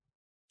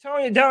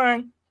Tony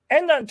Dunn,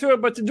 ain't nothing to it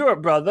but to do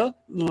it, brother.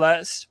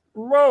 Let's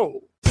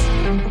roll. In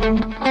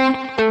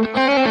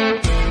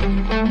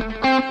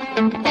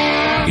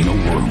a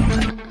world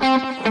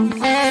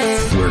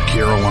where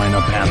Carolina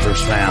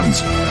Panthers fans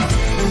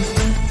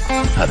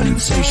have an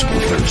insatiable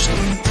thirst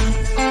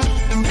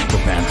for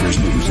Panthers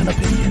news and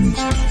opinions,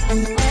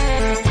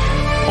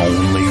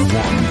 only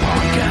one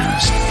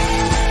podcast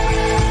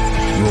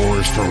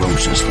roars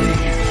ferociously.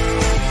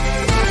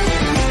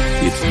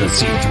 It's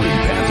the C3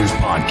 Panthers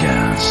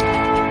Podcast.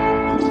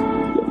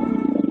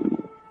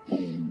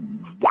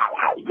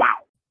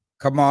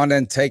 Come on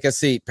and take a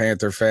seat,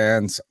 Panther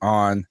fans,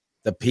 on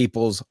the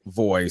People's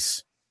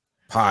Voice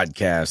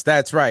Podcast.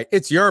 That's right.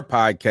 It's your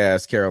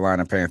podcast,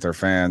 Carolina Panther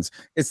fans.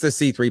 It's the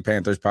C3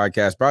 Panthers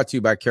Podcast, brought to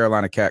you by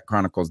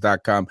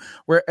CarolinaCatChronicles.com,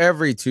 where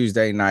every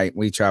Tuesday night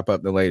we chop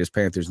up the latest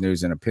Panthers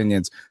news and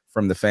opinions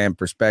from the fan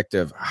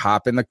perspective.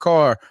 Hop in the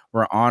car.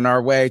 We're on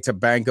our way to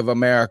Bank of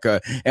America,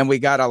 and we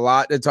got a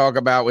lot to talk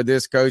about with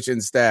this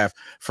coaching staff.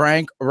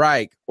 Frank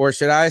Reich, or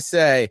should I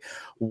say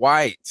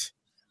White,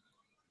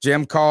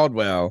 Jim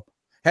Caldwell,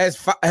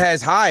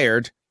 has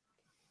hired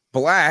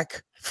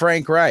Black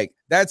Frank Reich.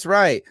 That's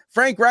right.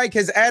 Frank Reich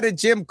has added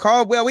Jim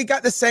Caldwell. We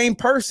got the same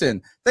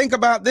person. Think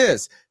about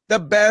this. The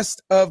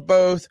best of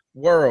both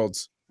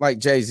worlds, like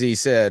Jay-Z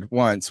said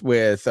once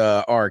with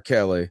R.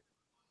 Kelly.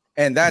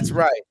 And that's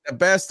right. The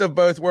best of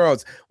both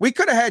worlds. We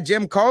could have had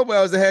Jim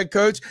Caldwell as the head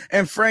coach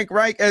and Frank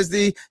Reich as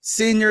the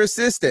senior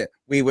assistant.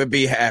 We would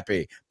be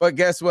happy. But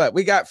guess what?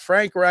 We got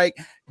Frank Reich,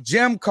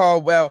 Jim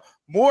Caldwell,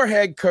 more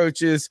head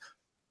coaches,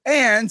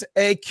 and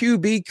a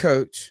QB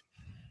coach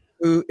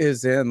who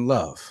is in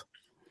love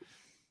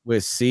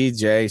with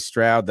CJ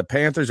Stroud. The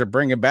Panthers are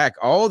bringing back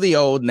all the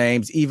old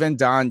names, even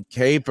Don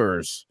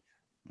Capers.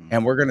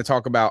 And we're going to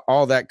talk about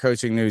all that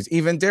coaching news,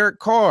 even Derek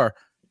Carr.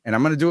 And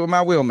I'm going to do it with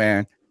my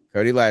wheelman,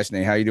 Cody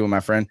Lashney. How you doing, my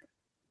friend?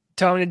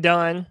 Tony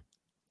Dunn,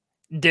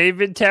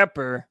 David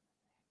Tepper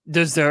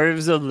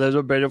deserves a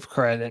little bit of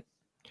credit.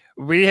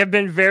 We have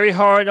been very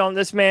hard on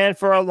this man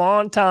for a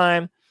long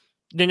time.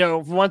 You know,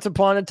 once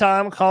upon a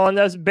time, calling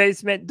us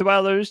basement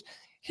dwellers.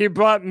 He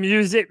brought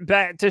music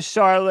back to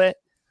Charlotte.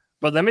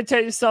 But let me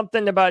tell you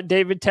something about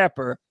David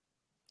Tepper.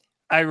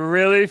 I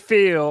really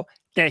feel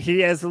that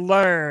he has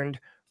learned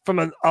from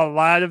a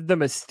lot of the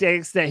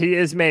mistakes that he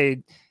has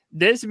made.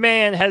 This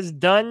man has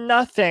done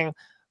nothing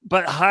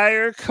but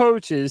hire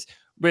coaches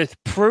with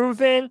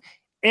proven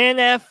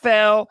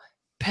NFL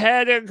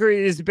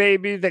pedigrees,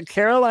 baby. The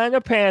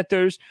Carolina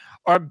Panthers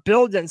are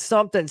building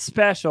something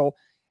special.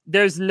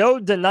 There's no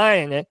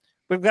denying it.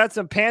 We've got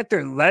some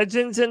Panther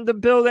legends in the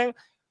building,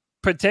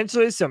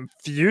 potentially some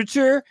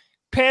future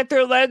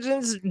Panther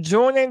legends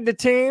joining the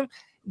team.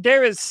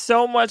 There is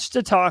so much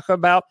to talk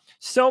about,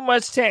 so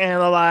much to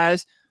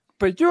analyze,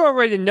 but you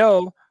already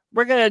know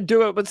we're going to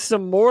do it with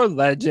some more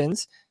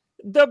legends.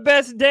 The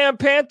best damn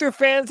Panther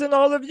fans in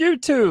all of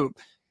YouTube.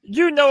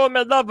 You know them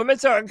and love them.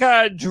 It's our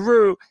guy,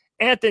 Drew,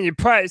 Anthony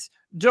Price,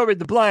 Joey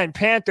the Blind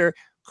Panther,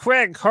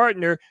 Craig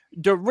Hartner,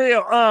 The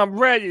Real I'm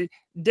Ready,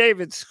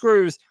 David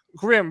Screws,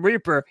 Grim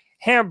Reaper,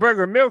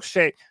 Hamburger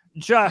Milkshake,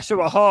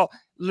 Joshua Hall,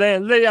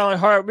 Lynn Leon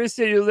Hart. We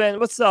see you, Lynn.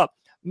 What's up?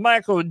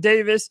 Michael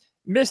Davis,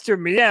 Mr.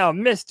 Meow,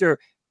 Mr.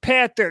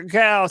 Panther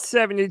Gal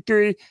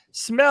 73,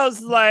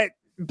 Smells Like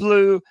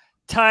Blue,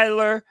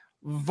 Tyler,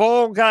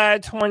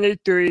 Volguy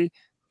 23,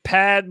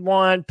 Pad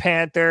 1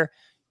 Panther,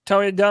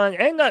 Tony Dunn.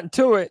 Ain't nothing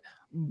to it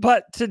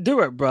but to do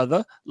it,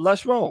 brother.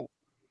 Let's roll.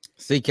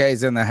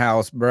 CK's in the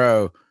house,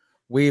 bro.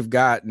 We've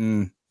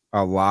gotten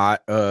a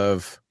lot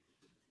of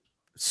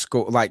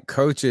school, like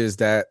coaches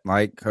that,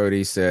 like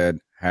Cody said,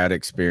 had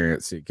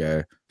experience,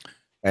 CK.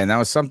 And that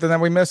was something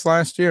that we missed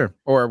last year,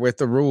 or with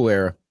the rule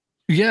era.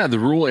 Yeah, the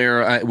rule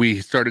era,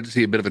 we started to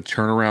see a bit of a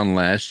turnaround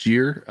last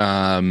year.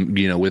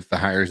 With the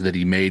hires that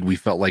he made, we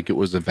felt like it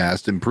was a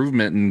vast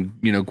improvement.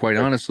 And, quite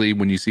honestly,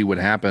 when you see what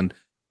happened,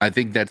 I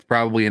think that's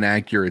probably an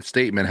accurate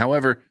statement.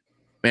 However,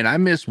 man, I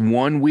missed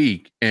 1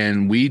 week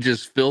and we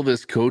just fill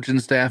this coaching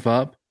staff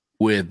up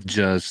with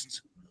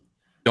just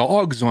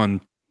dogs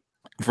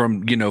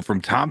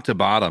from top to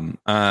bottom.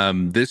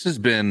 This has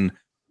been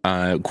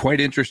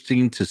quite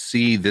interesting to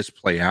see this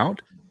play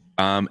out.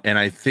 And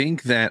I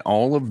think that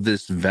all of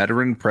this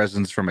veteran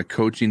presence from a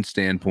coaching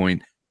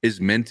standpoint is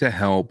meant to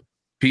help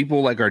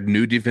people like our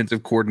new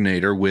defensive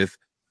coordinator with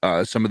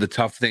some of the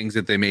tough things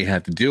that they may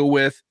have to deal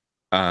with.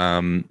 But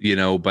at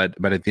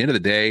the end of the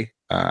day,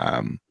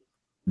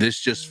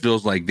 this just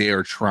feels like they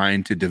are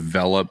trying to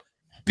develop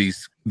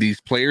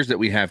these players that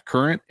we have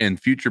current and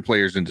future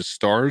players into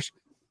stars.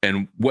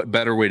 And what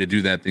better way to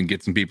do that than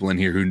get some people in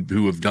here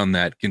who have done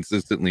that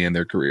consistently in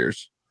their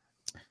careers?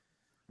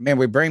 Man,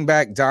 we bring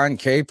back Don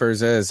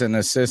Capers as an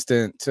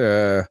assistant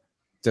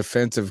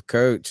defensive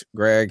coach,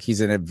 Greg. He's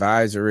an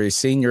advisory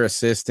senior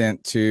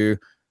assistant to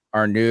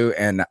our new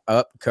and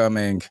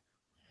upcoming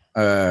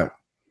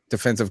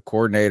defensive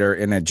coordinator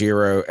in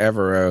Ejiro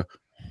Evero.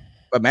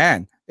 But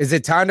man, Is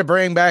it time to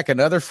bring back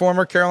another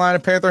former Carolina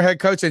Panther head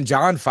coach and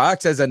John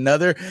Fox as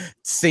another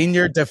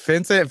senior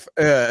defensive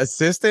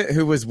assistant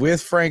who was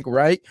with Frank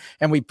Reich,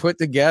 and we put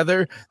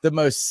together the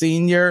most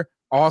senior,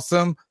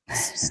 awesome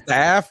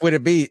staff?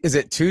 Is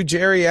it too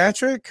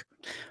geriatric?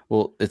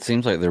 Well, it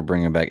seems like they're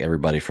bringing back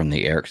everybody from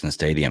the Erickson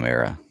Stadium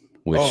era,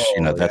 which,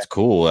 that's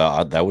cool.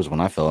 That was when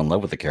I fell in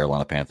love with the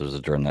Carolina Panthers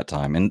during that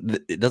time. And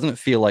it doesn't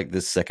feel like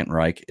this second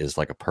Reich is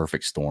like a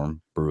perfect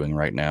storm brewing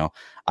right now.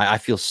 I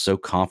feel so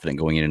confident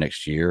going into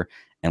next year,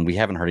 and we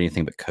haven't heard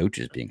anything but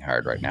coaches being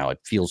hired right now.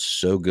 It feels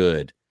so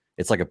good.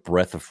 It's like a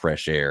breath of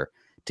fresh air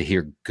to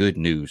hear good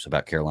news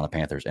about Carolina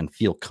Panthers and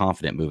feel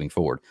confident moving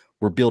forward.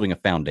 We're building a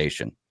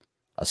foundation,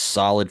 a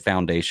solid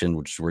foundation,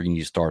 which is where you need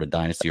to start a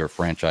dynasty or a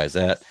franchise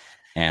at.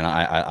 And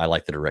I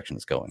like the direction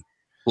it's going.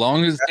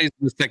 Long as it stays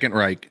in the second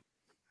Reich.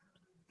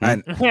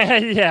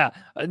 Yeah,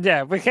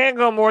 we can't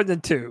go more than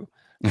 2.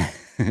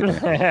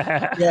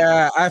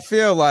 Yeah, I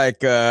feel like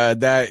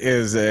that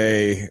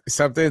is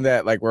something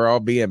that like we're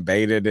all being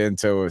baited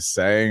into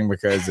saying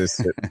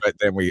because but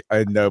then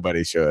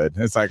nobody should.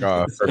 It's like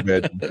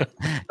forbidden.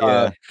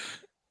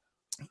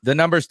 The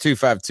number's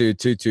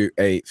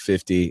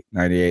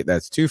 252-228-5098.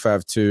 That's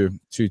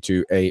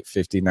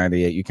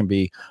 252-228-5098. You can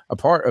be a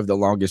part of the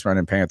longest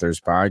running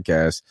Panthers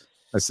podcast.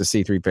 That's the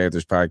C3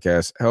 Panthers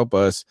podcast. Help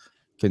us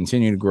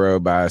continue to grow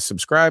by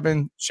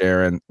subscribing,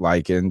 sharing,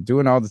 liking,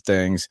 doing all the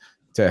things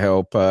to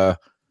help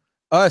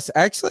us.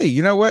 Actually,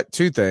 you know what?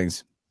 2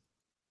 things.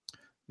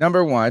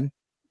 Number 1,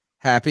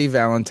 happy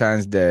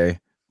Valentine's Day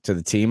to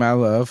the team I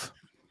love,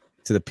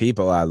 to the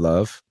people I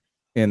love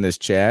in this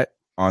chat,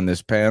 on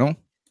this panel.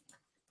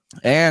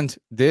 And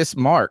this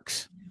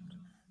marks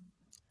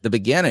the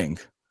beginning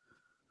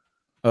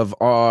of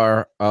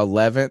our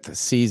 11th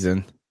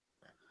season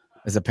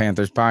as a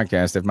Panthers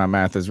podcast, if my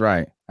math is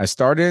right. I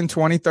started in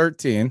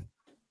 2013,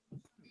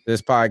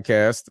 this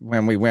podcast,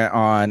 when we went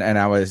on, and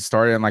I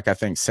started in I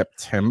think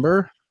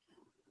September,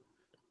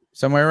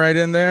 somewhere right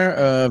in there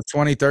of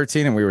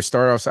 2013. And we were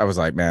started off. I was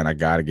like, man, I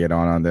got to get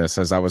on this,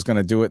 as I was going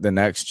to do it the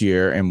next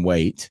year and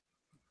wait.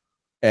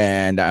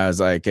 And I was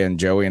like, and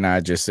Joey and I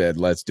just said,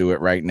 let's do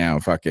it right now.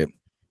 Fuck it.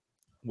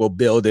 We'll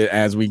build it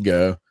as we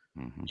go,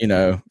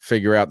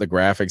 figure out the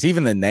graphics,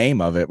 even the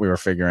name of it we were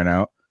figuring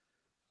out.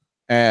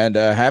 And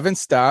haven't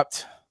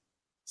stopped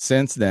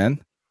since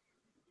then.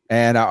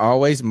 And I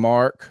always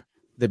mark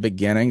the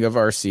beginning of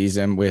our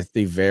season with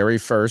the very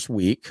first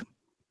week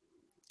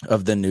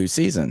of the new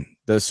season.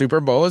 The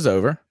Super Bowl is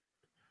over.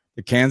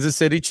 The Kansas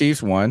City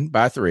Chiefs won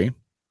by 3.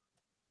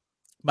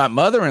 My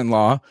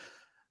mother-in-law,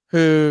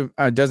 who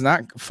does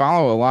not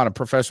follow a lot of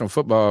professional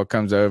football,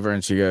 comes over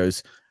and she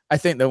goes, I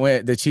think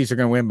the Chiefs are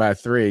going to win by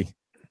 3.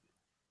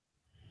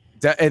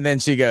 And then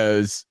she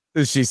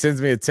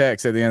sends me a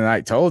text at the end of the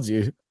night, told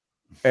you.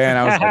 And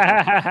I was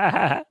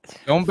like,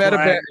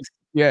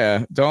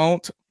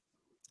 don't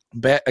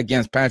bet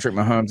against Patrick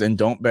Mahomes, and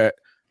don't bet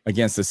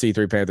against the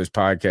C3 Panthers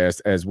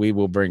podcast, as we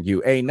will bring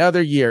you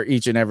another year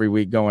each and every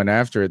week going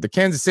after it. The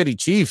Kansas City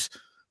Chiefs,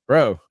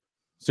 bro,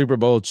 Super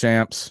Bowl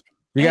champs.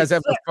 You guys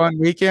have a fun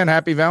weekend.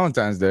 Happy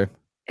Valentine's Day.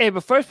 Hey,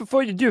 but first,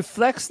 before you do,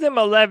 flex them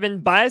 11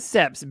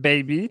 biceps,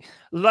 baby.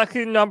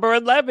 Lucky number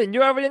 11.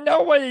 You already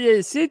know what it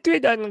is.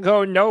 C3 doesn't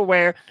go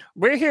nowhere.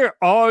 We're here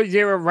all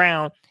year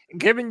round,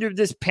 giving you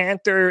this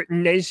Panther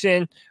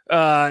Nation,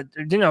 doing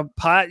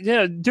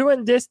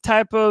this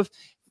type of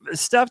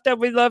stuff that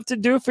we love to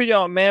do for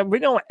y'all, man. We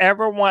don't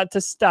ever want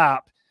to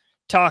stop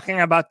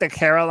talking about the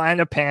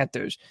Carolina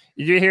Panthers.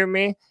 You hear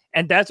me?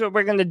 And that's what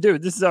we're going to do.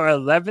 This is our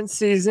 11th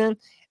season.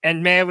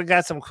 And, man, we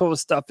got some cool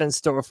stuff in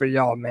store for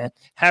y'all, man.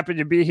 Happy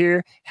to be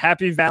here.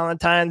 Happy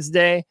Valentine's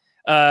Day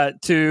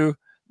to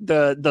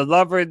the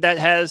lover that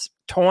has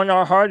torn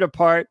our heart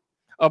apart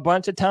a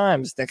bunch of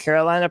times, the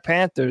Carolina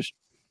Panthers.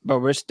 But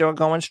we're still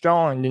going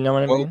strong. You know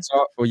what I mean?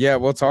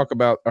 We'll talk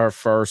about our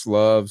first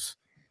loves.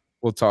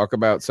 We'll talk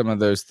about some of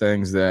those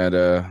things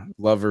that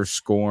lovers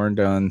scorned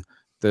on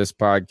this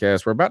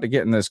podcast. We're about to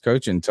get in this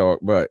coaching talk,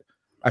 but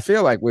I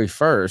feel like we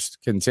first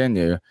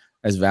continue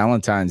as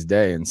Valentine's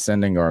Day and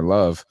sending our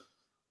love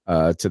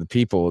to the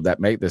people that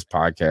make this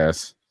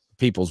podcast,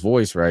 people's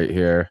voice right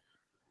here.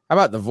 How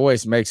about the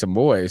voice makes a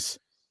voice?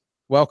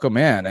 Welcome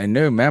in a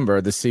new member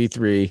of the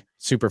C3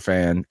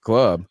 Superfan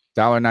Club,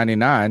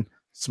 $1.99,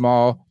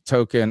 small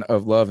token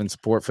of love and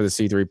support for the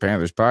C3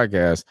 Panthers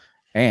podcast.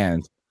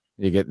 And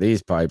you get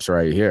these pipes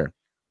right here.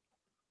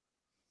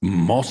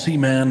 Mossy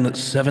Man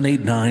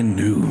 789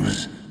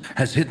 News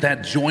has hit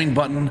that join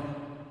button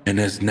and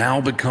has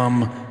now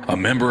become a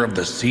member of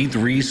the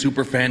C3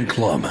 Superfan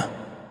Club.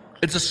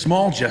 It's a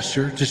small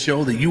gesture to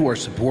show that you are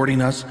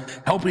supporting us,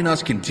 helping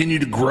us continue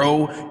to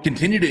grow,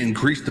 continue to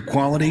increase the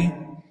quality,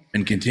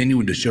 and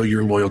continuing to show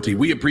your loyalty.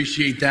 We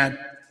appreciate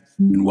that,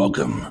 and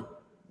welcome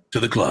to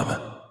the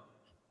club.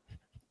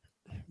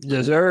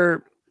 Yes,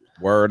 sir.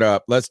 Word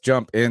up. Let's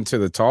jump into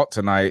the talk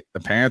tonight. The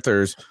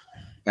Panthers,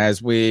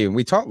 as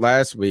we talked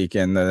last week,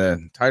 and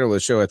the title of the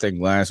show, I think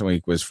last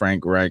week, was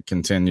Frank Reich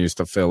continues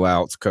to fill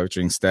out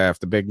coaching staff.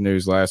 The big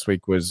news last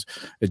week was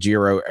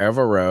Ejiro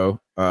Evero.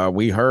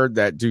 We heard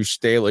that Deuce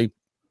Staley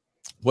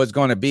was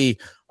going to be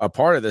a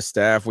part of the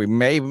staff. We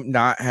may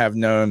not have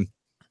known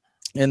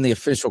in the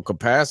official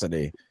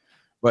capacity,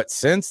 but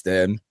since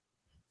then,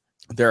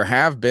 there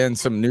have been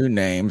some new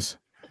names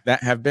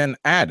that have been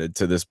added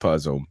to this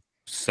puzzle.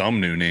 Some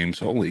new names.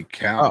 Holy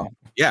cow.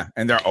 Oh, yeah.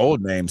 And they're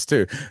old names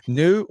too.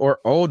 New or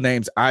old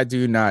names, I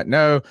do not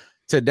know.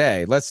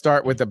 Today, let's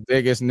start with the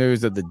biggest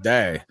news of the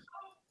day.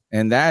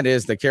 And that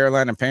is the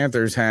Carolina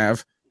Panthers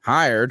have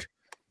hired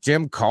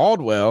Jim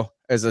Caldwell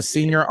as a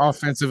senior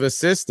offensive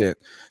assistant.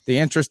 The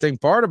interesting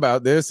part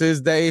about this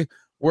is they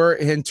were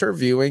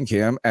interviewing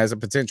him as a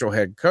potential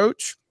head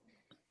coach.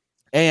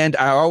 And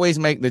I always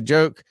make the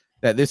joke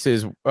that this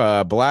is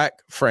Black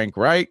Frank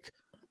Reich.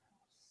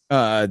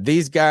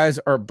 These guys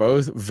are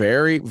both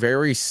very,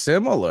 very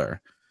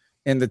similar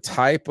in the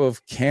type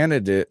of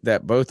candidate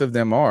that both of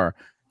them are.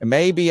 And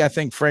maybe I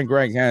think Frank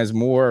Reich has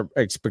more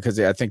because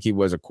I think he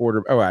was a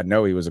quarterback. Oh, I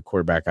know he was a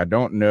quarterback. I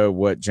don't know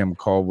what Jim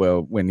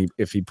Caldwell,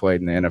 if he played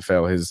in the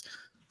NFL, his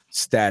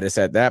status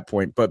at that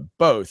point, but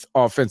both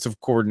offensive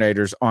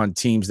coordinators on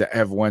teams that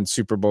have won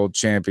Super Bowl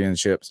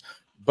championships.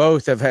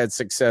 Both have had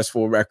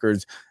successful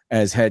records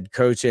as head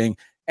coaching.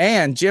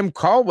 And Jim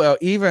Caldwell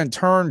even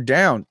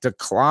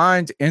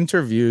declined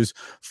interviews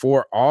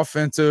for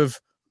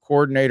offensive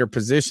coordinator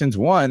positions.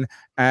 One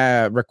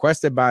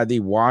requested by the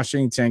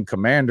Washington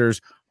Commanders,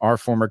 our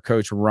former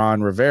coach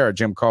Ron Rivera.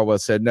 Jim Caldwell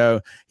said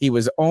no, he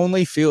was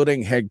only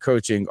fielding head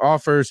coaching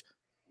offers.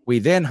 We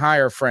then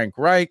hire Frank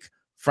Reich.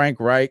 Frank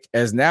Reich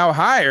has now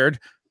hired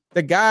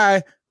the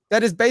guy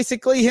that is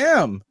basically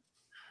him.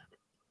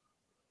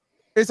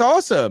 It's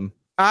awesome.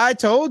 I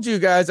told you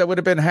guys I would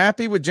have been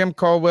happy with Jim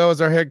Caldwell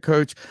as our head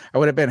coach. I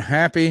would have been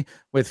happy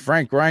with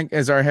Frank Reich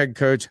as our head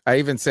coach. I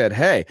even said,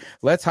 hey,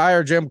 let's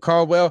hire Jim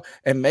Caldwell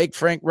and make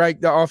Frank Reich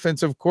the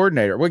offensive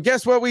coordinator. Well,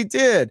 guess what we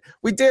did?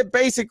 We did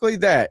basically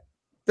that.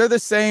 They're the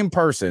same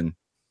person,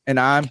 and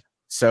I'm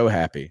so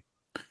happy.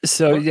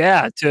 So,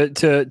 yeah,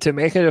 to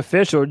make it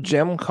official,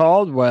 Jim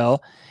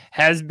Caldwell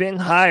has been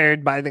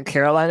hired by the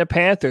Carolina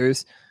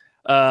Panthers.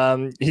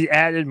 He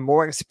added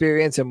more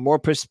experience and more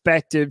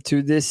perspective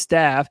to this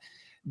staff.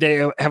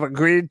 They have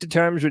agreed to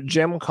terms with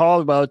Jim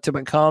Caldwell to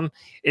become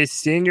a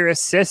senior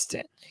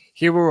assistant.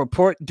 He will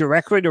report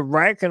directly to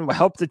Reich and will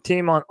help the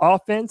team on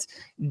offense,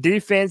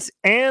 defense,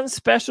 and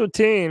special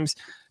teams.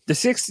 The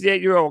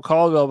 68-year-old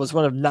Caldwell was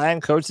one of 9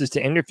 coaches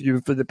to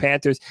interview for the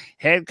Panthers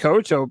head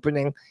coach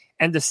opening,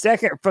 and the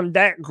second from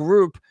that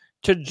group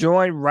to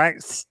join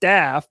Reich's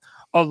staff,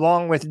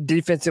 along with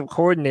defensive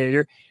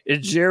coordinator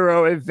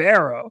Ejiro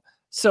Evero.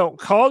 So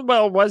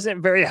Caldwell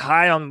wasn't very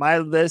high on my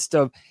list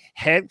of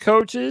head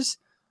coaches,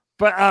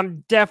 but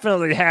I'm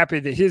definitely happy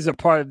that he's a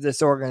part of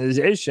this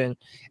organization.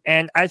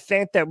 And I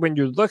think that when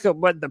you look at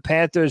what the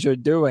Panthers are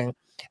doing,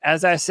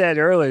 as I said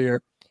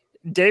earlier,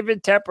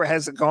 David Tepper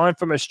has gone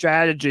from a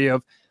strategy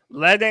of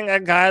letting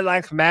a guy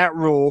like Matt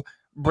Rule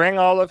bring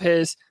all of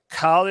his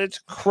college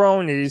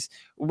cronies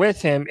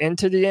with him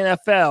into the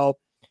NFL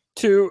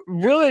to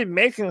really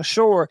making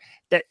sure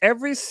that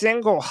every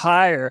single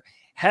hire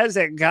has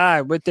a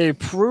guy with a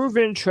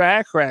proven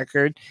track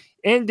record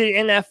in the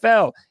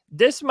NFL.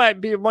 This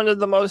might be one of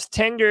the most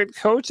tenured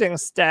coaching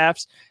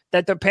staffs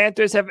that the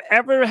Panthers have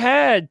ever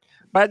had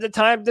by the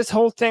time this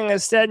whole thing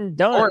is said and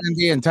done. Or in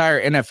the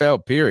entire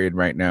NFL period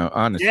right now,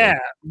 honestly. Yeah,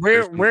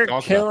 we're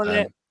killing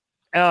it.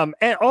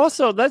 And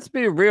also, let's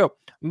be real.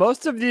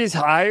 Most of these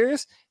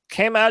hires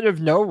came out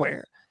of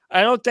nowhere.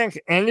 I don't think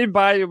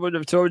anybody would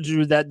have told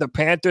you that the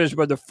Panthers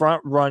were the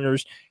front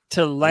runners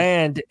to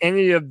land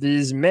any of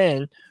these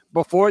men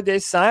before they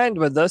signed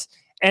with us.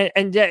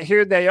 And yet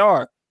here they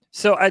are.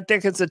 So I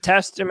think it's a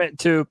testament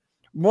to,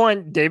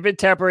 one, David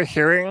Tepper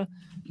hearing,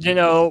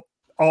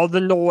 all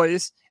the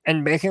noise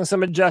and making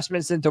some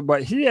adjustments into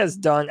what he has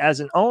done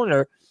as an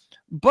owner.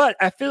 But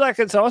I feel like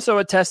it's also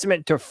a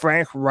testament to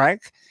Frank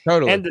Reich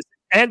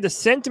and the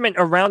sentiment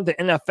around the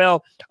NFL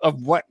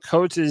of what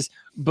coaches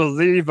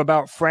believe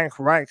about Frank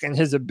Reich and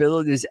his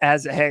abilities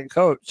as a head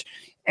coach.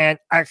 And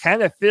I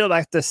kind of feel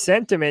like the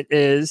sentiment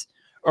is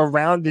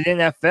around the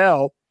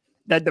NFL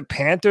that the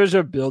Panthers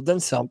are building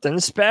something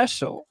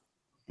special.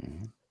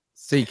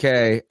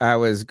 CK, I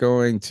was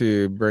going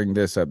to bring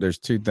this up. There's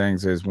 2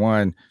 things. There's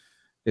one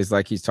is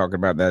like he's talking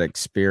about that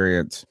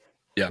experience.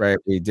 Yeah. Right.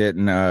 We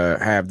didn't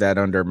have that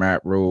under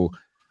Matt Rule.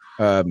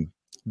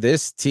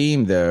 This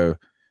team, though,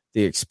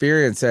 the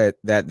experience that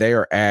they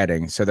are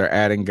adding. So they're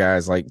adding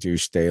guys like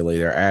Deuce Staley.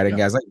 They're adding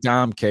guys like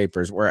Dom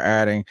Capers. We're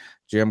adding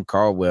Jim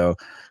Caldwell.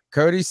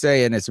 Cody's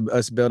saying it's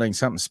us building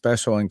something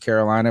special in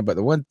Carolina. But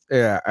the one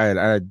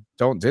I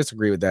don't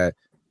disagree with that.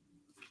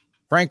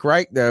 Frank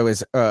Reich, though,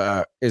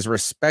 is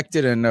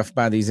respected enough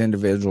by these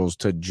individuals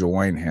to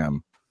join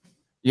him.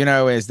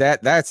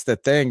 That's the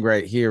thing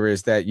right here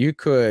is that you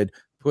could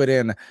put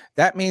in.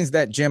 That means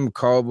that Jim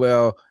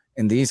Caldwell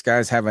and these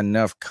guys have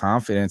enough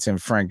confidence in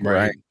Frank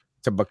Reich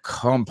to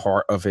become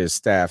part of his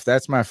staff.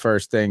 That's my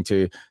first thing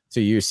to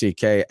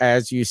UCK.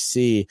 As you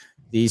see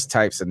these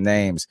types of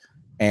names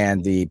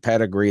and the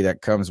pedigree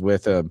that comes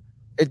with them,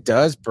 it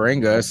does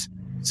bring us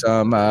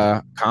some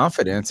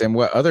confidence in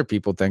what other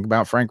people think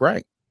about Frank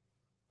Reich.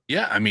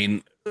 Yeah, I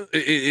mean,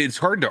 it's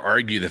hard to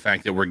argue the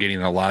fact that we're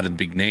getting a lot of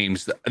big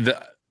names.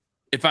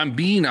 If I'm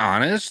being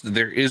honest,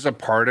 there is a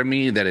part of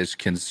me that is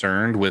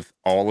concerned with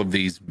all of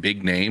these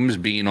big names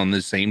being on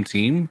the same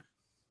team,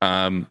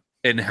 and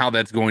how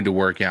that's going to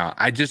work out.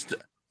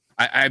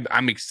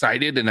 I'm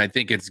excited, and I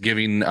think it's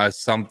giving us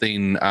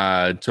something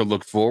to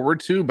look forward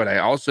to. But I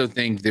also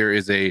think there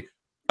is a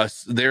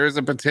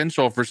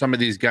potential for some of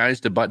these guys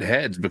to butt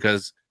heads,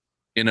 because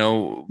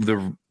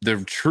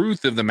the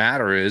truth of the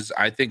matter is,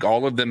 I think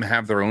all of them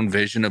have their own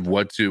vision of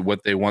what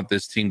they want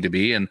this team to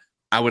be, and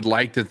I would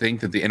like to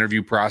think that the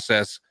interview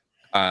process,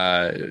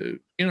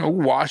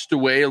 washed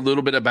away a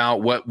little bit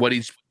about what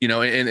each,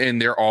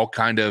 and they're all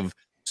kind of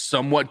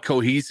somewhat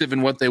cohesive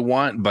in what they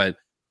want. But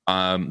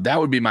that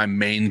would be my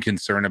main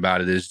concern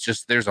about it, is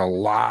just there's a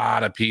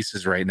lot of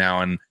pieces right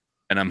now, and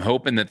I'm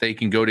hoping that they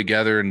can go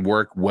together and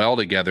work well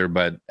together.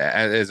 But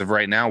as of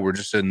right now, we're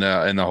just in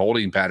the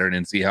holding pattern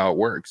and see how it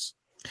works.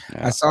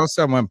 Yeah. I saw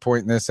someone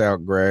point this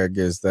out, Greg,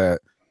 is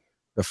that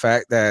the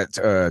fact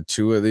that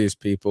two of these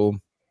people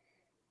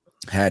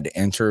had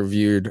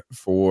interviewed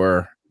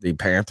for the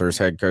Panthers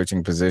head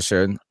coaching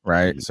position,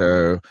 right? Mm-hmm.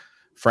 So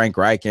Frank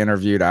Reich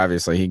interviewed,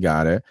 obviously he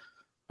got it.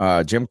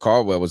 Jim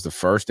Caldwell was the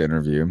first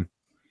interview.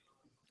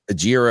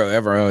 Ejiro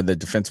Evero, the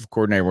defensive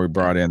coordinator we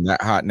brought in,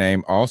 that hot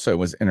name, also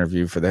was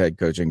interviewed for the head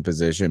coaching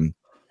position.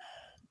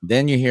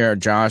 Then you hear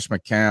Josh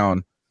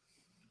McCown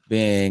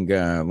being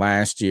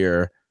last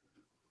year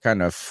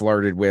kind of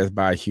flirted with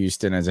by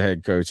Houston as a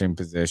head coaching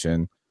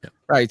position. Yeah.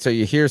 Right. So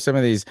you hear some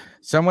of these,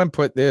 someone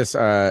put this,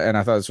 and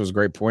I thought this was a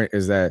great point,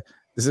 is that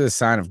this is a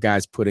sign of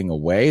guys putting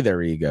away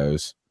their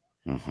egos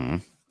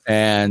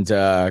and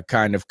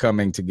kind of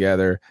coming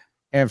together.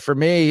 And for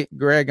me,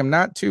 Greg, I'm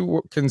not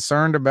too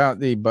concerned about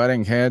the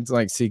butting heads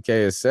like CK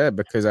has said,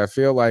 because I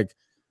feel like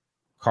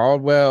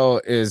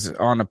Caldwell is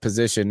on a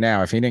position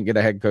now. If he didn't get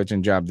a head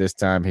coaching job this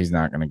time, he's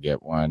not going to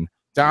get one.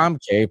 Dom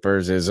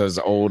Capers is as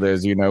old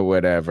as,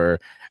 whatever.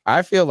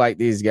 I feel like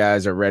these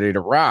guys are ready to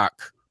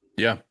rock.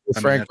 Yeah.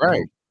 Frank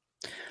Reich.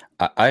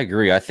 I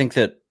agree. I think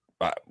that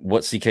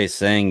what CK is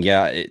saying,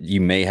 you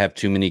may have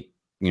too many,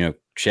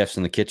 chefs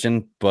in the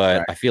kitchen, but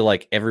right. I feel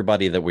like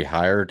everybody that we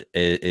hired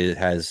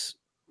is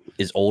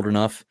old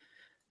enough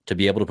to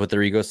be able to put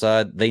their ego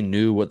aside. They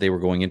knew what they were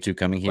going into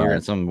coming here, right.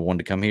 And some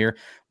wanted to come here.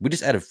 We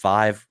just added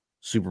 5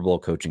 Super Bowl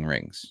coaching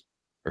rings,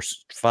 or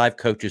 5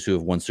 coaches who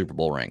have won Super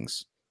Bowl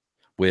rings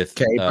with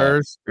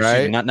Capers,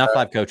 right? Not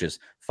 5 coaches,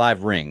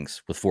 5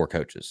 rings with 4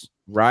 coaches.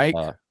 Right.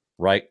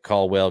 Wright,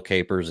 Caldwell,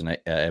 Capers, and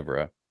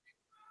Evero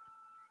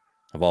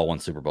have all won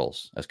Super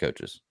Bowls as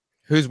coaches.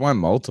 Who's won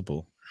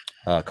multiple?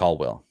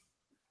 Caldwell.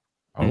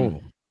 Oh.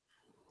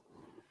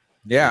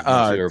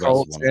 Yeah.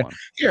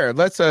 Here,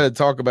 let's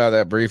talk about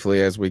that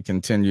briefly as we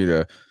continue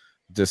to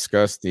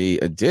discuss the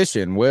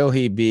addition. Will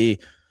he be?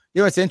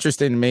 What's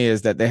interesting to me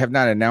is that they have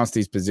not announced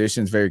these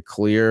positions very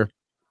clear.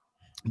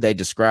 They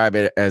describe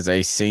it as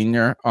a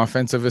senior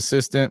offensive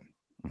assistant.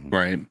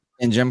 Right.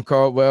 And Jim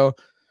Caldwell.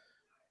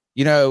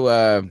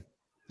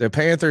 The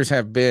Panthers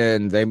have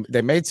been,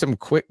 they made some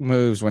quick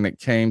moves when it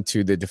came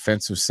to the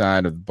defensive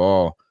side of the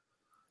ball.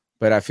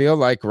 But I feel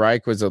like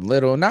Reich was a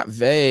little, not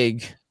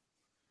vague,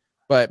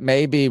 but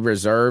maybe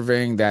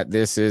reserving that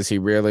he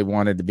really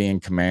wanted to be in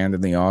command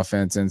of the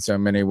offense in so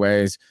many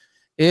ways.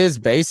 Is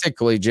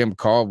basically Jim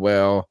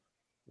Caldwell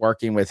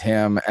working with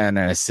him in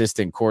an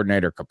assistant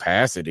coordinator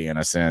capacity, in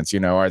a sense.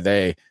 Are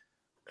they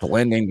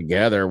blending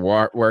together,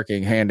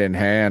 working hand in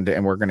hand,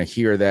 and we're going to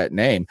hear that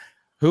name?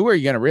 Who are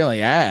you going to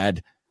really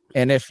add?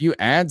 And if you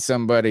add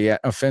somebody,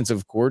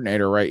 offensive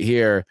coordinator right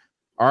here,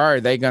 are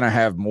they going to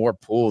have more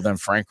pull than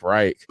Frank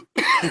Reich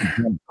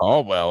and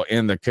Caldwell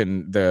in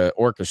the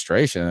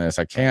orchestration of this?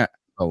 I can't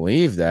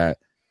believe that.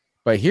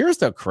 But here's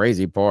the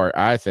crazy part,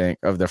 I think,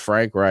 of the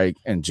Frank Reich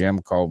and Jim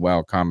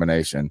Caldwell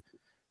combination.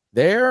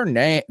 They're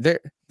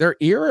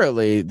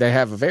eerily, they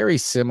have very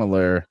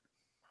similar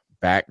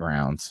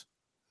backgrounds.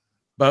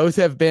 Both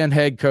have been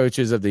head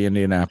coaches of the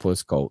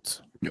Indianapolis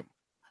Colts.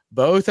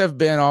 Both have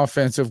been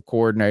offensive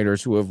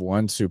coordinators who have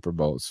won Super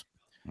Bowls.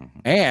 Mm-hmm.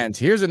 And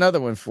here's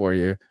another one for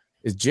you,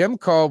 is Jim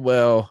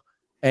Caldwell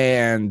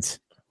and,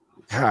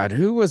 God,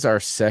 who was our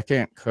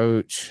second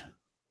coach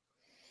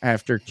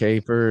after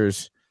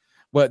Capers?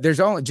 Well, there's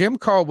only Jim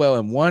Caldwell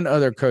and one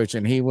other coach,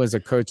 and he was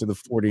a coach of the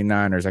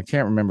 49ers. I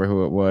can't remember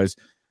who it was.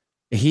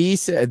 He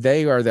said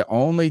they are the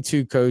only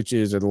 2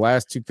 coaches, or the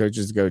last 2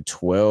 coaches, to go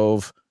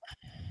 12-0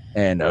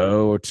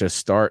 to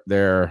start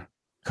their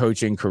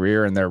coaching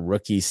career in their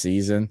rookie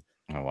season.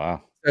 Oh,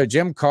 wow. So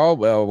Jim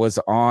Caldwell was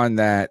on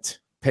that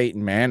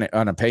Peyton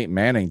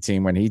Manning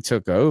team when he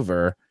took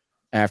over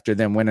after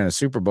them winning a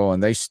Super Bowl,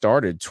 and they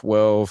started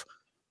 12-0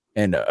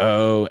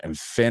 and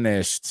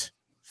finished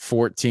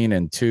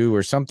 14-2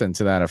 or something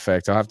to that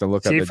effect. I'll have to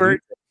look up the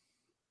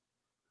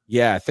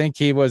Yeah, I think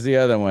he was the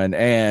other one.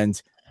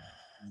 And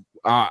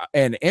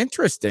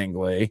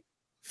interestingly,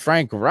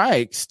 Frank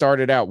Reich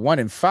started out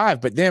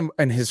 1-5, but then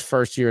in his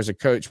first year as a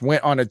coach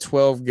went on a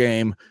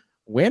 12-game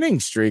winning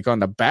streak on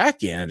the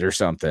back end or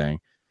something.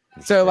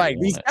 So, like,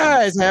 these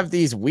guys have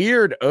these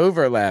weird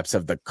overlaps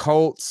of the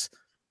Colts,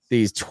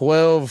 these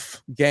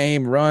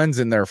 12-game runs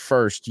in their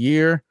first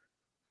year.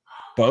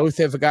 Both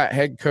have got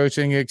head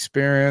coaching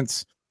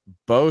experience,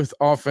 both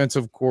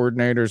offensive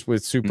coordinators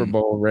with Super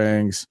Bowl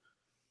rings.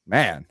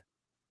 Man,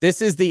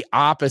 this is the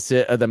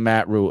opposite of the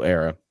Matt Rule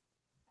era.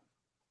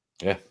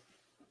 Yeah,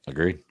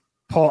 agreed.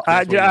 Paul,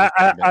 I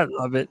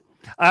love it.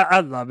 I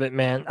love it,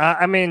 man.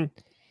 I mean,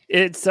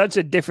 it's such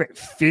a different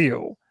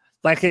feel.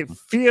 Like, it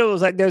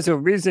feels like there's a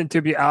reason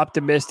to be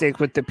optimistic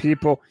with the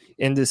people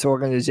in this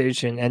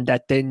organization and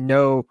that they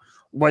know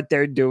what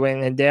they're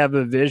doing and they have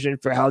a vision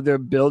for how they're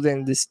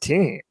building this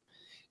team.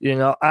 You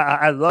know,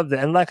 I love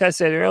that. And like I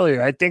said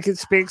earlier, I think it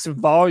speaks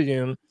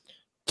volume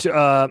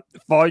to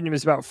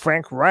volumes about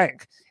Frank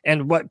Reich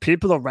and what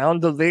people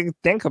around the league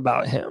think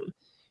about him.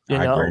 You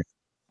know, agree.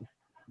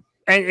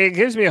 And it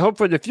gives me hope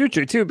for the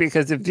future too,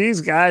 because if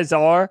these guys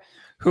are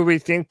who we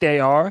think they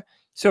are,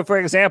 so for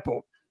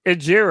example,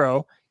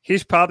 Ejiro,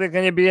 he's probably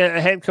going to be a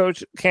head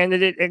coach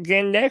candidate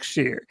again next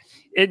year.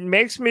 It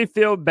makes me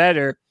feel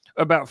better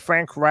about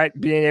Frank Reich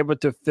being able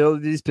to fill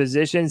these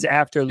positions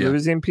after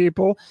losing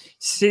people,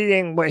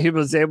 seeing what he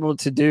was able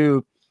to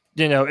do,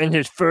 you know, in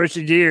his first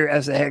year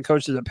as the head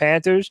coach of the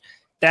Panthers.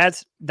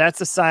 That's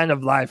a sign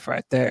of life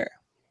right there.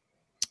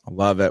 I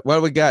love it. What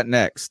do we got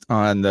next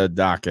on the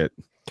docket?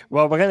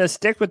 Well, we're going to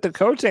stick with the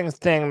coaching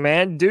thing,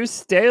 man. Deuce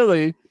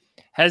Staley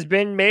has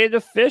been made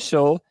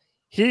official.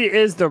 He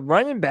is the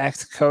running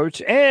backs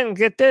coach. And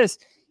get this,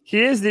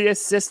 he is the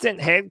assistant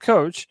head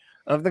coach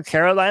of the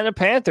Carolina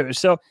Panthers.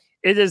 So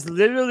it is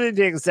literally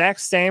the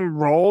exact same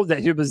role that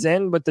he was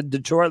in with the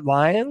Detroit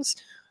Lions,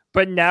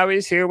 but now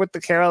he's here with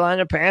the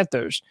Carolina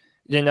Panthers.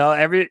 You know,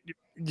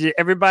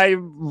 everybody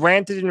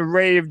ranted and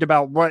raved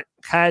about what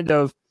kind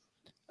of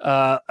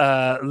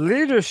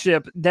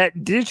leadership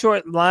that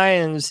Detroit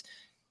Lions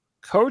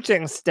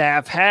coaching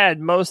staff had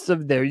most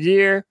of their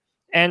year.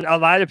 And a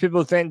lot of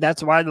people think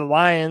that's why the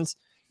Lions,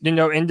 you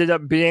know, ended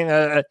up being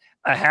a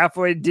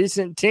halfway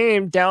decent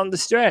team down the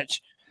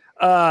stretch.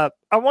 I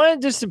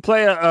wanted just to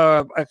play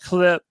a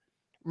clip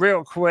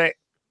real quick,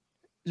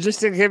 just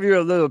to give you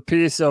a little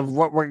piece of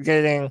what we're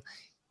getting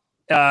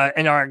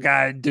in our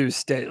guy, Deuce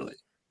Staley.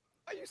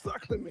 Why you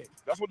circling me?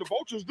 That's what the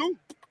vultures do.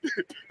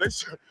 they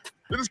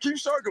just keep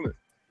circling.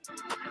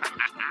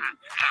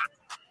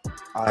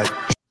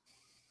 I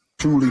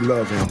truly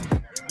love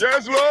him.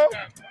 Yes, love.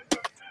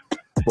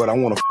 But I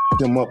want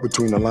to him up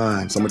between the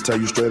lines. I'm going to tell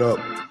you straight up.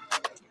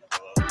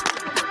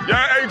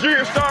 Yeah, AG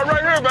and start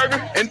right here, baby.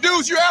 And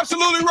Deuce, you're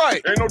absolutely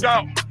right. Ain't no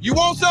doubt. You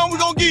want something, we're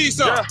going to give you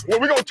something. Yeah,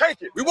 well, we're going to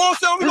take it. We want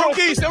something, we're going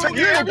to give you something.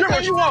 We're going to give you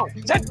everything you want.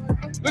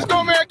 Let's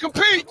go, man,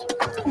 compete.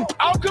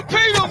 I'll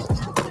compete them.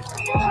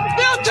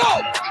 They'll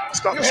talk.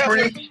 Stop the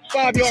screen.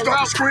 5-yard route. Stop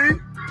the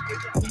screen.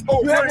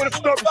 Oh, great.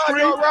 Stop the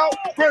screen. Route.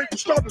 Great.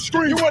 Stop the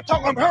screen. You want to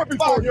talk I'm happy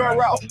for you. 5-yard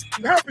route.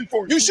 I'm happy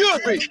for you. You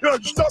should be. Yeah,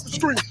 you stop the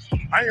screen.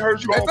 I ain't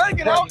heard you all. Thank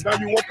you, though. Now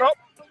you woke up.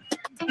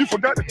 You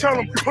forgot to tell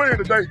them we playing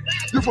today.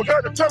 You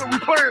forgot to tell them we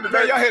playing today.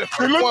 Man, y'all had a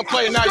first one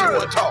play and now you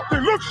want to talk. They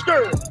look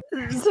scared.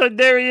 So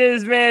there he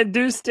is, man.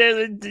 Deuce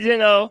Staley, you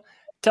know,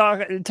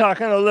 talking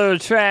a little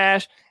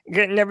trash,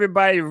 getting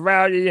everybody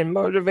rowdy and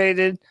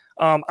motivated.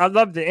 I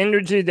love the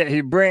energy that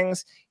he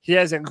brings. He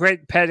has a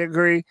great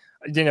pedigree.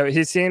 You know,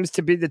 he seems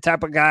to be the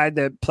type of guy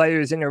that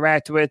players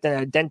interact with and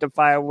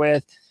identify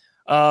with.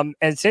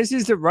 And since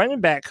he's the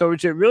running back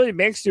coach, it really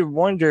makes you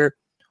wonder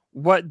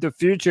what the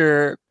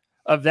future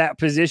of that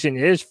position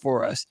is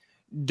for us.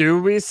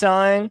 Do we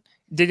sign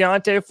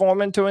Deontay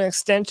Foreman to an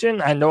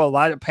extension? I know a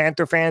lot of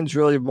Panther fans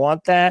really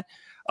want that.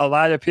 A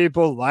lot of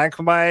people, like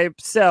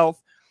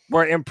myself,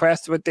 were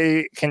impressed with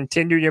the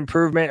continued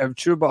improvement of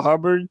Chuba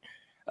Hubbard.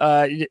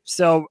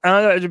 So I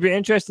don't know. It'll be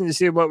interesting to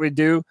see what we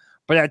do,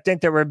 but I think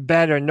that we're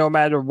better no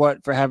matter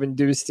what for having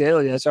Deuce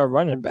Staley as our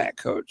running back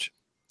coach.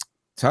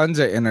 Tons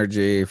of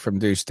energy from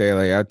Deuce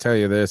Staley. I'll tell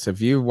you this,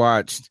 if you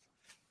watched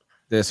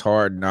this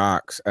Hard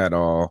Knocks at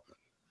all,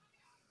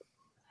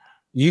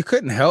 you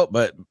couldn't help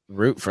but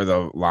root for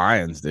the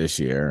Lions this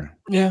year.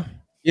 Yeah.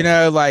 You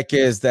know, like,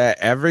 is that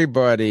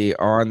everybody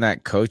on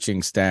that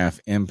coaching staff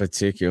in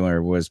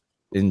particular was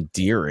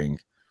endearing.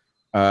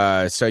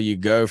 So you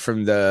go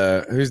from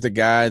who's the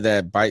guy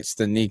that bites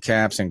the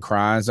kneecaps and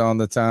cries all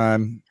the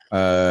time?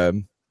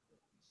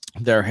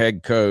 Their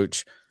head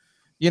coach.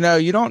 You know,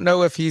 you don't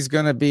know if he's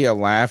going to be a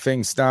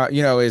laughing stock.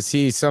 You know, is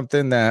he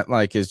something that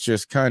like is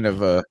just kind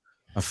of a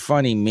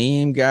funny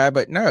meme guy?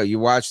 But no, you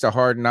watch the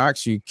Hard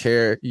Knocks, you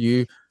care,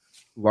 you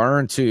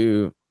learn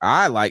to,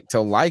 I like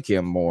to like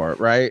him more,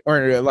 right?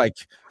 Or like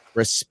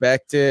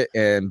respect it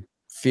and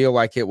feel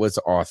like it was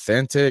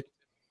authentic.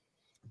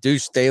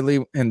 Deuce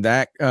Staley and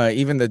that,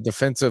 even the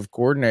defensive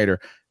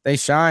coordinator, they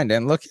shined.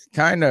 And look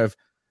kind of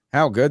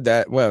how good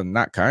that, well,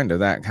 not kind of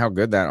that, how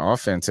good that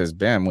offense has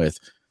been with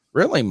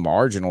really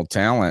marginal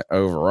talent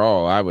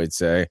overall, I would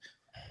say.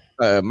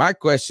 My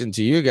question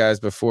to you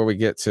guys before we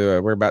get to,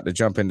 we're about to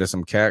jump into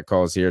some cat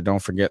calls here.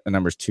 Don't forget the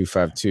number's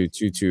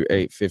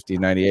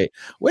 252-228-5098.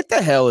 What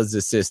the hell is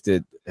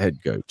assistant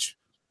head coach?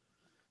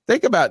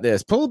 think about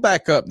this. Pull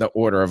back up the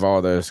order of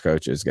all those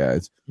coaches,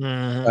 guys.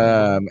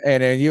 And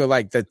then you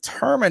like the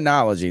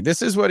terminology.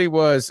 This is what he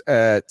was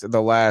at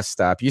the last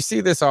stop. You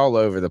see this all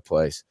over the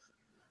place.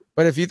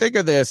 But if you think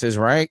of this as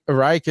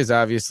Reich is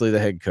obviously the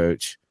head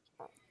coach.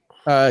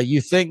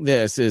 You think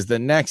this is the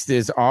next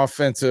is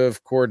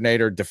offensive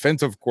coordinator,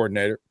 defensive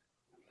coordinator.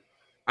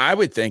 I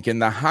would think in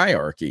the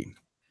hierarchy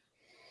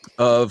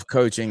of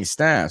coaching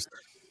staffs.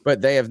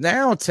 But they have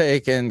now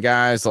taken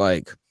guys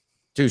like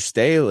Deuce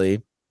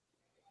Staley,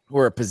 who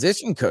are a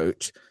position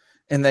coach,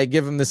 and they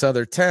give him this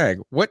other tag.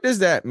 What does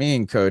that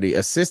mean, Cody?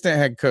 Assistant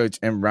head coach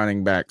and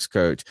running backs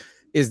coach.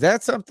 Is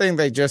that something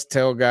they just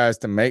tell guys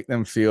to make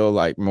them feel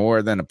like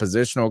more than a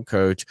positional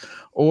coach?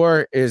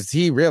 Or is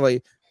he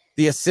really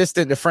the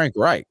assistant to Frank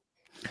Reich?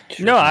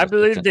 No, I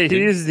believe that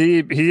he is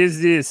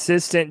the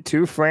assistant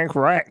to Frank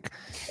Reich.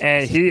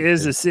 And he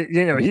is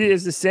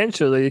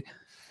essentially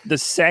the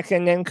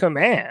second in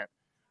command.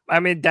 I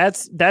mean,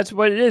 that's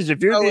what it is.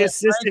 If you're the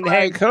assistant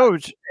head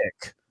coach,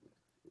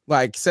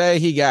 like say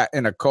he got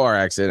in a car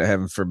accident,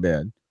 heaven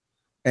forbid,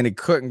 and he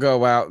couldn't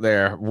go out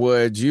there,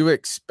 would you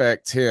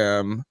expect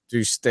him,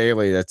 Deuce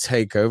Staley, to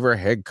take over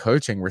head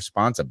coaching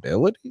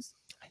responsibilities?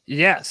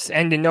 Yes.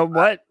 And you know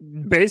what?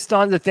 Based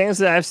on the things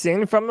that I've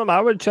seen from him,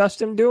 I would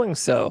trust him doing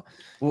so.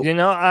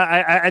 Well,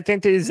 I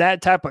think that he's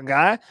that type of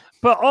guy.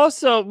 But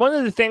also, one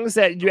of the things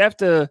that you have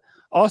to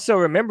also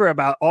remember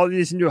about all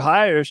these new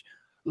hires,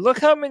 look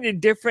how many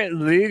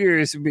different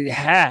leaders we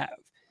have.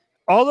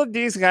 All of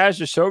these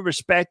guys are so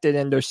respected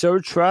and they're so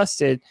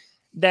trusted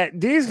that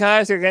these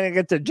guys are going to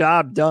get the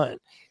job done.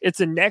 It's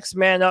a next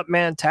man up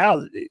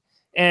mentality.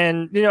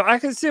 And, I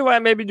can see why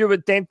maybe you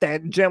would think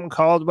that Jim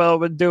Caldwell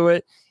would do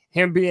it.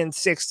 Him being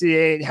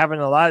 68, having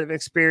a lot of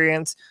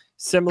experience,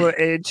 similar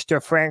age to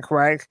Frank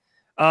Reich.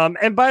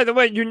 And by the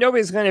way,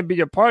 he's going to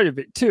be a part of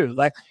it too.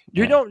 Like,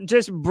 you don't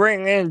just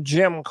bring in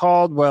Jim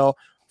Caldwell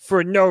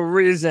for no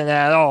reason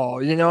at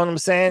all. You know what I'm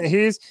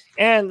saying?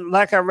 And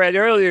like I read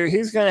earlier,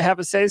 he's going to have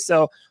a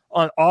say-so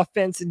on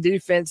offense and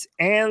defense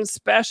and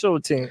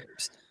special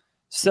teams.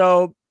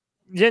 So,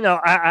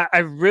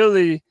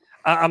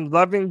 I'm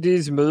loving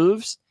these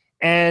moves.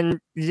 And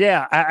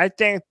yeah, I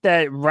think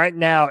that right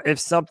now, if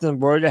something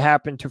were to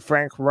happen to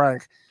Frank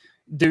Reich,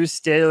 Deuce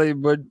Staley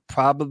would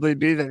probably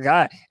be the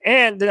guy.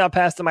 And then I'll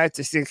pass the mic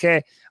to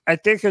CK. I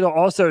think it'll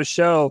also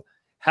show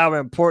how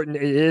important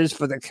it is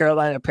for the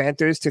Carolina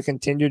Panthers to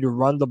continue to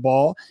run the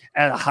ball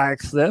at a high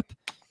clip.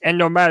 And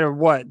no matter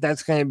what,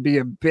 that's going to be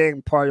a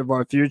big part of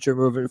our future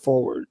moving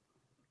forward.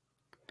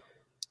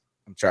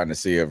 I'm trying to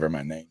see over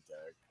my name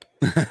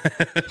tag.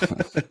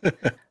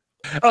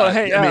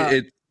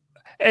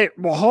 Hey,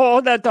 well,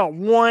 hold that thought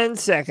 1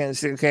 second,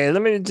 okay?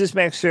 Let me just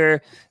make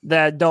sure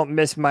that I don't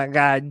miss my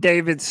guy,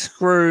 David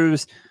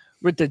Screws,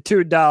 with the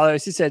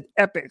 $2. He said,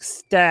 epic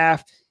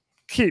staff.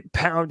 Keep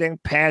pounding,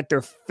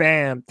 Panther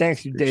fam.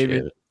 Thank you,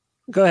 David.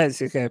 Go ahead,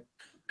 CK.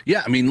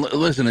 Yeah, I mean,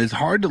 listen, it's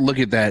hard to look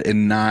at that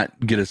and not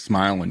get a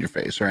smile on your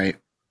face, right?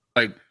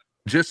 Like,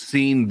 just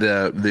seeing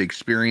the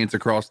experience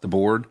across the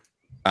board.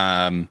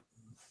 I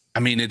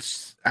mean,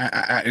 it's...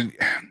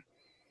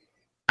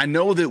 I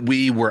know that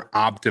we were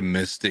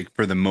optimistic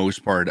for the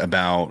most part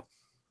about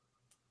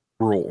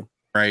Rule,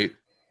 right?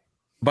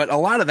 But a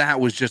lot of that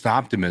was just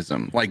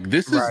optimism. Like,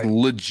 this is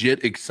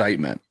legit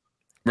excitement,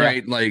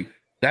 right? Yeah. Like,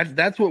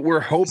 that's what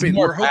we're hoping.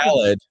 We're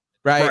valid,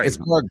 right? It's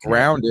more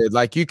grounded.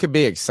 Like, you could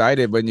be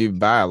excited when you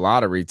buy a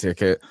lottery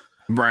ticket,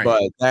 right?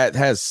 But that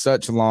has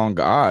such long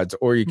odds.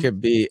 Or you could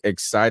be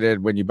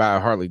excited when you buy a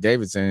Harley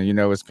Davidson and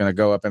it's going to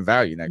go up in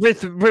value next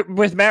year.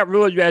 With Matt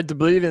Rule, you had to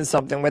believe in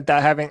something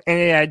without having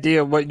any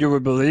idea what you were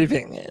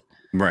believing in.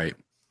 Right.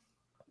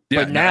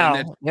 Yeah. But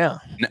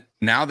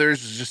now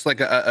there's just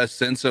like a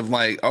sense of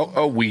like,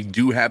 oh, we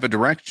do have a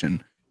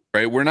direction,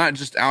 right? We're not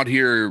just out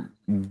here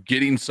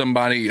getting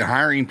somebody,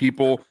 hiring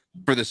people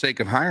for the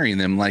sake of hiring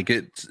them. Like,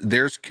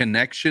 there's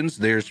connections,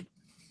 there's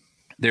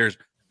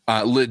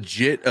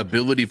legit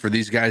ability for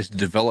these guys to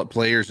develop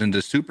players into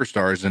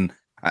superstars. And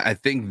I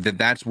think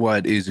that's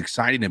what is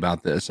exciting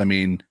about this. I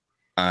mean,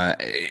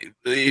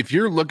 if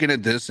you're looking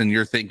at this and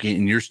you're thinking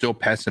and you're still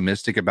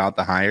pessimistic about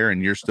the hire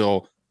and you're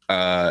still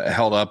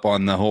held up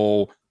on the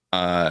whole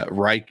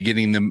Reich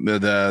getting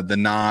the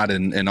nod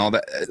and all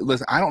that,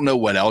 listen, I don't know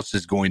what else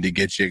is going to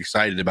get you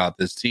excited about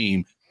this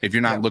team if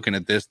you're not looking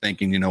at this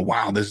thinking,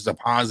 wow, this is a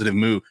positive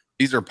move.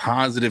 These are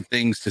positive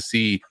things to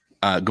see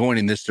going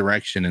in this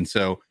direction. And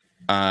so,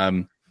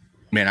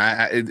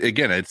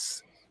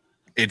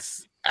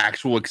 it's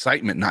actual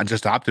excitement, not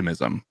just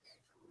optimism.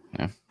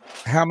 Yeah.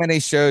 How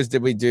many shows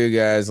did we do,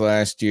 guys,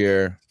 last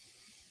year?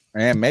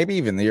 And maybe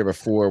even the year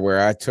before,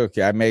 where I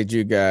made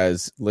you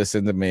guys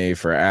listen to me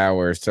for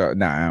hours,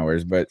 not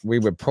hours, but we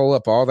would pull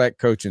up all that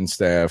coaching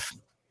staff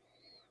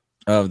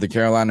of the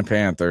Carolina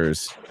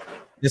Panthers.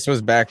 This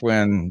was back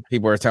when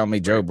people were telling me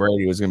Joe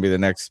Brady was going to be the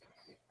next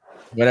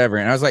whatever.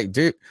 And I was like,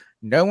 dude,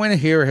 no one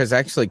here has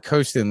actually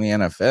coached in the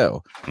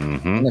NFL.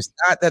 Mm-hmm. And it's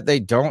not that they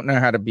don't know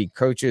how to be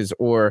coaches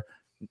or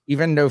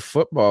even know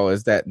football,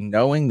 is that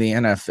knowing the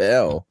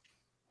NFL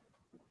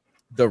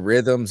the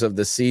rhythms of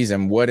the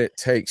season, what it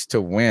takes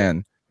to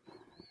win.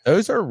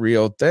 Those are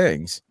real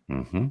things.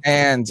 Mm-hmm.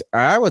 And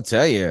I will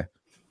tell you,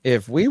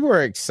 if we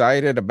were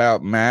excited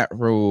about Matt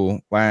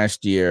Rule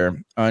last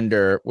year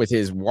with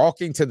his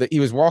he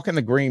was walking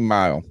the Green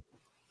Mile,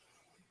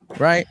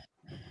 right?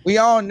 We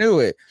all knew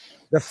it.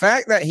 The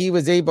fact that he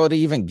was able to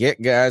even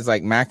get guys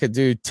like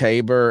McAdoo,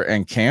 Tabor,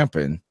 and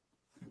Campen.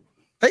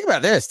 Think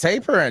about this.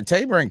 Tabor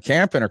and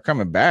Campen are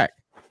coming back.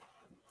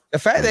 The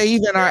fact that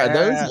even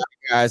those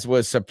guys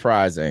was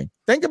surprising.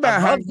 Think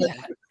about how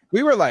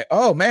we were like,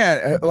 oh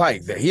man,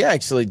 like he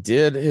actually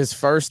did his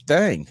first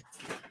thing.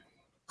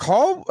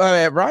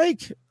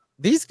 Reich,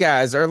 these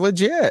guys are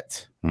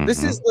legit. Mm-hmm.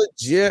 This is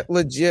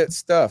legit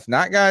stuff.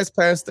 Not guys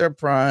past their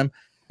prime.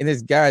 And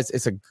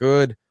it's a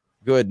good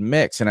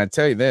mix. And I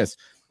tell you this,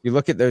 you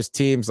look at those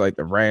teams like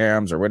the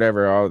Rams or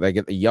whatever, they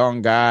get the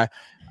young guy.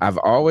 I've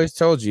always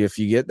told you, if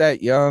you get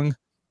that young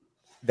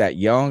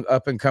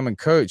up and coming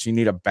coach, you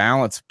need a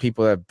balance of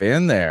people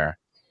that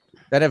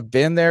have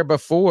been there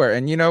before.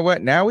 And you know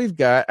what? Now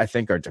I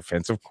think our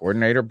defensive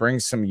coordinator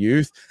brings some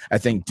youth. I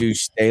think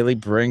Deuce Staley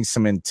brings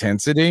some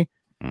intensity.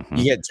 Mm-hmm.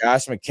 You get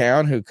Josh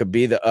McCown, who could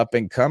be the up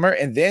and comer.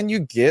 And then you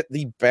get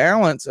the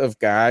balance of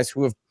guys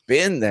who have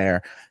been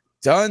there,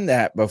 done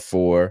that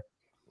before.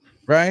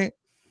 Right.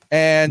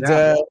 And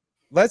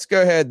let's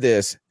go ahead.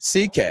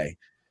 CK.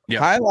 Yep.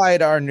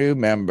 Highlight our new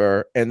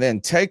member and then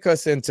take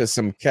us into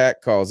some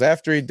cat calls.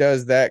 After he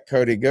does that,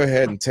 Cody, go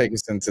ahead and take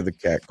us into the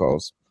cat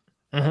calls.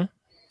 Mm-hmm.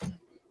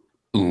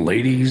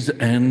 Ladies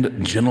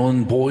and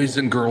gentlemen, boys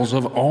and girls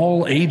of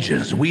all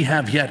ages, we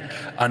have yet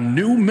a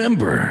new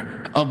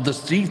member of the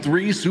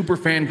C3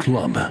 Superfan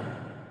Club.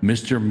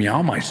 Mr.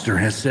 Meowmeister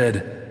has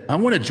said, I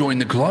want to join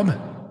the club.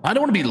 I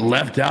don't want to be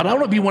left out. I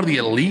want to be one of the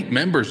elite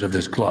members of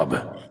this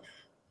club.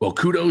 Well,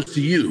 kudos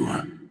to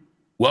you.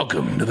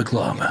 Welcome to the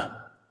club.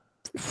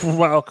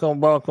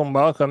 Welcome.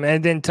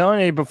 And then,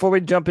 Tony, before we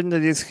jump into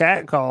these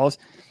cat calls,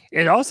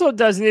 it also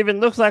doesn't even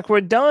look like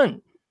we're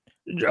done.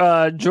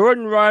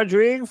 Jordan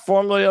Rodriguez,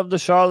 formerly of the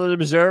Charlotte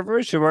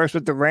Observer, she works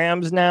with the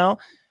Rams now.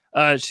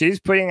 She's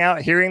putting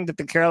out hearing that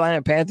the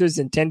Carolina Panthers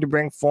intend to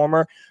bring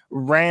former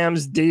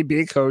Rams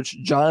DB coach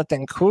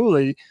Jonathan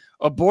Cooley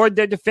aboard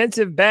their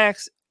defensive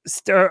staff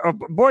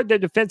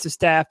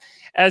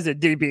as a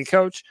DB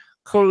coach.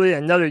 Cooley,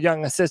 another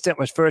young assistant,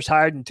 was first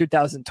hired in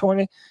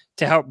 2020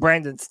 to help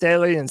Brandon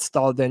Staley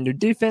install their new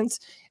defense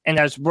and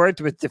has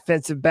worked with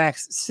defensive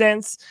backs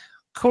since.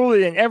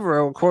 Cooley and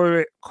Evero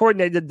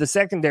coordinated the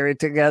secondary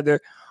together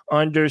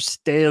under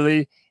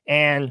Staley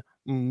and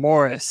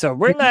Morris. So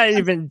we're not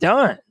even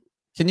done.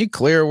 Can you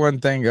clear one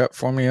thing up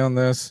for me on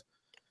this?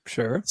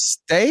 Sure.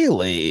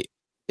 Staley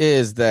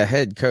is the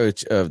head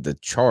coach of the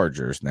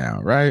Chargers now,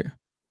 right?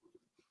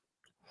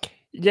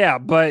 Yeah,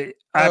 but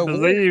I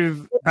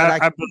believe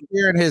I keep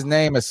hearing his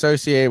name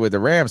associated with the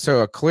Rams,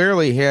 so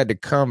clearly he had to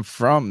come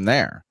from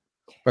there.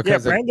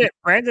 Because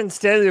Brandon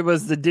Staley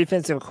was the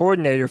defensive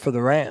coordinator for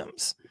the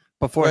Rams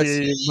before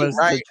he was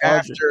right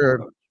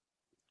after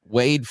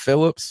Wade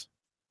Phillips.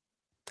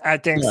 I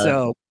think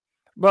so.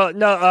 Well,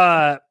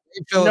 what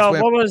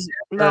was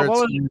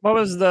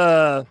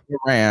the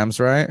Rams,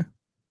 right?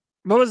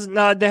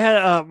 They had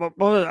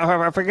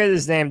I forget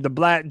his name, the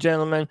black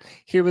gentleman.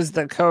 He was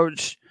the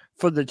coach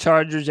for the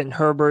Chargers in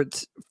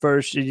Herbert's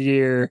first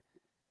year.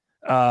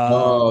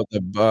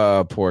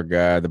 The poor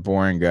guy, the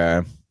boring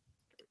guy.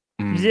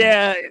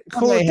 Yeah,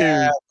 cool. They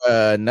have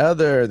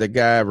the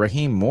guy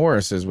Raheem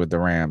Morris is with the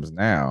Rams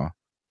now.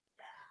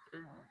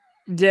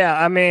 Yeah,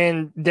 I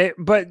mean, the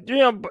point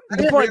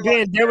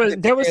being, there was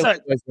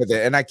with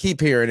it, and I keep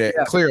hearing it.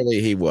 Yeah. Clearly,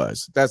 he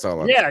was. That's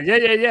all.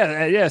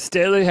 Yeah.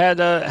 Staley has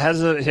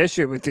a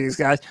history with these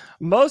guys.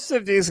 Most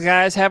of these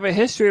guys have a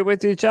history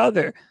with each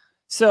other,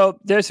 so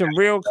there's some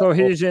real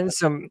cohesion,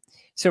 some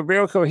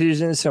real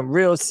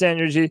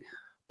synergy.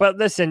 But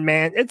listen,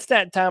 man, it's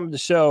that time of the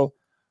show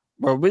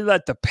where we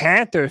let the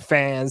Panther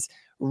fans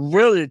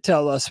really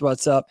tell us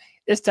what's up.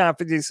 It's time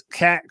for these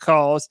cat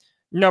calls.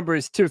 Number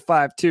is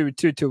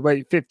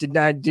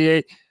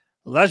 252-228-5098.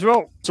 Let's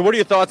roll. So what are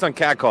your thoughts on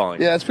catcalling?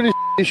 Yeah, it's pretty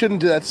you shouldn't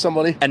do that to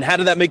somebody. And how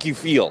did that make you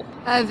feel?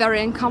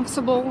 Very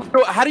uncomfortable.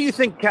 So how do you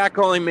think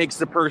catcalling makes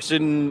the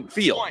person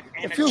feel?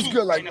 It feels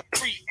good, like...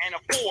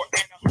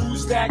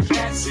 Who's that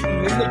cat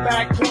sitting in the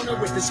back corner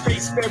with his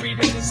face buried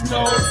in his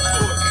nose?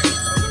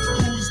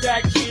 Who's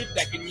that kid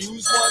that can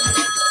use one?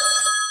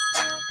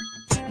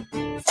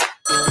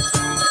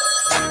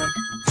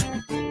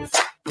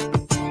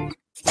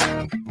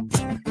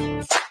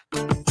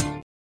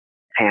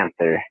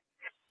 Panther.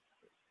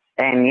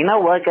 And you know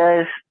what,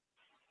 guys?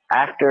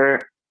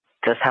 After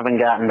just having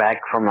gotten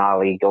back from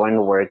Raleigh, going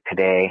to work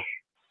today,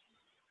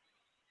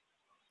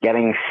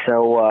 getting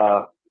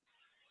so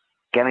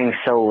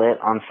lit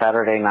on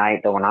Saturday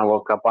night that when I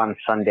woke up on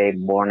Sunday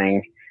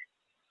morning,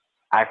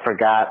 I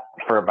forgot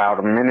for about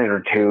a minute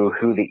or two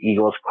who the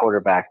Eagles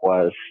quarterback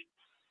was.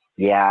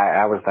 Yeah,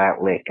 I was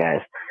that lit,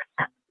 guys.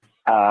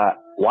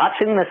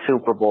 Watching the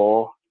Super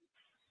Bowl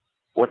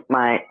with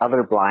my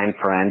other blind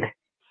friend,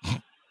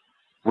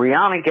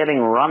 Rihanna getting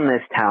Run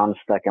This Town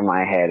stuck in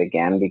my head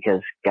again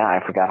because,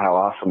 God, I forgot how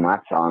awesome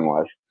that song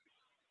was.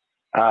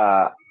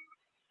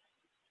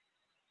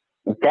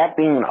 That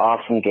being an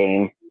awesome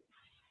game,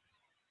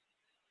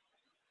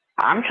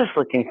 I'm just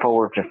looking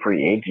forward to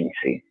free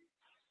agency.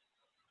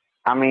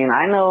 I mean,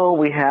 I know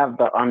we have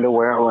the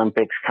Underwear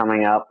Olympics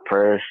coming up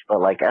first,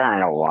 but, like, I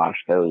don't watch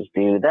those,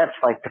 dude. That's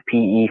like the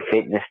PE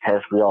fitness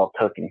test we all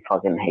took and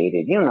fucking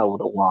hated. You know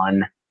the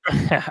one.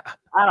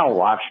 I don't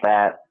watch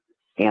that,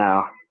 you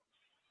know.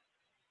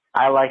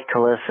 I like to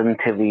listen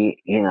to the,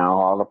 you know,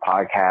 all the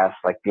podcasts,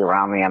 like the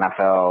Around the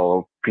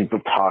NFL.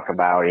 People talk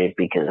about it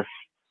because,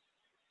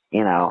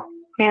 you know,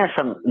 there's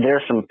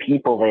some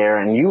people there,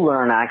 and you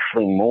learn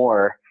actually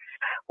more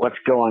what's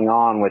going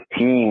on with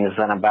teams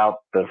than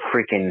about the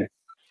freaking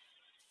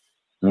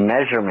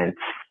measurements,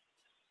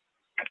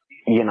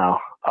 you know,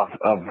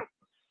 of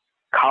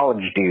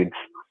college dudes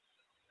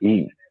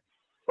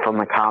from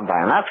the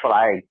combine. That's what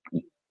I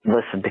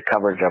listened to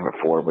coverage of it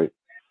for. But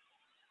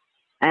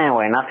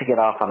anyway, not to get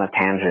off on a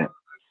tangent,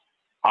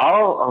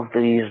 all of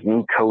these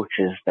new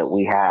coaches that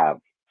we have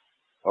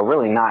are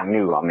really not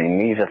new. I mean,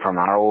 these are from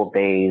our old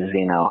days,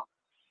 you know,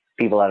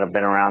 people that have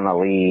been around the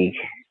league.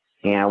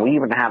 You know, we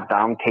even have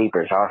Dom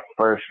Capers, our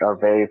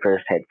very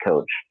first head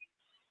coach.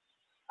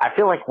 I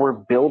feel like we're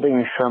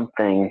building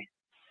something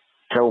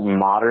so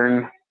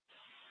modern,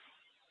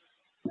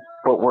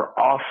 but we're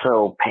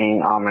also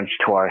paying homage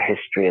to our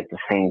history at the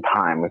same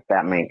time, if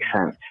that makes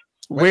sense.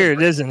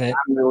 Weird, isn't it?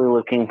 I'm really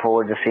looking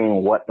forward to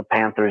seeing what the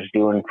Panthers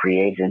do in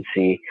free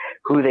agency,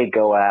 who they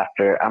go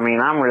after. I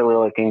mean, I'm really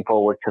looking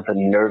forward to the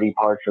nerdy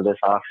parts of this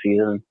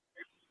offseason.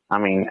 I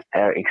mean,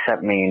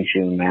 except May and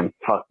June, man.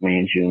 Fuck May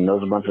and June.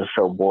 Those months are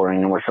so boring,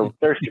 and we're so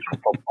thirsty for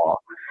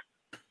football.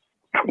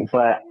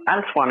 But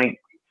I just want to,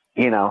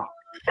 you know,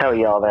 tell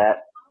you all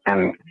that,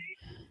 and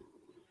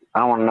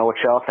I want to know what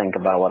y'all think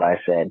about what I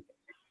said.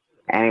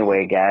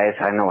 Anyway, guys,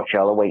 I know what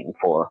y'all are waiting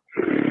for.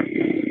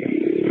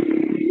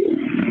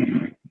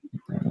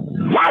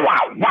 Wow,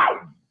 wow,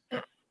 wow.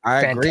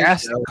 I agree.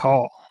 Fantastic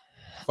call.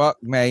 Fuck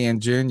May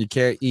and June. You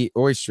can't eat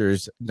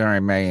oysters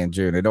during May and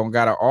June. It don't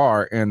got an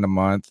R in the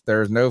month.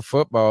 There's no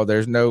football.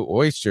 There's no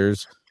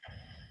oysters.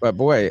 But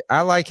boy,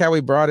 I like how we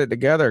brought it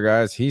together,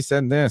 guys. He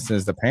said this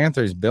is the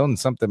Panthers building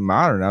something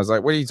modern. I was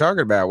like, what are you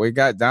talking about? We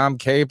got Dom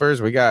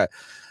Capers. We got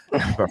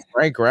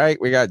Frank Reich.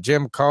 We got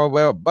Jim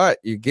Caldwell. But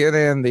you get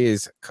in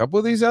these couple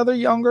of these other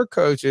younger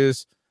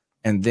coaches,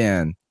 and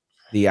then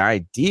the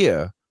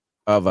idea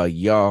of a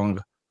young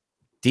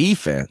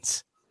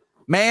defense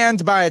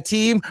manned by a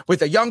team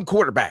with a young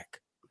quarterback.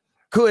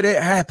 Could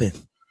it happen?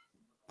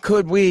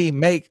 Could we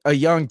make a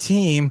young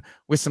team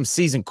with some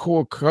seasoned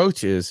core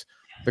coaches?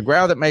 The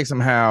growl that makes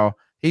them howl,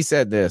 he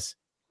said this,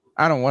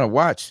 I don't want to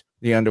watch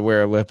the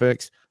Underwear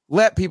Olympics.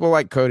 Let people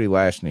like Cody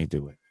Lashney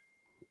do it.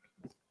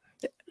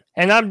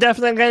 And I'm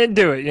definitely going to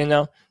do it, you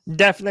know.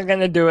 Definitely going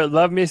to do it.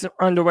 Love me some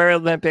Underwear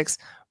Olympics.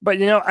 But,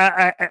 you know,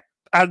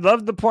 I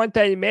love the point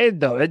that he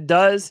made, though. It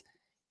does.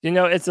 You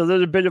know, it's a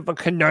little bit of a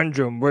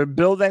conundrum. We're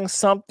building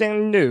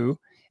something new,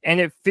 and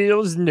it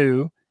feels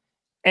new,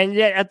 and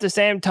yet at the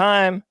same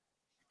time,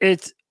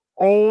 it's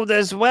old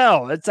as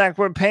well. It's like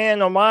we're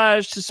paying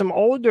homage to some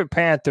older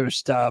Panther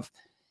stuff.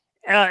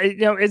 You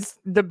know, it's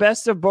the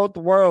best of both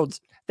worlds.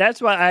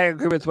 That's why I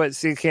agree with what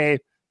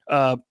CK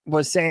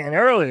was saying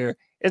earlier.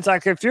 It's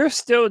like if you're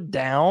still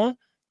down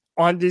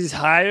on these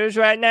hires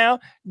right now,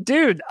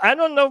 dude, I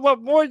don't know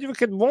what more you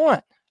could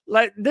want.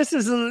 Like, this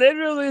is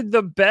literally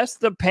the best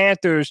the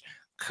Panthers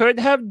could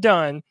have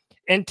done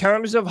in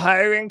terms of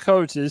hiring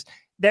coaches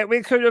that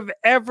we could have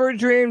ever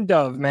dreamed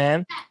of,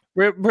 man.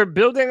 We're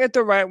building it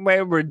the right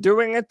way. We're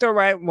doing it the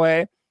right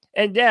way.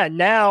 And, yeah,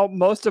 now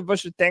most of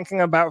us are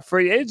thinking about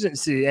free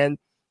agency. And,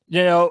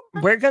 you know,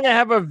 we're going to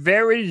have a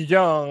very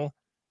young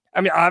 – I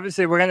mean,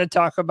 obviously, we're going to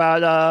talk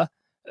about,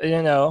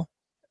 you know –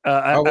 we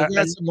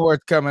got some more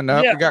coming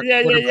up. Yeah, we got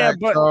yeah.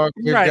 But, talk.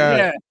 Right, got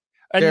yeah.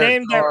 A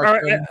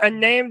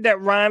name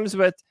that rhymes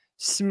with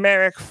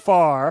Smerick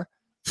Farr.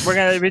 We're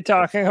going to be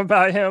talking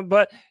about him,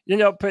 but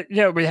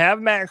we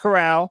have Matt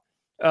Corral.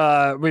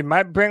 We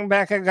might bring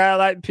back a guy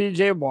like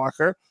PJ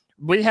Walker.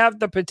 We have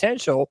the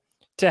potential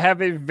to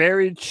have a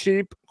very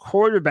cheap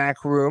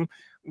quarterback room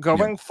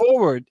going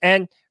forward.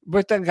 And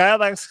with a guy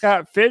like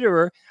Scott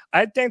Fitterer,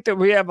 I think that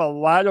we have a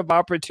lot of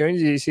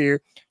opportunities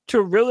here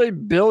to really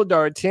build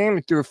our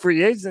team through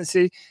free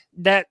agency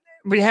that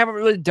we haven't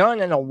really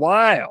done in a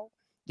while.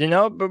 You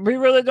know, but we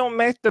really don't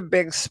make the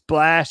big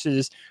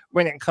splashes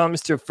when it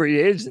comes to free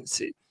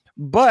agency.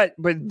 But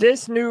with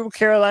this new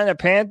Carolina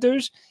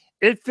Panthers,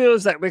 it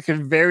feels like we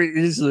could very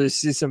easily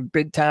see some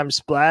big-time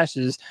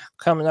splashes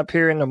coming up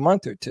here in a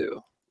month or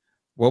two.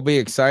 We'll be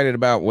excited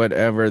about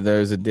whatever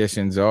those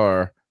additions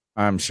are,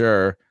 I'm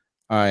sure.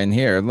 And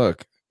here,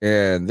 look,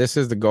 and this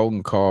is the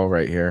golden call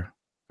right here.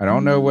 I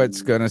don't know what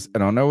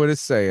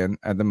it's saying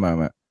at the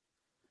moment,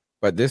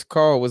 but this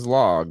call was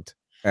logged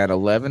at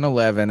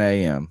 11:11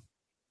 a.m.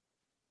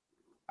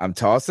 I'm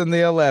tossing the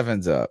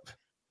 11s up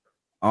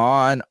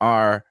on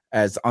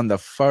the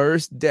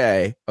first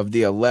day of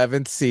the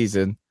 11th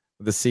season.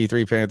 of the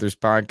C3 Panthers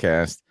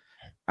podcast.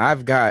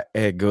 I've got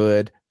a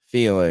good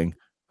feeling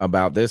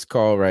about this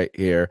call right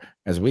here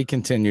as we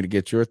continue to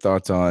get your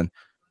thoughts on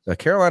the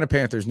Carolina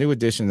Panthers' new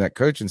addition to that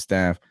coaching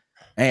staff,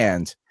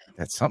 and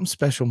that's something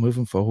special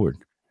moving forward.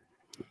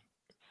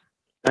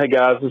 Hey,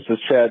 guys, this is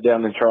Chad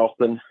down in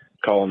Charleston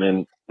calling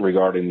in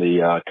regarding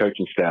the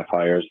coaching staff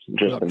hires.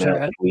 Just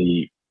announced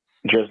we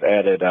just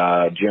added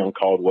Jim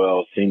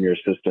Caldwell, senior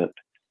assistant.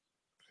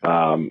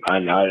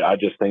 And I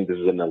just think this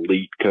is an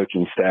elite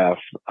coaching staff.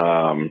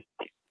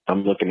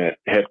 I'm looking at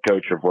head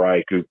coach of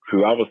Reich,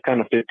 who I was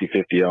kind of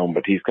 50-50 on,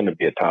 but he's going to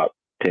be a top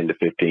 10 to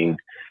 15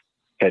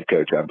 head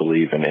coach, I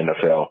believe, in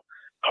NFL.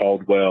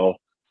 Caldwell,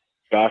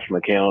 Josh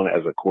McCown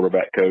as a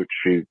quarterback coach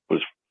who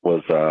was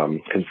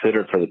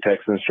considered for the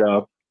Texans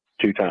job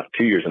 2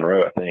 years in a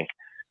row, I think.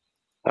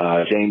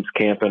 James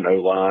Campen,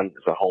 O-line,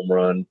 is a home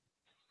run.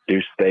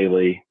 Deuce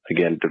Staley,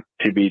 again,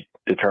 to be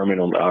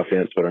determined on the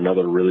offense, but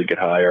another really good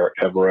hire.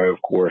 Evero,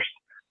 of course.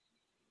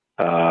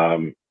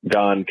 Don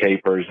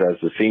Capers as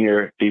the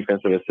senior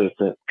defensive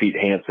assistant, Pete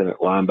Hansen at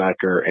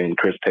linebacker, and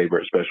Chris Tabor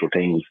at special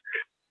teams.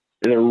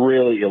 They're a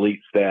really elite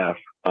staff.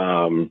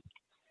 Go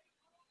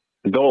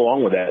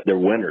along with that, they're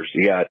winners.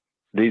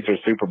 These are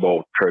Super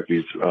Bowl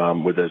trophies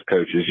with those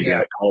coaches. You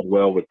got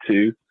Caldwell with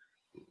 2.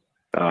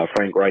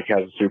 Frank Reich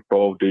has a Super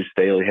Bowl. Deuce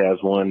Staley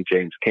has 1.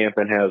 James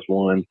Campen has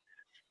 1.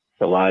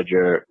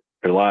 Ejiro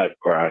Evero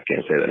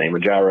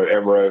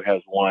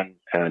has 1,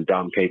 and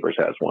Dom Capers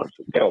has 1. So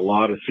we've got a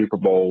lot of Super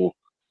Bowl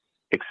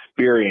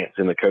experience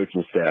in the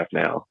coaching staff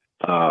now.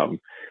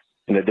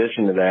 In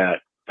addition to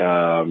that,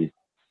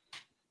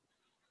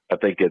 I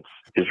think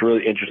it's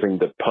really interesting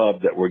the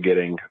pub that we're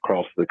getting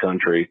across the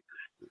country.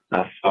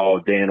 I saw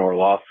Dan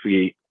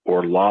Orlovsky,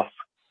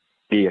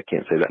 I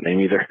can't say that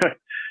name either.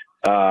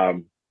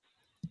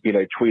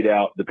 Tweet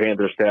out the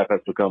Panthers staff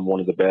has become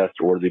one of the best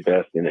or the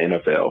best in the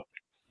NFL.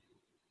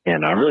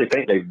 And I really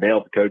think they've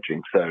nailed the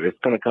coaching. So it's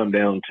going to come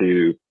down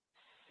to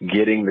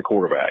getting the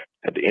quarterback.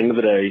 At the end of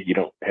the day, you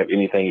don't have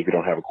anything if you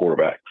don't have a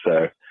quarterback.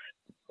 So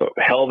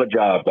hell of a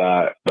job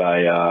by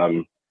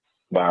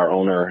our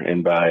owner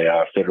and by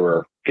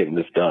Fitterer getting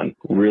this done.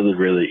 Really,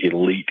 really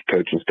elite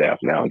coaching staff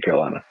now in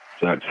Carolina.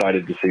 So I'm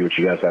excited to see what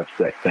you guys have to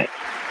say. Thanks.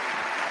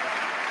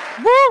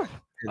 Woo!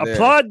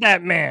 Applaud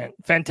that man.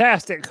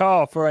 Fantastic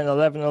call for an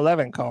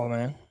 11-11 call,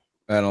 man.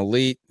 An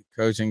elite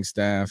coaching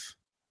staff,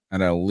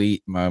 an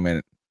elite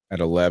moment at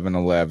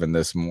 11-11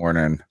 this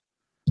morning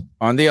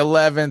on the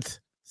 11th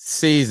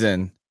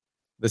season,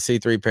 the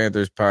C3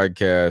 Panthers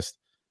podcast.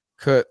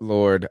 Good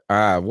Lord.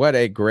 What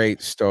a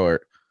great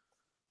start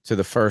to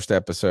the first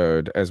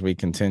episode as we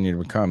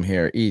continue to come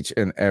here each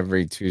and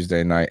every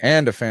Tuesday night,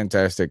 and a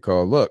fantastic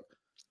call. Look,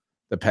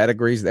 the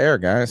pedigree's there,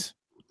 guys.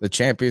 The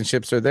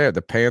championships are there.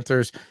 The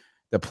Panthers,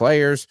 the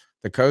players,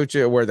 the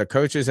coaches, where the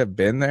coaches have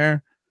been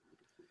there.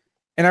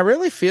 And I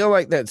really feel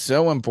like that's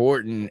so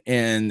important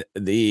in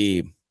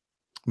the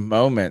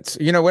moments,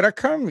 when I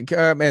come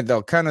and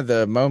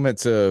the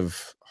moments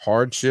of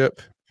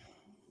hardship,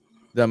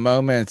 the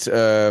moments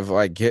of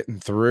like getting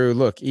through.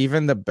 Look,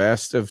 even the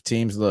best of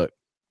teams, the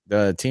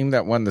team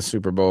that won the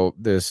Super Bowl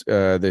this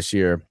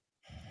year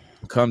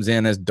comes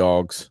in as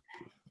dogs,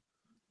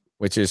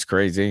 which is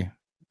crazy.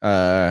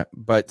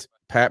 But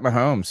Pat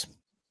Mahomes,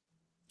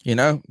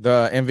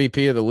 the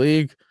MVP of the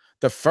league,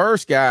 the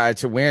first guy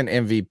to win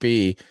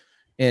MVP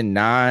in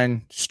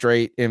 9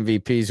 straight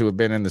MVPs who have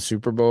been in the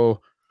Super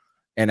Bowl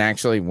and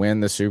actually win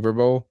the Super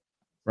Bowl,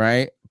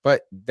 right?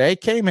 But they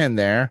came in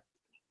there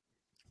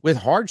with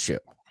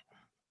hardship,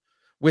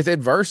 with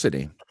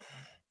adversity.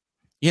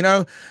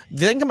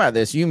 Think about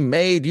this. You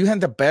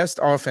had the best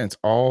offense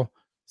all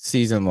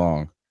season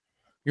long.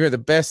 You're the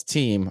best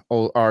team,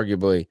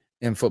 arguably,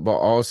 in football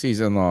all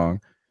season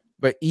long.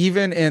 But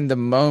even in the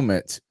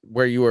moment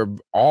where you were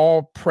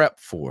all prepped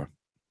for,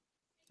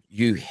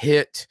 you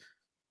hit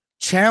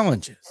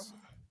challenges.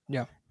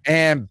 Yeah.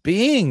 And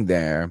being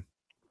there,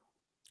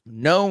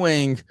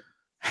 knowing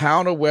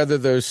how to weather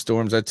those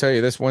storms. I tell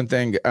you, this one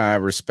thing I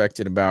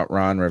respected about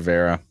Ron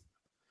Rivera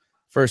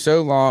for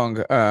so long.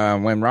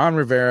 When Ron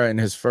Rivera in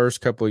his first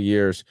couple of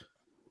years,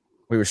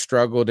 we were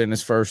struggled in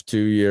his first 2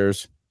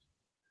 years.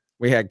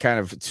 We had kind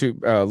of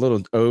a little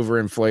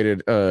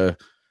overinflated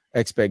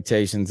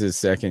expectations his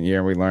second year,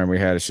 and we learned we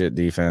had a shit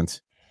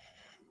defense.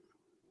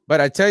 But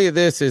I tell you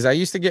this is I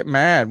used to get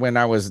mad when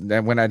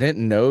I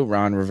didn't know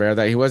Ron Rivera,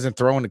 that he wasn't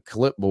throwing a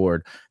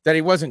clipboard, that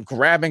he wasn't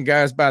grabbing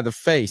guys by the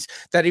face,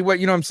 that he, what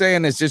I'm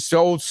saying, is just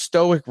so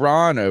stoic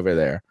Ron over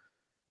there.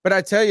 But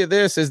I tell you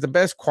this is the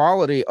best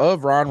quality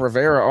of Ron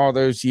Rivera all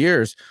those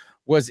years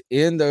was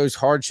in those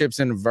hardships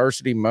and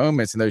adversity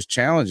moments and those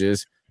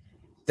challenges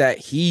that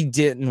he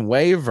didn't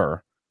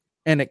waver,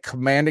 and it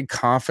commanded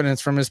confidence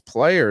from his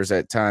players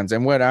at times.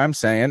 And what I'm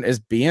saying is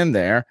being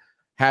there,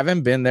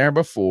 having been there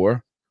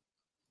before,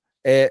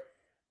 it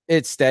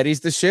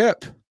steadies the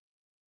ship.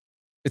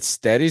 It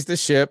steadies the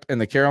ship, and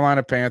the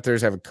Carolina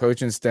Panthers have a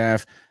coaching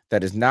staff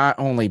that has not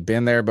only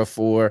been there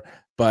before,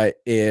 but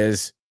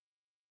is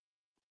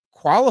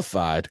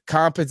qualified,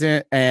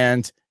 competent,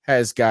 and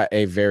has got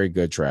a very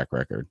good track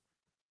record.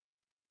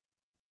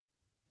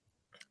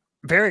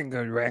 Very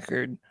good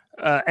record.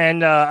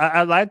 And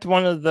I liked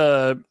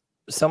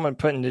someone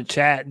put in the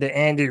chat that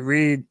Andy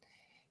Reid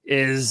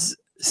is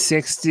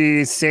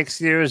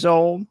 66 years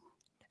old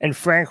and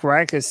Frank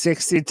Reich is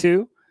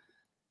 62.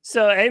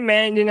 So, hey,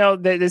 man,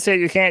 they say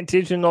you can't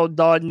teach an old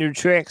dog new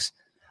tricks.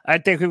 I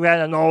think we've got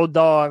an old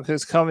dog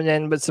who's coming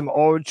in with some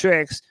old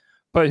tricks,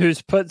 but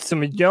who's put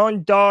some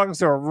young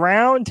dogs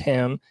around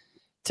him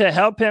to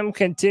help him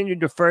continue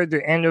to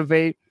further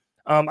innovate.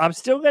 I'm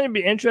still going to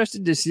be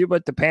interested to see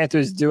what the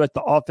Panthers do at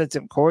the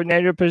offensive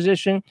coordinator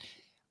position.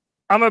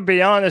 I'm going to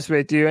be honest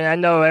with you, and I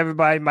know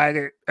everybody might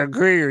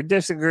agree or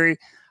disagree.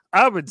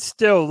 I would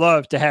still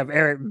love to have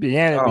Eric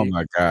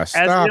Bieniemy as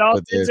the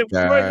offensive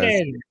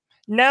coordinator.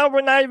 Now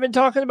we're not even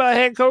talking about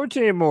head coach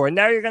anymore.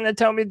 Now you're going to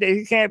tell me that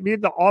he can't be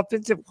the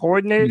offensive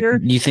coordinator.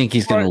 You think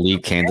he's going to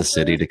leave Kansas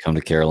City to come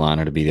to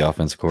Carolina to be the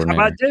offensive coordinator?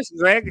 How about this,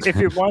 Greg? If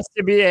he wants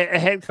to be a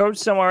head coach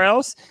somewhere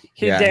else,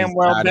 he damn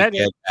well better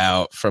get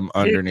out from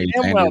underneath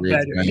Andy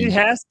Reid. He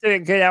has to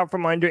get out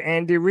from under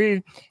Andy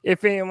Reid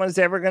if anyone's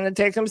ever going to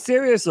take him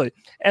seriously.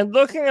 And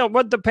looking at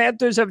what the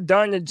Panthers have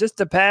done in just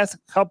the past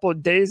couple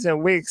of days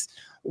and weeks,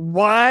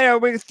 why are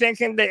we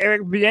thinking that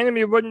Eric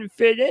Bieniemy wouldn't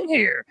fit in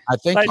here? I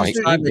think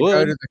he's trying to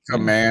go to the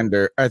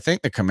commander. I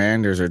think the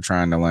Commanders are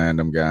trying to land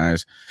him,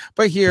 guys.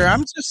 But here,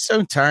 I'm just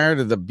so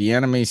tired of the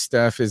Bieniemy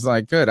stuff. Is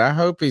like, good. I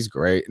hope he's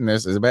great in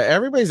this. But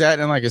everybody's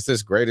acting like it's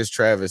this greatest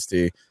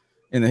travesty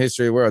in the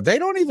history of the world. They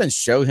don't even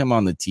show him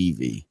on the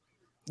TV.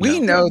 We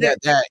know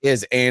that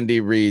is Andy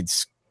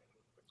Reid's.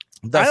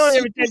 I don't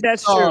even think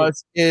that's true.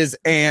 Is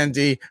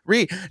Andy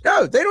Reid?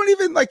 No, they don't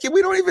even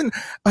we don't even.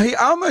 I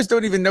almost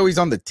don't even know he's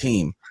on the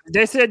team.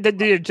 They said that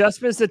the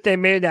adjustments that they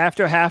made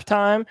after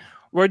halftime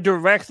were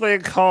directly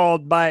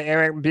called by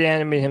Eric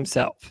Bieniemy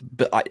himself.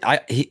 But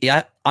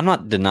I'm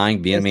not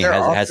denying Bieniemy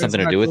has something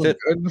to do with it.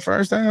 In the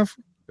first half,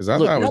 because I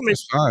thought it was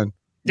just fine.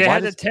 They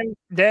had a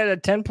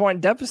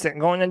 10-point deficit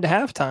going into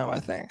halftime,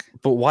 I think.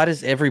 But why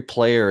does every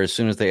player, as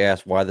soon as they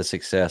ask why the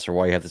success or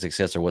why you have the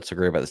success or what's so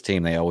great about this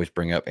team, they always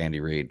bring up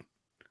Andy Reid?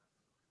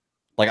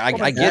 Like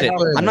I get it.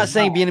 I'm not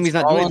saying Bieniemy's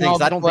not doing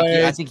things.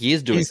 I think he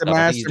is doing stuff.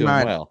 I think he's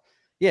doing well.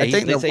 Yeah, they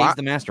say he's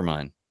the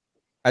mastermind.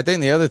 I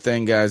think the other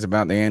thing, guys,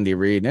 about the Andy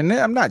Reid, and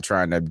I'm not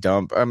trying to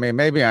dump. I mean,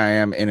 maybe I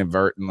am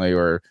inadvertently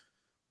or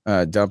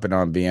dumping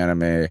on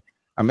Bieniemy.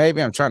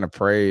 Maybe I'm trying to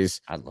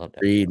praise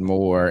Reid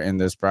more in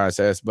this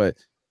process. But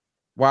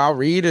while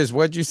Reid is,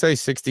 what'd you say,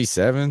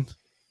 67?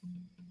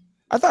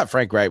 I thought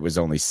Frank Reich was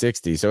only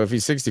 60. So if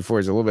he's 64,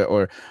 he's a little bit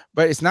older.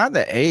 But it's not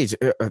the age.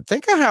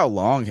 Think of how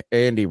long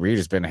Andy Reid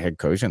has been a head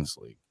coach in this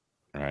league.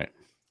 Right.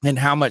 And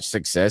how much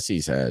success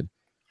he's had.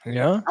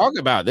 Yeah. Talk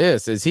about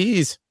this is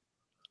he's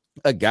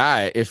a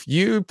guy. If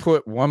you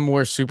put one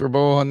more Super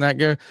Bowl on that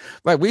guy,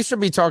 like we should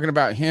be talking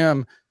about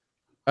him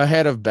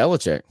ahead of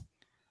Belichick.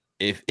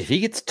 If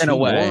he gets two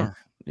more,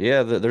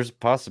 yeah, there's a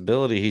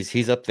possibility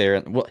he's up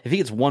there. Well, if he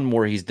gets one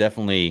more, he's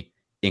definitely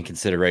in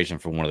consideration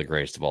for one of the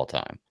greatest of all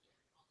time.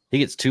 He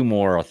gets two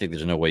more, I think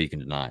there's no way you can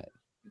deny it.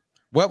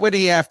 What would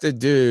he have to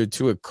do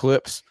to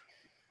eclipse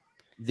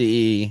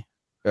the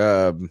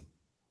kind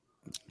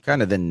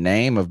of the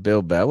name of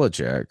Bill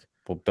Belichick?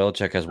 Well,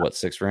 Belichick has what,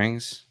 6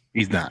 rings?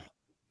 He's not.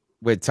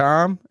 With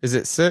Tom, is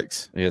it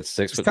 6? Yeah, it's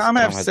 6. Does Tom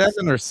have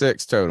 7 or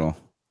 6 total?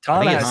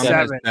 Tom has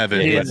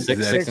 7. He has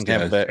 6 in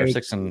Tampa Bay, or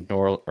 6 in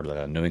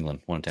New England.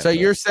 1 in Tampa so Bay.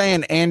 You're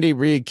saying Andy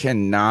Reid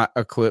cannot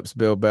eclipse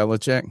Bill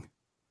Belichick?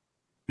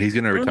 He's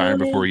going to retire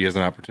before he has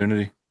an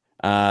opportunity.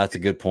 That's a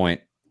good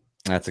point.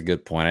 I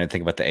didn't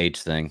think about the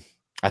age thing.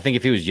 I think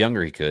if he was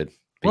younger, he could.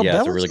 But yeah,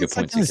 that's a really good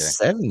point. In his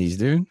 70s,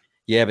 dude.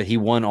 Yeah, but he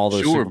won all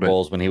those Super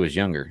Bowls when he was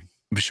younger.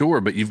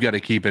 Sure, but you've got to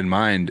keep in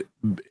mind,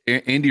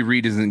 Andy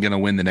Reid isn't going to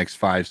win the next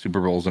 5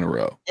 Super Bowls in a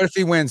row. What if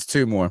he wins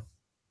 2 more?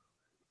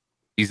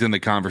 He's in the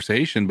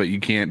conversation, but you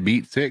can't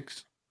beat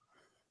 6.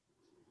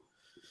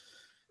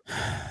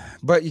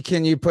 But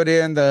can you put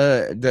in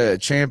the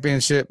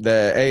championship,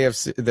 the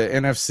AFC, the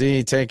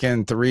NFC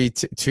taking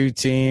 2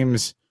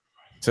 teams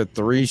to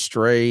 3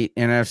 straight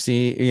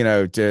NFC?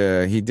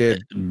 He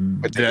did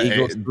with the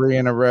Eagles 3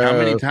 in a row. How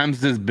many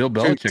times does Bill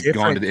Belichick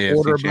gone to the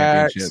AFC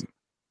Championship?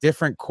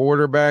 Different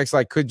quarterbacks.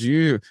 Like, could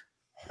you?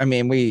 I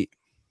mean,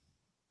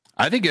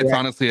 I think it's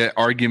honestly an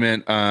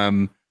argument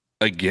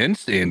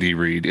against Andy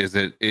Reid. Is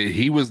that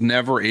he was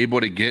never able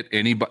to get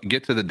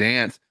to the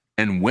dance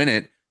and win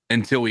it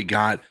until he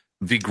got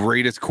the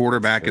greatest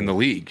quarterback in the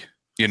league.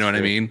 You know what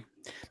I mean?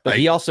 But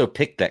he also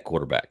picked that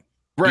quarterback.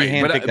 Right. He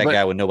handpicked that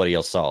guy when nobody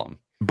else saw him.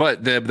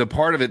 But the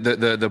part of it,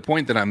 the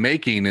point that I'm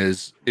making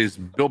is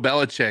Bill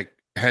Belichick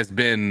has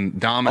been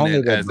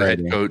dominant as a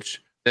head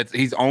coach.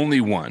 He's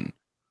only one,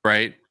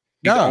 right?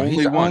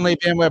 He's only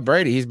been with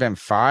Brady. He's been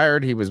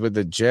fired. He was with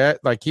the Jet.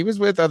 Like, he was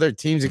with other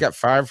teams. He got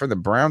fired for the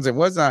Browns.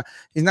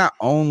 He's not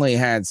only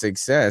had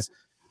success.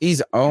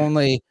 He's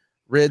only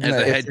ridden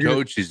as a head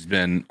coach. He's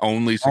been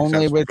only successful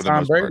only with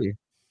Tom Brady.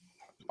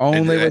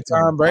 Only with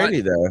Tom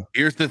Brady, though.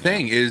 Here's the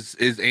thing: is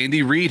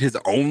Andy Reid has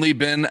only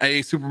been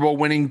a Super Bowl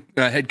winning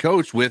head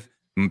coach with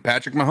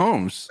Patrick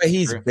Mahomes. But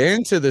he's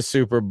been to the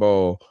Super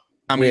Bowl.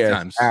 How many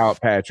times?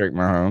 Out Patrick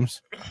Mahomes.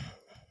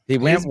 He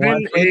went He's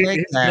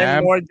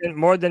been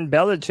more than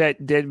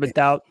Belichick did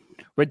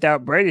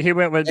without Brady. He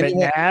went with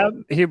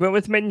McNabb. He went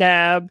with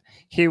McNabb.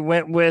 He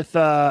went with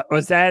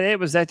was that it?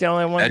 Was that the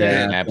only one?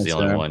 McNabb's the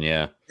only one,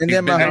 yeah. And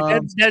then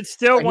Mahomes, that's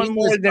still one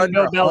more than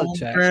Bill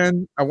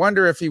Belichick. I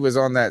wonder if he was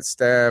on that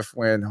staff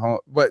when,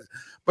 but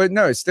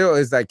no, it still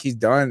is like he's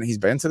done. He's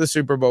been to the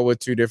Super Bowl with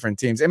 2 different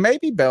teams, and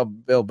maybe Bill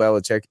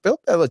Belichick. Bill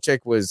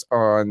Belichick was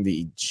on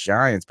the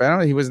Giants, but I don't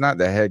know. He was not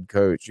the head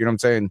coach. You know what I'm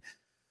saying?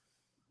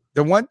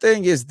 The one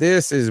thing is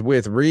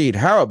with Reed.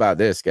 How about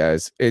this,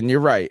 guys? And you're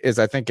right.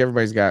 I think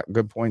everybody's got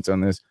good points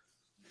on this.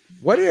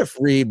 What if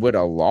Reed would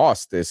have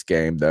lost this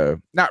game,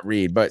 though? Not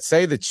Reed, but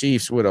say the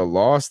Chiefs would have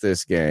lost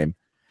this game.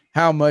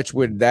 How much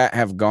would that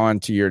have gone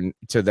to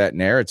that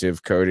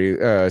narrative, Cody,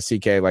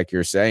 CK, like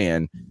you're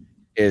saying?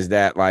 Is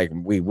that like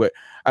we would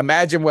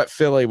imagine what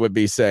Philly would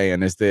be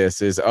saying if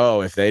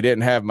they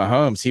didn't have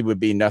Mahomes, he would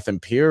be nothing,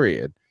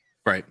 period.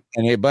 Right.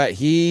 But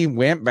he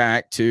went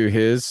back to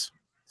his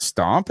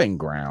stomping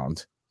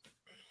ground.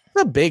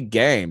 It's a big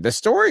game. The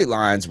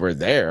storylines were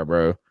there,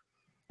 bro.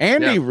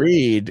 Andy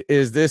Reid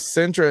is this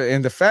central,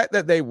 and the fact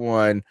that they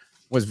won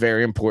was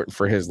very important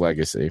for his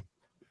legacy.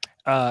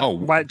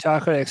 White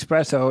Chocolate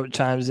Espresso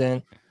chimes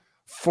in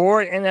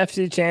 4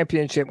 NFC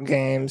Championship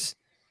games,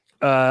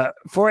 4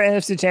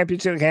 NFC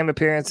Championship game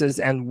appearances,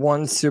 and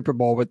 1 Super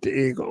Bowl with the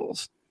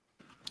Eagles.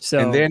 So,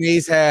 and then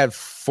he's had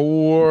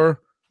 4.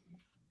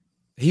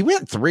 He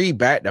went 3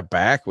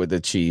 back-to-back with the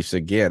Chiefs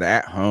again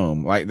at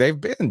home. Like they've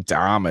been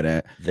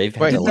dominant. They've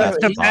had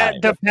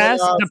the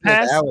past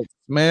Alex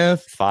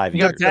Smith 5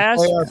 years.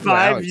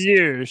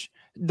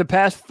 The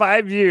past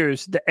 5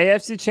 years, the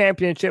AFC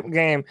Championship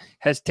game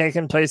has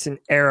taken place in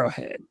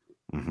Arrowhead.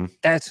 Mm-hmm.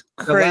 That's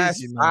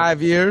crazy. The last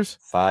 5 years?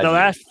 The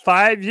last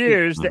 5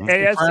 years, the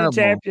AFC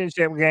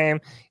Championship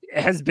game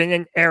has been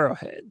in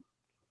Arrowhead.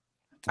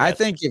 I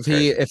think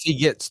if he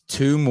gets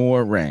 2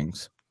 more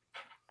rings.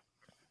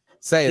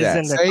 Say he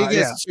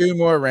gets 2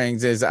 more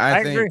rings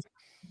I think agree.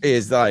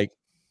 Is like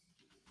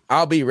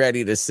I'll be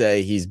ready to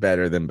say he's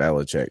better than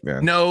Belichick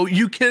then. No,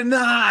 you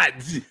cannot.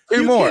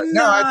 2 more. Cannot.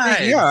 No, I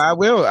think I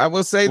will. I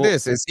will say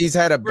this is he's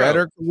had a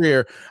better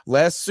career,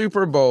 less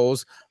Super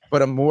Bowls,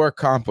 but a more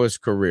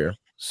accomplished career.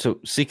 So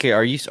CK,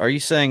 are you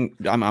saying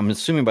I'm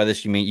assuming by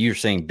this you're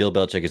saying Bill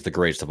Belichick is the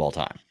greatest of all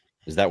time?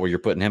 Is that where you're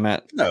putting him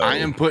at? No, I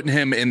am putting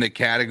him in the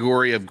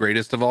category of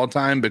greatest of all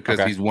time because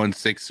he's won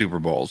 6 Super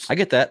Bowls. I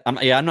get that. I'm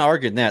not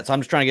arguing that. So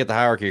I'm just trying to get the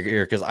hierarchy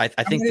here because I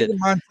think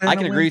that I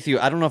can agree with you.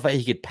 I don't know if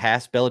he could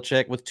pass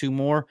Belichick with 2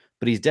 more,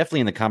 but he's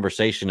definitely in the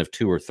conversation of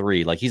 2 or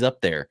 3. Like he's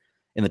up there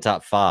in the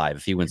top 5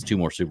 if he wins 2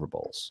 more Super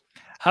Bowls.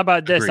 How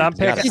about this? I'm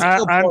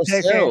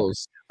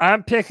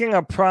picking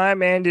a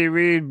prime Andy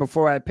Reid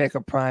before I pick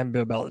a prime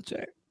Bill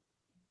Belichick.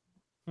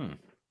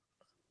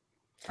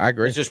 I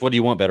agree. It's just what do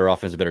you want? Better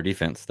offense, better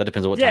defense. That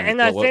depends on what. Yeah, time,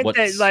 and I think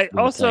that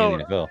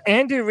also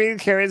Andy Reid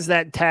carries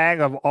that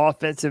tag of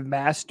offensive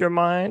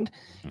mastermind.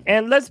 Mm-hmm.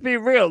 And let's be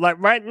real, like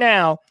right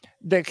now,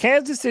 the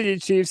Kansas City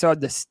Chiefs are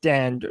the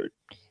standard.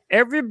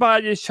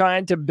 Everybody's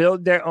trying to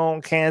build their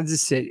own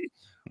Kansas City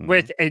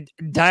with a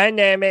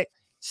dynamic,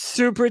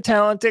 super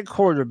talented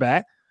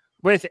quarterback,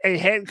 with a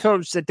head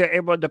coach that they're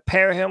able to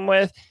pair him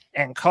with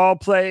and call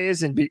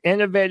plays and be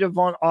innovative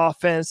on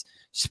offense,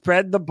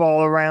 spread the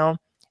ball around.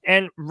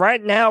 And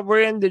right now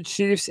we're in the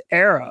Chiefs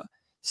era.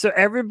 So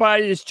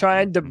everybody is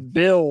trying to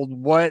build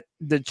what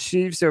the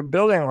Chiefs are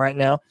building right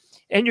now.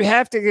 And you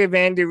have to give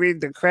Andy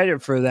Reid the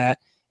credit for that.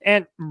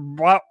 And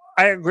while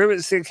I agree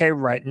with CK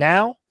right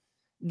now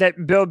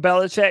that Bill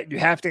Belichick, you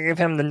have to give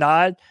him the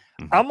nod.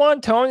 Mm-hmm. I'm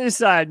on Tony's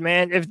side,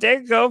 man. If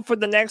they go for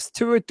the next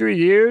 2 or 3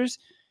 years,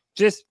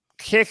 just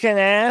kicking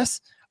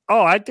ass,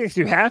 I think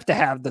you have to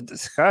have the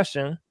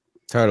discussion.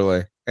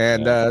 Totally.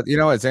 And you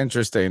know what's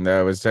interesting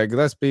though is like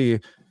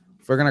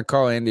if we're gonna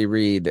call Andy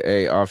Reid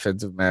a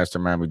offensive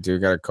mastermind, we do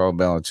got to call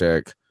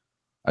Belichick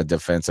a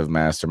defensive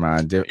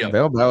mastermind. Bill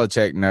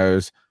Belichick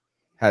knows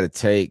how to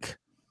take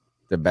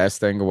the best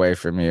thing away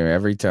from you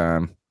every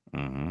time,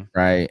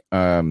 right?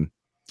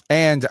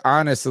 And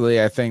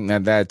honestly, I think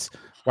that's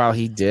while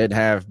he did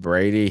have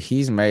Brady,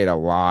 he's made a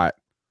lot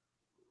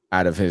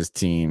out of his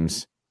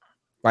teams.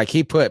 Like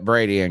he put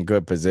Brady in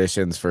good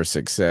positions for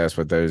success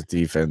with those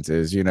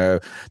defenses. You know,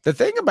 the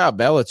thing about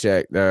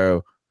Belichick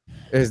though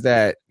is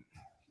that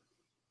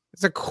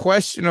it's a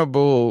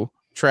questionable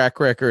track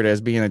record as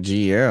being a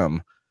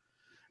GM.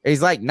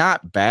 He's like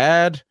not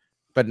bad,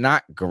 but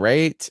not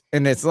great.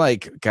 And it's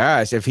like,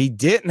 gosh, if he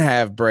didn't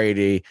have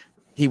Brady,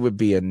 he would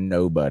be a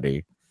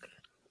nobody.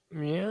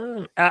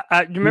 Yeah.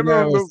 I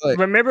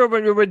remember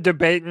when we were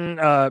debating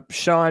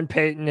Sean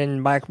Payton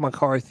and Mike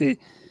McCarthy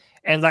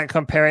and like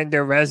comparing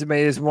their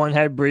resumes. One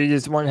had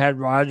Brees, one had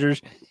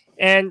Rodgers.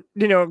 And,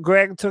 you know,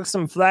 Greg took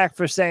some flack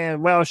for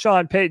saying, well,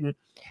 Sean Payton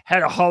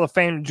had a Hall of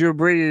Fame Drew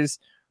Brees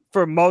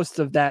for most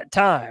of that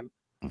time.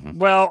 Mm-hmm.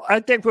 Well, I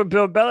think with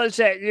Bill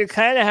Belichick, you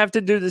kind of have to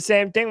do the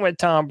same thing with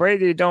Tom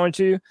Brady, don't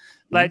you?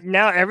 Like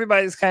now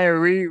everybody's kind of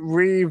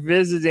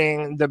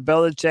revisiting the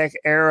Belichick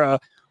era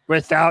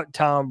without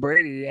Tom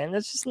Brady, and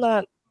it's just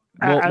not.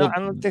 I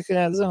don't think it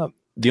adds up.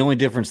 The only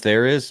difference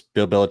there is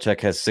Bill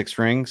Belichick has 6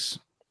 rings.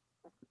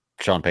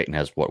 Sean Payton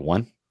has what,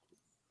 1?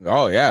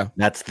 Oh yeah,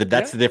 that's the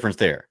difference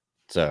there.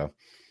 So,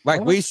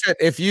 like, we should.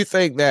 If you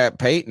think that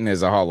Payton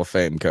is a Hall of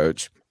Fame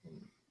coach,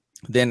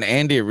 then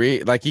Andy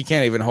Reid, like, you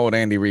can't even hold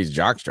Andy Reid's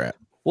jockstrap.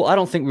 Well, I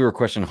don't think we were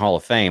questioning Hall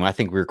of Fame. I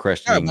think we were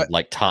questioning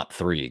like top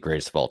 3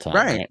 greatest of all time.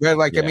 Right. But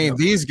like, I mean,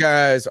 these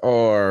guys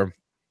are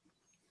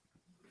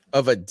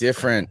of a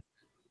different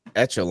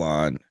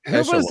echelon. Who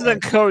was the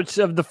coach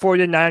of the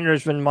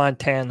 49ers when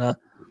Montana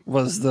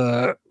was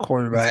the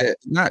quarterback? Was it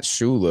not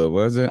Shula,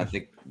 was it? I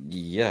think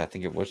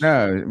it was.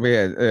 No,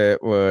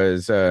 it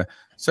was.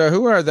 So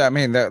who are that? I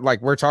mean, that,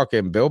 like, we're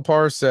talking Bill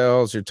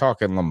Parcells, you're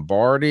talking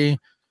Lombardi,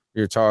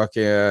 you're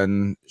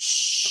talking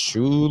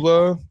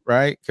Shula,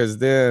 right? Because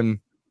then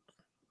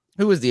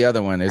who was the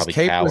other one? Is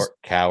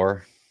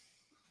Cower?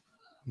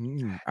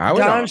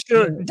 Don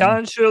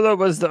Shula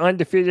was the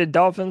undefeated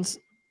Dolphins.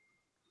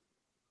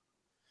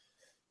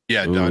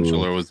 Yeah, Don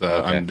Shula was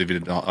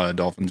undefeated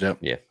Dolphins. Yep.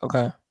 Yeah.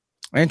 Okay.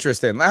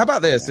 Interesting. How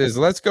about this?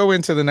 Let's go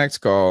into the next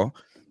call.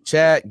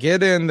 Chat,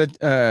 get in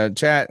the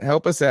chat.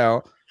 Help us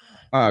out.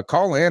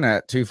 Call in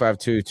at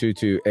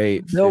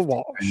 252-228. Bill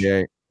Walsh.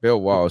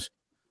 Bill Walsh.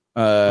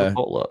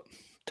 Hold up.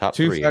 Top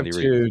 3.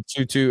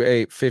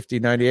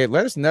 252-228-5098.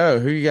 Let us know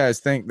who you guys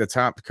think the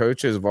top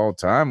coaches of all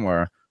time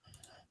were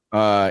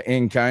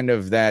in kind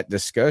of that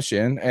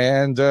discussion.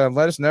 And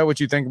let us know what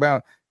you think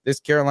about this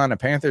Carolina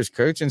Panthers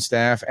coaching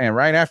staff. And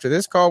right after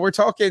this call, we're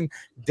talking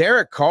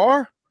Derek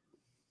Carr,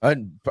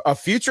 a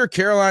future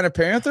Carolina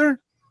Panther.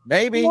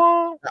 Maybe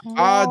the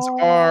odds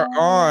are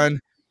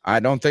on. I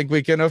don't think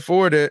we can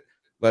afford it.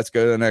 Let's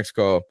go to the next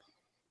call.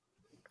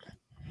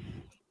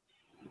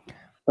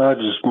 I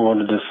just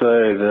wanted to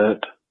say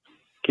that,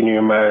 can you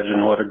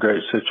imagine what a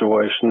great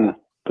situation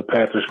the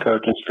Panthers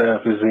coaching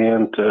staff is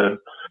in to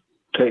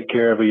take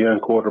care of a young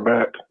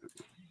quarterback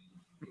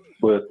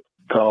with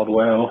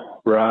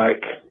Caldwell,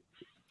 Reich,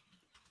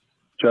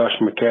 Josh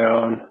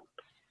McCown?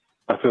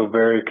 I feel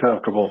very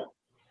comfortable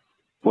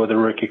with a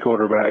rookie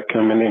quarterback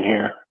coming in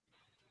here,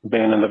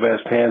 being in the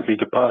best hands he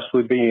could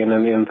possibly be in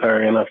the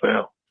entire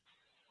NFL.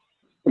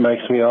 It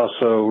makes me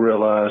also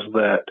realize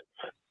that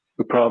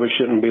we probably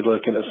shouldn't be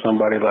looking at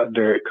somebody like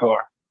Derek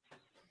Carr.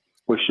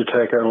 We should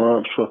take our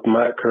lumps with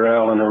Matt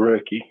Corral and a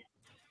rookie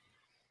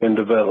and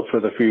develop for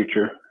the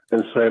future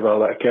and save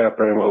all that cap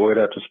room what we'd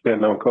have to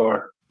spend on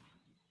Carr.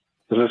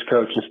 Because this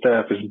coaching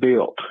staff is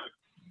built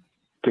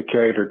to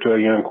cater to a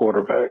young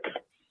quarterback.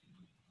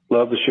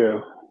 Love the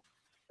show.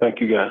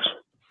 Thank you, guys.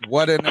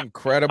 What an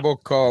incredible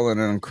call and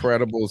an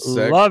incredible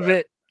segment. Love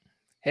it.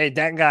 Hey,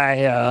 that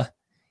guy,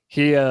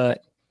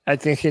 I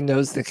think he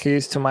knows the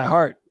keys to my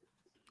heart.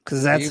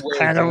 Because that's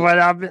kind of what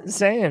I've been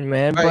saying,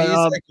 man. But he's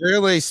like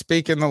really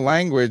speaking the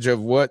language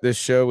of what this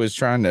show is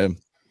trying to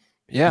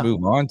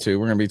move on to.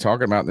 We're going to be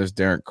talking about this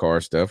Derek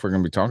Carr stuff. We're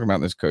going to be talking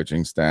about this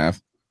coaching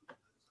staff.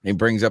 He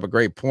brings up a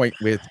great point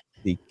with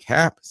the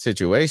cap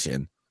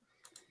situation.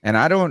 And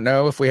I don't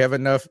know if we have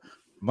enough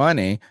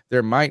money.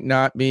 There might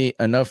not be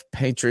enough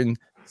patron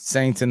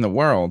saints in the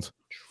world,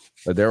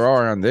 but there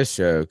are on this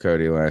show,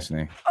 Cody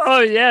Lashney. Oh,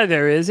 yeah,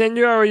 there is. And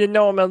you already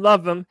know him and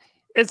love him.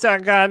 It's our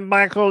guy,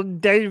 Michael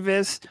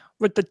Davis,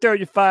 with the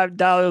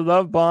 $35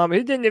 love bomb.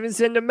 He didn't even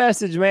send a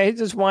message, man. He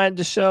just wanted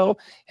to show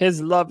his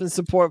love and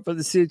support for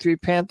the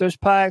C3 Panthers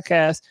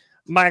podcast.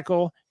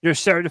 Michael, you're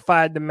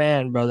certified the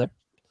man, brother.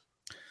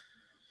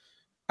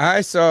 I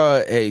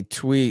saw a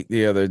tweet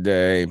the other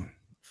day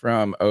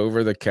from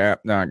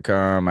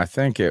overthecap.com. I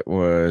think it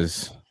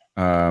was,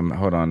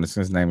 hold on, this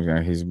is his name.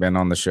 He's been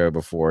on the show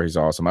before. He's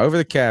awesome. Over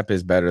the Cap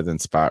is better than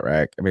Spot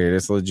Rack. I mean,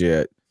 it's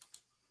legit.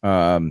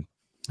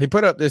 He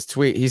put up this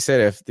tweet. He said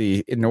if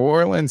the New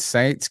Orleans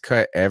Saints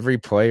cut every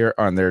player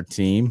on their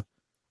team,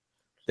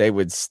 they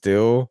would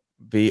still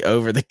be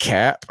over the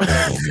cap.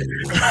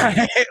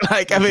 Right?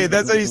 Like, I mean,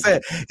 that's what he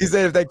said. He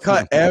said if they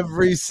cut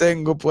every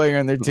single player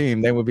on their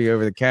team, they would be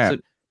over the cap.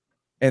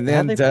 And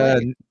then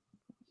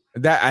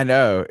that I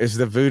know is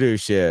the voodoo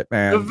shit,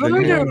 man. The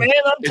voodoo, man.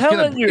 I'm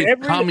telling you,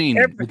 it's coming.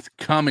 It's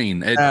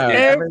coming.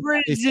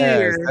 Every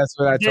year, that's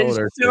what I told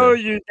her. Show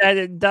you that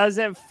it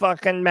doesn't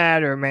fucking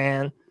matter,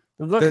 man.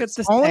 Look at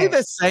the only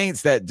the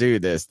Saints that do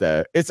this,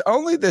 though. It's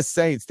only the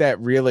Saints that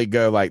really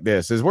go like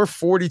this. Is we're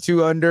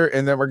 42 under,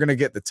 and then we're gonna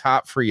get the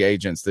top free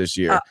agents this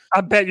year.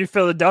 I bet you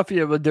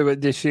Philadelphia will do it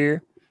this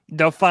year.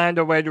 They'll find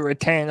a way to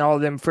retain all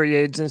them free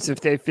agents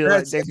if they feel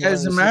like they can. It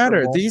doesn't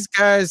matter. These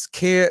guys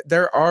can't.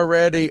 They're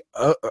already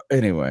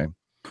anyway.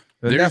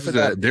 There's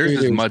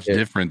as much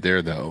different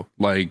there though.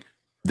 Like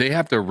they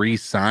have to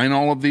re-sign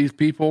all of these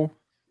people,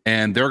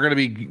 and they're going to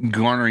be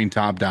garnering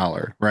top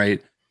dollar,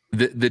 right?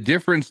 The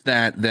difference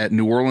that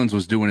New Orleans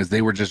was doing is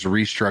they were just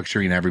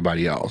restructuring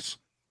everybody else,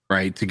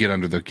 right, to get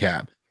under the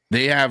cap.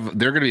 They're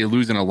going to be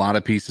losing a lot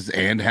of pieces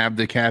and have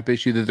the cap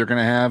issue that they're going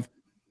to have.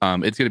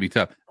 It's going to be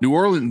tough. New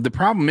Orleans, the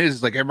problem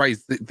is like everybody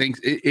thinks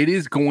it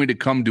is going to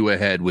come to a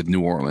head with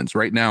New Orleans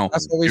right now.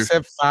 That's what we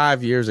said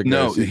 5 years ago.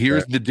 No,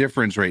 here's the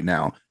difference right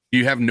now.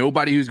 You have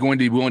nobody who's going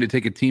to be willing to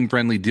take a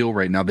team-friendly deal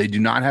right now. They do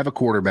not have a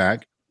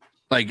quarterback.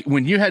 Like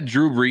when you had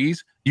Drew Brees,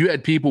 you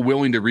had people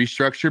willing to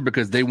restructure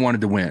because they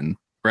wanted to win,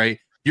 right?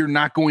 You're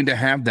not going to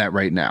have that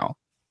right now.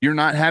 You're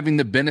not having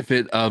the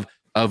benefit of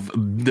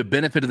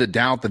the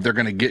doubt that they're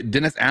going to get.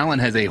 Dennis Allen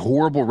has a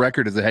horrible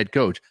record as a head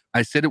coach.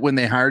 I said it when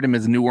they hired him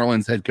as New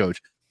Orleans head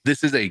coach.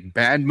 This is a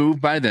bad move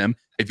by them.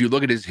 If you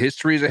look at his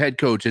history as a head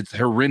coach, it's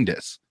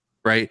horrendous,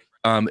 right?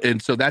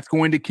 And so that's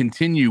going to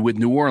continue with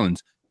New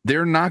Orleans.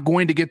 They're not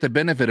going to get the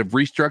benefit of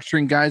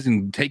restructuring guys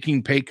and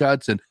taking pay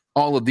cuts and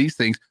all of these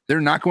things.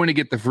 They're not going to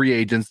get the free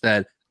agents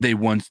that they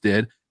once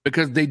did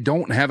because they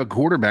don't have a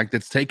quarterback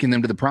that's taking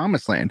them to the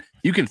promised land.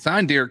 You can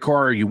sign Derek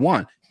Carr or you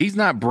want. He's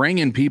not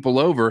bringing people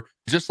over,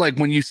 just like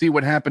when you see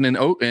what happened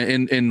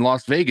in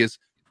Las Vegas.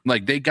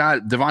 Like they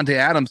got Devontae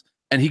Adams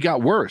and he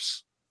got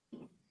worse.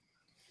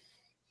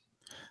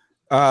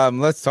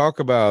 Let's talk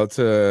about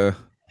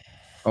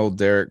old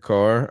Derek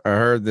Carr. I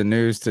heard the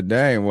news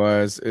today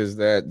is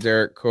that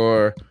Derek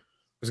Carr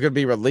was going to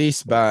be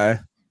released by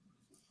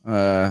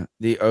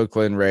the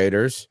Oakland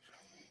Raiders,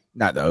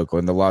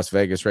 the Las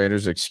Vegas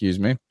Raiders, excuse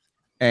me.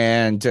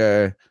 And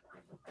it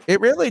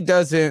really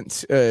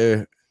doesn't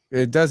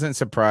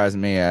surprise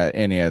me at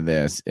any of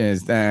this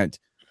is that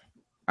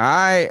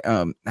I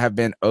have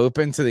been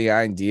open to the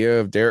idea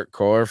of Derek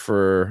Carr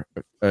for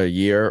a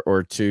year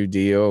or two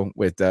deal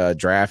with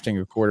drafting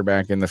a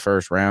quarterback in the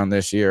first round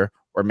this year,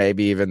 or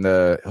maybe even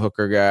the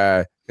Hooker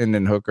guy,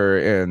 Hendon Hooker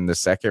in the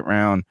second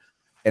round,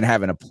 and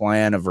having a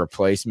plan of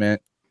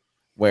replacement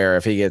where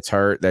if he gets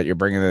hurt that you're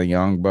bringing the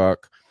young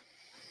buck.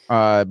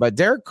 But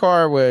Derek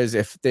Carr was,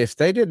 if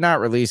they did not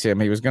release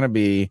him, he was going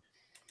to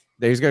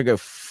go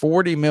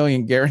 $40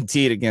 million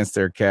guaranteed against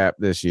their cap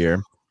this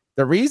year.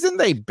 The reason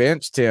they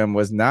benched him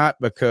was not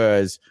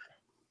because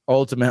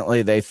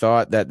ultimately they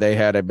thought that they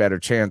had a better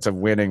chance of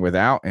winning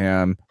without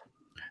him,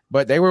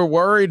 but they were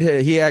worried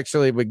he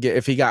actually would get,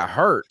 if he got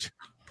hurt,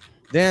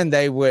 then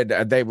they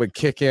would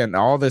kick in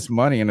all this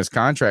money and his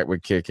contract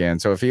would kick in.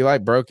 So if he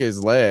broke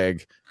his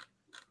leg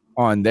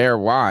on their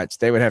watch,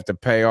 they would have to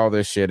pay all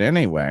this shit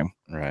anyway.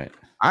 Right.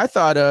 I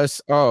thought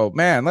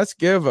let's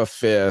give a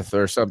fifth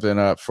or something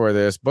up for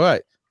this,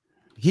 but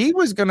he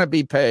was going to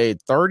be paid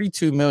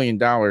 $32 million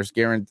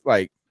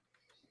guaranteed.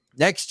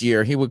 Next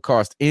year, he would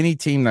cost any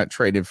team that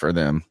traded for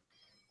him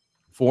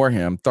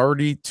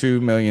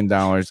 $32 million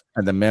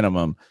at the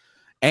minimum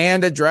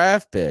and a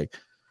draft pick.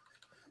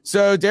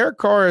 So Derek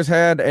Carr has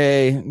had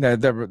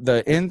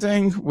the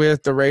ending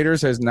with the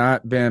Raiders has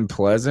not been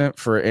pleasant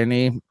for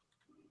any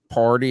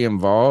party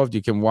involved.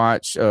 You can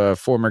watch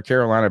former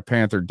Carolina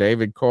Panther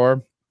David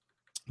Carr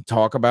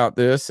talk about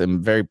this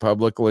and very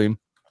publicly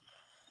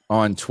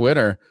on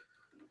Twitter.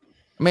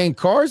 I mean,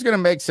 Carr's going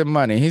to make some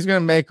money. He's going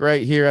to make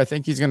right here. I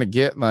think he's going to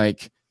get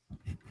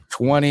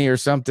 20 or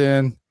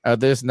something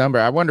of this number.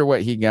 I wonder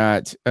what he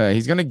got.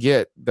 He's going to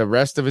get the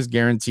rest of his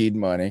guaranteed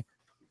money.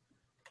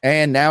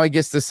 And now he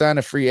gets to sign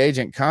a free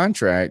agent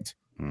contract.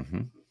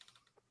 Mm-hmm.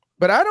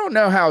 But I don't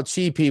know how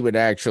cheap he would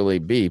actually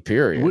be,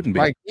 period. It wouldn't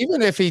be.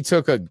 Even if he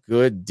took a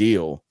good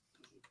deal,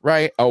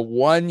 right? A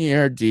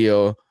 1-year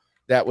deal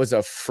that was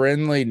a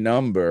friendly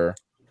number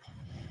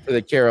for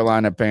the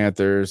Carolina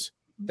Panthers,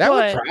 that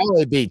would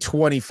probably be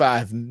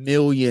 $25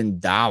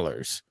 million.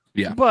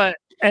 Yeah. But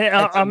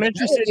I'm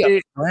interested in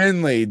a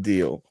friendly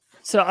deal.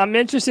 So I'm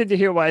interested to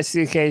hear why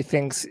CK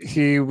thinks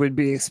he would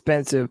be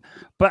expensive.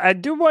 But I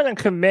do want to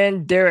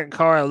commend Derek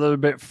Carr a little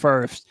bit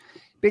first.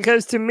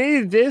 Because to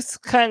me, this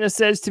kind of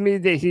says to me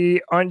that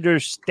he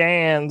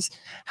understands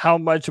how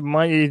much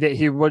money that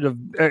he would have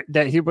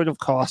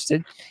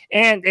costed,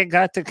 and it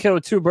got to kill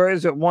two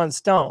birds with one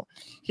stone.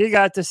 He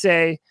got to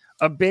say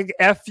a big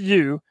F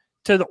you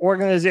to the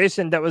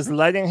organization that was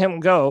letting him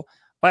go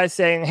by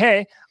saying,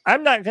 "Hey,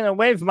 I'm not going to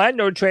waive my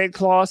no trade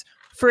clause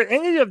for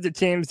any of the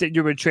teams that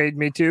you would trade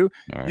me to.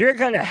 Right. You're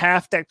going to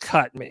have to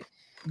cut me."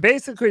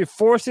 Basically,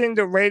 forcing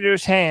the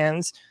Raiders'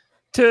 hands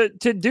to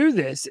do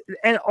this,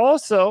 and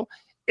also,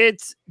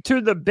 it's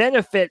to the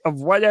benefit of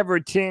whatever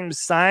team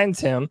signs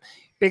him,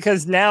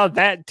 because now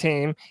that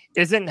team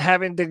isn't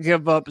having to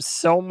give up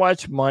so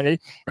much money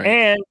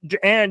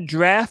and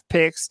draft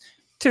picks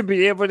to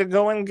be able to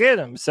go and get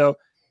him. So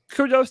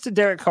kudos to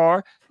Derek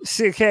Carr.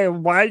 CK,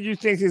 why do you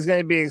think he's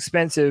going to be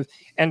expensive?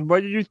 And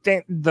what do you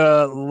think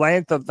the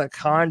length of the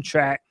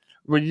contract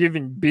would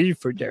even be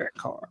for Derek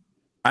Carr?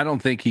 I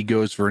don't think he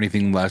goes for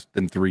anything less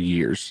than 3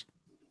 years.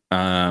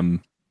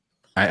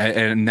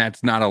 And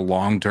that's not a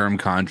long-term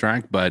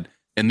contract, but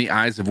in the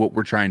eyes of what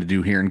we're trying to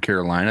do here in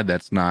Carolina,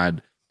 that's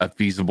not a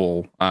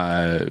feasible,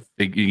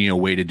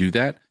 way to do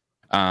that.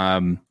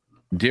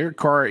 Derek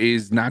Carr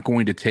is not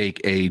going to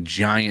take a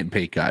giant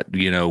pay cut.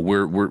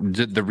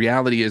 The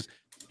reality is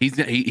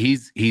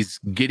he's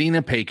getting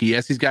a pay cut.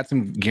 Yes, he's got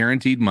some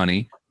guaranteed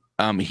money.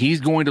 He's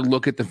going to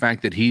look at the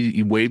fact that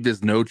he waived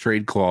his no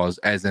trade clause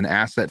as an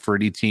asset for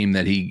any team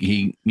that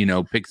he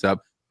picks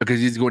up, because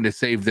he's going to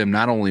save them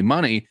not only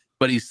money,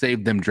 but he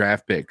saved them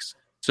draft picks.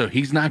 So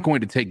he's not going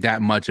to take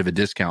that much of a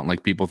discount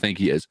like people think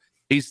he is.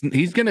 He's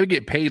going to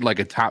get paid like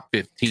a top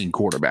 15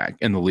 quarterback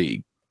in the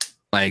league.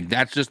 Like,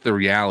 that's just the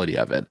reality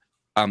of it.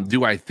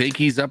 Do I think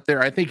he's up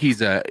there? I think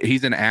he's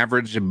an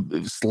average,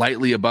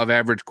 slightly above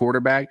average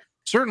quarterback.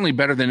 Certainly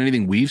better than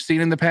anything we've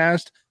seen in the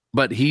past.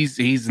 But he's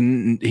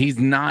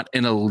not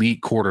an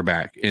elite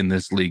quarterback in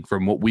this league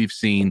from what we've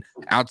seen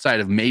outside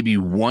of maybe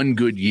one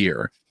good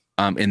year,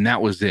 and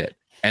that was it.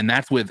 And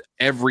that's with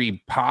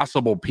every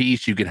possible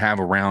piece you could have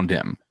around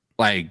him,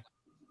 like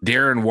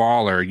Darren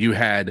Waller. You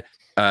had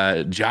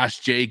Josh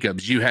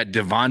Jacobs. You had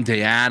Devontae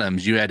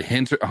Adams. You had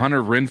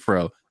Hunter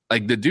Renfrow.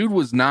 Like the dude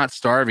was not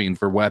starving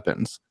for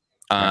weapons.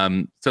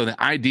 So the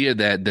idea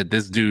that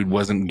this dude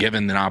wasn't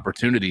given an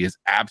opportunity is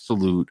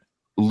absolute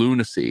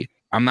lunacy.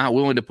 I'm not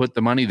willing to put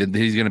the money that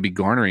he's going to be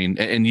garnering.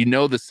 And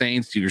the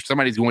Saints,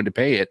 somebody's going to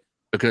pay it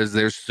because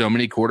there's so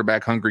many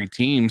quarterback hungry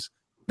teams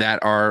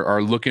that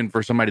are looking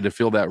for somebody to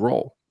fill that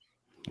role.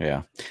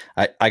 Yeah,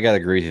 I got to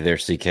agree with you there,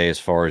 CK, as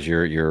far as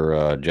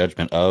your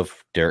judgment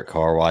of Derek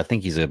Carr. Well, I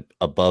think he's a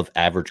above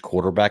average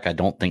quarterback. I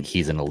don't think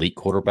he's an elite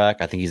quarterback.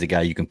 I think he's a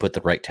guy you can put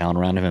the right talent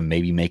around him and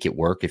maybe make it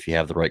work if you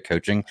have the right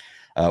coaching.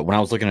 When I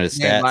was looking at his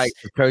stats, like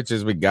the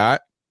coaches we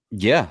got.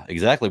 Yeah,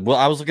 exactly. Well,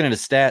 I was looking at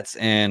his stats,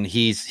 and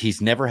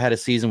he's never had a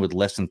season with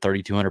less than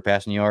 3,200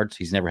 passing yards.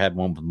 He's never had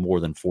one with more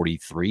than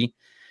 43.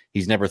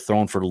 He's never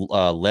thrown for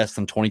less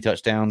than 20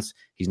 touchdowns.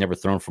 He's never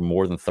thrown for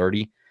more than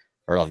 30,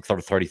 or like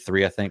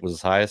 33, I think was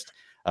his highest.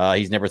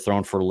 He's never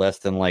thrown for less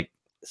than like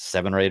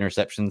 7 or 8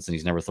 interceptions, and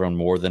he's never thrown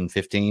more than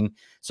 15.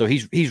 So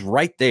he's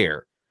right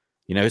there.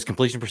 His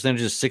completion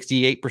percentage is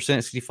 68%,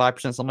 65%,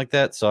 something like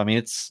that. So I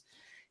mean,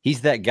 he's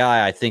that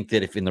guy. I think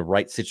that if in the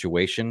right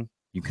situation,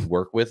 you can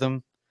work with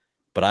him.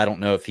 But I don't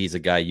know if he's a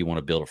guy you want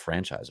to build a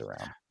franchise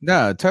around.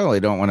 No, totally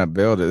don't want to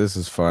build it. This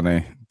is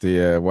funny.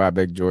 The why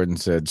Big Jordan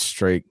said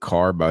straight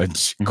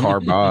garbage.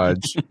 I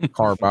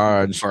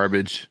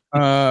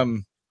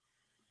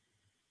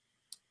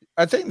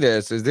think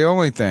this is the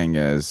only thing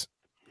is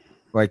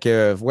like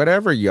if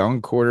whatever young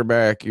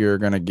quarterback you're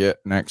going to get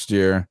next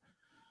year,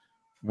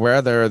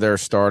 whether they're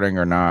starting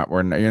or not,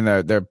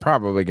 they're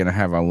probably going to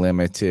have a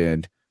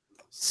limited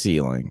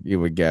ceiling, you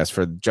would guess,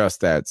 for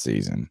just that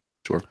season.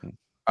 Sure.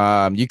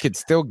 You could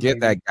still get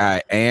that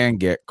guy and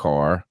get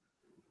Carr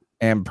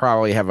and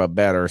probably have a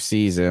better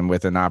season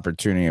with an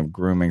opportunity of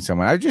grooming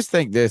someone. I just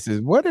think this is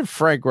what did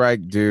Frank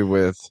Reich do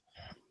with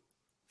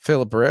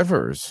Phillip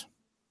Rivers?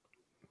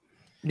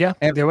 Yeah.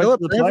 And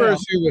Phillip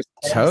Rivers, who was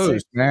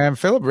toast, man.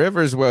 Phillip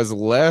Rivers was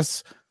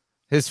less,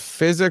 his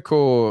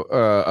physical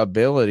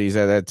abilities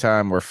at that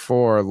time were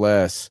far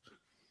less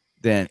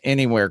than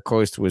anywhere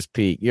close to his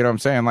peak. You know what I'm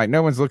saying? Like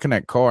no one's looking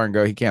at Carr and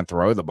go, he can't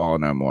throw the ball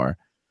no more.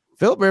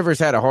 Phillip Rivers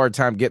had a hard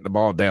time getting the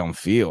ball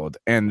downfield,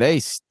 and they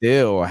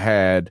still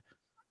had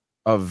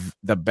of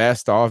the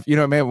best off.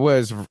 It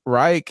was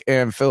Reich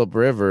and Phillip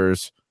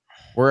Rivers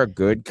were a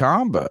good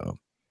combo.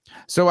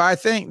 So I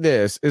think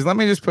this is, let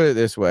me just put it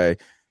this way,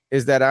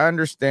 is that I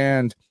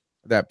understand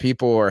that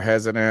people are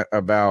hesitant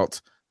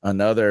about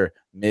another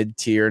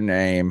mid-tier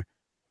name,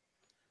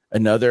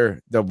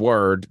 the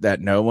word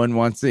that no one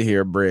wants to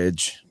hear,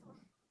 bridge,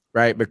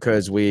 right?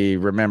 Because we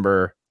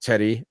remember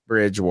Teddy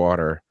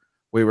Bridgewater.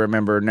 We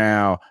remember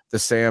now the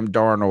Sam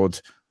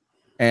Darnold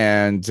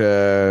and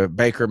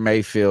Baker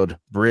Mayfield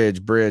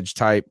bridge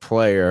type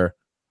player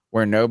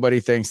where nobody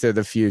thinks they're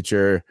the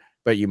future,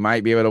 but you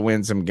might be able to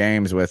win some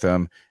games with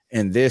them.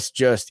 And this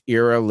just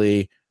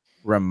eerily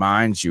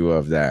reminds you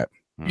of that.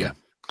 Yeah.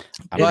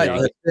 But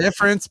the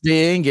difference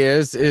being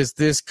is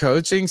this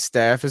coaching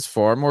staff is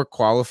far more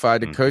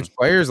qualified to coach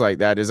players like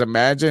that.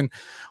 Imagine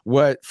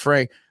what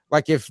Frank,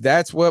 like if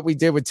that's what we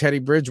did with Teddy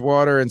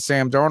Bridgewater and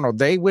Sam Darnold,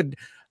 they would.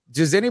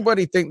 Does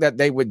anybody think that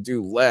they would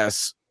do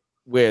less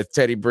with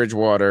Teddy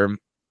Bridgewater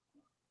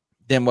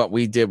than what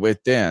we did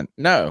with them?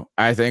 No,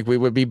 I think we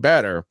would be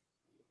better.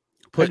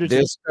 Put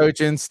this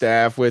coaching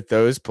staff with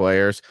those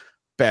players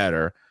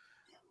better.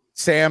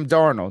 Sam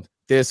Darnold,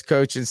 this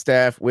coaching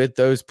staff with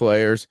those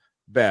players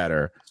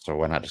better. So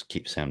why not just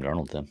keep Sam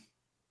Darnold then?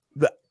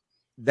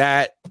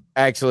 That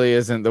actually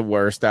isn't the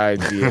worst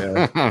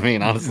idea. I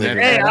mean, honestly,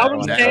 hey, I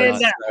was saying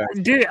that,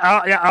 dude.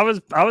 I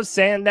was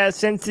saying that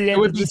since the end. It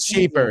would be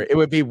cheaper. It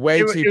would be way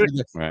cheaper.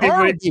 It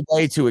would be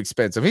way too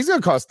expensive. He's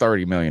going to cost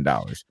 $30 million.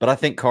 But I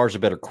think Carr's a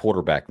better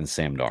quarterback than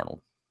Sam Darnold.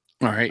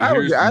 All right,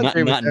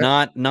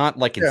 not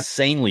like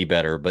insanely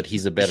better, but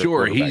he's a better.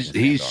 Sure,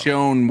 he's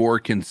shown more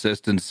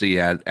consistency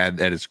at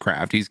his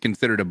craft. He's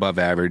considered above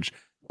average,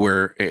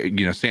 where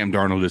Sam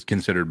Darnold is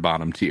considered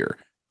bottom tier.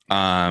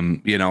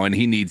 And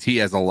he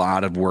has a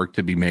lot of work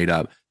to be made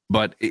up.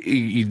 But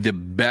the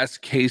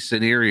best case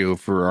scenario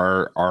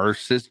for our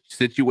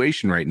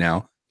situation right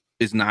now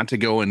is not to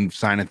go and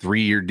sign a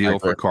 3-year deal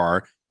for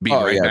Carr.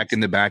 Back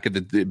in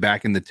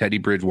the Teddy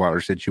Bridgewater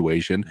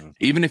situation.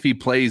 Even if he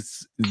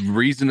plays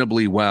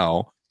reasonably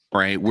well,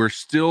 right? We're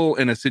still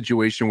in a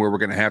situation where we're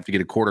going to have to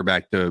get a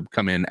quarterback to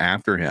come in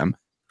after him.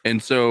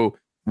 And so,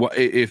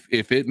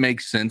 if it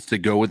makes sense to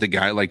go with a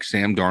guy like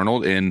Sam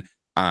Darnold and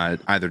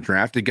either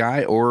draft a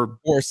guy or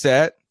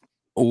Brissett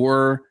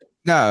or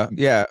who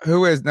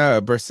is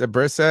Brissett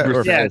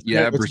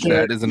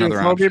Brissett is another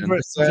option.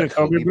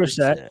 Jacoby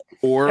Brissett.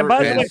 Or and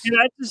by the way,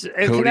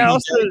 can I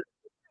also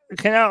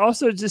can I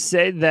also just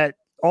say that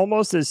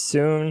almost as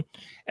soon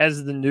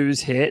as the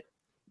news hit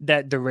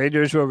that the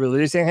Raiders were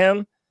releasing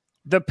him,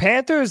 the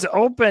Panthers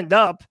opened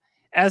up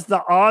as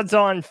the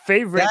odds-on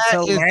favorite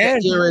That to is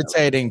land. the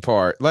irritating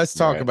part. Let's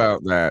talk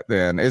about that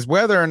then, is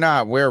whether or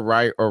not we're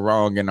right or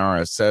wrong in our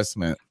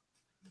assessment.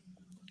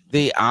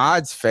 The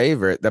odds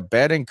favorite, the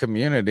betting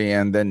community,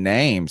 and the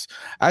names.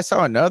 I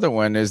saw another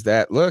one is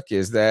that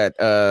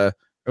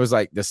it was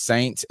like the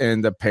Saints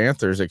and the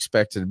Panthers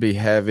expected to be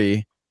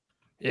heavy.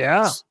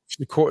 Yeah.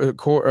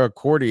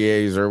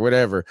 Courtiers or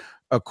whatever,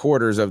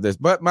 quarters of this.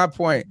 But my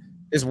point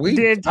is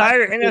the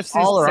entire NFC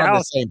all are on the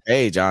South. same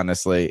page,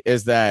 honestly,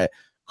 is that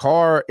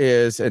Carr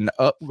is an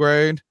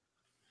upgrade,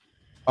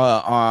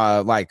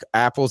 like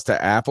apples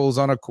to apples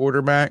on a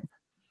quarterback,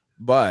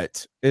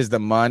 but is the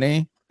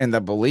money and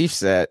the belief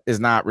set is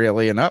not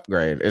really an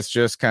upgrade. It's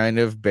just kind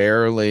of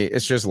barely,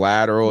 it's just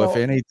lateral, if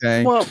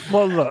anything.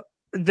 Well, look,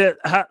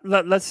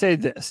 let's say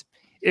this.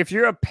 If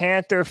you're a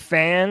Panther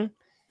fan,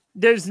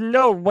 there's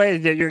no way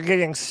that you're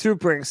getting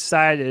super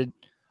excited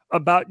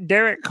about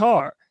Derek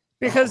Carr,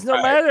 because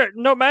no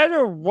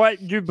matter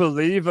what you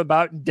believe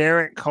about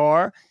Derek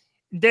Carr,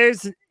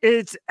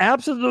 it's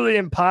absolutely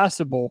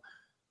impossible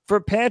for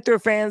Panther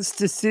fans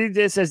to see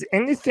this as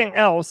anything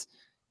else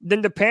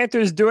than the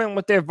Panthers doing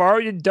what they've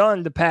already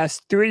done the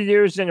past 3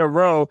 years in a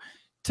row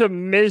to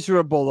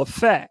miserable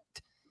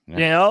effect.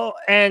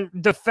 And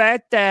the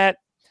fact that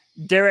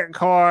Derek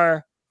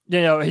Carr,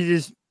 he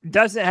just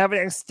doesn't have an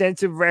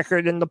extensive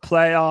record in the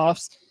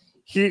playoffs.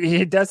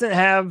 He doesn't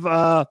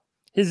have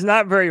he's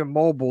not very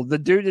mobile. The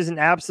dude is an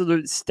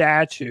absolute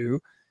statue.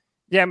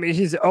 Yeah, I mean,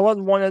 he's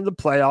 0-1 in the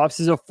playoffs.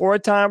 He's a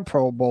 4-time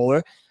Pro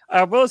Bowler.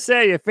 I will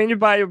say, if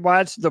anybody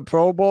watched the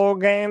Pro Bowl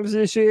games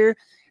this year,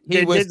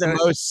 he was the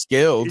most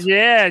skilled.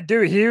 Yeah,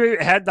 dude, he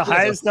had the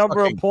highest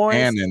number of points.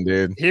 Cannon,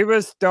 dude. He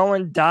was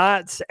throwing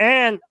dots,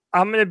 and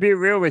I'm gonna be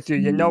real with you.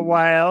 You know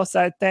why else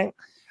I think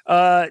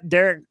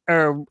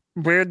we're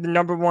the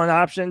number one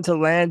option to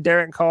land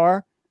Derek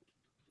Carr?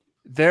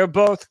 They're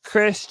both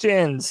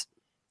Christians,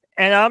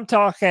 and I'm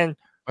talking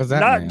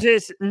not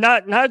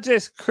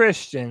just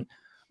Christian,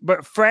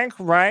 but Frank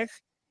Reich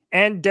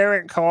and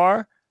Derek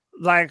Carr,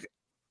 like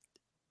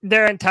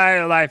their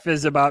entire life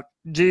is about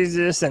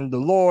Jesus and the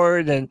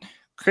Lord and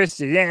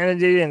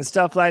Christianity and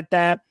stuff like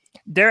that.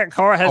 Derek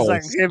Carr has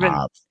given.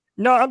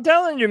 No, I'm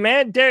telling you,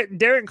 man.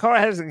 Derek Carr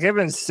has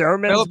given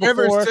sermons Philip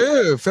before Rivers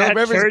too. Philip at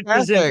Rivers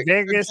churches in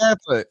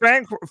Catholic.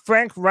 Vegas.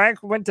 Frank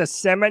Reich went to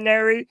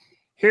seminary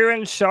here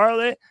in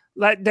Charlotte.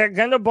 Like, they're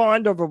gonna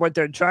bond over what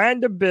they're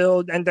trying to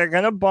build, and they're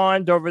gonna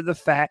bond over the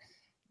fact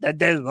that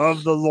they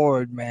love the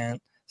Lord, man.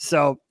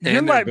 So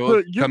and they're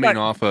both coming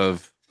off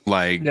of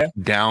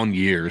down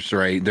years,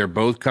 right? They're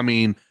both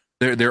coming.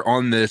 They're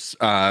on this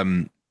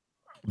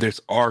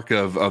this arc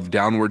of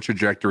downward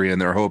trajectory,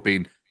 and they're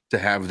hoping to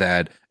have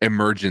that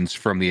emergence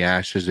from the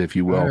ashes, if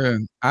you will.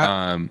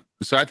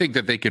 So I think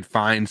that they could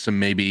find some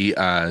maybe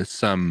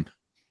some.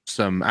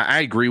 I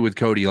agree with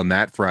Cody on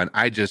that front.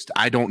 I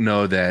don't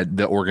know that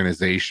the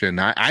organization.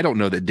 I don't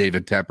know that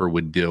David Tepper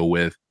would deal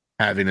with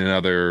having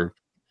another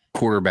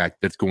quarterback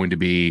that's going to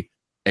be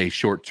a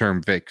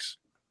short-term fix.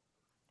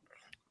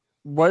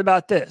 What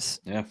about this?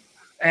 Yeah.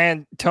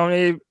 And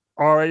Tony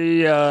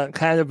already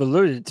kind of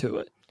alluded to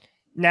it.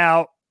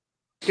 Now,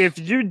 if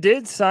you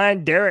did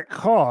sign Derek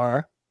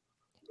Carr,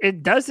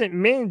 it doesn't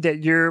mean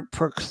that you're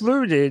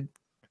precluded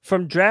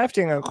from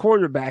drafting a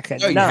quarterback at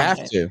 9.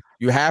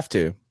 You have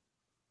to.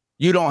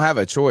 You don't have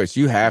a choice.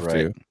 You have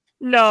to.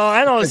 No,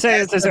 I don't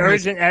say it's as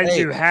urgent as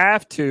you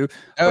have to,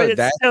 but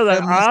it's still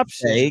an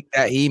option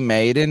that he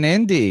made in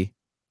Indy.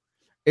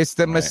 It's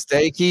the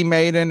mistake he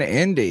made in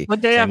Indy.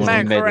 But they have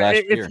Matt Corral.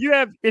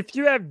 If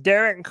you have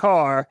Derek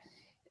Carr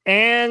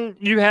and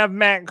you have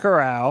Matt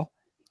Corral,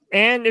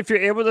 and if you're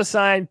able to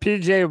sign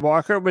PJ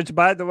Walker, which,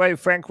 by the way,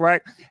 Frank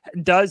Reich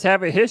does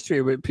have a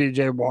history with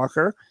PJ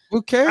Walker.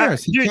 Who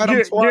cares?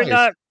 You're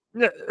not.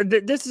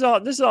 This is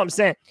all I'm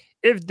saying.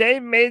 If they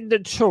made the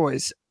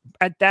choice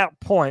at that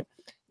point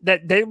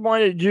that they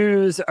want to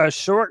use a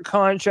short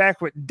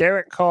contract with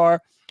Derek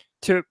Carr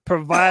to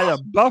provide a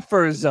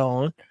buffer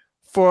zone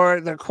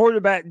for the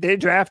quarterback they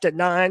draft at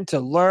 9 to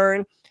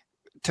learn,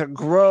 to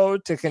grow,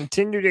 to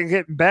continue to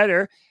get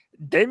better,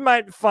 they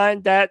might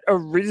find that a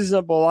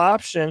reasonable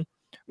option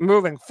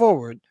moving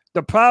forward.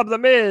 The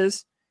problem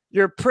is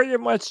you're pretty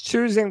much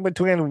choosing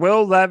between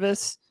Will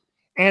Levis,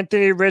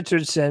 Anthony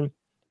Richardson,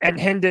 and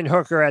Hendon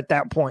Hooker at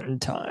that point in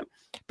time.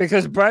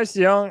 Because Bryce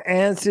Young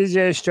and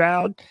CJ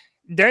Stroud,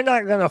 they're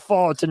not going to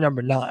fall to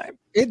number 9.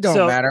 It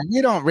don't matter.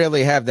 We don't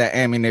really have that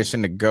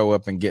ammunition to go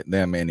up and get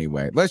them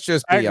anyway. Let's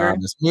just be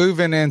honest.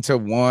 Moving into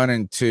 1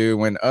 and 2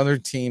 when other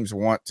teams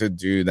want to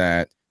do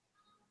that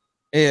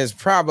is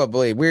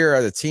probably we are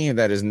the team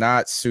that is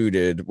not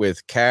suited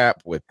with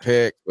cap, with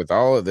pick, with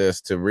all of this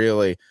to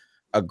really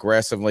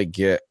aggressively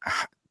get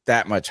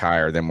that much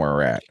higher than where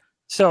we're at.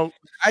 So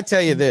I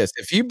tell you this,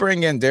 if you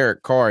bring in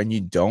Derek Carr and you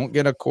don't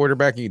get a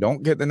quarterback, you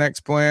don't get the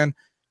next plan,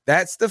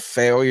 that's the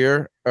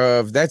failure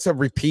that's a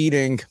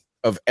repeating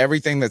of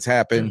everything that's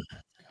happened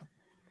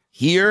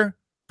here,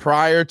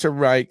 prior to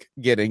Reich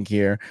getting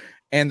here,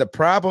 and the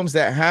problems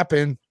that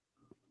happened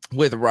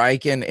with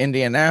Reich in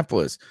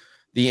Indianapolis.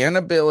 The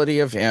inability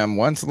of him,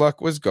 once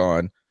Luck was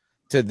gone,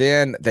 to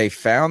then they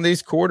found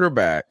these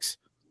quarterbacks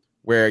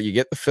where you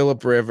get the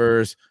Phillip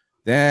Rivers,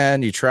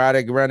 then you try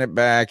to run it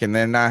back, and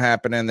then not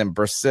happening. Then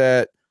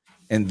Brissett,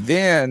 and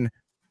then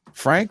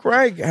Frank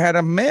Reich had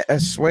a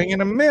swing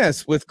and a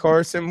miss with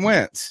Carson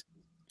Wentz.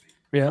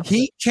 Yeah,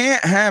 he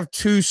can't have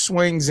two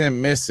swings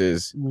and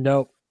misses.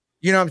 Nope.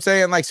 You know what I'm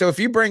saying? Like, so if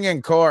you bring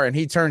in Carr and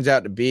he turns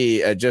out to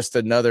be just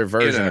another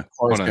version of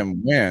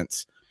Carson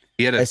Wentz,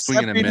 he had a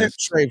swing and a miss.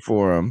 Trade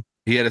for him.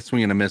 He had a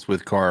swing and a miss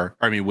with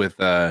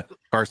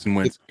Carson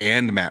Wentz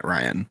and Matt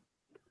Ryan.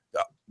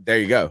 There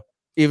you go.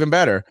 Even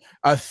better.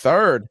 A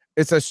third,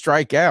 it's a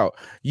strikeout.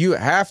 You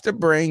have to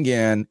bring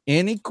in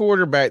any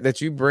quarterback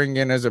that you bring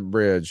in as a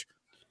bridge.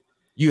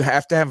 You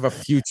have to have a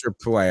future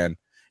plan.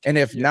 And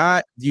if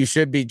not, you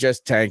should be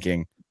just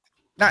tanking.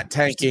 Not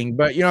tanking,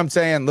 but you know what I'm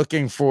saying?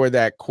 Looking for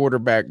that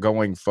quarterback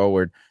going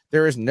forward.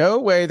 There is no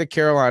way the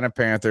Carolina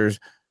Panthers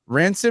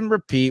rinse and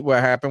repeat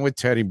what happened with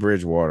Teddy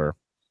Bridgewater.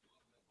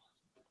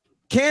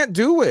 Can't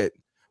do it.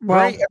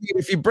 Well,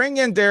 if you bring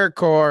in Derek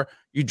Carr,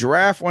 you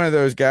draft one of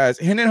those guys,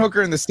 Hendon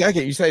Hooker in the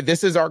second, you say,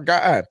 this is our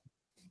guy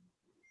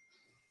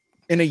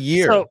in a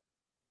year.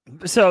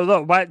 So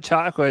look, White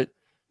Chocolate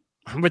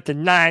with the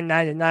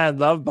 $9.99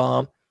 love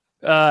bomb.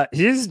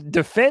 He's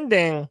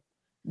defending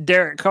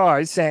Derek Carr.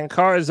 He's saying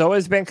Carr has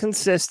always been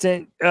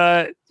consistent.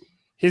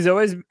 He's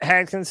always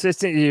had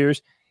consistent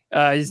years.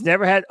 He's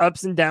never had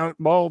ups and downs.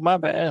 Whoa, my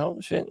bad.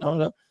 Oh, shit.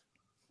 Hold up.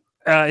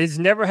 He's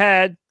never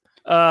had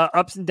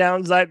ups and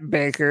downs like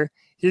Baker.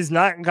 He's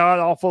not god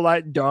awful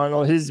like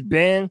Darnold. Darnold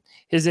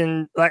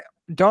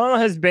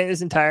has been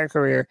his entire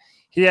career.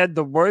 He had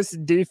the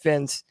worst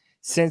defense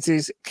since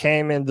he's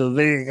came in the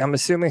league. I'm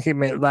assuming he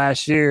meant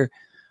last year.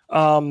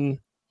 And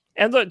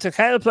look, to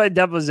kind of play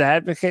devil's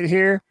advocate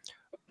here,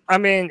 I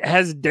mean,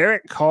 has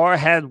Derek Carr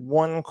had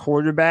one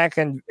quarterback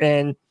or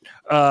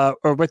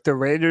with the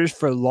Raiders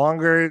for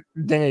longer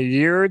than a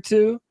year or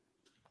two?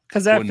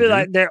 Because I feel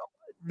like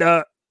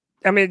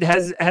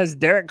has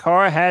Derek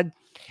Carr had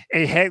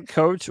a head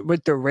coach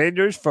with the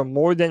Raiders for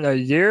more than a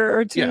year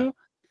or two? Yeah.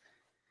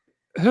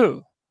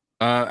 Who?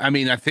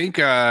 I think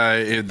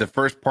the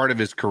first part of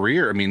his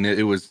career, I mean,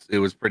 it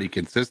was pretty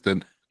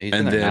consistent. He's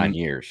been there 9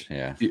 years,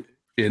 yeah.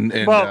 And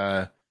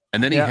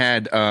then he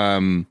had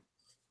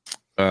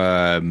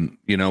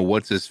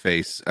what's his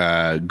face?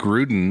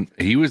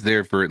 Gruden. He was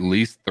there for at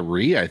least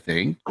 3, I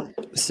think.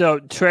 So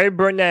Trey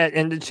Burnett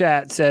in the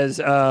chat says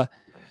Tony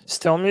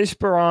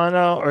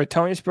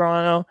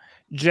Sperano,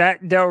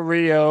 Jack Del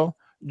Rio,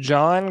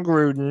 John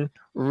Gruden,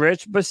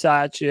 Rich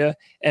Bisaccia,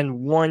 and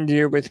 1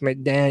 year with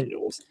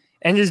McDaniels.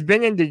 And he's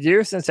been in the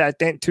year since I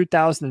think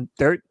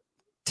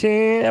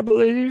 2013, I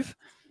believe.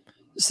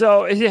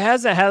 So he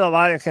hasn't had a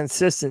lot of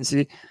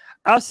consistency.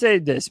 I'll say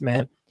this,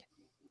 man.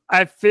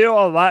 I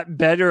feel a lot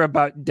better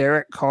about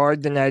Derek Carr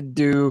than I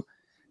did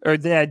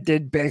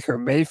Baker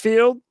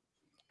Mayfield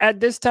at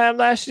this time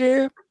last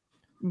year.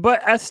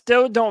 But I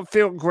still don't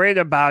feel great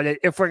about it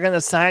if we're going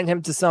to sign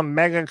him to some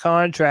mega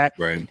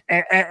contract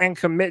and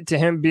commit to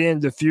him being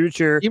the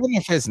future. Even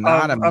if it's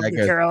not of the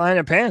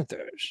Carolina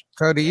Panthers.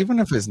 Cody, even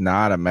if it's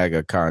not a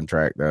mega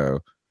contract, though,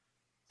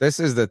 this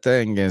is the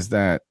thing is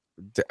that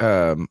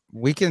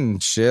we can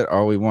shit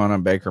all we want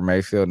on Baker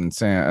Mayfield and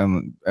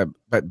saying,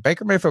 but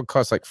Baker Mayfield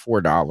costs like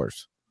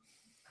 $4.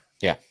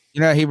 Yeah. You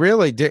know, he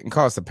really didn't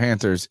cost the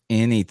Panthers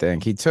anything.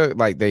 He took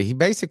he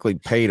basically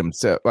paid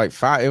himself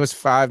it was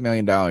 $5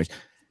 million.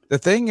 The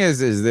thing is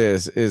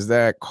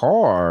that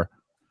Carr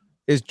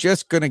is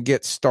just going to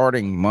get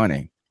starting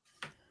money.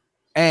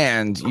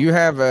 And you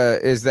have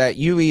this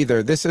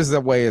is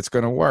the way it's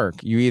going to work.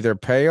 You either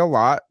pay a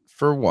lot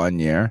for 1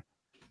 year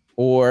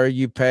or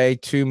you pay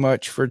too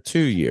much for 2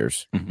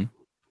 years. Mm-hmm.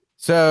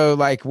 So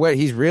what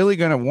he's really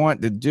going to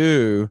want to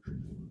do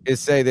is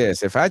say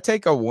this: if I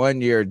take a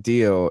 1 year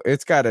deal,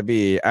 it's got to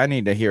be, I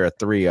need to hear a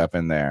 3 up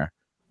in there,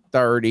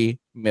 30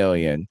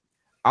 million.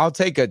 I'll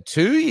take a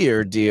 2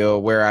 year deal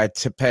where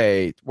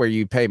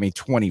you pay me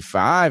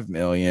 25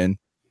 million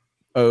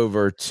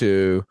over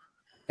 2,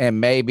 and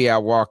maybe I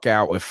walk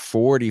out with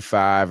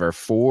 45 or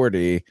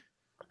 40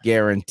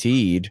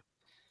 guaranteed.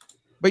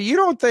 But you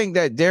don't think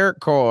that Derek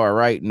Carr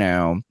right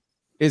now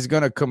is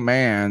going to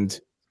command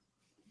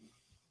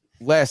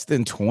less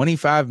than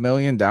 $25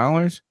 million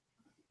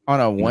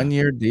on a 1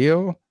 year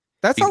deal?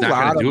 That's He's a not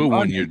lot gonna of do a money.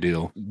 1 year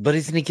deal. But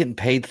isn't he getting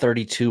paid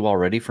 32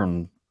 already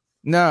from?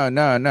 No.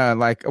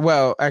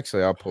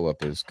 Actually, I'll pull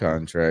up his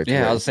contract.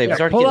 Yeah, I was saying, if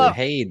he's already getting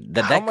paid,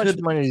 that much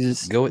could money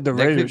is go. the That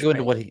could Raiders go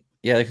into paying? what he.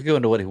 Yeah, it could go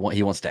into what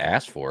he wants to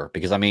ask for.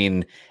 Because I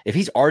mean, if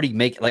he's already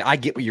making, I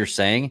get what you're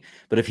saying,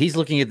 but if he's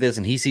looking at this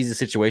and he sees the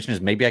situation as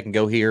maybe I can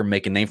go here,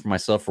 make a name for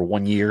myself for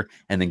 1 year,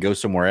 and then go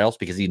somewhere else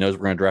because he knows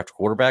we're going to draft a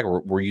quarterback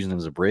or we're using him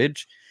as a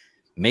bridge,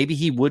 maybe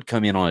he would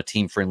come in on a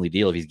team friendly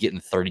deal if he's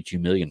getting $32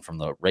 million from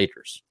the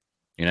Raiders.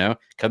 You know,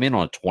 come in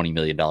on a $20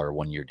 million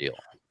 1 year deal,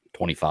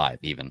 25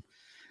 even.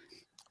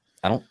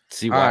 I don't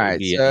see why it would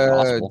be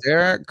impossible.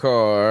 Derek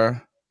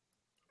Carr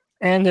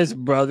And his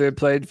brother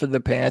played for the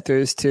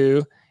Panthers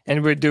too.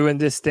 And we're doing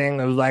this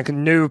thing of like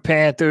new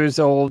Panthers,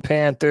 old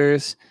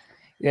Panthers.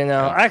 You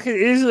know, I could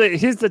easily,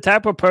 he's the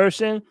type of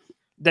person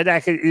that I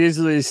could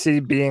easily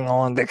see being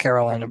on the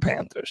Carolina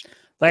Panthers.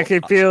 Like he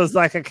feels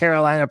like a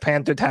Carolina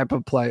Panther type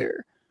of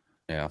player.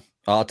 Yeah.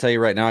 I'll tell you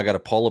right now, I got a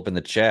poll up in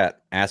the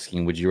chat asking,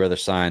 who would you rather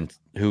sign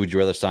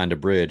to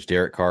bridge,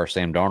 Derek Carr or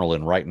Sam Darnold?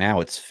 And right now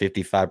it's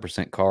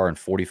 55% Carr and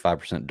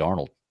 45%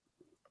 Darnold.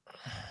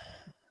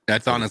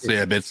 That's honestly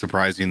a bit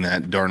surprising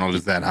that Darnold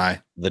is that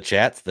high. The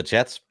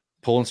chat's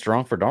pulling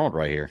strong for Darnold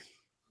right here.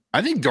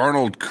 I think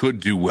Darnold could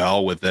do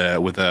well with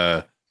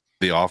the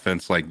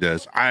offense like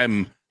this.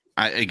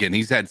 Again,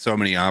 he's had so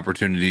many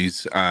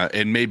opportunities,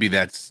 and maybe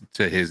that's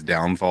to his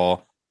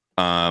downfall,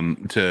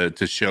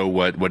 to show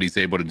what he's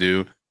able to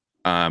do.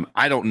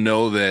 I don't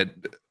know that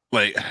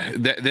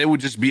that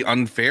would just be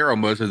unfair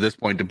almost at this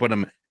point to put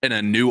him in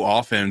a new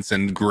offense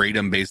and grade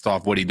him based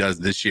off what he does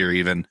this year,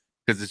 even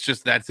because it's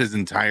just that's his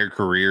entire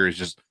career is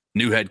just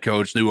new head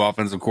coach, new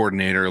offensive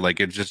coordinator. Like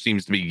it just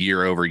seems to be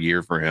year over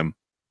year for him.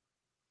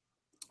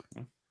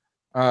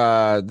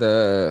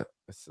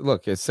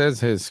 Look, it says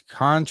his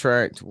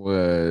contract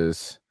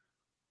was.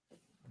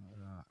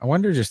 I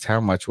wonder just how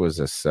much was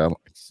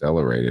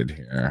accelerated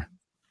here.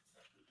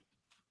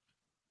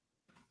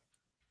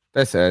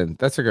 That's a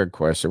good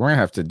question. We're gonna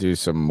have to do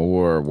some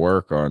more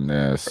work on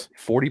this.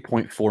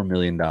 $40.4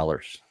 million.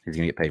 He's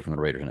gonna get paid from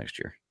the Raiders next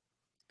year.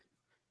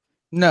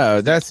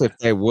 No, that's if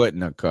they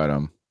wouldn't have cut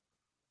him.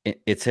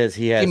 It says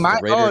he has.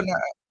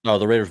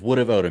 The Raiders would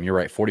have owed him. You're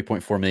right.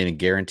 $40.4 million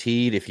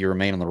guaranteed if you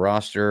remain on the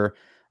roster.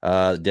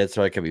 Dead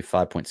strike could be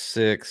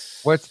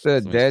 5.6. What's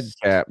the dead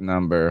cap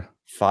number?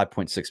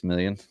 5.6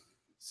 million.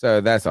 So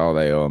that's all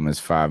they owe him is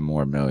 $5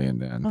 more million.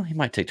 Then he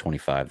might take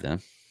 25.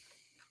 Then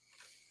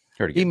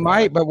he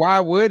might, but why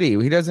would he?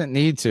 He doesn't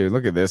need to.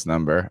 Look at this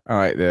number. I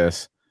like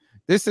this.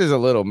 This is a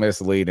little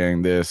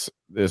misleading. This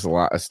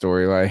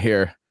storyline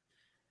here.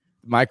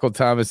 Michael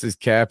Thomas's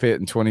cap hit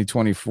in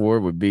 2024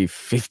 would be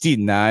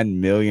 $59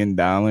 million.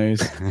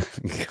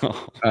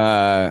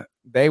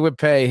 They would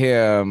pay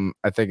him,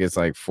 I think it's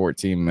like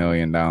 $14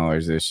 million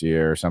this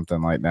year or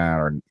something like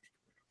that,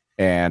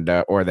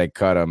 or they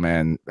cut him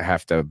and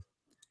have to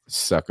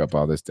suck up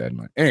all this dead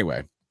money.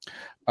 Anyway,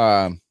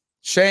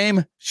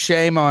 shame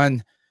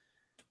on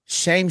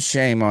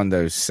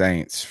those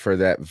Saints for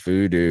that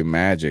voodoo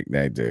magic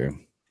they do,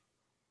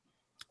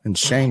 and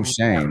shame.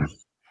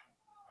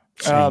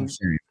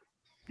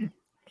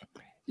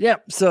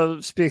 Yep.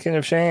 So speaking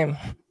of shame,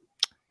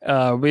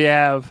 we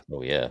have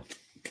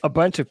a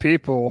bunch of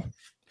people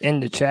in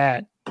the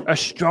chat, a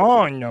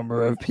strong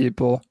number of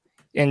people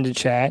in the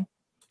chat,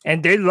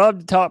 and they love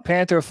to talk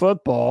Panther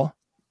football.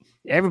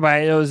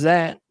 Everybody knows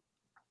that.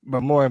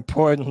 But more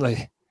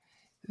importantly,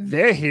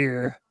 they're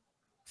here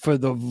for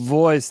the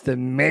voice that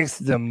makes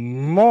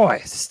them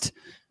moist.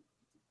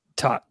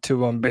 Talk to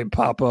them, Big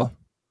Papa.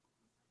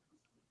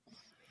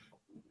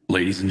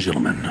 Ladies and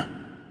gentlemen,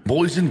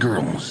 boys and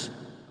girls,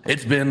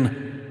 it's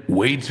been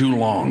way too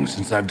long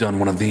since I've done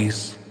one of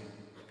these.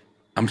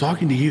 I'm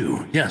talking to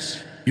you.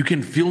 Yes, you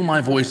can feel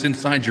my voice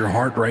inside your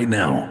heart right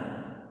now.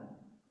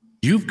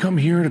 You've come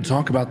here to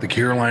talk about the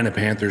Carolina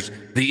Panthers,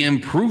 the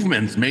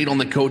improvements made on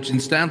the coaching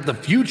staff, the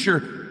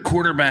future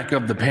quarterback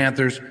of the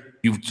Panthers.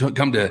 You've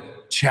come to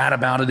chat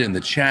about it in the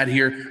chat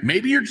here.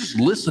 Maybe you're just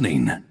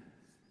listening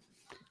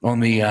on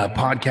the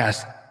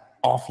podcast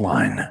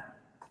offline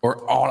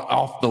or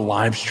off the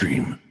live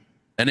stream.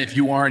 And if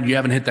you are and you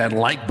haven't hit that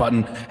like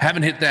button,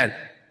 haven't hit that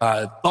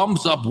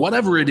thumbs up,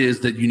 whatever it is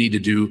that you need to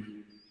do,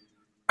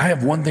 I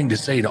have one thing to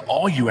say to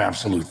all you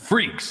absolute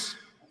freaks.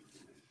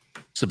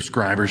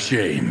 Subscriber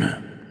shame.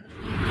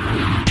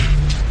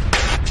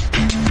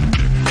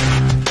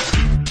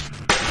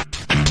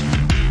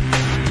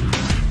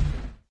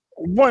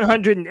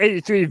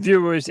 $183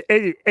 viewers,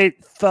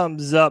 88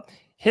 thumbs up.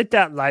 Hit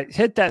that like,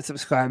 hit that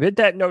subscribe, hit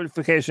that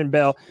notification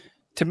bell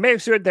to make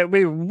sure that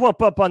we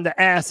whoop up on the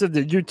ass of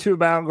the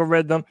YouTube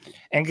algorithm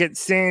and get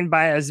seen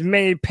by as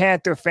many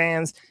Panther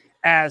fans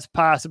as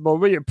possible.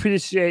 We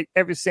appreciate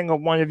every single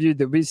one of you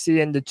that we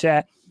see in the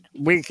chat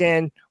week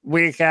in,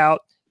 week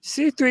out.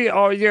 C3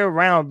 all year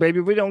round, baby.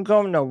 We don't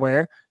go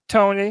nowhere.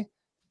 Tony,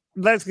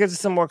 let's get to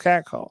some more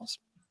cat calls.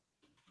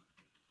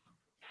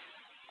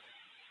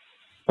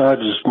 I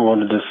just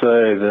wanted to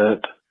say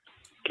that,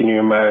 can you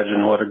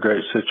imagine what a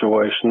great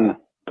situation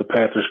the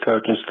Panthers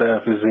coaching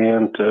staff is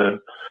in to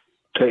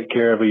take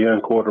care of a young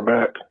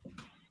quarterback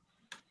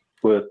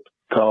with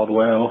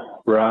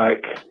Caldwell,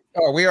 Reich.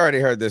 Oh, we already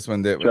heard this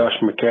one, didn't we? Josh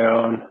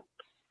McCown.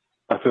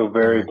 I feel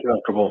very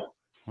comfortable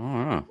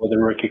with a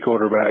rookie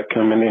quarterback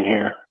coming in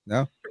here.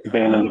 No?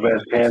 Being in the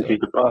best hands he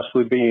could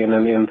possibly be in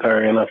the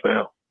entire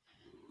NFL.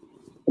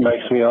 It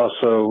makes me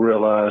also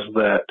realize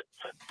that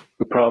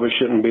we probably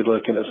shouldn't be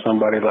looking at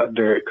somebody like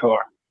Derek Carr.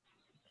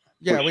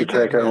 Yeah, we should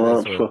take our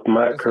lumps with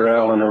Matt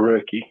Corral and a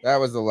rookie. That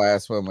was the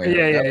last one we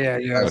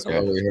heard. Yeah. That's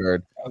what we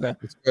heard. Okay.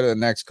 Let's go to the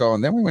next call.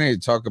 And then we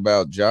need to talk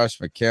about Josh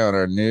McCown,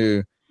 our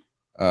new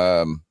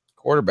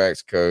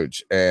quarterbacks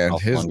coach, and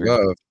his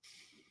love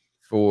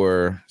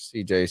for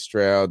CJ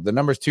Stroud. The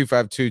number's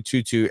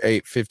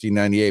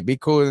 252-228-5098. Be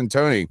cooler than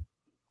Tony,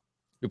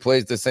 who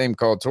plays the same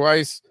call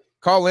twice.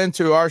 Call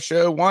into our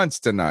show once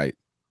tonight.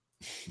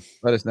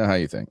 Let us know how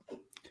you think.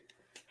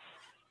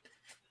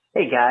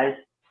 Hey guys,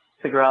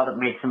 it's the girl that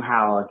makes him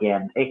howl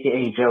again,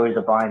 aka Joey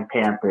the Blind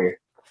Panther.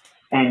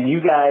 And you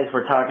guys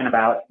were talking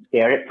about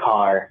Derek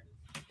Carr,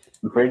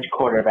 bridge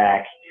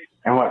quarterback,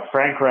 and what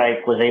Frank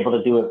Reich was able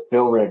to do with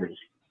Phil Rivers.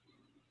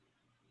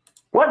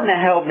 What in the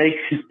hell makes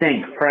you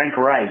think Frank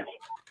Reich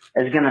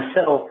is going to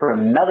settle for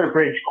another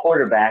bridge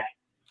quarterback,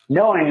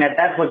 knowing that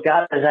that's what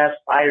got his ass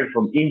fired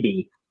from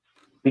Indy?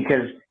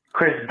 Because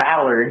Chris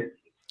Ballard,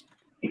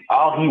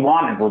 all he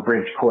wanted were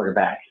bridge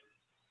quarterbacks.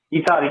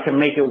 He thought he could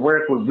make it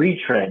work with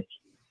retreads.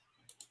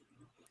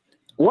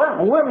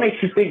 What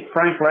makes you think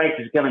Frank Reich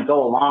is going to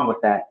go along with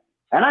that?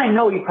 And I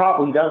know he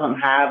probably doesn't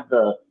have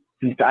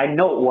I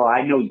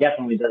know he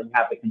definitely doesn't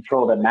have the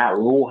control that Matt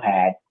Rule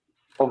had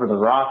over the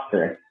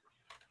roster.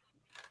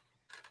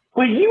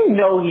 Well, you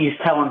know he's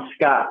telling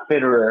Scott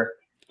Fitterer,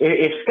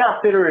 if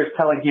Scott Fitterer is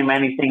telling him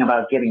anything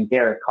about getting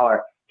Derek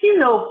Carr, you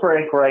know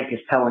Frank Reich is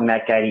telling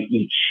that guy to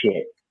eat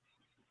shit.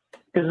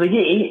 Because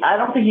I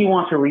don't think he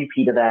wants a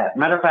repeat of that.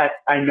 Matter of fact,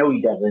 I know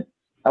he doesn't.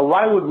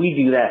 Why would we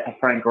do that to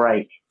Frank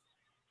Reich?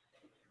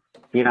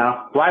 You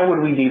know, why would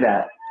we do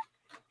that?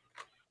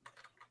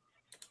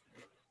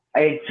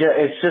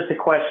 It's just a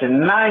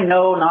question. And I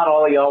know not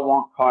all of y'all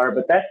want Carr,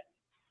 but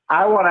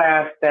I want to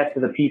ask that to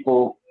the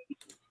people,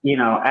 you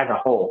know, as a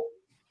whole,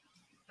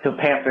 to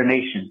Panther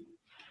Nation.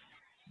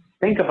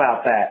 Think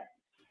about that.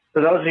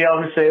 For those of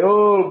y'all who say,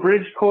 "Oh,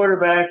 bridge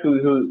quarterback,"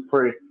 who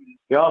for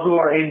y'all who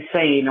are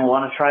insane and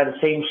want to try the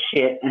same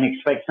shit and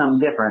expect something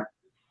different,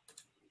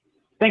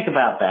 think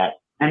about that.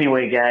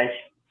 Anyway, guys.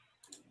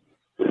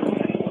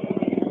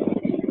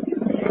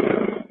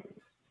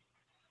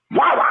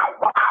 Wow, wow,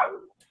 wow.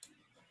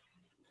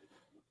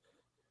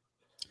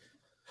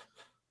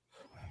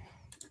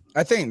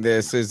 I think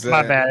this is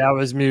my bad. I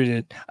was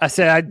muted. I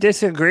said I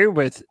disagree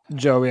with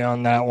Joey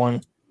on that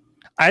one.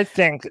 I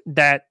think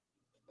that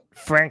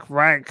Frank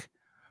Reich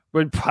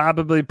would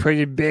probably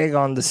pretty big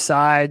on the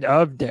side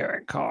of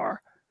Derek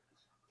Carr.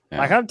 Yeah.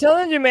 Like I'm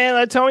telling you, man,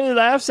 like Tony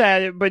laughs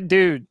at it, but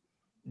dude,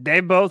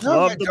 they both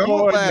love the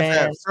board,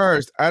 man.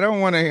 First, I don't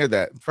want to hear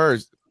that.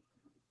 First,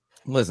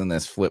 listen to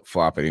this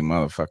flip-floppity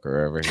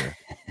motherfucker over here.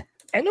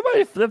 Ain't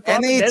nobody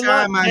flip-flopping.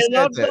 Anytime I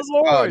said this.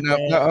 Lord, no,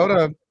 hold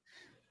on.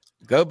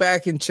 Go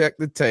back and check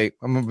the tape.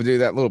 I'm going to do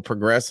that little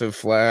progressive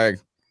flag,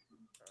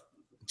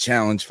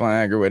 challenge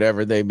flag, or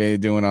whatever they may be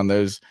doing on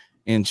those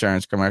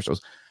insurance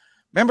commercials.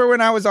 Remember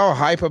when I was all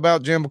hype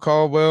about Jim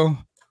Caldwell?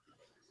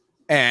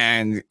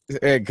 And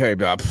it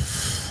came up,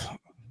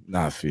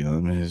 not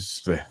feeling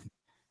this.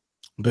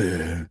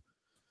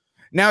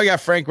 Now you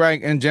got Frank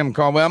Reich and Jim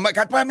Caldwell. I'm like,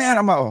 man,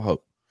 I'm all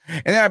hope.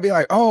 And then I'd be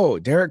like, oh,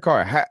 Derek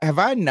Carr. Have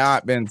I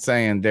not been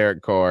saying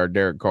Derek Carr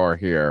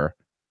here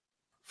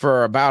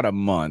for about a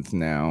month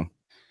now?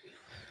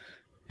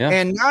 Yeah.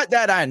 And not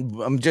that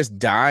I'm just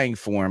dying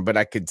for him, but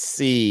I could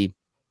see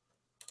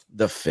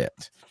the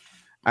fit.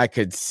 I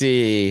could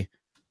see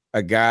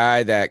a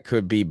guy that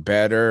could be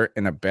better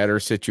in a better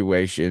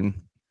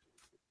situation,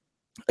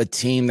 a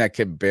team that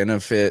could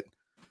benefit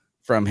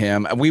from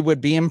him. We would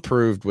be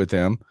improved with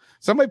him.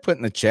 Somebody put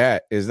in the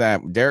chat is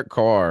that Derek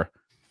Carr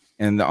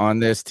on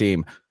this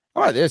team. Think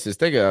about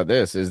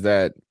this is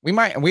that we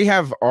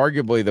have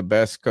arguably the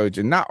best coach,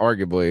 and not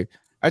arguably,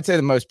 I'd say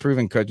the most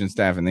proven coaching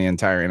staff in the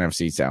entire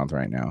NFC South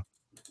right now.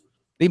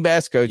 The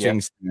best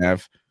coaching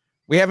staff.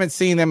 We haven't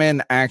seen them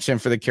in action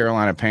for the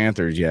Carolina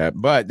Panthers yet,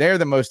 but they're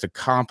the most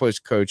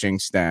accomplished coaching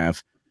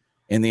staff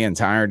in the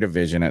entire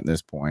division at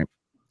this point.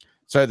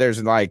 So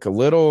there's like a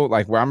little,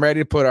 like where I'm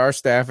ready to put our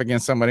staff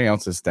against somebody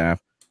else's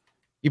staff.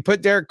 You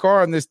put Derek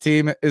Carr on this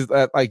team, is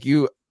that like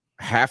you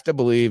have to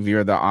believe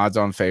you're the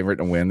odds-on favorite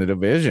to win the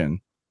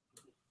division.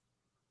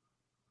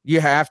 You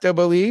have to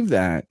believe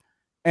that.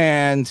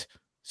 And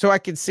so I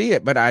could see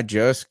it, but I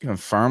just can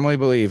firmly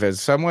believe,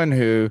 as someone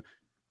who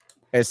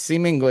has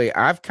seemingly,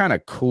 I've kind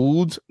of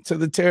cooled to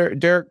the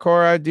Derek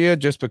Carr idea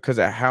just because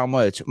of how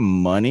much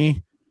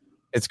money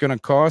it's going to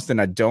cost. And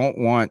I don't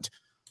want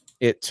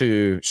it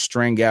to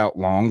string out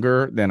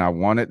longer than I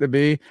want it to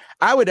be.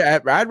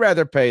 I'd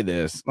rather pay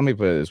this. Let me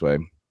put it this way.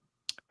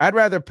 I'd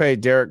rather pay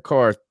Derek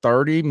Carr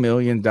 $30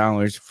 million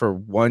for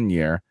 1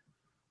 year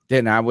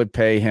than I would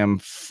pay him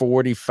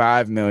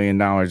 $45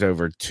 million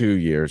over 2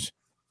 years.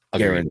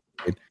 Guaranteed.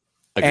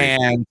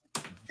 And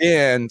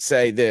then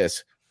say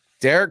this,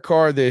 Derek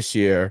Carr this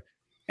year,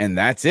 and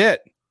that's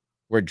it.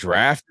 We're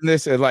drafting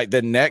this at like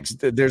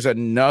there's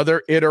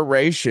another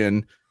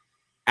iteration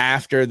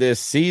after this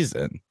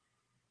season.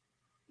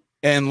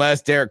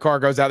 Unless Derek Carr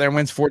goes out there and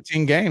wins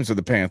 14 games with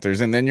the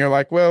Panthers. And then you're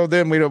like, well,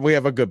 then we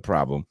have a good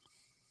problem.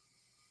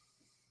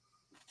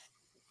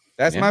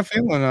 That's my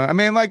feeling.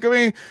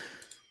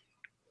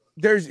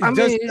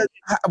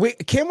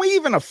 Can we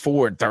even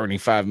afford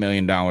 $35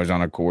 million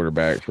on a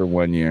quarterback for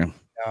 1 year?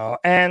 No.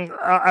 And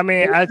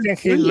I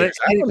think I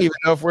don't even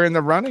know if we're in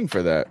the running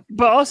for that.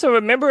 But also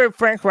remember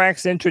Frank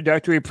Reich's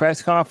introductory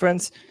press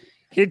conference.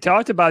 he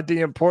talked about the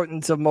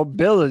importance of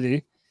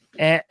mobility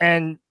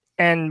and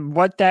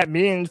what that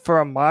means for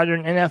a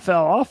modern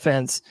NFL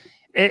offense.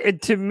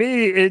 To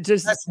me, it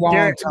just that's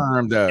long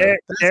term though.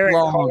 That's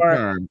long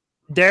term.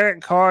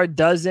 Derek Carr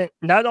doesn't.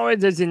 Not only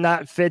does he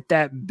not fit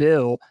that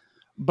bill,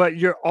 but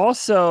you're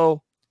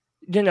also,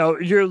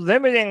 you're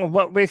limiting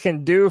what we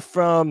can do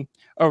from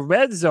a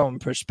red zone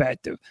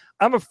perspective.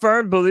 I'm a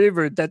firm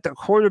believer that the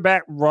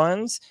quarterback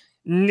runs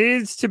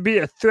needs to be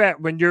a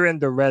threat when you're in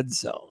the red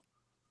zone.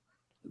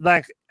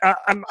 Like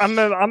I'm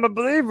a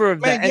believer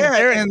of that.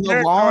 Yeah, and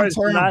the long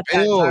term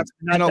build,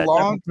 and a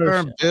long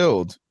term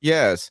build,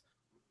 yes.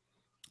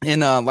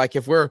 And like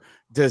if we're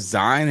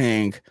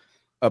designing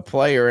a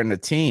player and a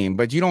team,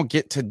 but you don't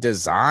get to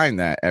design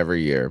that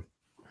every year,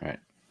 right?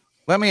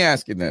 Let me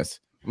ask you this.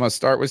 I'm gonna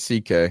start with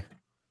CK. Okay.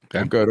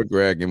 We'll go to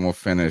Greg, and we'll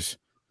finish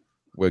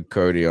with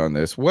Cody on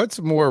this. What's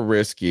more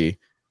risky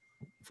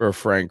for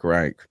Frank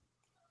Reich?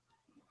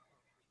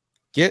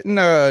 Getting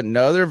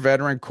another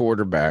veteran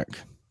quarterback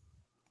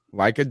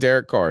like a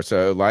Derek Carr.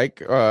 So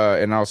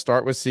and I'll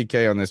start with CK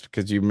on this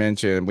because you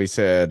mentioned, we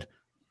said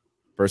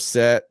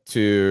Brissett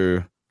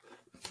to,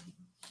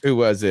 who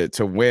was it?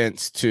 To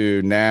Wentz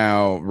to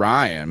now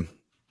Ryan,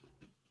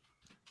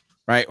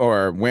 right?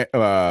 Or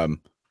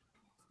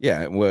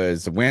it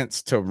was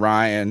Wentz to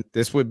Ryan.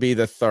 This would be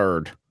the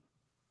third,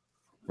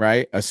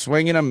 right? A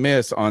swing and a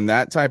miss on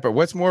that type of,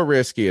 what's more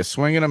risky, a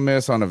swing and a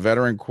miss on a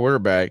veteran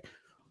quarterback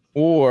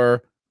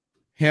or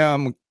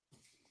him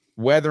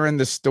weathering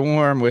the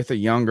storm with a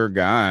younger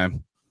guy,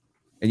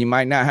 and you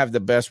might not have the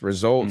best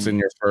results in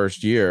your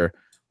first year?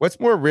 What's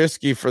more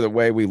risky for the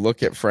way we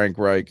look at Frank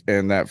Reich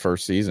in that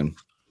first season?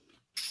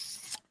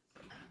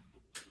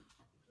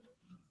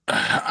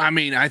 I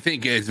mean, I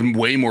think it's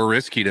way more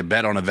risky to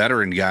bet on a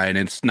veteran guy and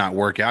it's not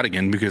work out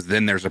again, because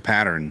then there's a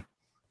pattern.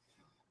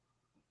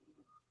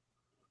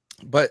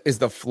 But is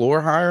the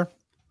floor higher?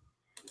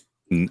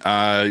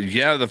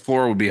 Yeah, the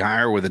floor would be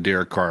higher with a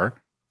Derek Carr.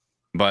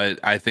 But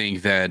I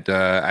think that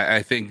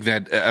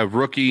a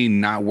rookie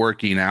not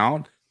working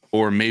out,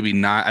 or maybe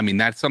not, I mean,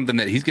 that's something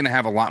that he's going to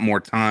have a lot more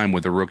time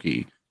with a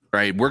rookie,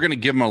 right? We're going to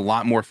give him a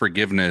lot more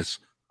forgiveness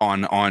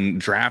on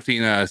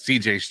drafting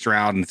CJ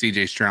Stroud, and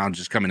CJ Stroud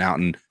just coming out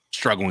and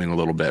struggling a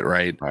little bit,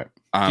 right? Right.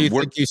 Do you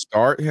think you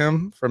start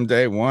him from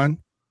day one?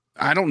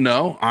 I don't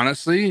know,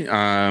 honestly.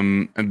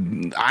 I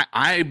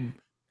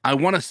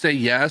want to say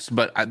yes,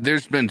 but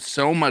there's been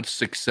so much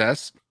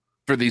success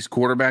for these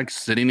quarterbacks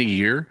sitting a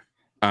year.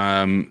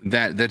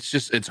 That's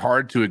just, it's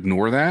hard to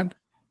ignore that.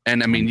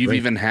 And I mean, you've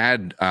even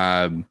had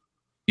Patrick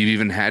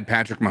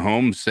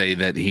Mahomes say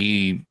that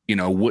he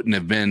wouldn't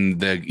have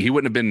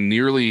been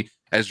nearly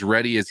as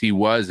ready as he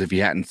was if he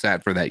hadn't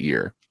sat for that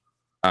year.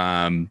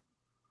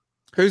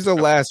 Who's the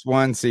last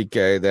one,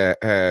 CK, that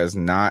has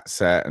not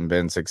sat and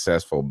been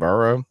successful?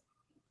 Burrow?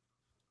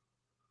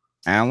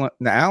 Allen?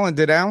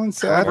 Did Allen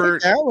sat?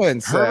 Herbert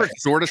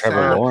sort of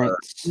Trevor sat.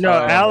 Lawrence. No,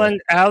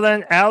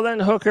 Allen,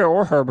 Hooker,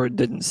 or Herbert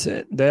didn't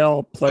sit. They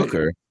all played.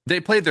 Hooker. They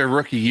played their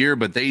rookie year,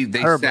 but they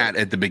sat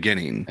at the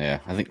beginning. Yeah,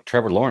 I think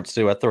Trevor Lawrence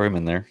too. I throw him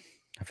in there.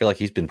 I feel like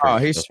he's been.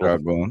 He's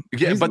struggling.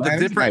 Yeah, but the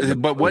difference.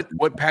 But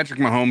what Patrick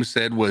Mahomes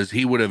said was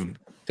he would have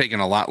taken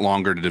a lot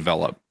longer to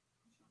develop.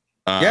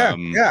 Yeah.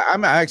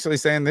 I'm actually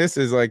saying this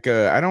is like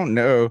I don't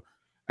know.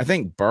 I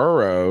think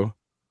Burrow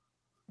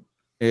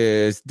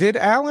did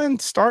Allen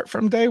start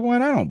from day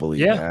one? I don't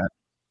believe that.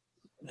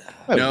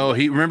 No,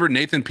 remember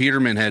Nathan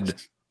Peterman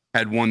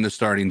had won the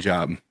starting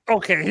job.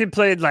 Okay, he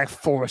played like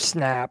 4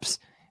 snaps,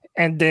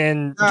 and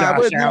then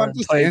Josh Allen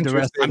played the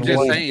rest. I'm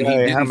just saying he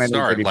didn't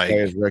start. Did he play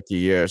his rookie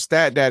year?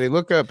 Stat Daddy,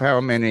 look up how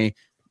many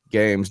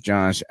games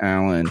Josh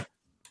Allen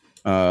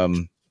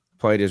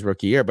played his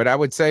rookie year. But I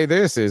would say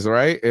this is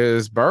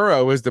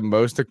Burrow is the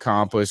most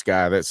accomplished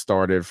guy that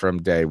started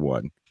from day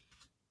one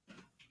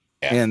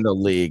in the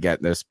league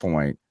at this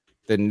point.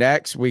 The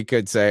next we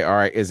could say, all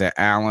right, is it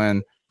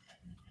Allen?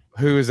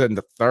 Who is in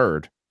the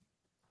third?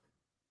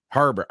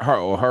 Herbert.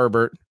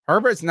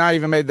 Herbert's not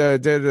even made they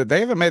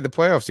haven't made the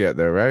playoffs yet,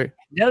 though, right?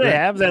 Yeah, they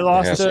have. They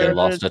lost to Trevor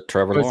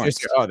Lawrence.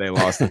 They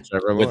lost to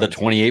Trevor with Lawrence a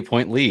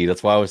 28-point lead.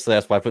 That's why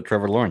I put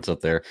Trevor Lawrence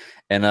up there.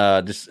 And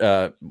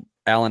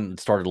Allen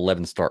started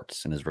 11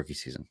 starts in his rookie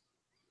season.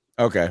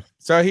 Okay,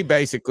 so he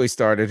basically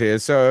started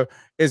his. So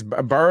is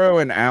Burrow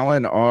and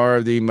Allen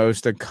are the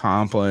most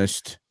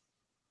accomplished,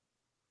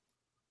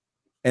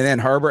 and then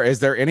Herbert. Is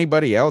there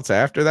anybody else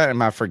after that?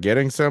 Am I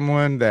forgetting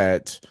someone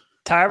that?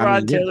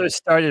 Tyrod Taylor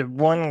started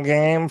 1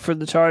 game for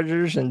the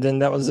Chargers, and then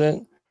that was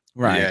it.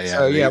 Right. Yeah.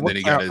 So then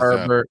he got his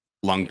Herbert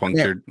lung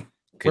punctured. Yeah.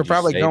 We're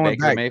probably going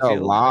back to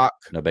Locke.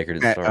 No, Baker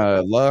didn't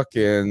start. Luck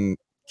and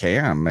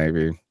Cam,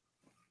 maybe.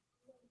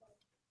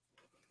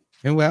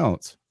 Who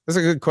else? That's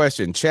a good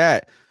question.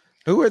 Chat.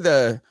 Who are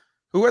the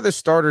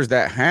starters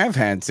that have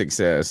had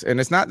success?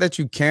 And it's not that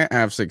you can't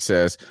have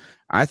success.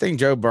 I think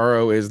Joe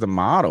Burrow is the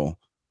model.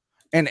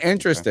 And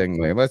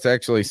interestingly, let's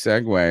actually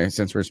segue,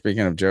 since we're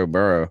speaking of Joe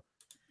Burrow.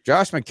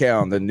 Josh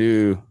McCown, the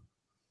new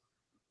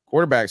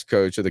quarterbacks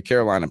coach of the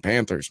Carolina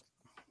Panthers,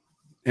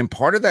 And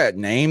part of that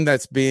name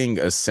that's being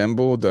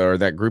assembled, or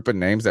that group of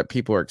names that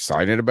people are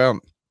excited about,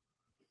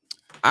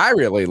 I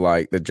really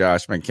like the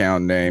Josh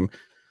McCown name,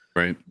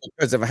 right?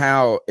 Because of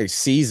how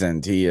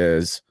seasoned he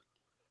is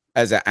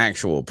as an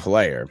actual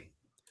player.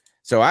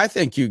 So I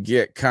think you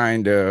get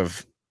kind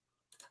of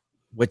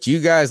what you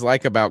guys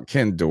like about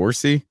Ken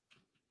Dorsey.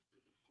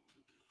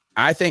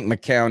 I think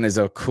McCown is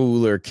a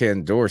cooler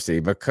Ken Dorsey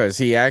because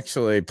he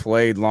actually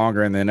played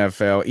longer in the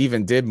NFL,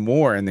 even did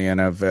more in the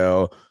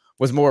NFL,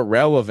 was more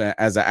relevant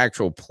as an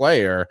actual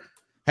player,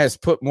 has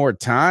put more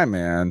time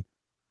in,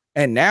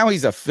 and now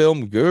he's a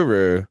film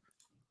guru.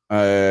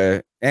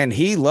 And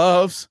he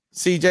loves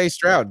CJ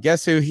Stroud.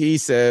 Guess who he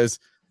says?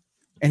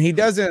 And he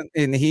doesn't,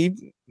 and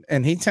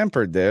he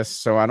tempered this,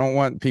 so I don't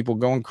want people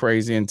going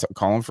crazy and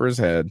calling for his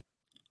head.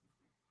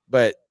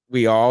 But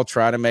we all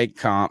try to make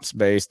comps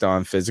based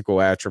on physical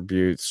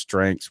attributes,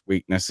 strengths,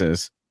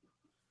 weaknesses.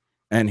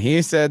 And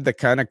he said the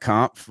kind of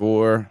comp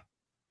for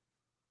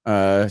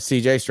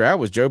CJ Stroud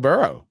was Joe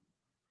Burrow.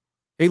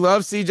 He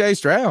loves CJ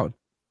Stroud.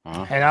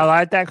 And I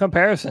like that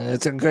comparison.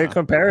 It's a good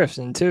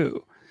comparison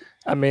too.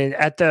 I mean,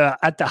 at the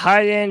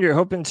high end, you're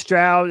hoping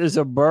Stroud is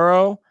a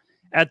Burrow.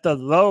 At the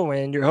low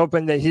end, you're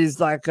hoping that he's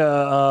like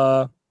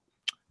a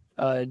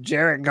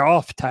Jared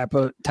Goff type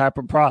of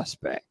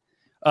prospect.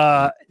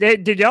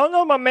 Did y'all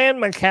know my man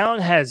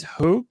McCown has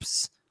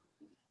hoops?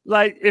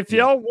 Like, if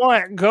y'all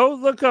want, go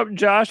look up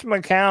Josh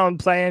McCown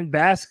playing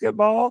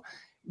basketball.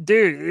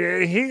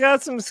 Dude, he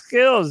got some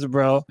skills,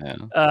 bro.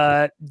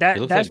 Yeah.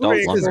 That's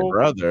pretty his cool.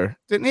 brother.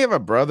 Didn't he have a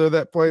brother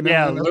that played?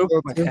 Yeah, in the Luke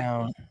NFL too?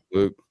 McCown.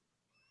 Luke.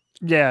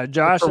 Yeah,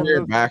 Josh and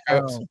Weird Luke backups.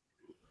 McCown.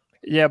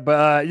 Yeah,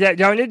 but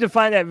y'all need to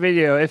find that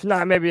video. If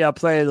not, maybe I'll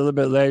play it a little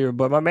bit later.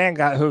 But my man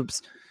got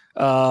hoops.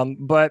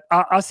 But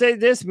I'll say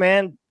this,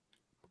 man.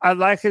 I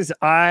like his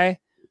eye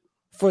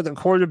for the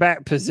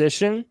quarterback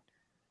position.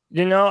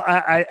 You know,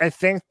 I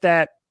think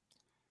that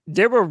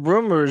there were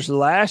rumors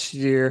last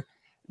year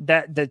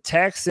that the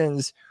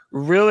Texans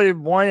really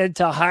wanted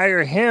to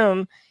hire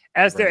him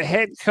as their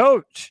head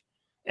coach.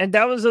 And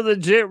that was a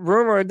legit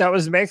rumor that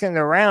was making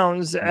the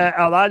rounds.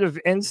 A lot of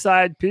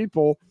inside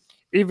people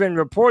even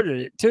reported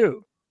it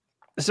too.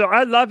 So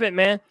I love it,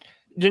 man.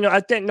 You know, I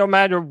think no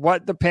matter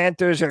what the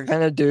Panthers are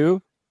going to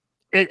do,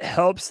 it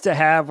helps to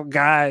have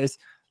guys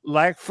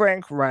like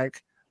Frank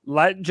Reich,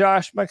 like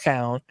Josh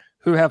McCown,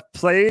 who have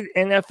played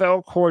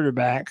NFL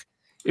quarterback.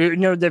 You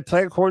know, they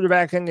play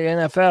quarterback in the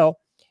NFL,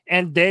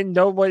 and they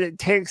know what it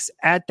takes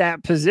at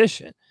that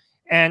position.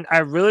 And I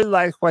really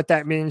like what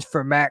that means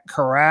for Matt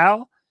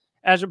Corral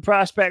as a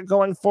prospect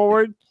going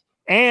forward.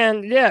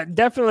 And yeah,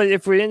 definitely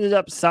if we ended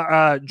up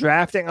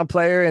drafting a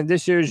player in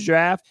this year's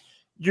draft,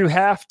 you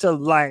have to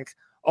like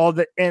all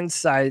the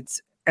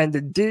insights and the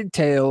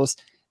details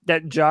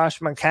that Josh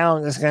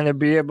McCown is going to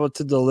be able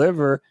to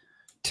deliver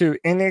to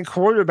any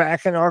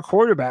quarterback in our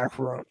quarterback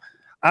room.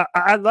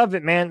 I love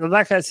it, man.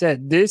 Like I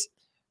said, these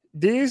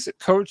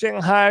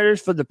coaching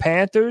hires for the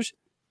Panthers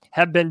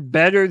have been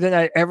better than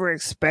I ever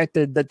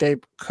expected that they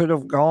could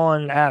have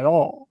gone at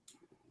all.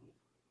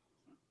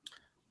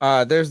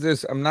 There's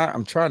this.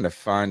 I'm trying to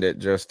find it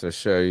just to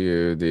show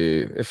you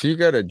if you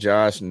go to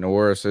Josh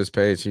Norris's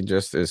page, he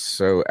just is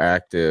so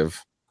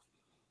active.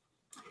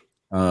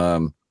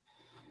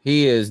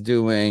 He is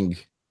doing.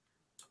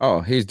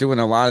 He's doing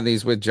a lot of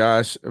these with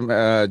Josh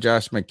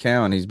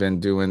McCown. He's been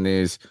doing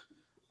these.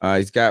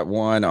 He's got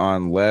one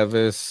on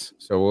Levis.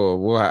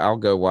 So I'll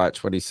go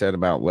watch what he said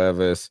about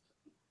Levis.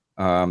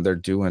 They're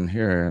doing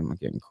here. I'm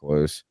getting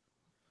close.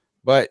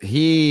 But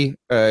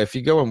if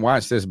you go and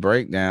watch this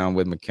breakdown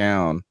with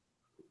McCown,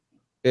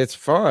 it's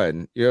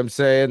fun. You know what I'm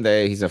saying?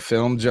 He's a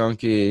film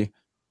junkie.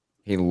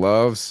 He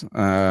loves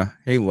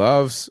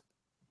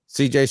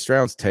CJ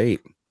Stroud's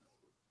tape.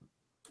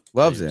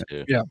 Loves it.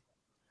 Yeah.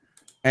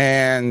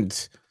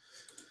 And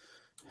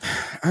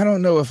I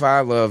don't know if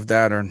I love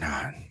that or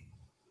not.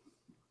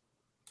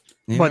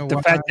 But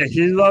the fact that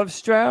he loves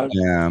Stroud?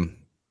 Yeah.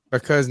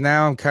 Because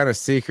now I'm kind of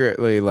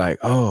secretly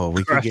like,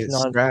 we could get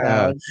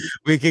Stroud.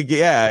 We could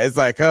get, it's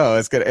like,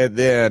 it's good. And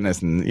then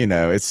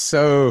it's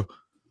so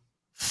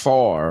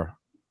far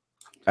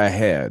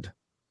ahead.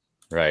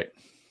 Right.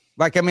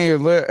 Like, I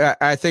mean,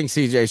 I think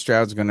CJ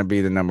Stroud's going to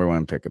be the number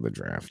one pick of the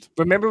draft.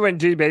 Remember when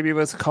G Baby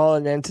was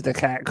calling into the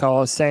cat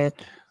call saying,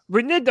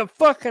 we need to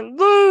fucking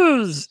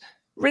lose.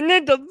 We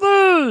need to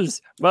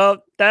lose.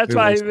 Well, that's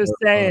why he was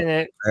saying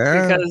it.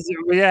 Because,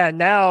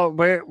 now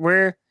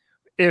we're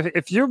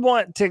if you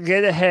want to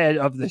get ahead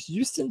of the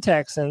Houston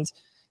Texans,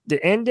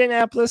 the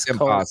Indianapolis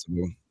Colts,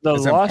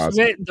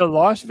 the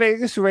Las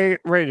Vegas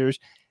Raiders,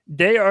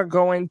 they are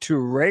going to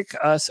rake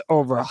us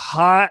over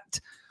hot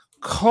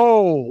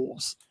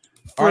coals.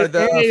 Are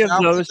the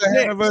Falcons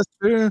ahead of us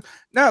too?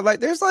 No, like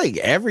there's like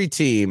every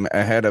team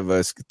ahead of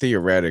us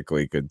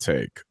theoretically could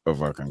take a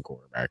fucking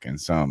quarterback in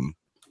some.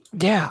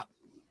 Yeah.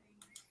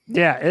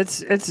 Yeah,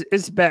 it's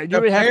bad.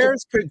 The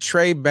Bears could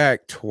trade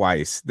back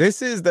twice.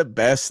 This is the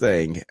best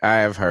thing I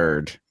have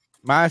heard.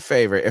 My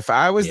favorite. If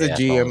I was the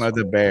GM of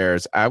the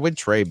Bears, I would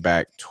trade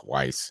back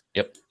twice.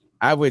 Yep.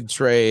 I would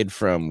trade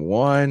from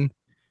 1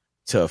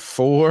 to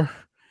 4,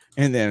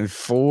 and then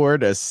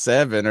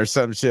 4-7 or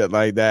some shit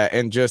like that,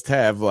 and just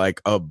have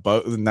like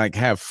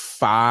have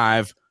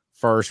 5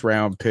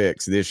 first-round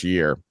picks this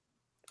year.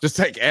 Just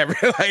take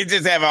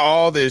just have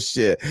all this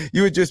shit.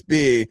 You would just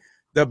be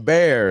the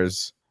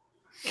Bears.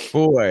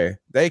 Boy,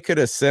 they could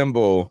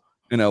assemble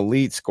an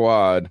elite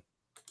squad.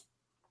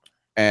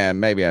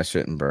 And maybe I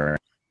shouldn't burn.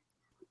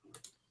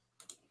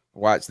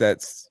 I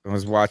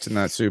was watching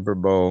that Super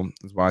Bowl. I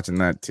was watching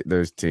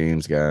those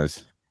teams,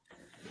 guys.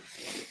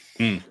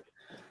 The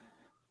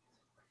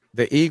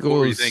Eagles. What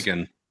were you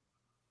thinking?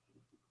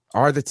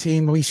 Are the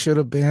team we should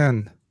have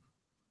been.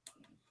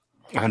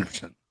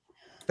 100%.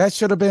 That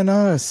should have been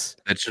us.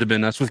 That should have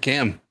been us with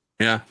Cam.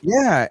 Yeah.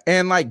 Yeah.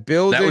 And like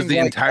building. That was the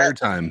like entire that.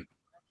 time.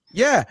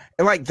 Yeah.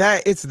 And like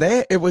that. It's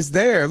there. It was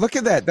there. Look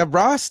at that. The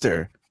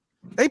roster.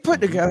 They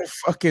put together a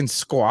fucking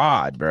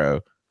squad, bro.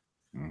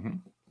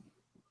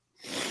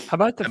 How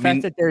about the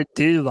fact that their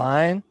D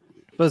line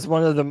was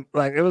one of the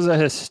it was a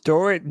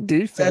historic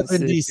defense.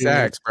 70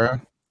 sacks, bro.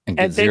 And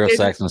get 0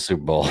 sacks in the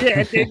Super Bowl.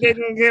 Yeah, they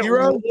didn't get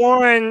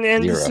 1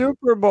 in the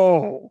Super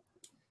Bowl.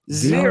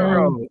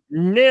 0-0.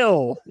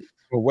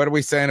 Well, what are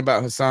we saying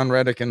about Hassan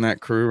Reddick and that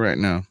crew right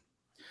now?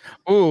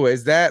 Oh,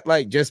 is that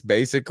like just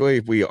basically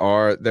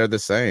they're the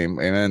same,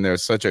 and then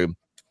there's such a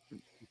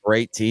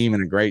great team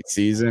and a great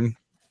season.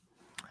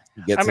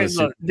 I mean,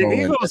 look, the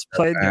Eagles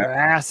played their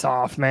ass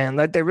off, man.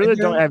 Like they really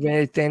don't have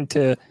anything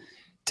to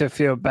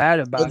feel bad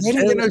about. But they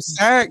didn't get no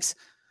sacks.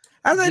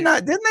 How they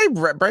not? Didn't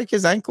they break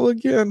his ankle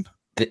again?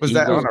 Was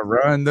that on a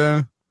run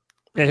though?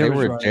 Yeah, they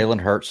were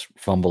Jalen Hurts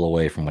fumble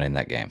away from winning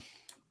that game.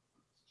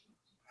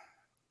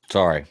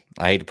 Sorry,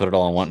 I hate to put it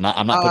all on one.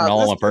 I'm not putting it all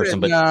on one person,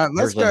 but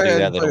let's go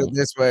ahead and put it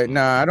this way.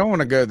 No, I don't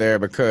want to go there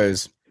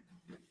because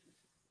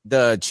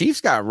the Chiefs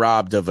got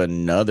robbed of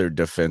another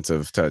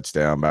defensive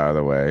touchdown. By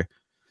the way,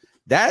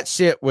 that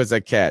shit was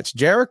a catch.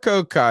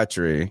 Jericho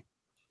Cotchery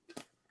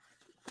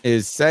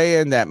is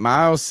saying that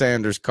Miles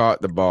Sanders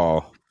caught the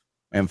ball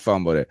and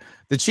fumbled it.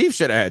 The Chiefs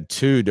should have had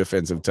 2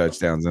 defensive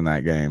touchdowns in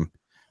that game.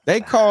 They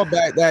called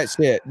back that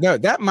shit. No,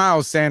 that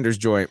Miles Sanders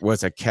joint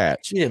was a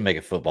catch. He didn't make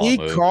a football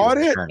move. He caught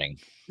it. Turning.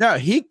 No,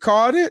 he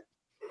caught it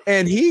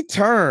and he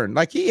turned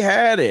like he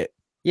had it.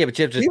 Yeah, but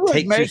you have to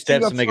take 2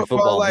 steps to make a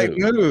football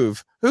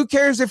move. Who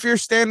cares if you're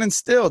standing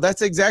still?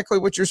 That's exactly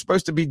what you're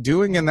supposed to be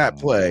doing in that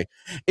play.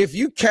 If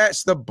you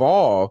catch the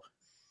ball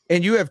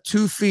and you have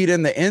 2 feet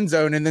in the end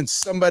zone and then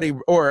somebody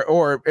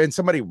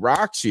somebody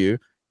rocks you,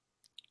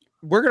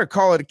 we're going to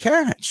call it a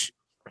catch.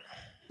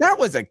 That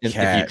was a catch.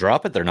 If you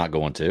drop it, they're not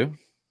going to.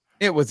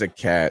 It was a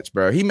catch,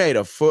 bro. He made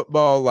a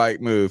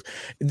football-like move.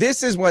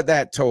 This is what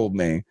that told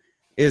me,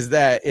 is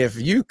that if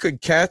you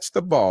could catch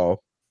the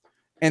ball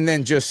and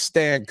then just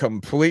stand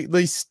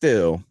completely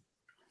still,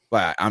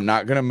 like, I'm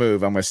not going to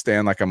move. I'm going to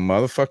stand like a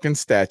motherfucking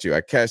statue.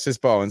 I catch this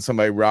ball and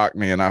somebody rock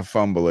me and I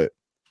fumble it.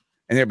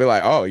 And they'll be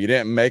like, oh, you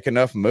didn't make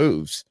enough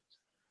moves.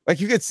 Like,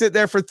 you could sit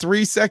there for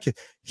 3 seconds.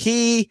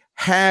 He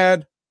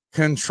had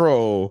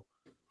control.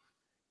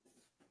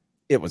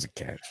 It was a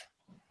catch.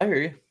 I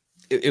hear you.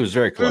 It was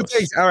very close.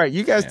 All right,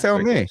 you guys tell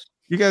me. Close.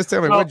 You guys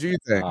tell me. What do you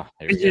think?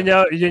 You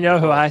know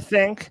who I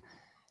think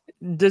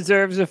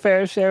deserves a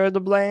fair share of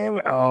the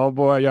blame? Oh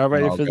boy, y'all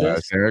ready for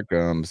this? Here it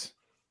comes.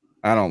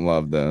 I don't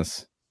love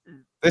this.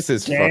 This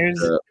is fucked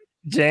up.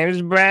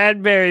 James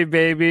Bradbury,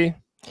 baby.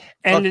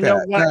 And you know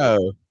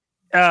what?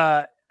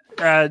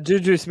 No.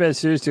 Juju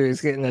Smith-Schuster is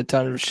getting a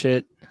ton of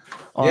shit.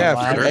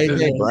 Yeah, for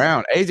AJ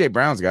Brown. AJ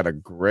Brown's got a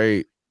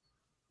great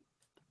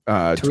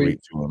tweet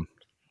to him.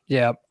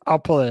 Yeah, I'll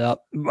pull it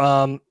up.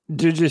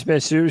 Juju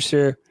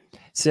Smith-Schuster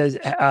says,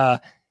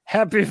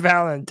 "Happy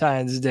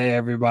Valentine's Day,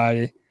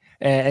 everybody,"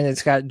 and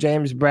it's got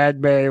James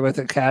Bradbury with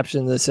a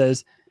caption that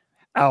says,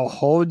 "I'll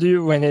hold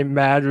you when it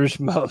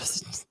matters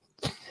most."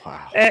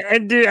 Wow.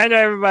 And dude, I know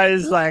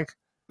everybody's like,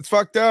 "It's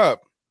fucked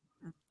up."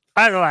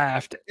 I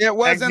laughed. It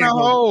wasn't a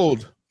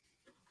hold.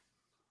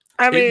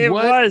 I mean, it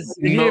was.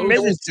 He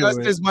admitted to just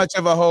it. As much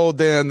of a hold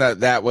then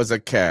that was a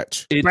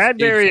catch.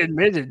 Bradbury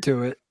admitted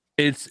to it.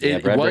 It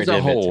was a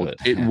hold.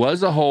 It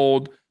was a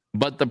hold,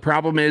 but the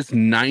problem is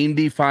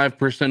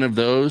 95% of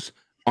those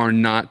are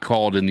not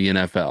called in the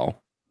NFL.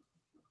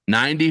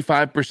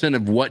 95%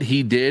 of what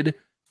he did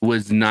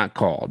was not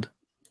called.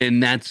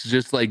 And that's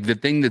just like the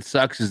thing that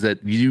sucks is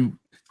that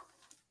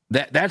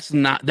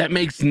that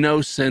makes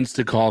no sense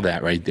to call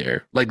that right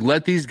there. Like,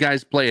 let these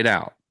guys play it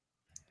out.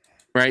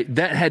 Right?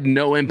 That had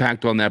no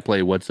impact on that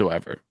play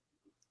whatsoever.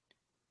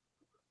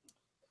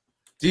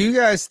 Do you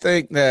guys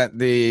think that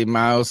the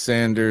Miles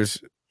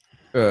Sanders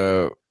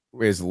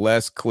is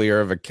less clear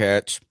of a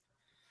catch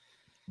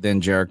than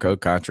Jericho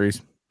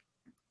Cotchery's?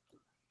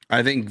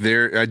 I think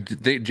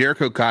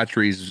Jericho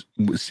Cotchery's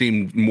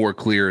seemed more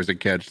clear as a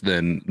catch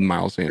than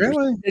Miles Sanders.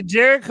 Really? The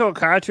Jericho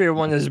Cotchery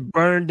one is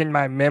burned in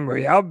my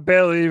memory. I'll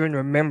barely even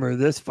remember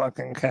this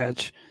fucking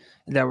catch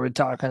that we're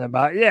talking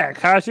about. Yeah,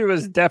 Cotchery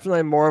was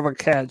definitely more of a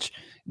catch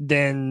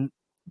than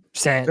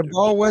Sanders. The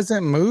ball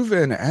wasn't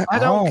moving at all. I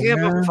don't give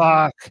a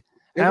fuck.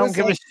 It I don't was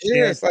give like a shit.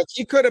 this. Like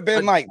he could have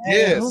been like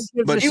this,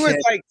 gives but a he was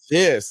shit? like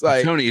this.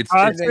 Like Tony, it's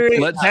Let's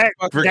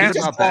forget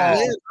about that.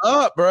 lit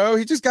up, bro.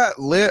 He just got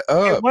lit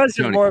up. It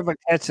wasn't Tony. more of a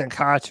catch than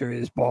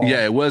Carter's ball.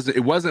 Yeah, it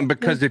wasn't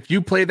because if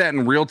you play that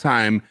in real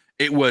time,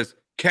 it was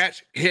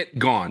catch, hit,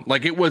 gone.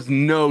 Like it was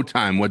no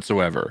time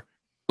whatsoever.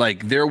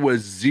 Like there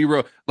was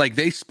zero. Like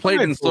they played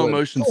in slow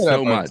motion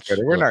so much.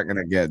 We're not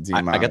gonna get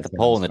I got the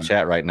poll in the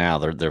chat right now.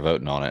 They're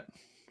voting on it.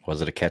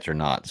 Was it a catch or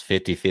not? It's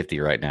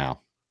 50-50 right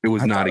now. It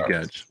was not a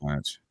catch.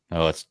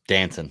 Oh, it's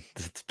dancing.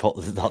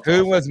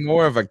 Who was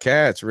more of a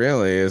catch,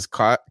 really? Is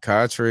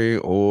Cotchery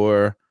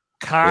or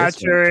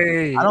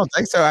Cotchery? I don't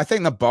think so. I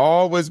think the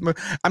ball was.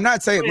 I'm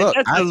not saying. Look,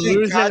 that's I a think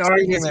losing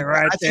Cotchery argument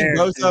right I think there,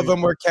 both of dude.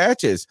 them were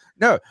catches.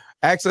 No,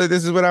 actually,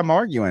 this is what I'm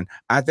arguing.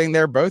 I think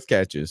they're both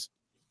catches.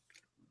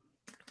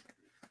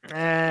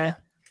 I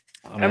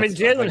mean,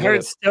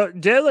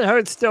 Jalen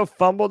Hurts still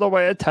fumbled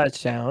away a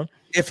touchdown.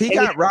 If he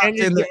got rocked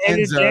in the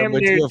end zone,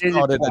 would you have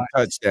called it a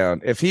touchdown?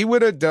 If he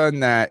would have done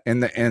that in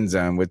the end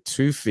zone with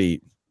 2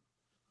 feet,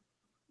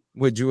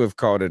 would you have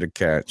called it a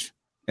catch?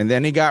 And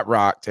then he got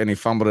rocked and he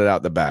fumbled it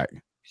out the back.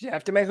 You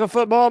have to make a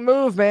football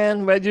move,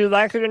 man, whether you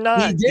like it or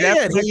not. He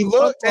did. He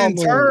looked and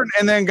turned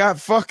and then got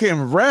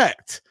fucking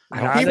wrecked.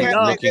 I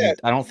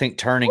don't think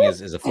turning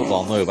is a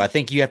football move. I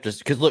think you have to,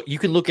 because look, you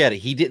can look at it.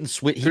 He didn't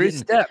switch. Three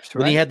steps,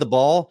 when he had the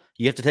ball.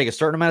 You have to take a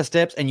certain amount of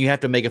steps, and you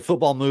have to make a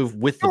football move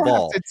with the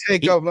ball.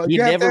 He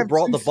never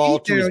brought the ball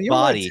to his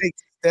body.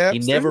 He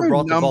never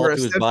brought the ball to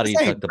his body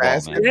and took the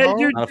ball, man. Yeah,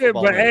 you did,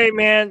 but hey,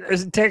 man,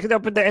 take it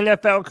up with the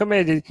NFL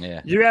committee. Yeah.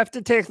 You have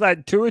to take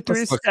like 2 or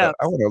 3 steps. I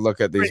want to look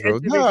at these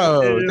rules.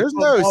 No, there's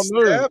no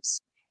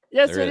steps.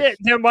 Yes, it is.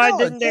 Then why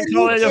didn't they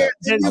call it a?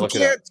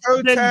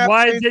 Then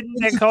why didn't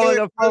they call it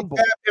a fumble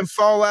and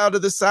fall out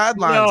of the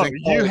sidelines?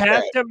 No, you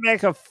have to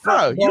make a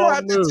football you don't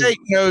have move. to take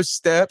no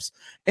steps.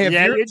 If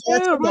you're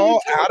touching the ball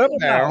out of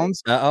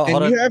bounds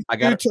and you have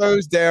 2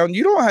 toes down,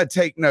 you don't have to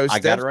take no steps. I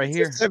got it right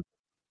here.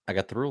 I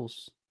got the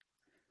rules.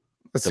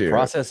 The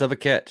process of a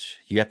catch.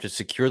 You have to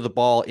secure the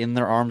ball in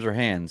their arms or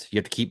hands. You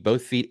have to keep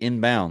both feet in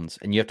bounds,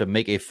 and you have to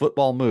make a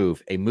football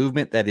move, a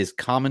movement that is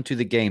common to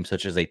the game,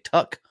 such as a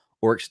tuck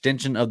or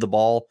extension of the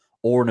ball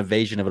or an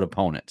evasion of an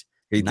opponent.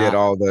 He did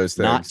all those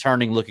things. Not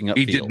turning, looking up.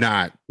 He did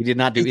not. He did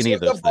not do any of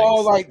those the ball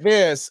things. like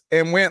this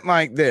and went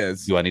like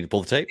this. Do I need to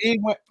pull the tape? He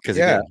went, Because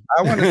yeah,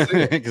 I want to see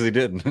it. Because he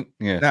didn't.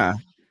 Yeah. Nah,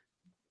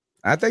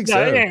 I think No,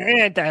 so. it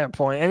ain't that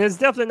point, and it's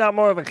definitely not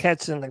more of a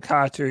catch than the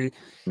Cotchery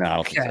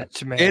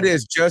catch, man. It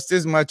is just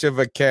as much of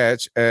a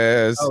catch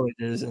as. Oh, it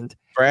isn't.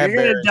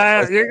 Bradbury.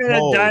 You're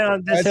gonna die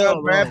on this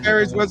hill.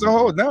 Bradbury's was a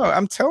hold. No,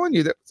 I'm telling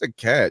you, that was a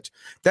catch.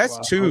 That's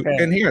two.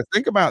 okay. And here,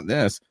 think about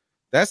this.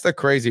 That's the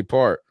crazy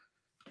part.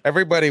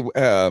 Everybody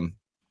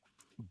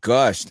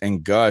gushed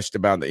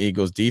about the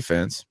Eagles'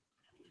 defense,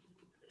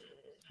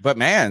 but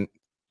man,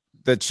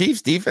 the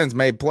Chiefs' defense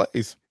made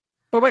plays.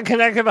 But wait, can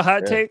I give a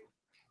hot take?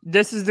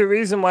 This is the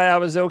reason why I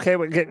was okay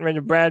with getting rid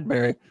of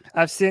Bradbury.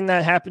 I've seen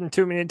that happen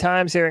too many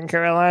times here in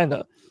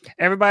Carolina.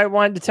 Everybody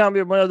wanted to tell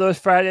me one of those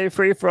Friday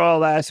free-for-all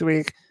last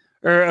week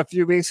or a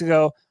few weeks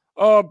ago.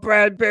 Oh,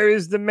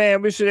 Bradbury's the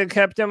man. We should have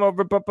kept him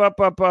over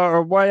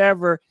or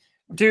whatever.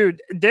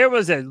 Dude, there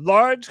was a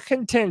large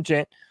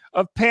contingent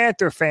of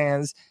Panther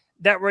fans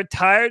that were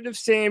tired of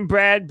seeing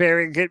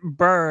Bradbury get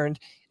burned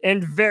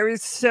in very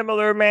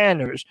similar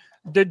manners.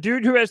 The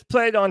dude who has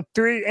played on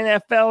 3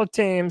 NFL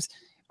teams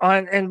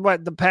in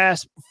the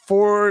past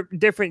 4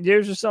 different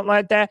years or something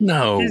like that.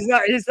 No,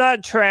 he's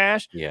not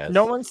trash. Yes.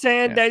 No one's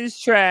saying that he's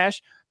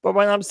trash. But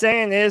what I'm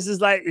saying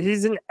is like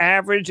he's an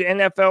average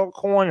NFL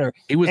corner.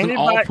 He was an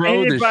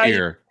all-pro this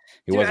year.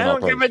 He wasn't I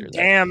don't give a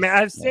damn, man.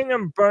 I've seen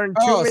him burn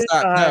too many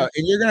times. No,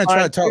 and you're gonna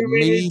try to talk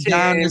me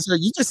down. teams.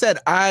 You just said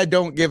I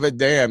don't give a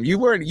damn. You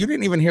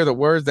didn't even hear the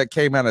words that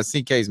came out of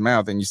CK's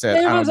mouth, and you said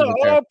He I was don't an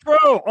give a damn.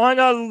 all-pro on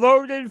a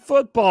loaded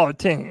football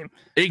team.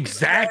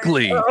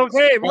 Exactly.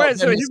 Okay, Well, right.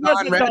 So then he Hassan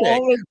wasn't Reddick. the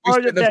only You part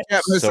of shouldn't have that.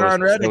 kept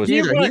Hassan Reddick He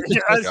either. was-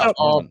 He was so-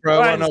 all-pro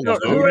right, on a so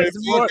loaded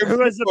fucking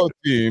football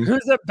team.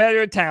 who's a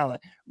better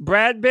talent,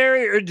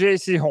 Bradbury or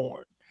J.C.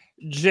 Horn?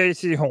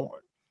 J.C.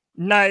 Horn.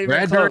 Not even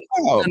Bradbury,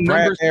 close. the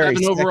number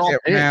 7 overall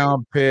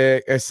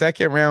pick. A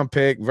second round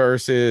pick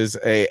versus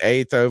a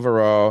 8th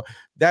overall.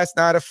 That's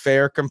not a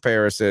fair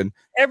comparison.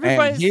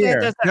 Everybody's And saying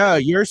here, that's no,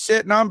 you're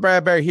sitting on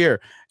Bradbury here.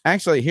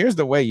 Actually, here's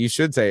the way you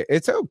should say it.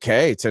 It's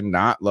okay to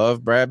not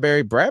love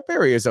Bradbury.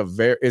 Bradbury is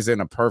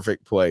in a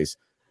perfect place.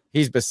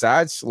 He's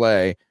besides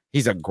Slay.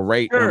 He's a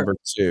great number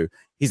 2.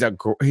 He's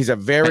a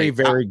very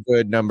very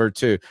good number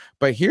 2.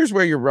 But here's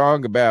where you're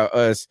wrong about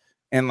us.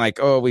 And like,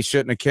 oh, we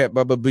shouldn't have kept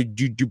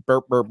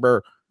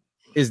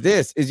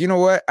is you know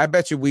what? I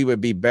bet you we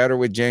would be better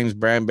with James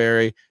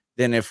Bradbury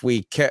than if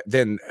we kept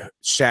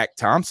Shaq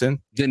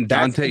Thompson. Then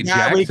Dante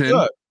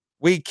Jackson.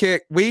 We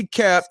kept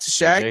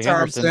Shaq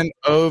Thompson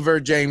over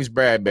James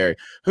Bradbury.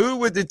 Who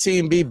would the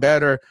team be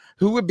better?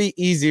 Who would be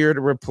easier to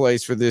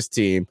replace for this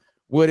team?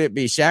 Would it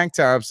be Shaq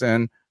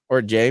Thompson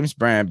or James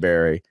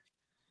Bradbury?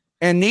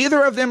 And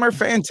neither of them are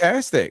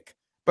fantastic.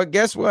 But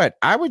guess what?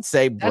 I would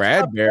say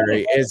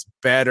Bradbury is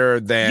better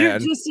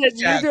than You just said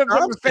Shaq neither of them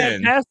were Thompson.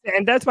 Fantastic,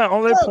 and that's my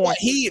only point.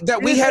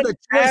 We had a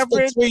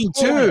choice between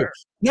two.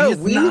 No, He's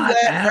we not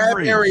let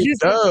average. Bradbury He's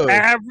go. an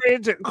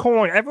average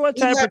corner. Everyone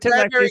trying to let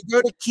pretend like Bradbury he's,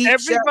 go to keep Shaq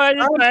everybody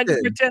trying to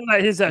Thompson. pretend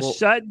like he's a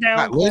shutdown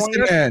Not corner.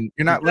 listening.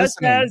 You're not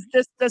Just listening. has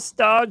this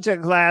nostalgia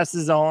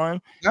glasses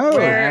on. No,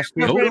 where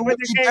who when would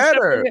the be game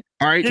better?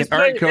 All right, he's all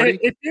right, played- Cody.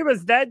 If he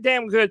was that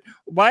damn good,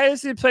 why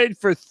has he played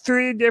for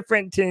 3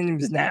 different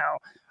teams now?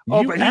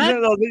 Oh, You but he's act-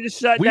 in the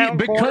shutdown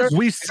corner. because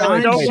we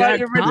signed Nobody Shaq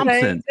retains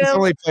Thompson. him? He's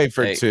only played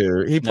for Hey,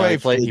 2. He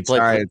played for the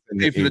Giants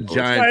and the Eagles.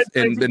 Giants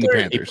and then the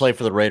He Panthers. played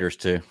for the Raiders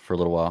too for a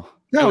little while.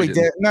 No, he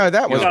didn't. No,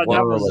 that was No, that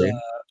was, Worley.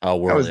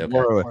 Oh, That was Worley. Okay.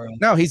 Worley.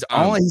 No, he's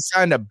he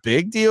signed a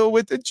big deal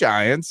with the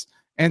Giants,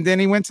 and then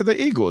he went to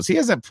the Eagles. He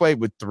hasn't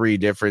played with 3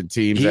 different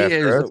teams. He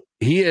after us.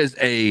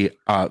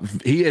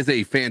 he is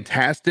a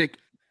fantastic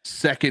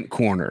second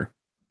corner.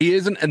 He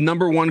isn't a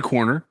number 1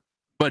 corner,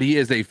 but he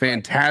is a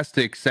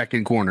fantastic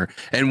second corner.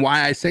 And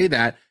why I say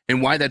that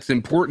and why that's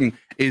important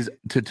is,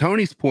 to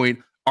Tony's point,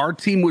 our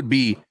team would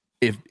be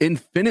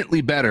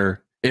infinitely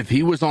better if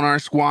he was on our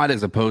squad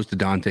as opposed to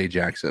Dante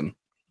Jackson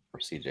or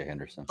CJ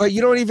Henderson. But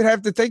you don't even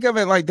have to think of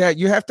it like that.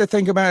 You have to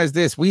think about it as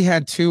this. We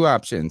had 2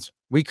 options.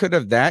 We could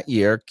have that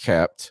year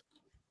kept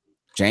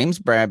James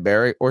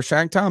Bradbury or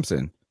Shaq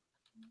Thompson.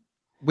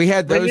 We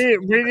had those.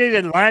 We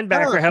needed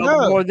linebacker help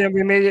more than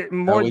we needed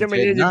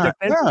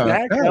defensive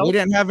back help. We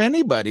didn't have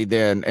anybody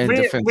then in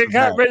defensive we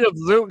got back. rid of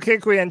Luke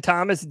Kuechly and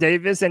Thomas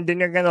Davis, and then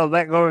you're going to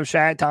let go of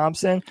Shaq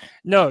Thompson.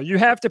 No, you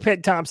have to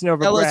pick Thompson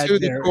over Tell us Bradbury.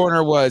 who the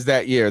corner was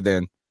that year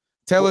then.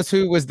 Tell us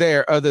who was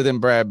there other than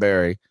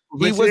Bradbury.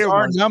 He Which was year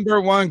our was it? number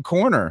 1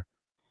 corner.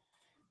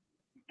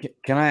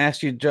 Can I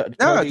ask you, No,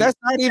 Cody? that's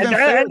not even And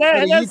fair.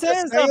 that's You saying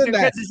just something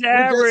that. because it's You're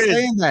just average.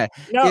 saying that.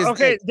 No, Is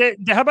okay.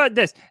 How about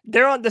this?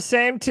 They're on the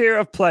same tier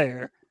of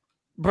player.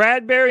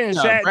 Bradbury and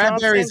No, Shaq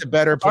Bradbury's Thompson a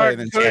better player are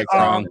than good. Shaq Oh,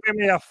 Thompson. give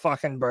me a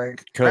fucking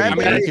break. Cody,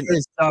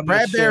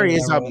 Bradbury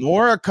is a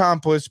more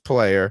accomplished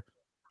player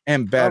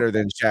and better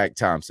than Shaq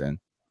Thompson.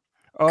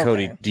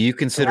 Cody, do you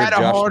consider At a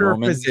Josh harder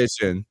Norman?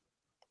 position.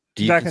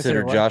 Do you I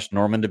consider consider what? Josh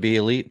Norman to be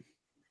elite,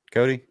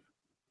 Cody?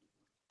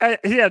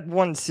 He had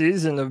 1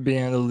 season of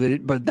being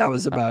elite, but that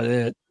was about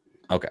it.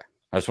 Okay,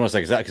 I just want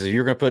to say because if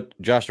you're going to put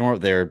Josh Norman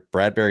up there,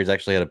 Bradbury's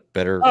actually had a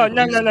better. Oh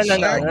no! You have to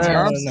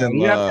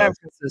Shaq have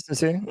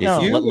consistency. He's No.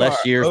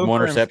 less years, more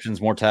over-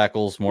 interceptions, more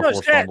tackles, more No,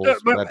 forced Shaq,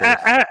 fumbles. but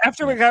Bradbury's-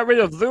 after we got rid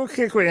of Luke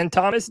Kuechly and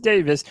Thomas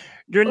Davis,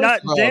 you're First not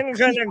of all, then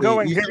going to go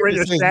and you get didn't rid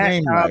of say his Shaq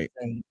name right.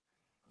 Thompson.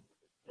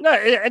 No,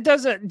 it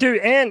doesn't do.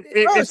 And Bro,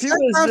 if he Shaq was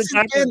the Thompson's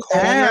type of getting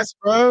corner, ass,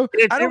 bro.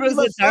 if I he don't was give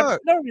a the type, fuck.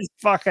 no, he's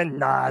fucking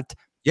not.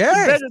 Yes.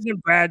 He's better than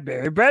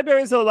Bradbury.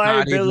 Bradbury's a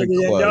Not even liability,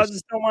 and y'all close.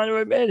 just don't want to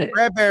admit it.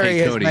 Bradbury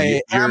has Cody,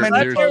 made how you're-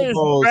 many Pro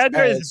Bowls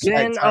Bradbury's has been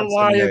Shaq a Thompson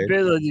made?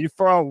 liability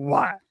for a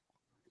while.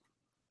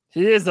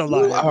 He is a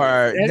liability.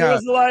 are- And no, he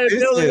was a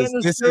liability in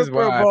the this is Super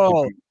why I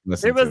Bowl. think you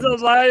listen He was to a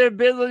him.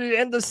 liability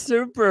in the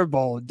Super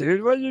Bowl,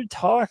 dude. What are you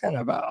talking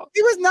about?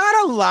 He was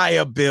not a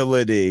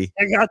liability.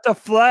 They got the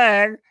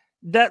flag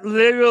that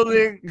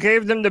literally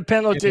gave them the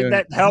penalty Dude,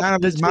 that he's helped out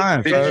of the his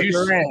mind, Chiefs folks. get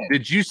Durant.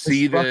 Did you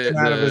see He's fucking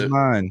out of his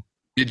mind.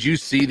 Did you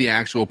see the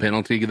actual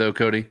penalty though,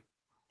 Cody?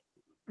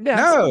 Yeah,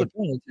 I saw No, the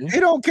penalty. he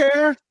don't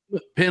care.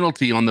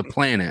 Penalty on the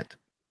planet.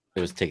 It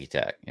was ticky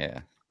tack. Yeah.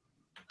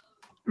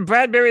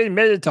 Bradbury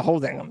admitted to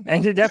holding him,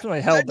 and he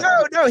definitely held him.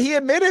 No, he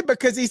admitted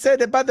because he said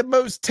that by the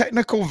most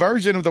technical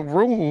version of the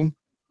rule.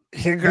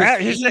 He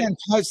grabbed. He his said, hand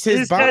touched he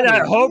his said, body.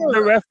 "I hope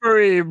the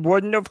referee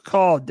wouldn't have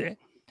called it.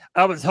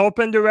 I was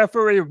hoping the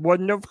referee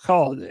wouldn't have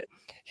called it.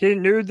 He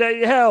knew that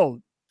he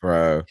held.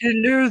 Bro, He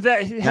knew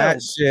that he held.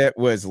 that shit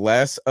was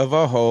less of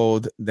a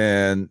hold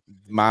than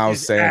Miles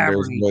He's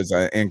Sanders average.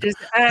 was. He's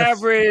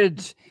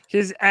average.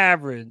 He's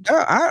average.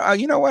 I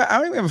you know what? I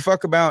don't even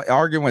fuck about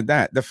arguing with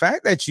that. The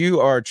fact that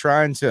you are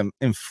trying to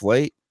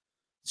inflate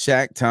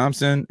Shaq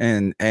Thompson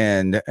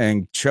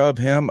and chub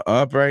him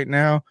up right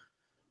now,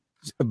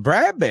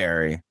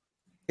 Bradbury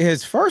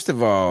is first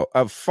of all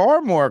a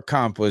far more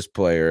accomplished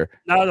player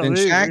Not a than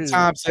leader Shaq either.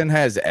 Thompson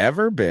has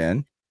ever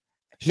been.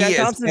 He Shaq is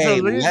Thompson's a a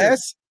leader.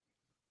 less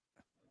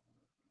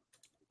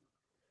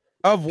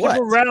of what?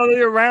 People rally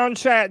around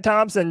Shaq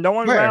Thompson. No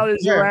one Where?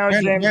 rallies Where? around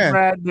When? James When?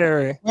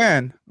 Bradbury.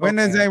 When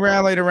has they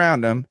rallied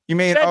around him? You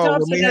mean Shaq when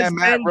Thompson we has had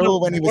Matt been the Rule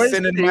when he was voice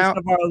sending him piece out?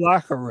 of our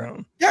locker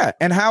room. Yeah,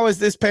 and how has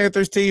this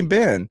Panthers team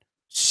been?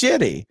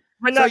 Shitty.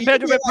 We're not you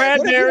better feel with like,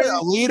 what if Bradbury. you're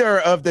a leader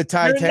of the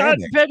You're not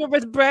Titanic. better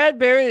with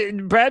Bradbury.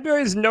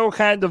 Bradbury's no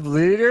kind of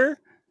leader.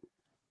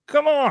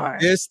 Come on.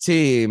 This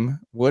team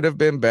would have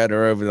been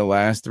better over the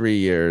last 3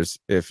 years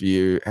if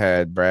you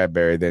had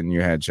Bradbury than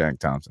you had Shaq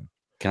Thompson.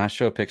 Can I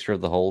show a picture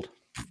of the hold?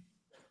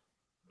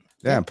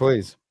 Yeah,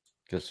 please.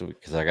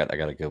 Because I got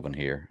a good one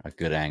here, a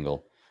good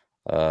angle.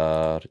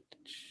 Present.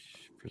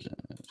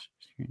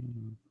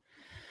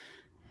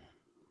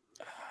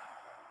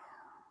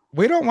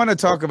 We don't want to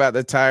talk about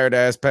the tired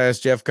ass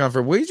past Jeff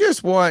Comfort. We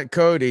just want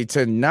Cody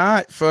to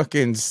not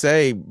fucking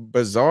say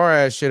bizarre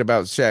ass shit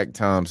about Shaq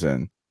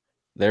Thompson.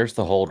 There's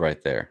the hold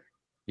right there.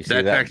 You see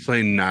That's that?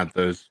 actually not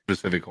the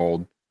specific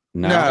hold.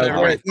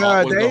 I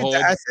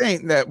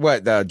think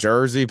that the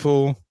jersey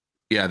pull.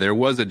 Yeah, there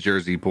was a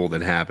jersey pull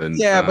that happened.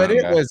 Yeah, but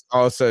it was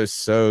also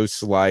so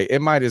slight.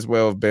 It might as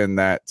well have been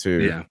that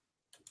too.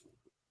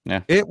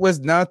 Yeah. It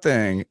was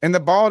nothing. And the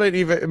ball didn't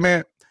even,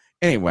 man.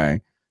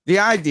 Anyway, the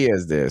idea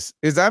is this: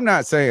 I'm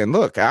not saying,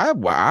 look, I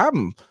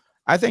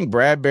think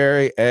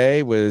Bradbury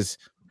was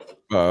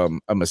a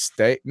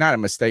mistake, not a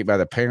mistake by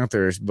the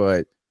Panthers,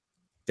 but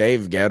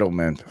Dave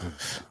Gettleman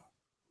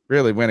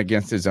really went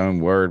against his own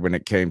word when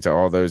it came to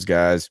all those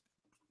guys.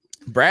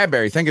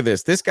 Bradbury, think of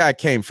this: this guy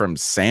came from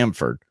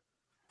Samford,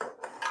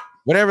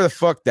 whatever the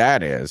fuck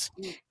that is.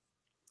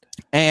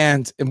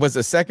 And it was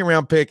a second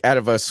round pick out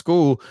of a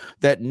school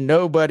that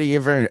nobody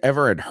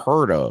ever had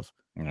heard of.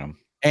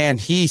 And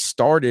he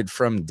started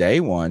from day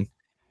one.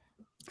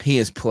 He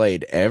has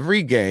played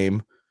every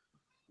game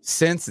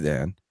since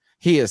then.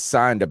 He has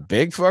signed a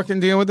big fucking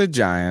deal with the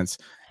Giants.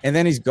 And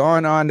then he's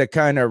gone on to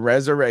kind of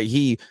resurrect.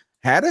 He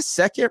had a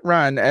second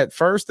run. At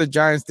first, the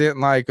Giants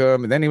didn't like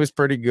him. And then he was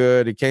pretty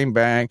good. He came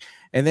back.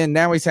 And then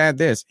now he's had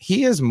this.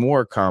 He is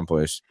more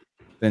accomplished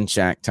than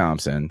Shaq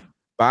Thompson.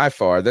 By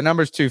far, the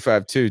number's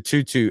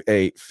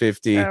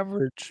 252-228-50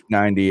 average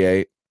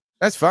 98.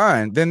 That's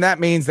fine. Then that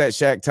means that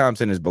Shaq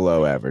Thompson is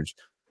below average.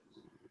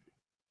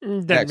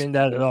 Doesn't mean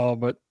that at all,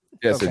 but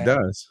yes, it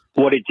does.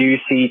 What it do,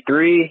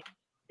 C3?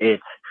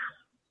 It's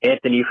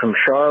Anthony from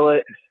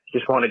Charlotte.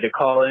 Just wanted to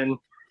call in,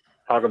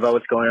 talk about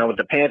what's going on with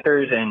the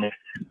Panthers. And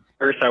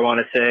first, I want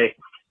to say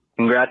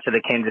congrats to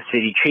the Kansas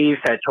City Chiefs.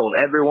 I told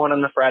everyone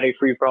on the Friday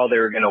Free For All they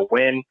were going to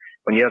win.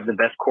 When you have the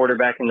best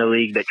quarterback in the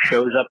league that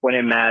shows up when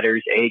it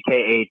matters,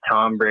 a.k.a.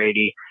 Tom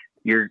Brady,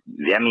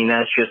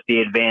 that's just the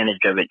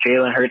advantage of it.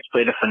 Jalen Hurts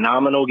played a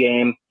phenomenal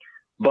game,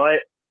 but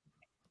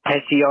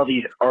I see all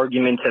these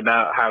arguments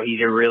about how he's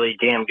a really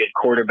damn good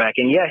quarterback.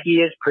 And yeah,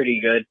 he is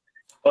pretty good,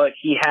 but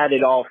he had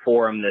it all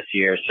for him this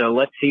year. So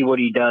let's see what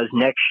he does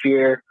next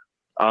year.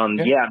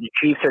 The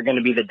Chiefs are going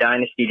to be the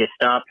dynasty to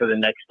stop for the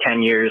next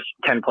 10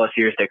 plus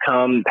years to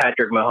come.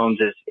 Patrick Mahomes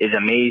is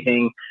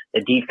amazing.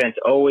 The defense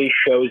always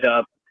shows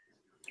up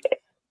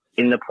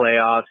in the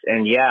playoffs.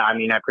 And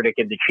I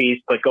predicted the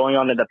Chiefs, but going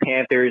on to the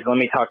Panthers, let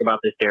me talk about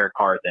this Derek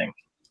Carr thing.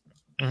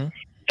 Mm-hmm.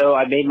 So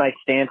I made my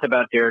stance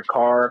about Derek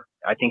Carr.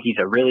 I think he's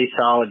a really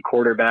solid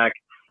quarterback.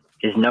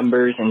 His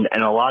numbers and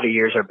a lot of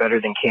years are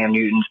better than Cam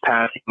Newton's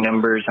passing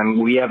numbers.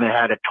 We haven't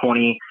had a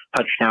 20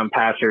 touchdown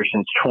passer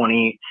since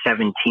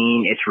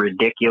 2017. It's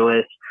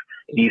ridiculous.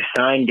 If you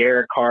sign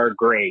Derek Carr,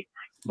 great.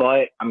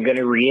 But I'm going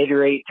to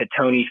reiterate to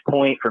Tony's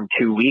point from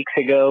 2 weeks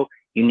ago,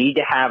 you need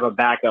to have a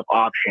backup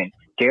option.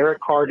 Derek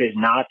Carr does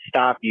not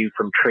stop you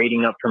from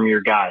trading up from your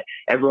guy.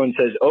 Everyone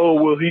says, oh,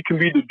 well, he can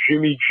be the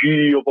Jimmy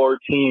G of our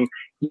team.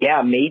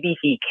 Yeah, maybe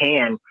he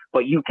can,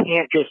 but you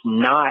can't just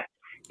not.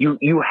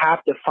 You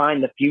have to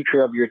find the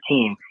future of your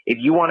team. If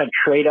you want to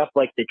trade up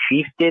like the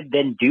Chiefs did,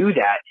 then do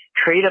that.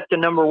 Trade up to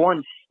number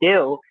one,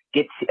 still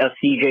get a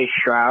CJ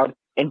Stroud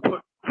and put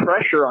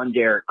pressure on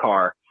Derek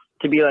Carr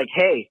to be like,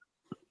 hey,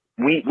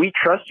 we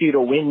trust you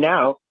to win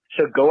now,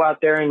 so go out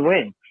there and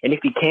win. And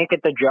if you can't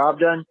get the job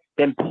done,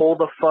 then pull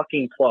the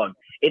fucking plug.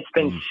 It's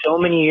been so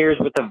many years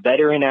with a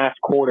veteran-ass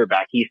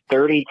quarterback. He's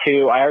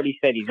 32. I already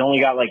said he's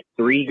only got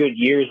 3 good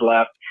years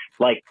left.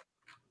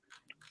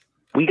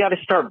 We got to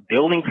start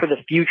building for the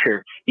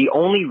future. The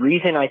only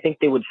reason I think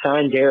they would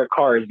sign Derek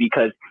Carr is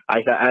because,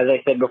 as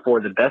I said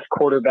before, the best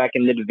quarterback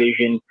in the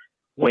division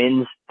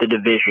wins the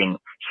division.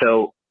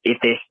 So if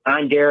they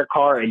sign Derek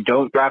Carr and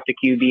don't draft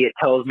a QB, it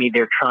tells me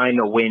they're trying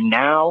to win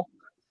now.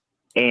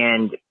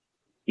 And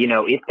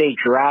if they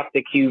draft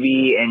the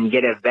QB and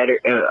get a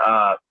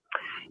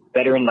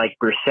veteran like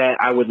Brissett,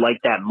 I would like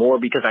that more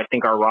because I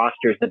think our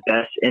roster is the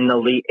best in the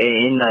league,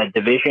 in the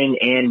division,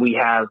 and we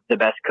have the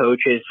best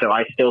coaches. So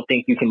I still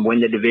think you can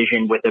win the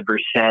division with a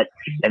Brissett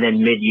and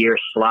then mid-year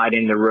slide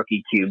in the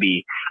rookie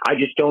QB. I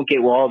just don't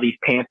get what all these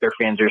Panther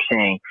fans are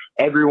saying.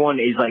 Everyone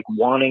is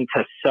wanting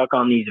to suck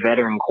on these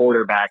veteran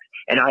quarterbacks,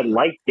 and I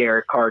like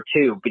Derek Carr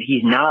too, but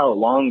he's not a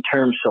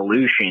long-term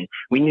solution.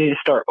 We need to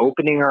start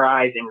opening our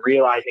eyes and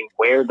realizing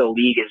where the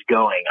league is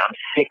going. I'm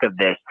sick of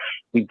this.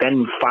 We've been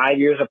in 5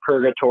 years of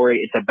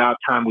purgatory. It's about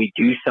time we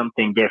do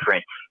something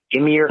different.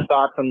 Give me your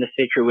thoughts on the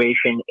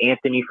situation.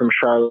 Anthony from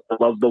Charlotte,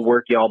 love the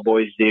work y'all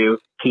boys do.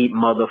 Keep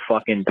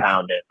motherfucking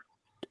pounding.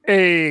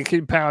 Hey,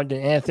 keep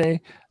pounding,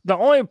 Anthony. The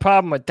only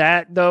problem with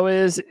that, though,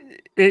 is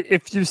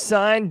if you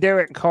sign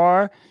Derek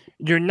Carr,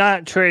 you're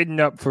not trading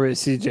up for a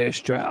CJ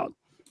Stroud.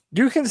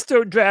 You can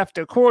still draft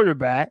a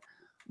quarterback,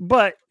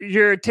 but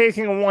you're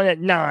taking one at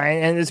 9,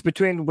 and it's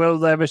between Will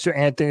Levis or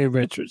Anthony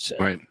Richardson.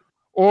 Right.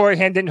 Or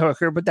Hendon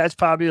Hooker, but that's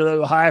probably a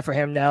little high for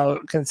him now,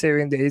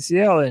 considering the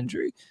ACL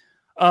injury.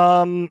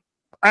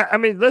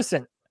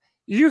 Listen,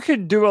 you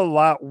could do a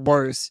lot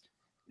worse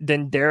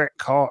than Derek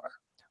Carr.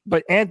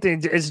 But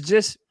Anthony, it's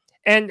just,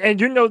 and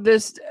you know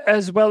this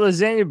as well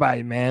as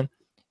anybody, man.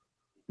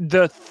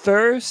 The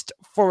thirst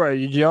for a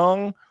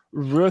young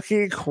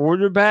rookie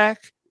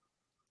quarterback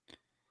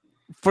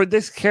for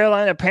this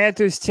Carolina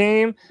Panthers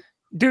team,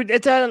 dude,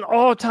 it's at an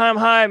all-time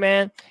high,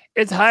 man.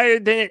 It's higher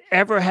than it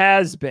ever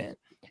has been.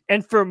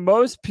 And for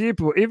most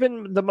people,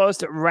 even the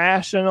most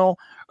rational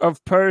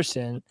of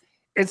person,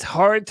 it's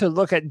hard to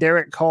look at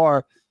Derek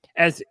Carr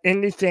as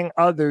anything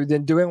other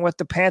than doing what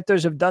the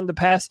Panthers have done the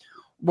past,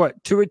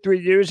 2 or 3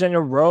 years in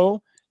a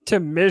row to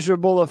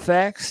miserable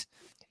effects.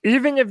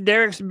 Even if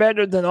Derek's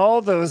better than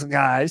all those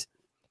guys,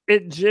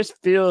 it just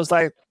feels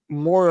like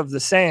more of the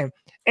same.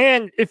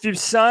 And if you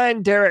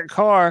sign Derek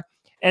Carr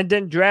and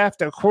then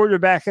draft a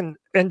quarterback in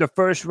the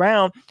first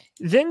round,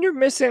 then you're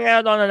missing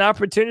out on an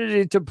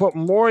opportunity to put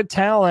more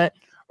talent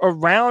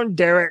around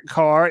Derek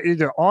Carr,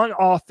 either on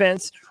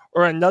offense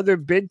or another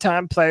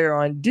big-time player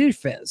on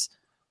defense.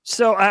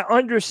 So I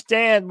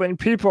understand when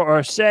people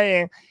are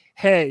saying,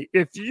 hey,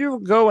 if you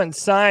go and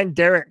sign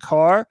Derek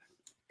Carr,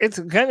 it's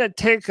going to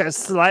take us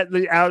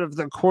slightly out of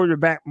the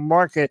quarterback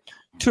market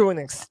to an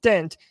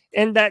extent,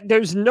 in that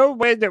there's no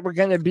way that we're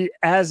going to be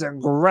as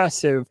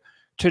aggressive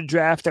to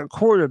draft a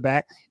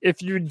quarterback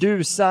if you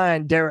do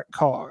sign Derek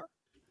Carr.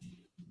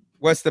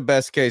 What's the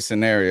best case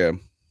scenario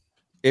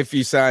if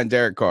you sign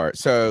Derek Carr?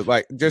 So,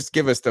 just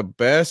give us the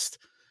best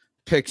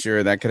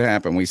picture that could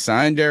happen. We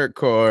signed Derek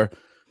Carr.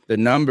 The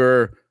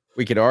number,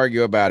 we could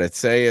argue about it.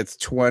 Say it's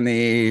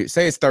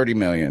 30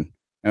 million.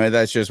 I mean,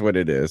 that's just what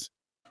it is.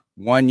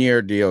 1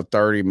 year deal,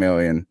 30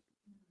 million.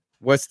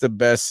 What's the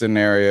best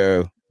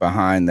scenario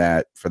behind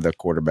that for the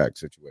quarterback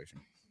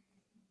situation?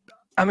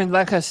 I mean,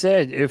 like I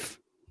said, if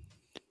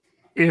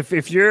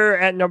you're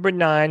at number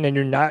 9 and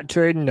you're not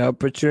trading up,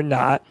 but you're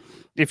not,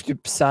 if you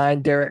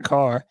sign Derek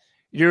Carr,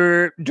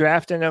 you're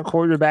drafting a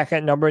quarterback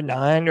at number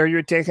 9, or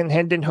you're taking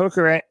Hendon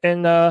Hooker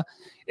in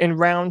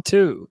round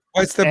 2.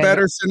 What's the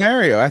better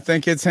scenario? I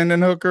think it's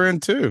Hendon Hooker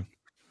in 2.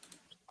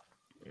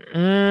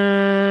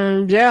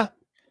 Yeah.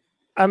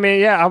 I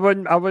mean, yeah, I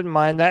wouldn't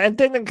mind that. And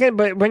then again,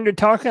 but when you're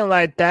talking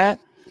like that,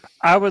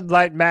 I would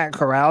like Matt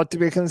Corral to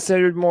be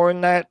considered more in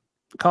that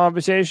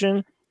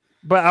conversation.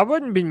 But I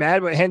wouldn't be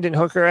mad with Hendon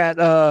Hooker with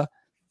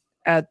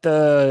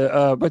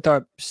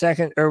our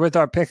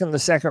pick in the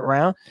second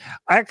round.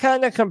 I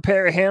kind of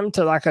compare him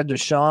to like a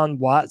Deshaun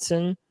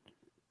Watson.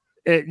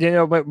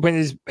 When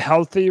he's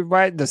healthy,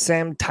 right? The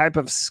same type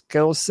of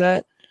skill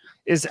set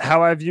is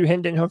how I view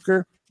Hendon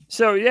Hooker.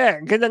 So yeah,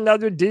 get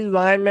another D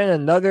lineman,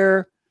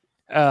 another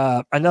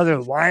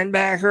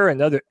linebacker,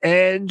 another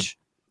edge,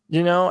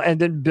 and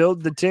then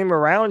build the team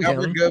around him.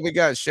 We're good. We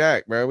got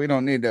Shaq, bro. We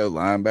don't need those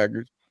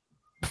linebackers.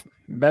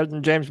 Better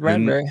than James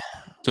Bradbury.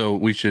 So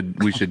we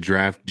should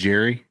draft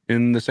Jerry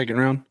in the second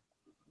round.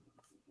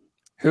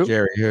 Who?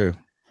 Jerry who?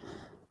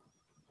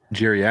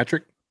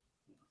 Geriatric.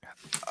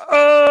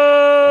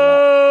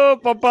 Oh,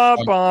 is that a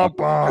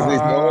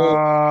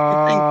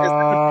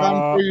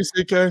problem for you,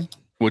 CK?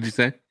 What'd you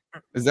say?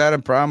 Is that a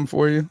problem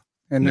for you?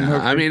 And no,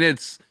 I mean,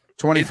 it's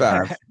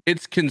 25.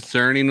 It's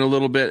concerning a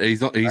little bit.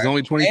 He's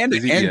only 20. And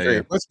the injury.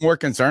 Yeah. What's more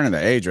concerning,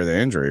 the age or the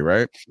injury,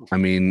 right? I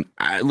mean,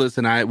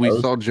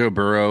 we saw Joe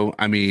Burrow.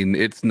 I mean,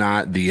 it's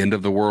not the end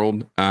of the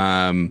world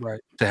to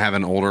have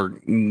an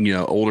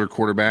older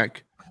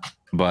quarterback,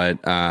 but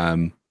I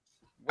mean,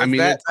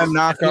 it's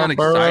not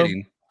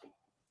exciting.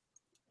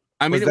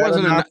 I mean, it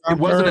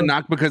wasn't a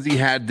knock because he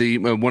had the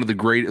one of the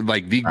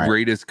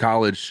greatest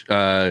college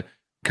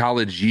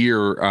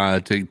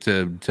year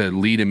to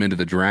lead him into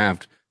the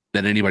draft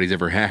that anybody's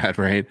ever had,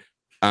 right?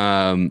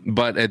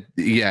 But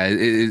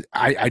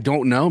I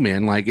don't know,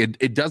 man. Like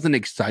it doesn't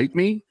excite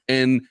me,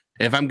 and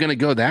if I'm gonna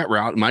go that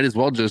route, might as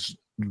well just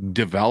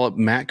develop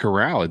Matt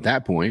Corral at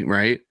that point,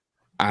 right?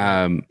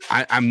 I'm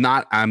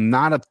not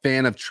a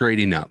fan of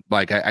trading up.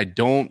 Like I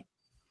don't.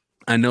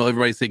 I know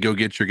everybody say go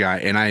get your guy,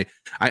 and I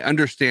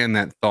understand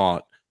that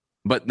thought,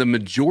 but the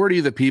majority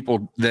of the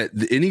people that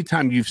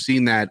anytime you've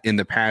seen that in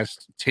the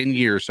past 10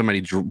 years,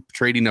 somebody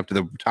trading up to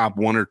the top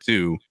 1 or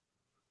 2,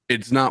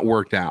 it's not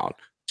worked out.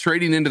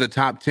 Trading into the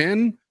top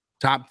 10,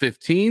 top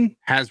 15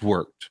 has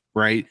worked,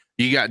 right?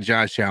 You got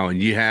Josh Allen,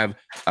 you have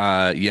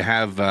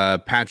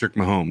Patrick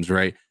Mahomes,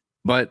 right?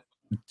 But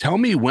tell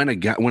me when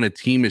a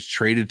team is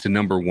traded to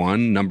number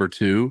 1, number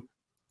 2,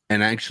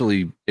 and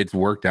actually it's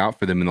worked out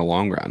for them in the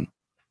long run.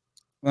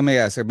 Let me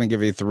ask. I'm going to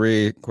give you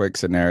 3 quick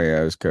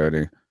scenarios,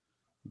 Cody.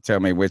 Tell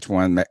me which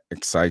one that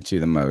excites you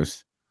the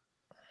most.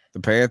 The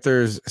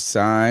Panthers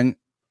sign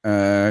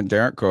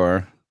Derek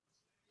Carr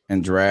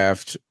and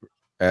draft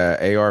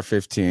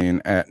AR-15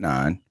 at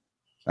 9.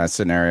 That's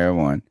scenario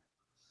 1.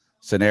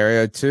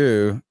 Scenario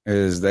 2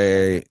 is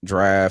they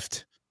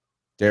draft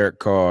Derek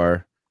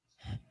Carr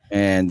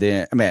and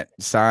then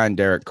sign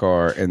Derek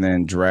Carr and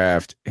then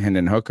draft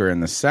Hendon Hooker in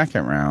the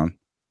second round.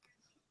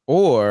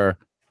 Or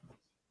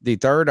the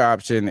third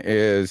option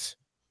is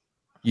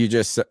you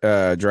just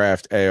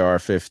draft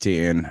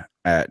AR-15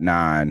 at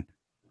 9,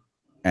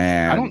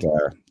 and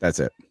that's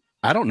it.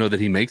 I don't know that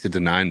he makes it to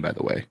 9, by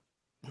the way.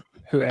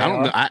 I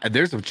don't know.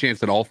 There's a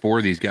chance that all 4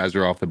 of these guys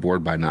are off the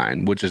board by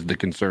 9, which is the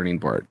concerning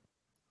part.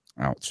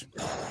 Ouch.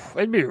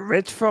 It'd be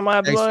rich for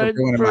my Thanks blood. for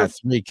doing my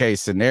 3K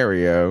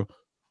scenario.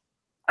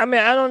 I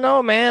mean, I don't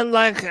know, man.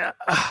 Like,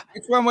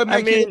 which one would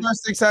make you the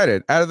most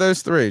excited out of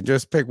those 3?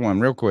 Just pick one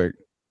real quick.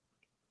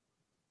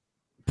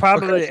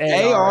 Probably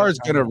AR is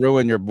going to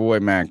ruin your boy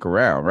Matt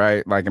Corral,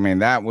 right? Like, I mean,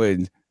 that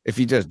would, if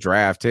you just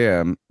draft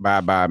him,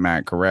 bye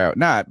Matt Corral.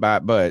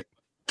 But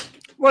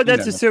well,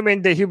 that's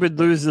assuming that he would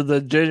lose the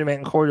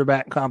legitimate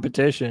quarterback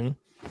competition,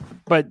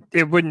 but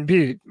it wouldn't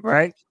be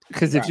right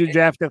because if you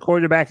draft a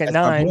quarterback at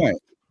 9,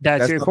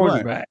 that's your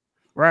quarterback,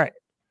 right?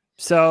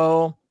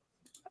 So,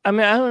 I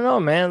mean, I don't know,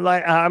 man.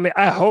 Like, I mean,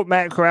 I hope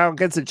Matt Corral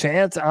gets a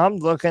chance. I'm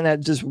looking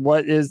at just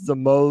what is the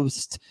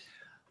most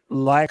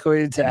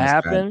likely to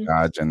happen.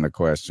 Dodging the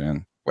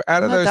question.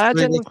 Out of those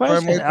three,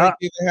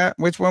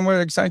 which one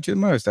would excite you the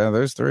most out of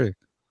those three?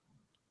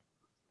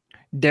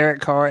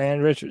 Derek Carr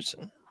and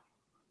Richardson.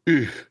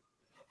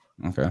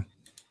 Okay.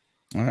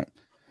 All right.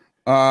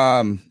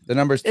 The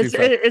number's 2.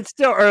 It's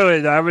still early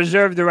though. I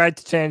reserve the right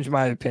to change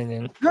my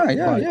opinion.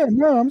 Yeah.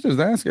 No, I'm just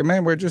asking,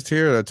 man. We're just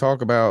here to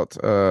talk about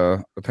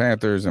the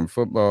Panthers and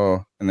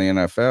football in the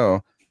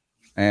NFL.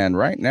 And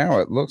right now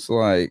it looks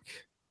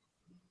like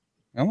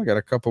I only got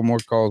a couple more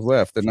calls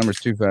left. The number's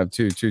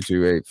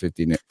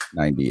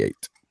 252-228-5098.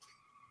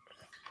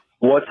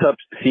 What's up,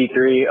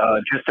 C3?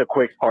 Just a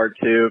quick part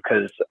 2,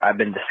 because I've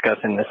been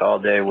discussing this all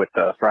day with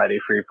the Friday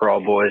Free for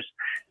All boys.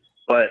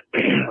 But,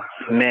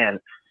 man,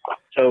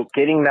 so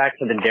getting back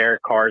to the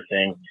Derek Carr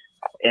thing,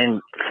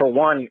 and for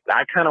one,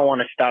 I kind of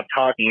want to stop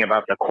talking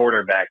about the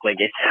quarterback. Like,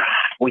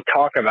 we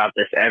talk about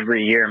this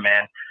every year,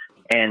 man.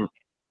 And,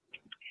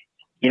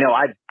 you know,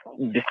 I've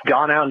just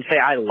gone out and say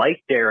I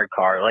like Derek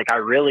Carr. Like, I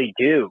really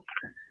do.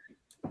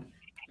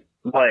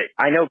 But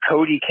I know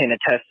Cody can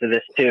attest to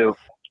this, too.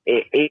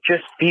 It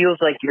just feels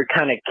like you're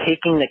kind of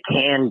kicking the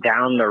can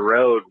down the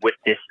road with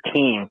this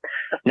team.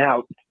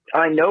 Now,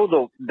 I know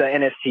the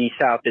NFC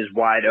South is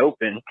wide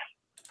open,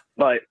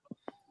 but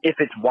if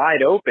it's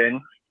wide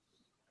open,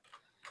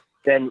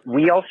 then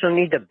we also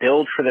need to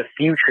build for the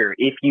future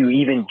if you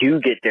even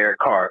do get Derek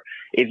Carr.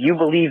 If you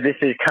believe this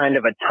is kind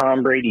of a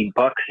Tom Brady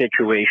Buck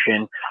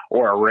situation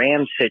or a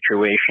Rams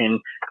situation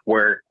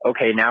where,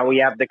 okay, now we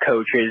have the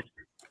coaches,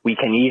 we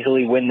can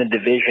easily win the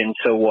division,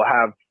 so we'll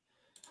have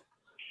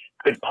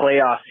good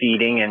playoff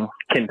seeding and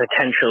can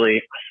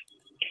potentially,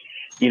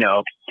 you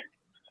know,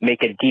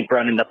 make a deep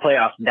run in the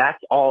playoffs.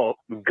 That's all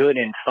good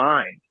and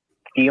fine.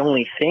 The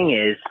only thing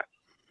is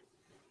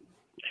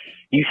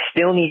you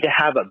still need to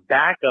have a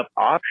backup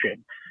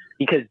option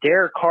because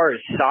Derek Carr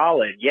is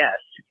solid. Yes,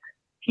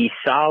 he's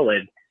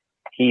solid.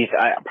 He's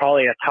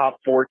probably a top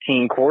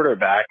 14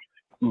 quarterback,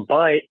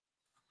 but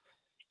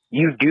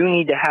you do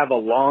need to have a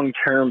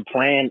long-term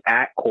plan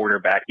at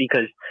quarterback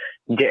because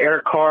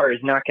Derek Carr is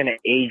not going to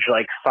age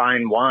like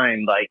fine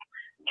wine like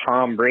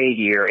Tom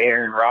Brady or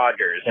Aaron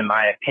Rodgers, in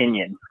my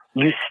opinion.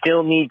 You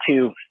still need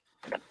to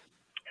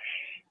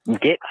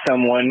get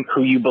someone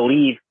who you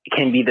believe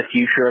can be the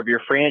future of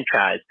your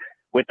franchise.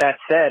 With that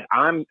said,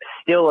 I'm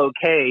still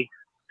okay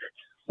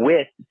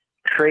with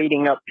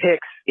trading up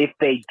picks if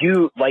they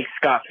do, like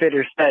Scott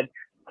Fitter said,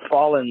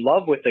 fall in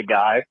love with a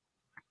guy,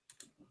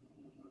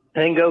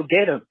 then go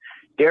get him.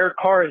 Derek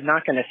Carr is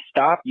not going to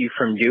stop you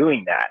from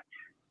doing that.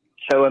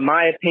 So in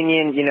my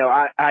opinion, you know,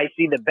 I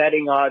see the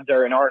betting odds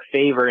are in our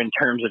favor in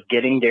terms of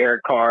getting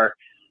Derek Carr.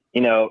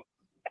 You know,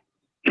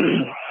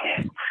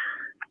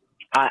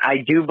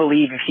 I do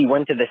believe if he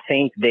went to the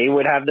Saints, they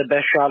would have the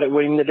best shot at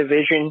winning the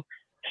division.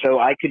 So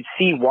I could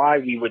see why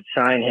we would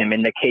sign him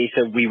in the case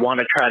of we want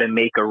to try to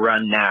make a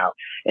run now.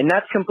 And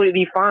that's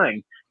completely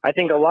fine. I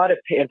think a lot of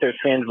Panthers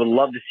fans would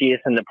love to see us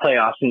in the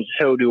playoffs, and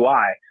so do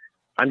I.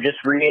 I'm just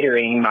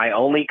reiterating, my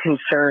only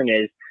concern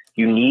is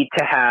you need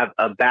to have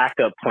a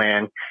backup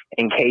plan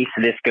in case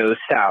this goes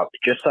south,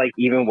 just like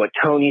even what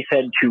Tony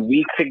said 2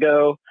 weeks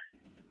ago.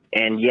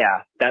 And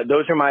yeah,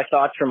 those are my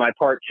thoughts for my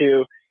part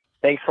 2.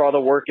 Thanks for all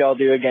the work y'all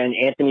do. Again,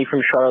 Anthony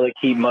from Charlotte,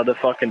 keep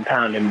motherfucking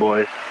pounding,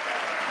 boys.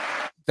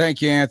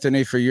 Thank you,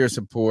 Anthony, for your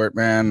support,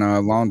 man.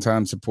 A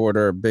longtime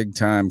supporter,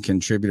 big-time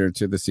contributor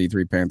to the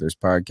C3 Panthers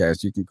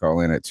podcast. You can call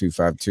in at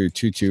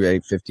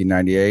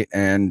 252-228-5098.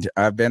 And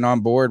I've been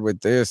on board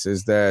with this,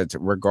 is that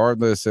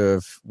regardless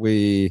of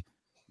we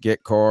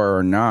get Carr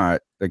or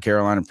not, the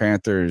Carolina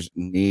Panthers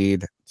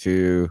need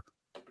to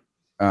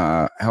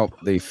help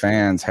the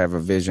fans have a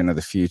vision of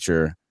the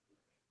future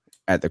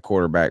at the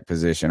quarterback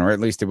position, or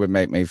at least it would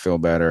make me feel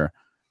better.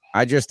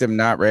 I just am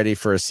not ready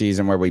for a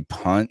season where we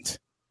punt,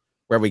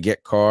 where we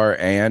get Carr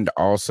and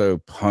also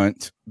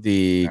punt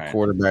the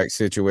quarterback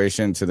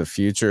situation to the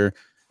future.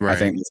 Right. I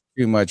think there's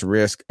too much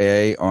risk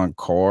on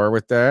Carr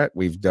with that.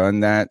 We've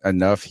done that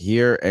enough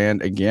here.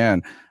 And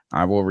again,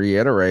 I will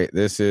reiterate,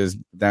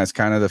 that's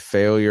kind of the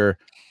failure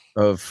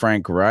of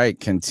Frank Reich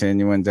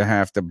continuing to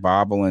have to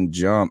bobble and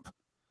jump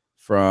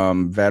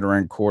from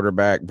veteran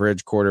quarterback,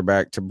 bridge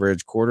quarterback to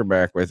bridge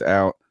quarterback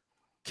without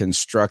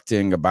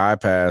constructing a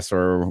bypass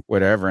or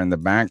whatever in the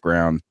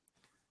background.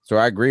 So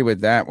I agree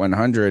with that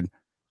 100.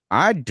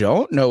 I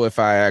don't know if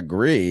I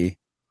agree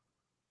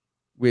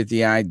with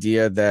the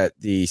idea that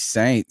the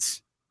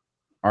Saints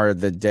are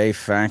the de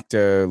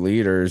facto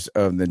leaders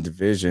of the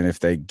division if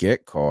they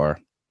get Carr.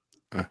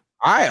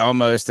 I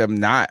almost am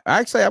not.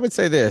 Actually, I would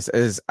say this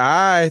is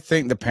I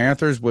think the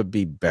Panthers would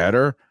be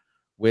better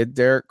with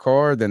Derek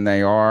Carr than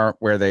they are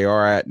where they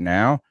are at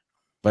now.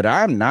 But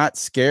I'm not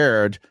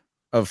scared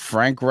of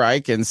Frank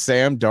Reich and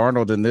Sam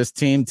Darnold and this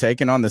team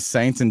taking on the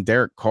Saints and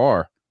Derek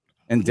Carr.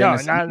 And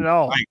Dennis, no, not at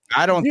all.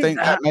 I don't think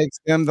that makes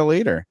them the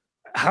leader.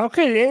 How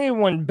could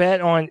anyone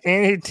bet on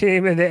any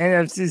team in the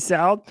NFC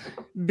South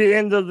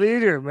being the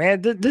leader,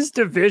 man? This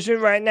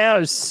division right now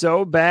is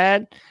so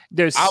bad.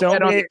 There's so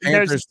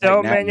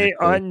many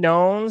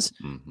unknowns.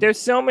 There's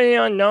so many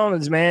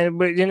unknowns, man.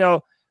 But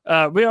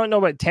we don't know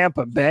what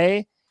Tampa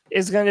Bay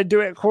is going to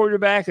do at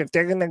quarterback, if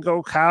they're going to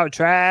go Kyle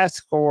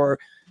Trask or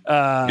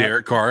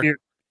Derek Carr.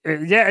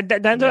 Yeah,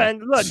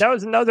 and look, that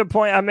was another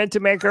point I meant to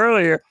make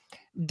earlier.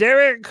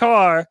 Derek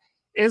Carr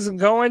is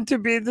going to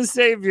be the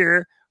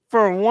savior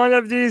for one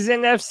of these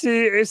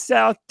NFC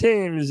South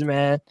teams,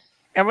 man.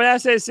 And when I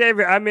say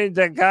savior, I mean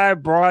the guy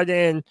brought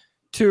in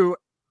to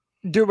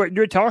do what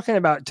you're talking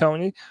about,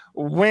 Tony,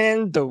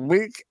 win the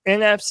weak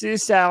NFC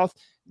South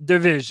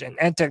division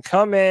and to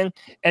come in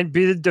and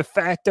be the de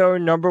facto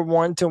number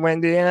one to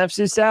win the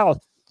NFC South.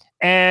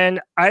 And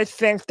I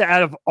think that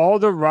out of all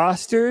the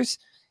rosters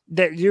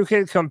that you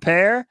can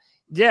compare,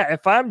 yeah,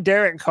 if I'm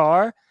Derek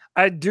Carr,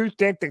 I do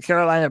think the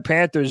Carolina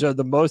Panthers are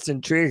the most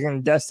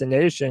intriguing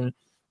destination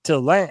to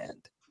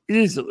land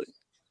easily.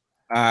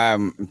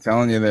 I'm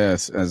telling you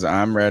this, as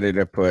I'm ready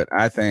to put,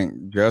 I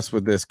think just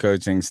with this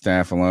coaching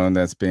staff alone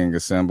that's being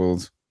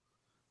assembled,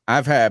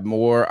 I've had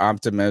more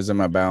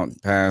optimism about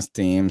past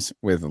teams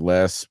with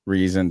less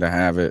reason to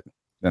have it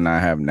than I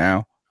have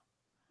now.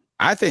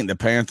 I think the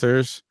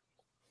Panthers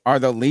are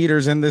the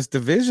leaders in this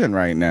division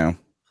right now.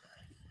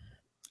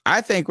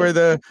 I think we're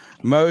the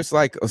most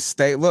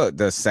state. Look,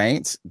 the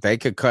Saints, they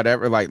could cut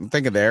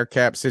think of their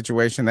cap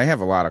situation. They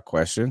have a lot of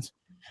questions.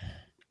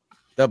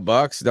 The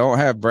Bucks don't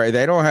have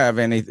they don't have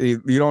any.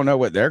 You don't know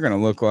what they're going to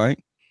look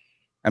like.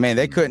 I mean,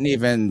 they couldn't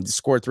even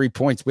score 3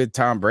 points with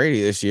Tom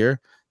Brady this year.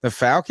 The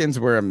Falcons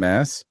were a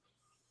mess.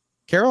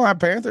 Carolina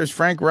Panthers,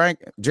 Frank Reich,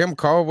 Jim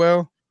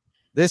Caldwell,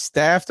 this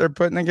staff they're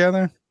putting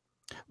together.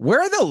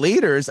 We're the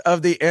leaders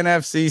of the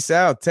NFC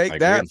South. Take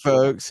that,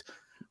 folks.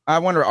 I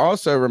want to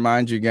also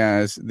remind you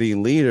guys, the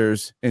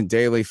leaders in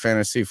daily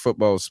fantasy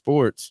football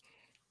sports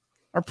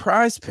are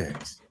Prize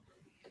Picks.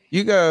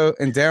 You go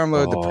and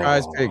download the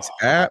Prize Picks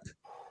app.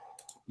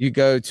 You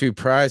go to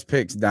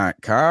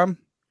prizepicks.com.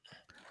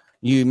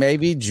 You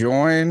maybe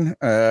join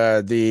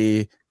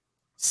the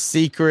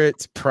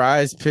secret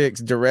Prize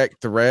Picks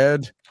direct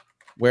thread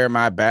where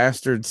my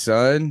bastard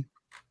son.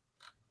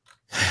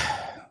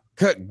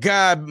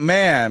 God,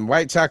 man,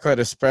 White Chocolate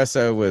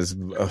Espresso was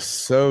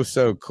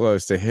so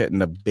close to hitting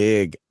the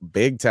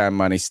big time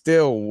money.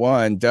 Still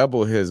won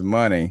double his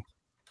money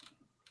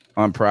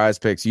on Prize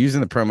Picks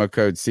using the promo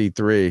code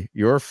C3.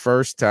 Your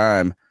first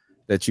time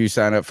that you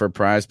sign up for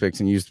Prize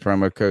Picks and use the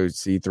promo code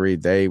C3,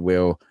 they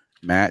will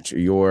match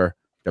your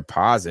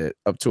deposit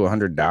up to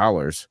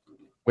 $100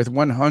 with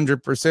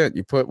 100%.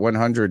 You put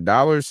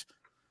 $100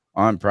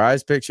 on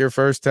Prize Picks your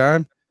first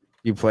time.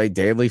 You play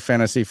daily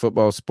fantasy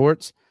football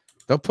sports.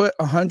 They'll put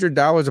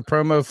 $100 of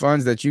promo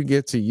funds that you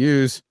get to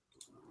use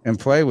and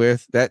play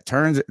with.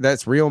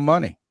 That's real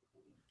money.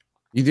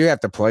 You do have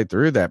to play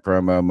through that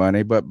promo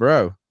money, but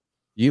bro,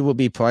 you will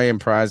be playing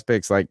Prize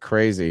Picks like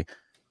crazy.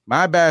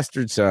 My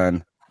bastard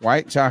son,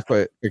 White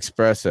Chocolate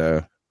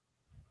Espresso.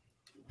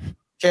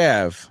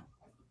 Kev,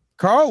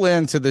 call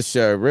into the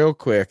show real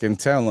quick and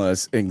tell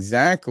us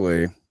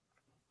exactly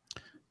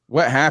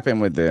what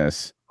happened with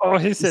this. Oh,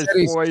 he said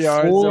he's 4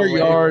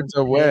 yards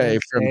away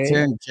from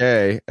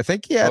 10K. I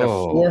think he had a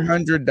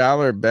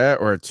 $400 bet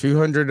or a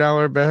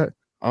 $200 bet.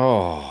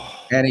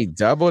 Oh, and he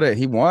doubled it.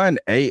 He won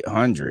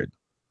 $800.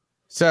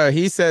 So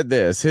he said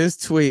this. His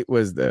tweet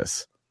was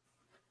this: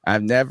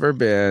 I've never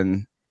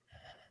been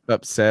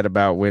upset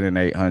about winning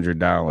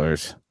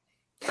 $800,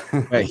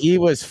 but he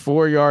was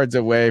 4 yards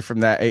away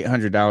from that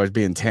 $800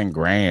 being 10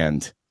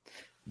 grand.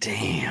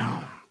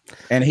 Damn.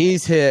 And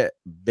he's hit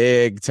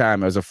big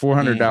time. It was a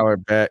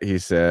 $400 bet, he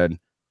said.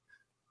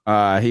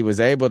 He was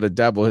able to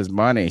double his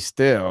money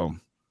still.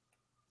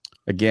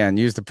 Again,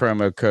 use the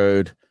promo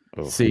code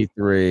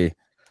C3.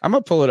 I'm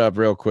going to pull it up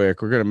real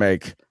quick. We're going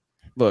to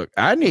look,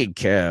 I need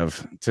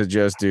Kev to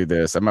just do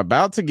this. I'm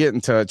about to get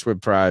in touch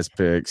with Prize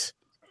Picks.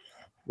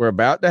 We're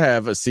about to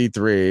have a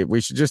C3.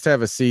 We should just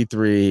have a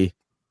C3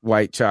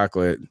 White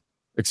Chocolate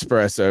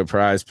Espresso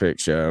Prize Pick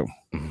show.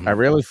 Mm-hmm. I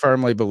really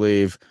firmly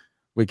believe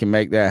we can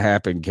make that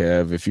happen,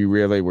 Kev, if you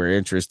really were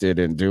interested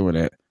in doing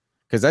it.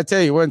 Because I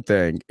tell you one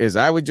thing, is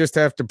I would just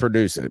have to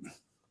produce it.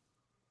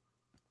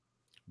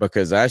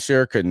 Because I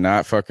sure could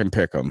not fucking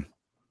pick them.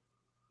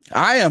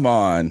 I am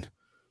on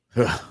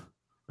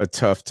a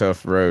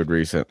tough road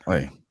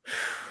recently.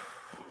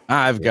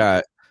 I've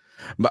got,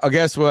 but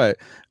guess what?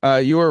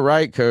 You were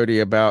right, Cody,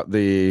 about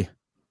the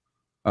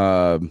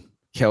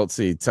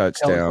Kelsey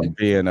touchdown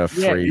being a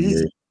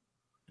freebie.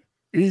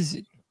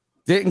 Easy.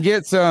 Didn't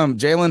get some.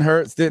 Jalen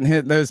Hurts didn't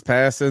hit those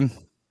passing.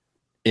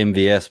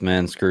 MVS,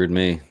 man, screwed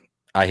me.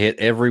 I hit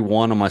every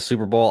one on my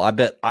Super Bowl. I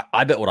bet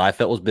what I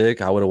felt was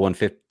big. I would have won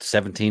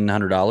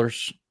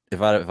 $1,700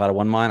 if I'd have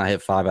won mine. I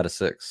hit 5 out of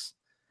 6.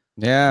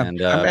 Yeah, and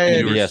You were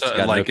MVS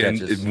got like no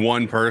catches.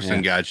 one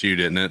person got you,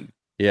 didn't it?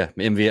 Yeah,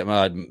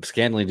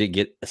 Scantling didn't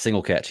get a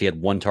single catch. He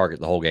had one target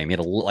the whole game. He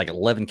had like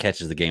 11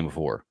 catches the game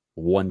before,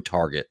 one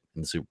target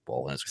in the Super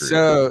Bowl. And it's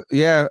so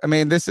yeah, I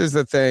mean, this is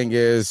the thing: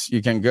 is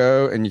you can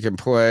go and you can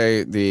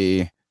play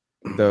the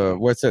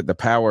the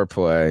power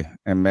play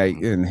and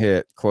make and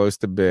hit close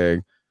to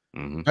big.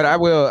 But I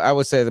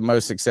would say the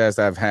most success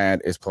I've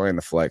had is playing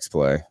the flex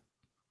play.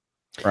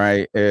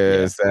 Right,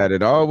 is that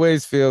it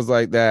always feels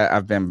like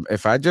that.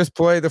 If I just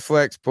play the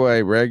flex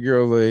play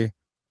regularly,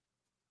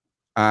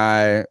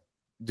 I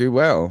do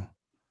well.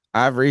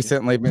 I've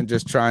recently been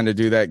just trying to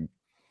do that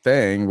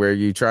thing where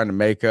you trying to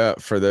make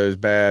up for those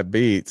bad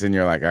beats and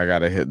you're like, I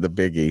gotta hit the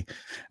biggie.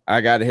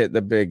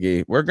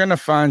 We're gonna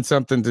find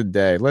something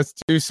today. Let's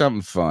do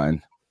something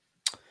fun.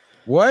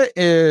 What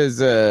is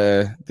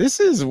this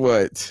is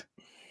what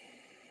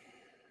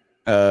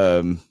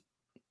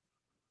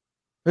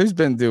who's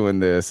been doing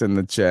this in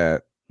the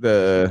chat?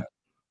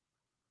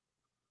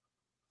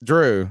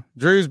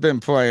 Drew's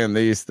been playing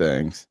these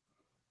things.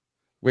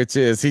 Which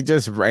is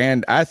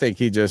I think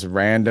he just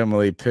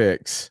randomly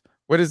picks.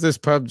 What is this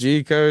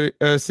PUBG code,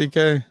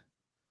 CK?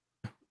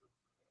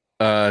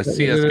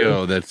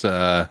 CSGO, that's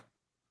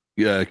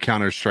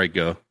Counter-Strike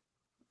Go.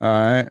 All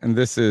right, and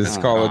this is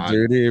Call of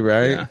Duty,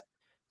 right? Yeah.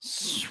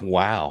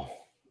 Wow.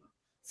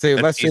 See,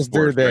 That's let's just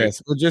do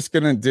this. Right? We're just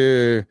gonna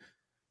do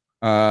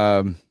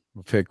we'll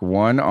pick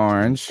one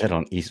orange. Is that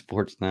on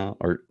esports now?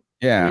 Or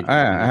yeah,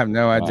 I have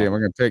no idea.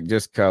 We're gonna pick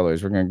just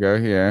colors. We're gonna go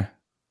here.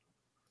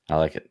 I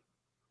like it.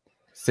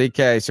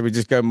 CK, should we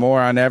just go more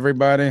on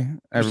everybody?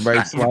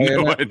 Everybody's I have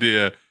no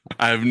idea.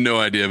 I have no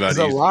idea about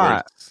There's a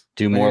lot.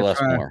 Do more,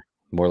 less, more.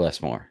 More,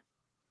 less, more.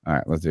 All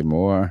right, let's do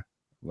more,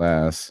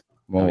 less,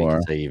 more. You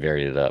can say you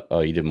varied it up.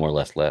 Oh, you did more,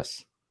 less,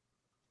 less.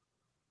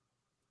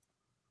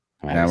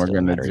 Now we're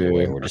gonna do.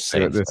 We're just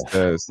saying what this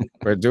does.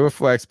 We're do a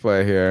flex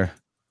play here.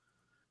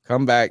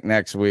 Come back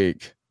next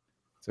week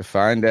to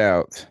find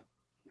out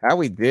how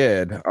we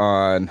did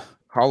on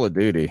Call of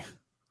Duty.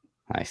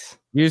 Nice.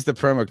 Use the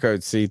promo code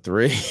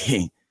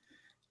C3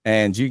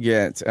 and you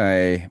get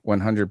a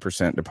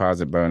 100%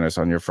 deposit bonus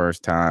on your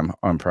first time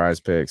on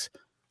Prize Picks.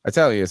 I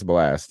tell you, it's a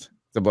blast.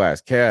 It's a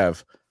blast.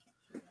 Kev,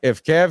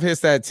 if Kev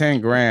hits that 10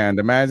 grand,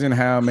 imagine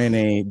how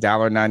many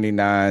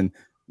 $1.99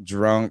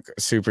 drunk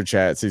super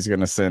chats he's going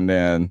to send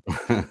in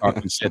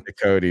talking shit to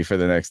Cody for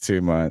the next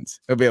 2 months.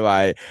 It'll be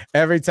like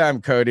every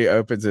time Cody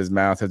opens his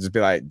mouth, he'll just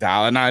be like,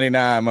 $1.99,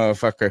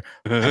 motherfucker.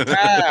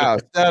 Wow,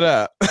 shut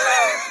up.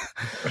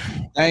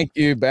 Thank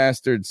you,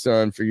 bastard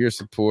son, for your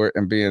support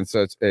and being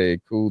such a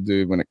cool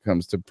dude when it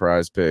comes to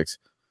Prize Picks.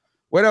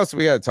 What else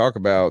we got to talk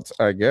about?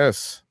 I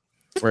guess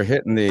we're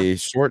hitting the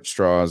short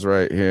straws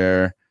right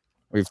here.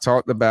 We've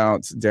talked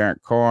about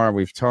Derek Carr.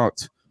 We've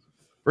talked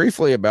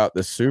briefly about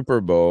the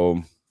Super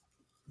Bowl.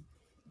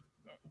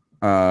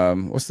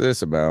 What's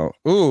this about?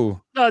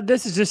 Ooh. No,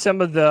 this is just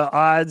some of the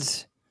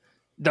odds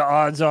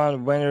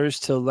on winners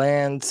to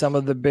land some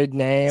of the big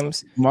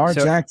names. Lamar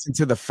Jackson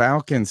to the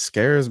Falcons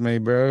scares me,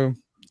 bro.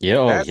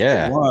 Yeah, that's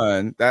the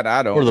one that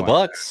I don't. Or the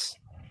Bucks.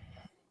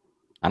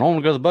 I don't want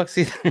to go to the Bucks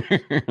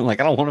either. Like,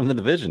 I don't want them in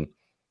the division.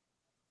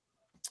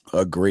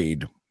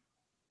 Agreed.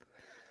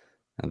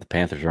 And the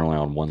Panthers are only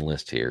on one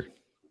list here.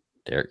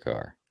 Derek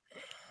Carr.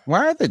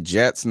 Why are the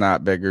Jets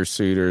not bigger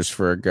suitors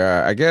for a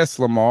guy? I guess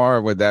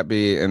Lamar, would that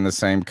be in the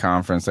same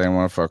conference? They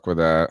want to fuck with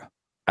that.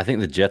 I think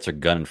the Jets are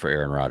gunning for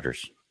Aaron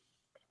Rodgers.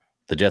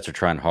 The Jets are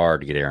trying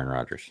hard to get Aaron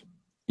Rodgers.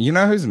 You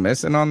know who's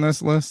missing on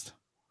this list?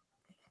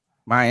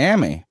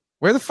 Miami.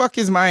 Where the fuck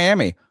is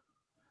Miami?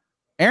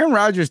 Aaron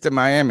Rodgers to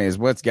Miami is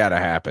what's got to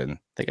happen.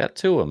 They got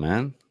Tua,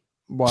 man.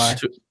 Why?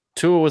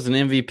 Tua was an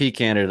MVP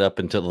candidate up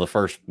until the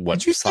first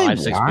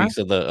 5-6 weeks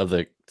of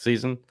the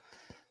season.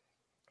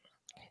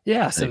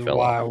 Yeah, so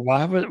why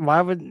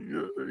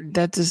would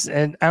that just?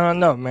 And I don't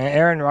know, man.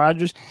 Aaron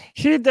Rodgers,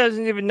 he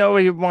doesn't even know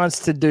what he wants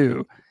to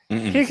do.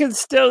 Mm-mm. He could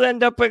still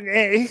end up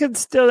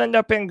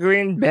in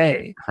Green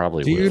Bay.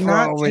 Probably. Do you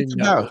not think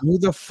about who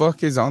the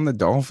fuck is on the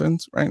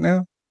Dolphins right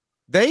now?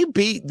 They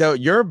beat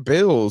your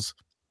Bills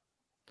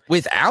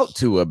without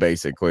Tua,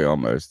 basically,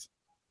 almost.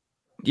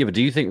 Yeah, but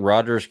do you think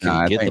Rodgers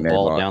can get the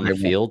ball down the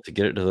field to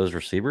get it to those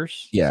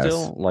receivers? Yes.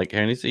 Still? Like,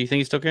 you think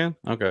he still can?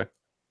 Okay.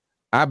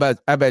 I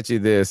bet you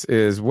this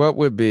is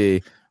would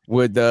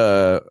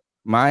the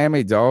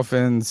Miami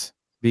Dolphins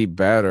be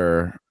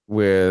better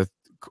with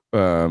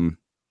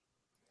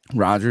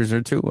Rodgers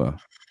or Tua?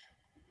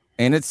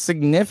 And it's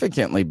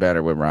significantly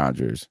better with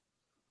Rodgers.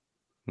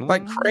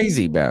 Like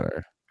crazy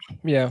better.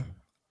 Yeah.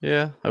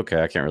 Yeah.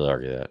 Okay. I can't really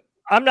argue that.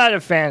 I'm not a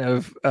fan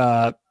of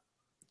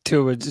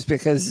Tua just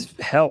because of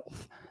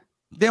health.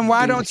 Then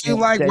why don't you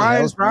like?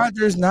 Why is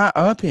Rodgers not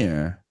up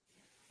here?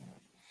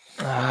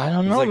 I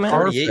don't know, man.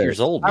 38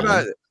 years old. Man.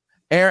 How about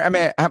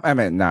Aaron? I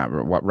mean, not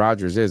what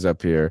Rodgers is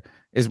up here.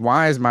 Is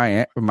why is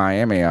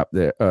Miami up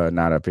there?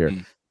 Not up here.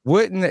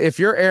 Wouldn't if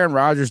you're Aaron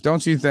Rodgers?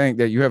 Don't you think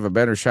that you have a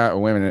better shot of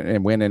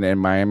winning in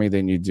Miami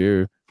than you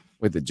do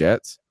with the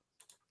Jets?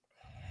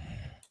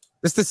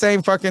 It's the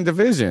same fucking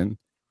division.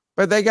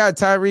 But they got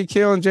Tyreek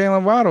Hill and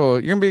Jalen Waddle.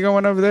 You're gonna be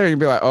going over there. You'll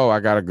be like, oh, I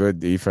got a good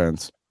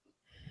defense.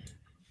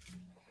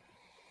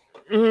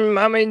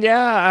 I mean,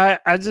 yeah,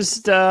 I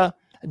just, dude,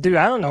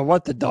 I don't know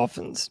what the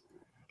Dolphins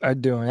are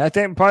doing. I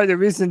think part of the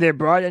reason they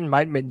brought in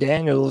Mike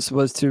McDaniels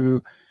was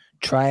to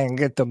try and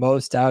get the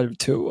most out of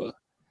Tua.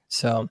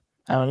 So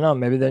I don't know.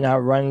 Maybe they're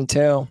not running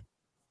tail.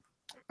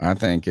 I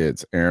think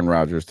it's Aaron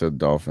Rodgers to the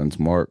Dolphins.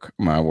 Mark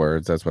my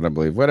words. That's what I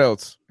believe. What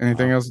else?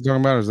 Anything else to talk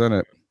about? Or is that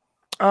it?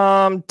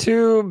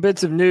 2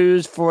 bits of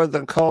news for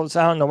the Colts.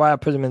 I don't know why I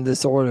put them in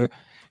this order.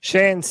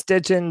 Shane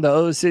Steichen, the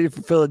OC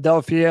for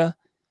Philadelphia,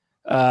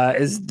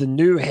 is the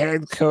new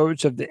head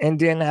coach of the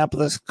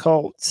Indianapolis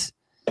Colts.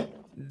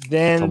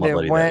 Then they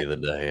went the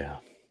day, yeah.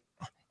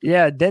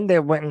 Yeah, then they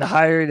went and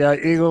hired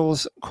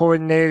Eagles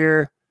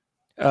coordinator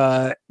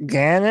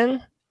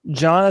Jonathan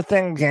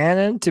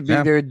Gannon to be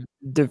their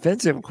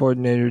defensive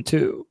coordinator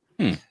too.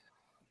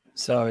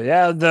 So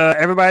yeah,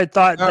 everybody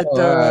thought that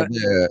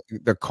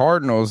the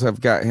Cardinals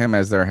have got him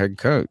as their head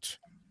coach,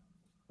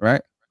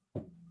 right?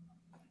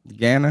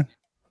 Gannon.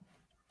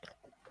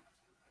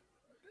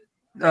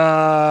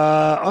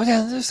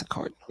 There's a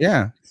Cardinal.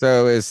 Yeah.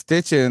 So is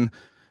Stitchen.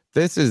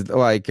 This is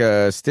like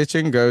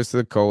Stitchen goes to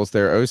the Colts,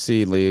 their OC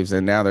leaves,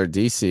 and now their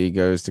DC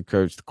goes to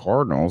coach the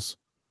Cardinals.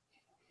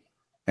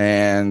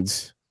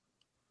 And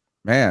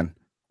man,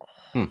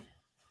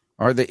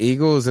 are the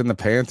Eagles and the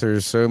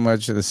Panthers so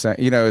much of the same?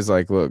 You know, it's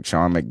like, look,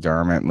 Sean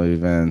McDermott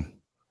leaving.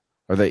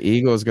 Are the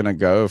Eagles going to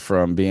go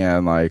from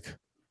being like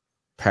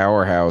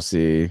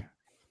powerhousey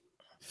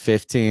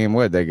 15?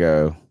 What'd they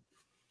go?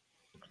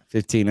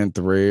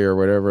 15-3 or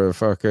whatever the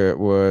fuck it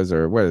was,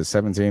 or what is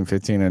 17,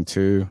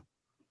 15-2?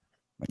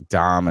 Like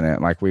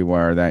dominant, like we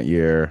were that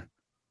year.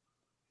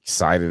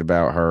 Excited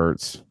about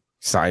Hurts,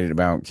 excited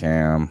about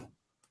Cam.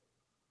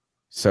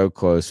 So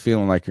close,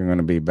 feeling like you're going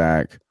to be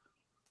back.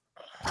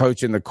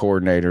 Coaching the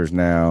coordinators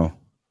now.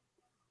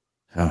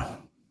 Oh.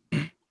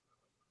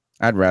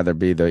 I'd rather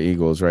be the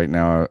Eagles right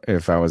now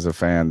if I was a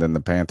fan than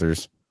the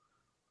Panthers.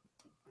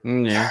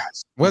 Yeah,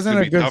 wasn't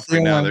a good tough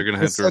right now. They're going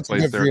to have to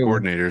replace their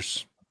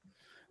coordinators.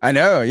 I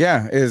know,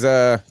 yeah.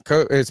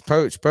 Is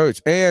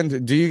Poach.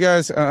 And do you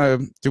guys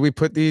do we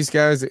put these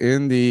guys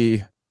in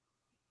the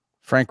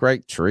Frank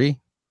Reich tree?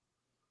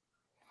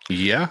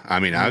 Yeah, I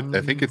mean,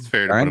 I think it's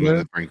fair to put them in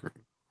the Frank.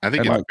 I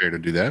think it's fair to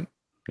do that.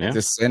 Yeah,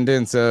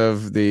 descendants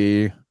of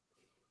the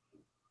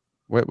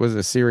what was it,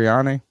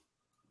 Sirianni?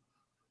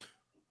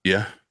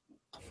 Yeah.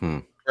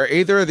 Are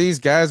either of these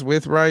guys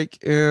with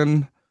Reich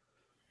in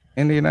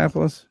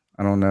Indianapolis?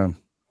 I don't know.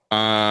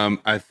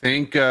 I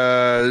think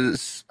I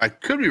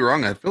could be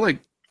wrong. I feel like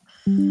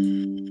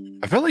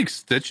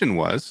Stitchen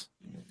was.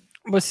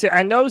 Well, see,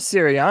 I know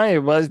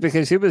Sirianni was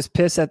because he was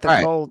pissed at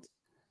the Colts.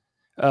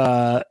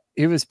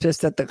 He was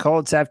pissed at the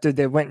Colts after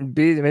they went and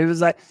beat him. He was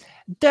like,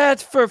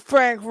 "That's for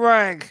Frank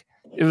Reich."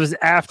 It was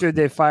after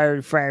they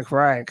fired Frank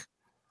Reich.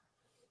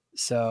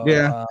 So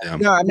no,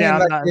 I mean,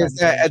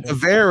 at the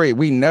very,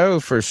 we know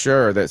for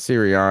sure that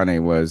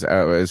Sirianni was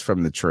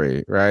from the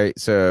tree, right?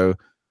 So.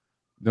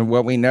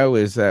 What we know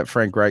is that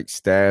Frank Reich's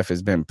staff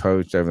has been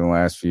poached over the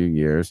last few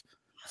years.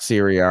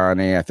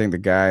 Sirianni, I think the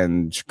guy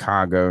in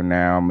Chicago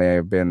now may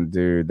have been the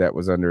dude that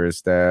was under his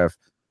staff.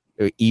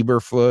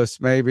 Eberflus,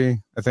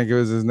 maybe. I think it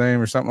was his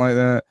name or something like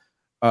that.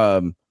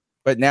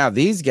 But now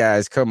these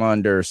guys come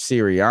under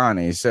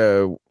Sirianni.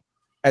 So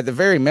at the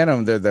very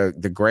minimum, they're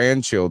the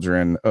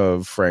grandchildren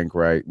of Frank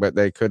Reich, but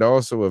they could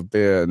also have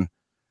been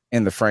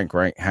in the Frank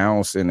Reich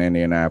house in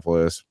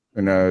Indianapolis.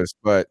 Who knows?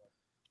 But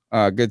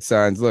good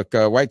signs. Look,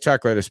 White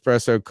Chocolate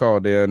Espresso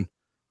called in.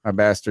 My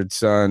bastard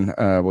son.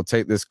 We'll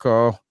take this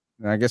call,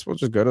 and I guess we'll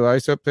just go to the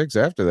Ice Up picks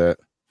after that.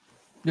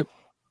 Yep.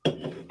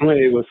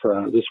 Hey, with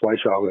this White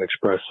Chocolate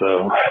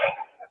Espresso,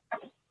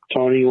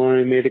 Tony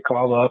wanted me to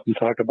call up and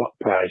talk about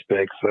prize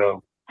picks.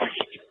 So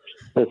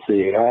let's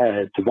see. I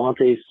had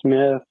Devontae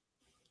Smith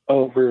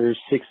over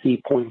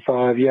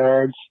 60.5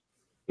 yards.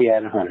 He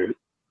had 100.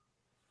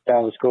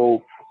 Dallas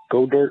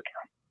Goedert,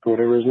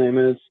 whatever his name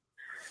is.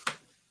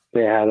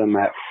 They had him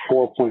at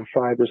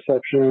 4.5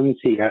 receptions.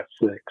 He got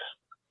 6.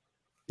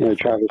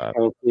 Travis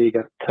Kelce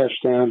got the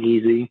touchdown,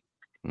 easy.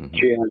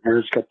 Jalen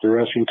Hurts got the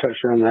rushing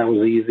touchdown. That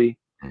was easy.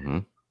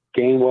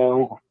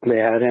 Gainwell, they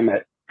had him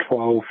at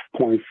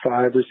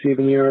 12.5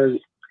 receiving yards.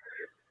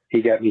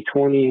 He got me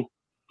 20.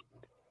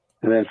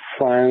 And then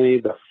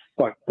finally, the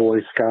fuck boy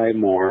Sky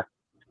Moore.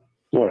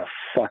 What a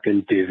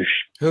fucking douche.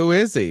 Who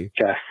is he?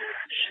 Got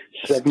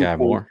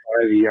 7.5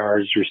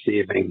 yards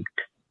receiving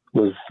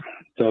was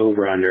the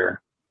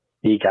over-under.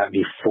 He got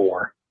me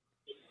 4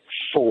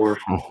 for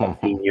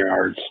 15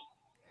 yards.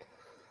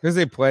 Who's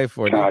he play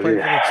for? Did he play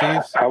for the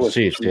Chiefs? I was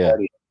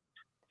ready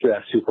for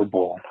that Super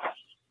Bowl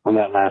on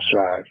that last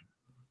drive.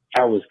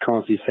 I was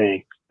constantly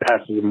saying,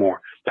 pass it to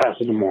Moore, pass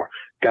it to Moore.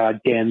 God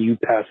damn you,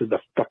 pass it to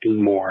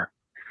fucking Moore.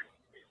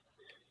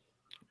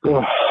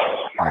 Oh,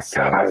 my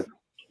God.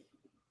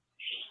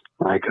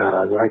 My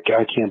God. I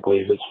can't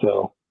believe it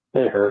still.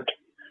 It hurt.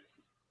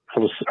 I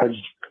just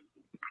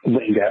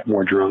went and got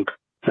more drunk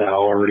than I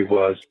already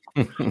was.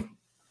 But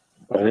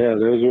yeah,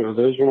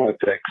 those were my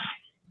picks.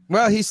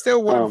 Well, he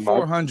still won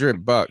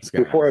 $400, guys.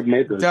 Before I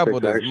made those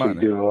Doubled picks, I his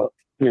actually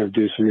money.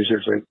 do some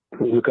research, like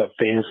look up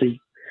fantasy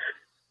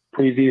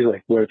previews,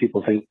 like what do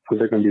people think what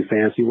they're going to do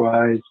fantasy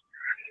wise.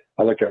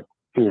 I look up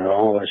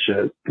all that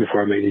shit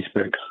before I make these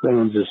picks. I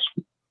don't just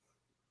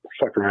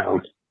fuck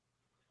around.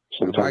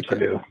 Sometimes I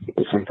do,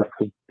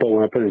 but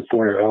when I put in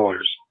 $400,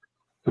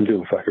 I'm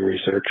doing fucking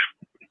research.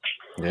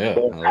 Yeah,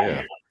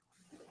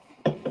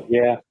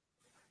 yeah.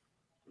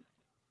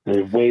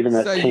 They're waving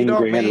that So 10 you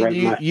don't grand mean right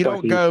in my you don't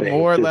fucking go face.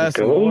 more or Just less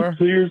go, more?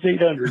 Here's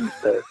 800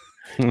 instead.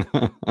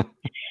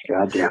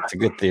 God damn it. It's a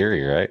good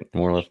theory, right?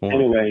 More or less more.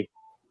 Anyway,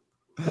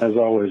 as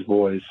always,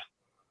 boys,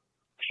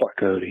 fuck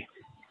Cody.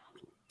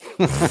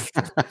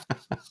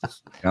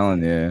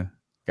 Telling you.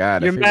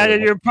 God, You're mad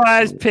at your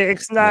prize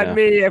picks, not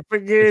me. I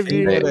forgive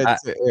you.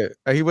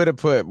 He would have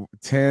put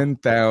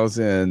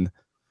 10,000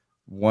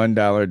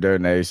 $1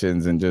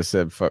 donations and just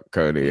said fuck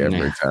Cody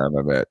every time.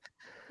 I bet.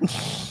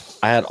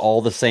 I had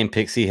all the same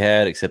picks he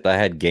had, except I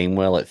had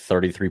Gainwell at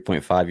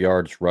 33.5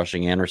 yards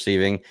rushing and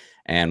receiving,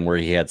 and where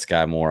he had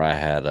Sky Moore, I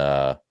had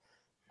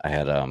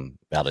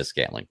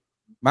Valdez-Scantling.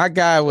 My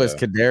guy was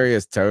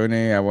Kadarius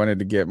Toney. I wanted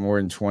to get more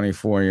than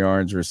 24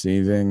 yards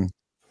receiving.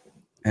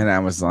 And I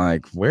was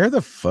like, where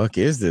the fuck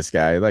is this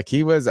guy? I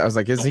was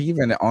like, is he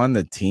even on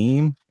the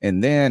team?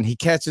 And then he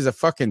catches a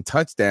fucking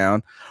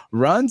touchdown,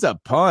 runs a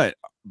punt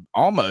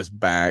almost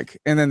back.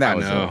 And then that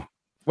was it.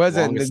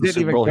 It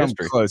didn't even come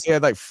close. He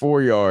had like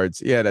 4 yards.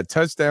 He had a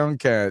touchdown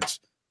catch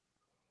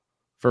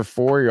for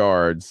 4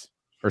 yards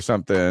or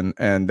something.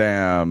 And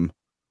damn,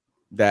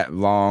 that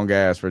long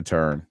ass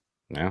return.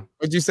 Yeah.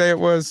 What'd you say it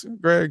was,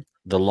 Greg?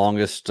 The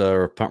longest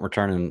punt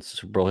return in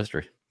Super Bowl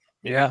history.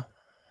 Yeah.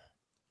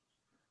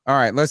 All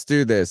right, let's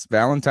do this.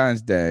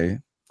 Valentine's Day.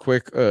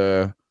 Quick,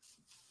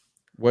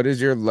 what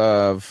is your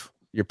love,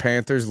 your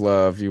Panthers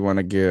love you want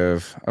to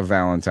give a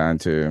Valentine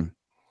to?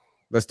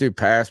 Let's do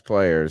past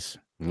players.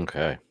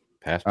 Okay.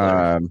 Past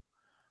players.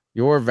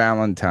 Your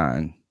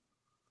Valentine.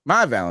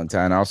 My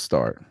Valentine, I'll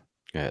start.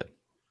 Go ahead.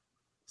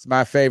 It's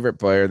my favorite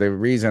player. The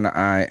reason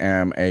I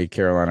am a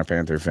Carolina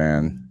Panther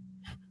fan.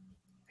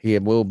 He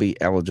will be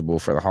eligible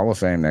for the Hall of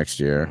Fame next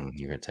year.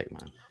 You're going to take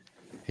mine.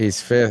 He's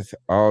 5th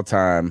all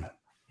time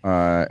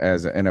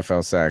as an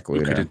NFL sack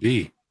leader. Who could it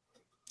be?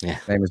 Yeah.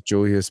 His name is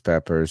Julius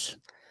Peppers.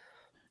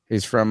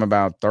 He's from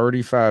about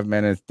 35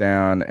 minutes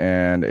down,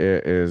 and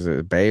it is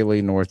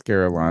Bailey, North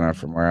Carolina,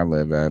 from where I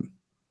live at.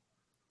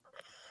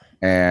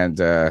 And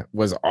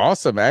was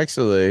awesome,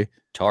 actually.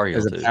 Tar Heel,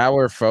 as a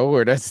power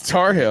forward. That's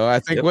Tar Heel. I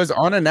think was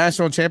on a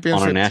national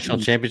championship. On a national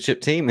championship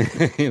team.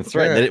 That's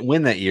right. Yeah. They didn't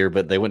win that year,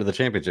 but they went to the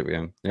championship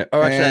game. Yeah.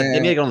 Oh, actually, they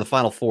made it on the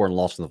Final Four and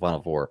lost in the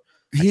Final Four.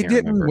 He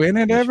didn't win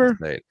it ever?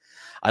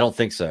 I don't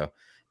think so.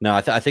 No,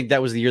 I think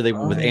that was the year they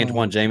with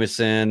Antoine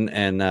Jameson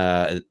and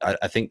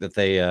I think that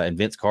they and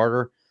Vince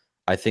Carter.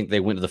 I think they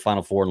went to the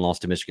Final Four and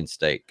lost to Michigan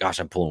State. Gosh,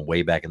 I'm pulling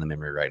way back in the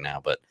memory right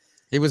now, but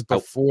he was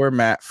before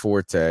Matt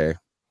Forte.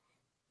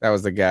 That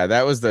was the guy.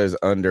 That was those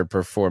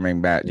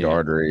underperforming Matt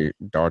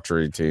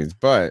Daughtry teams.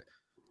 But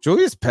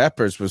Julius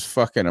Peppers was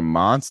fucking a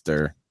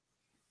monster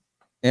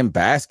in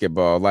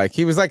basketball. Like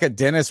he was like a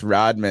Dennis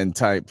Rodman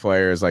type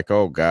player. It's like,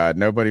 oh God,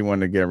 nobody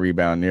wanted to get a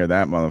rebound near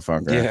that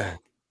motherfucker. Yeah.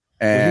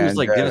 And he was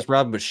like Dennis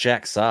Rodman, but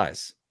Shaq's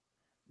size.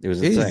 It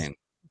was insane.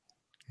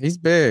 He's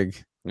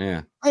big.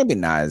 Yeah. Maybe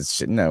not as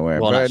shit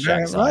nowhere. Well, not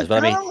Shaq's size,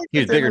 but I mean, he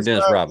was bigger than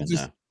Dennis Rodman.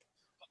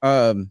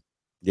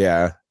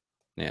 Yeah.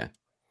 Yeah.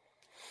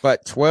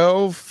 But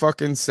 12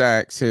 fucking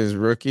sacks his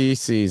rookie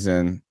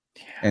season,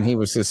 and he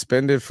was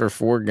suspended for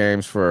 4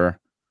 games for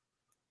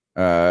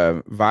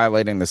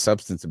violating the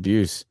substance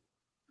abuse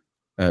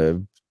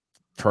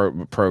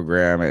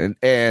program.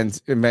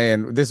 And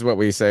man, this is what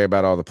we say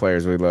about all the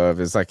players we love.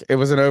 It's like it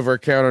was an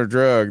over-the-counter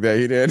drug that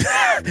he did.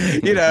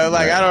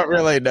 I don't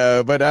really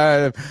know, but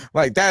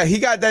like that he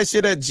got that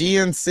shit at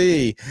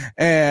GNC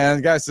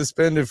and got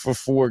suspended for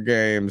 4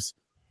 games.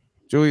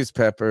 Julius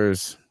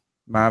Peppers,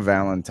 my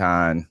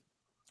Valentine.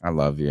 I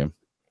love you.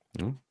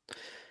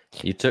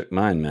 You took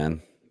mine,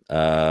 man.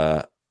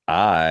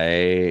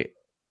 I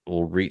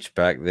will reach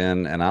back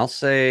then and I'll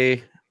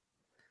say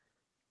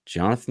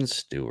Jonathan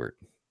Stewart.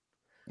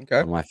 Okay.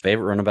 One of my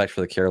favorite running backs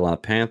for the Carolina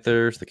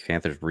Panthers. The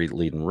Panthers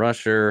leading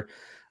rusher.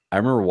 I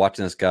remember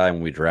watching this guy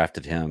when we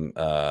drafted him,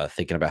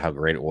 thinking about how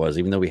great it was.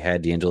 Even though we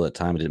had D'Angelo at the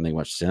time, it didn't make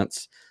much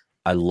sense.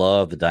 I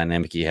love the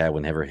dynamic he had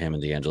whenever him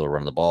and D'Angelo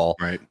run the ball.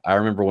 Right. I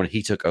remember when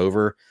he took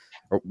over.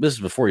 Or this is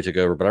before he took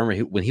over, but I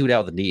remember when he was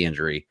out with a knee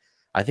injury,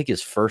 I think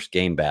his first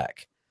game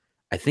back,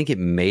 I think it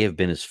may have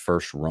been his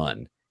first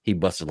run. He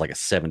busted like a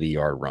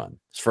 70-yard run.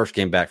 His first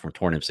game back from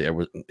torn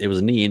MCL. It was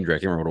a knee injury. I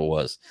can't remember what it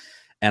was.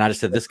 And I just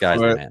said, this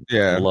guy's the man.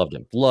 Yeah. I loved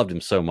him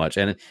so much.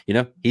 And,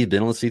 he's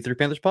been on the C3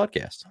 Panthers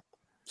podcast.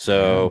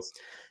 So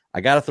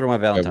I got to throw my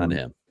Valentine to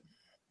him.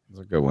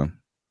 That's a good one.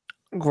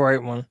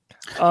 Great one.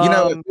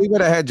 If we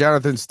would have had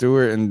Jonathan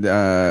Stewart and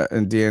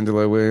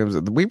D'Angelo Williams,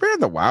 we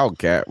ran the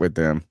Wildcat with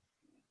them.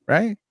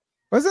 Right?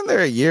 Wasn't there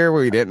a year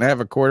where we didn't have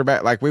a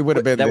quarterback? Like we would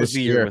have been. That this was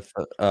the year with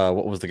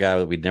what was the guy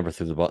that we never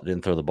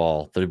didn't throw the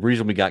ball. The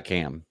reason we got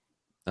Cam.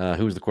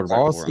 Who was the quarterback?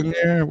 Austin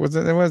year? Was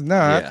it? It was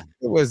not. Yeah.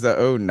 It was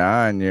the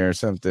 09 year or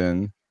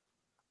something.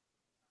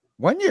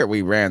 One year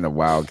we ran the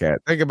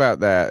Wildcat. Think about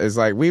that. It's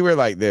like we were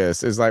like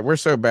this. It's like we're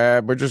so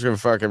bad, we're just gonna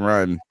fucking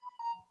run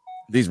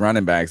these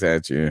running backs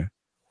at you.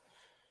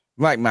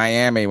 Like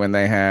Miami when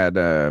they had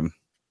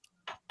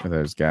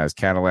those guys,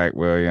 Cadillac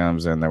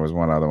Williams, and there was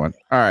one other one.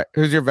 All right,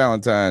 who's your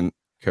Valentine,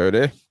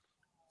 Cody?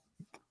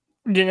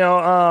 You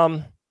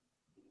know,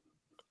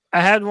 I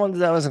had one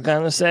that I was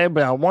gonna say,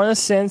 but I want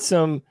to send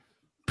some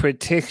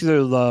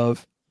particular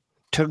love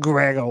to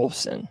Greg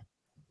Olsen.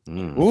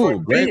 Ooh,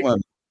 great one.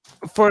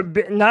 For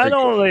not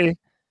only,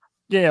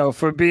 you know,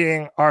 for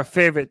being our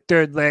favorite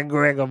third leg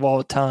Greg of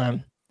all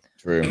time.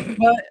 True.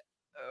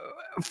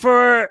 But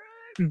for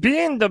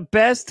being the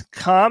best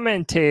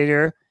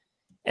commentator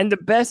and the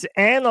best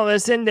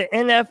analyst in the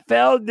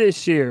NFL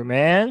this year,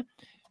 man.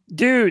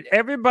 Dude,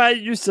 everybody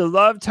used to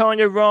love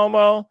Tony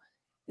Romo.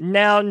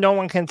 Now no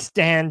one can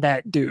stand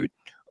that dude.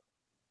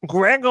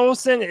 Greg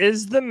Olsen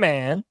is the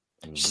man.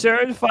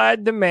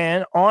 Certified the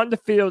man on the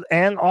field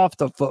and off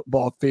the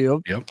football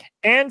field,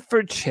 and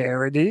for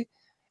charity.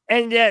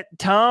 And yet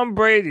Tom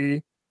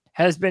Brady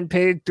has been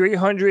paid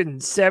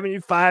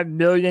 $375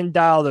 million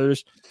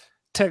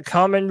to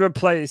come and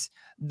replace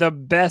the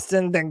best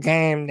in the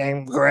game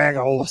named Greg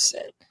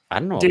Olsen. I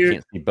don't know. Dude, I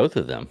can't see both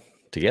of them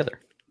together.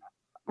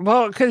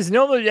 Well, because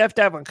normally you have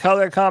to have a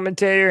color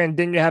commentator, and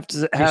then you have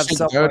to have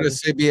someone. Go to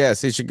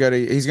CBS. He should go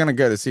to. He's going to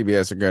go to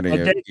CBS or go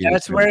to.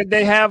 That's where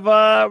they have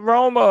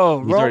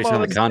Romo. He's already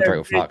signed the contract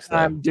with Fox.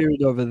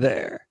 Dude over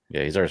there.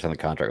 Yeah, he's already signed the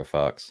contract with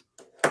Fox.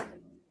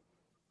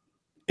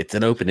 It's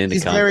an open-ended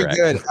He's contract.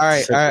 very good. All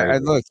right, So I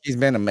crazy. look. He's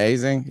been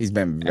amazing. He's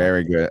been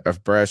very good. A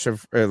brush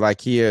of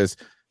like he is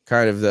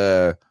kind of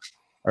the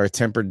or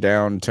tempered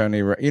down Tony.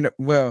 You know,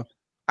 well,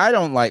 I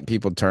don't like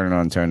people turning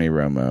on Tony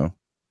Romo.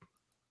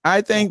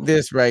 I think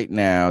this right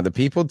now, the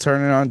people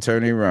turning on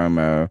Tony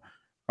Romo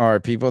are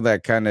people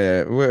that kind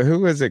of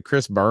who is it?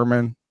 Chris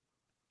Berman.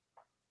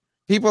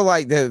 People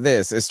like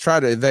this is try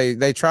to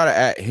they try to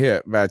act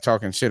hip by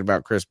talking shit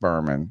about Chris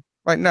Berman.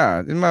 Like,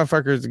 nah, this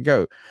motherfucker's a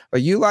goat.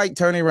 Like, you liked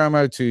Tony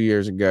Romo 2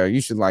 years ago,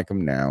 you should like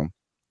him now,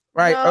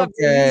 right? No,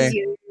 okay.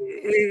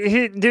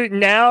 Dude,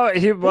 now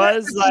he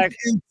was like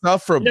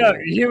insufferable. No,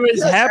 he was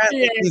Yes,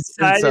 happy and he's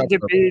excited to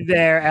be insufferable.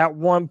 there at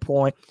one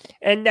point,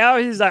 and now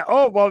he's like,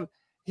 oh well.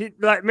 He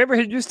like remember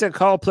he used to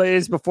call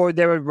plays before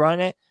they would run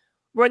it.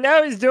 Well,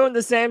 now he's doing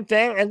the same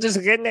thing and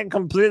just getting it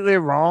completely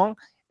wrong.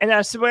 And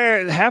I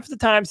swear, half the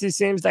times he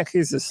seems like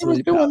he's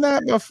asleep. He was doing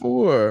that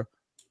before.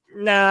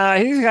 Nah,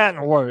 he's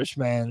gotten worse,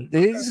 man.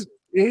 He's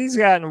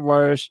gotten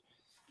worse.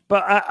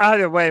 But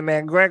either way,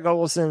 man, Greg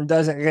Olsen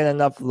doesn't get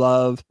enough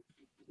love,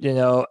 you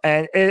know,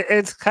 and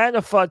it's kind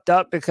of fucked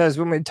up because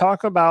when we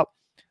talk about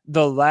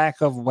the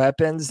lack of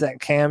weapons that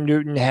Cam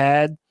Newton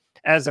had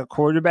as a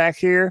quarterback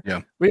here,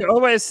 we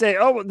always say,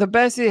 oh, the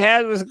best he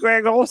had was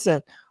Greg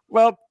Olsen.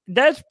 Well,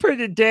 that's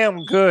pretty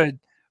damn good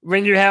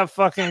when you have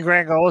fucking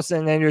Greg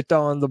Olsen and you're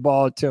throwing the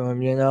ball to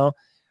him, you know?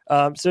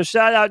 So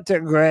shout out to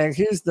Greg.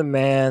 He's the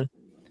man.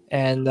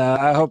 And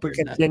I hope he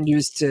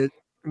continues to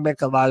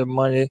make a lot of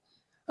money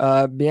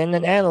being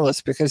an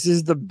analyst because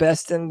he's the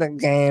best in the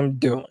game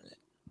doing it.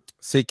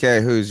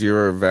 CK, who's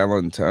your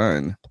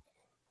Valentine?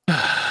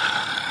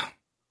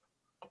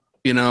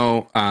 You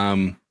know,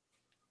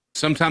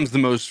 sometimes the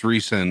most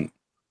recent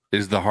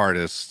is the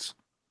hardest,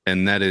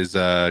 and that is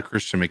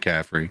Christian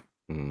McCaffrey.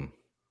 You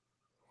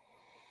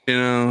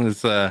know,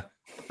 it's the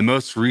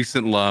most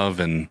recent love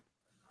and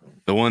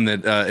the one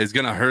that is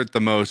going to hurt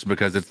the most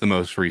because it's the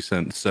most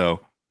recent.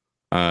 So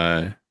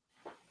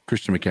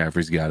Christian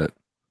McCaffrey's got it.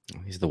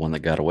 He's the one that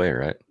got away,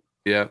 right?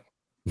 Yeah.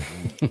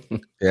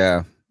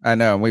 Yeah, I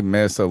know. We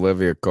miss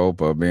Olivia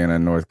Culpo being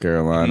in North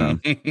Carolina.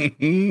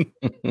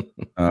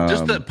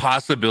 Just the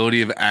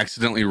possibility of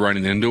accidentally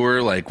running into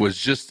her, like, was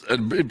just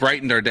it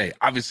brightened our day.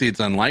 Obviously, it's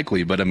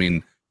unlikely, but I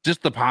mean,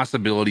 just the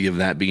possibility of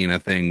that being a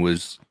thing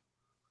was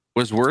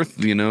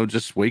worth, you know,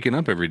 just waking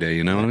up every day.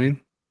 You know what I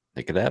mean?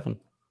 It could happen.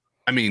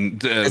 I mean,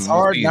 it's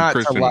hard not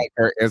to like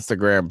her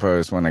Instagram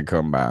posts when they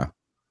come by.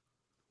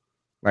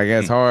 Like,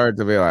 it's hard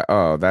to be like,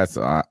 oh, that's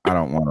I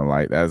don't want to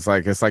like that.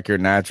 It's like your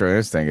natural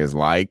instinct is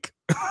like,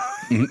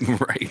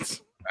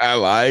 right? I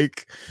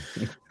like.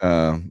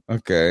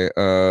 Okay.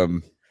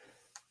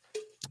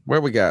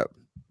 Where we got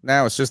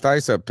now? It's just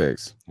ice up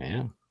picks.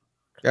 Yeah,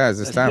 guys,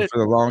 it's time for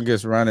the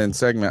longest running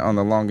segment on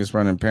the longest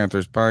running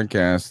Panthers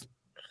podcast.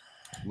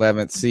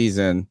 11th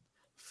season,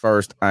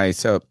 first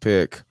ice up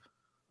pick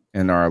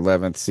in our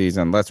 11th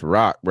season. Let's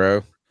rock,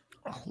 bro.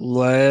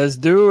 Let's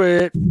do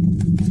it.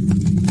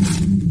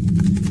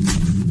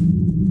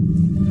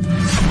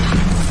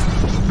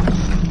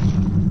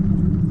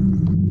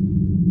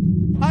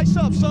 Ice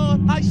up,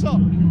 son. Ice up.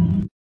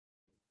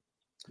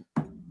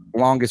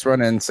 Longest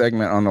running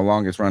segment on the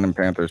longest running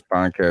Panthers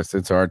podcast.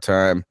 It's our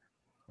time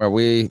where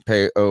we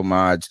pay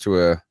homage to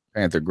a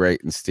Panther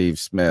great and Steve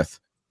Smith.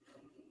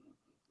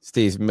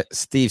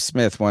 Steve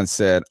Smith once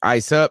said,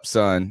 "Ice up,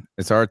 son."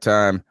 It's our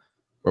time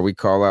where we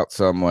call out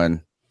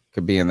someone.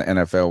 Could be in the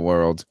NFL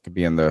world, could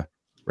be in the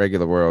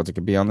regular world. It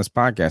could be on this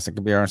podcast. It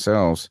could be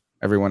ourselves.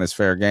 Everyone is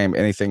fair game.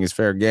 Anything is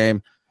fair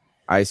game.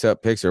 Ice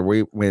up picture.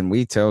 When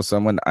we tell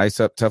someone to ice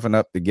up, toughen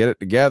up to get it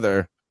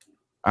together,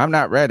 I'm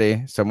not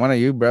ready. So one of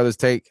you brothers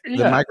take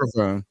the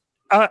microphone.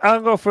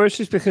 I'll go first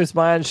just because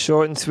mine's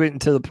short and sweet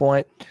and to the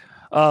point.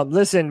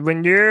 Listen,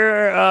 when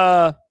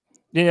you're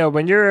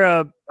when you're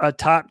a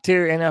top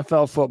tier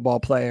NFL football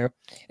player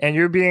and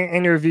you're being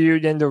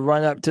interviewed in the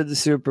run up to the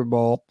Super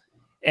Bowl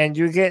and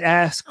you get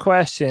asked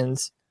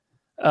questions,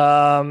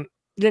 about,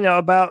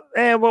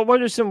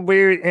 what are some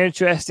weird,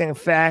 interesting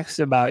facts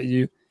about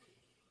you?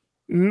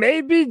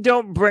 Maybe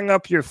don't bring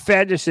up your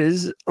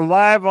fetishes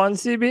live on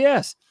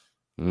CBS.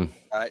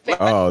 Right?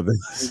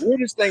 The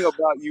weirdest thing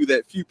about you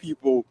that few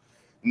people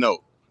know.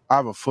 I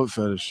have a foot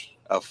fetish.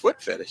 A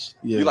foot fetish?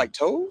 Yeah. You like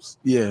toes?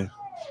 Yeah.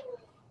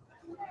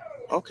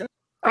 Okay.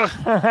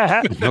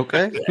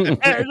 Okay.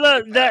 And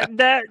look,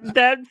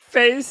 that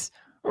face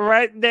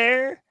right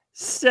there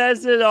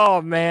says it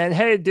all, man.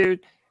 Hey, dude,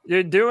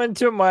 you're doing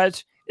too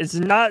much. It's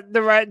not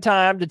the right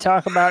time to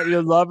talk about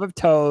your love of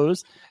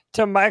toes.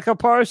 To Micah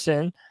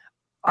Parson,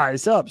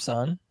 eyes up,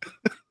 son.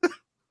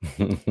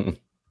 Pretty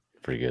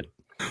good.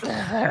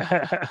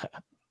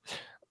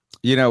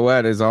 You know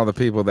what? Is all the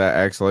people that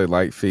actually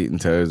like feet and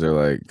toes are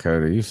like,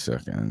 Cody, you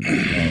sucking.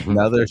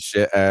 Another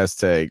shit ass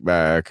take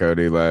by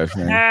Cody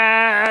Lashman.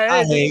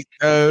 I hate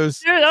toes.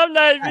 Dude, I'm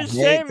not even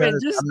shaming.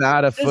 I'm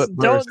not a foot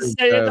don't person.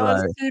 say it so, on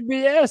like,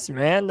 CBS,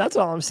 man. That's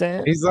all I'm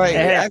saying. he's like,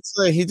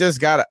 actually, he just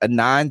got a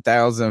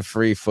 9,000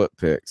 free foot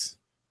pics.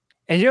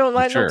 And you don't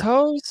like no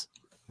toes?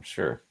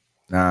 Sure.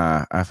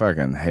 Nah, I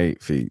fucking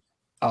hate feet.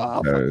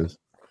 Toes.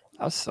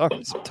 I'll suck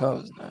at some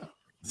toes now.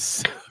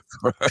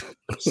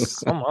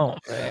 Come on,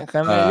 man.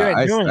 Come on, you ain't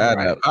I doing it sat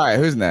right. up. All right,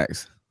 who's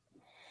next?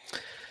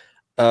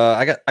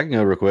 I can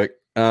go real quick.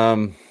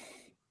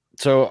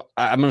 So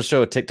I'm going to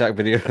show a TikTok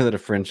video that a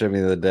friend showed me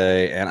the other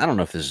day, and I don't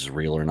know if this is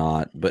real or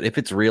not, but if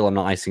it's real, I'm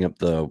not icing up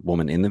the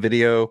woman in the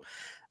video.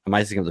 I'm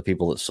icing up the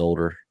people that sold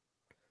her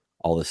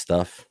all this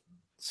stuff.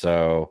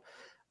 So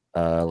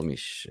let me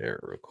share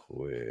it real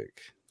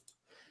quick.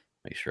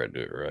 Make sure I do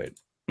it right.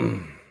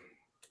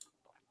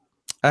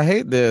 I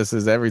hate this.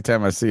 Is every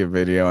time I see a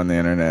video on the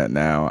internet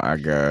now, I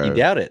go, You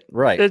doubt it,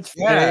 right? It's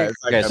yeah. fake.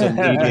 It's like Okay, so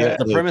immediately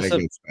the premise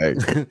think it's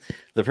fake.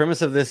 the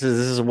premise of this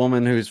is a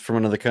woman who's from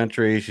another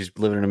country. She's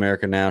living in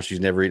America now. She's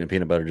never eaten a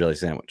peanut butter jelly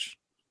sandwich.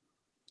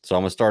 So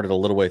I'm gonna start it a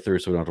little way through,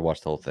 so we don't have to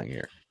watch the whole thing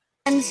here.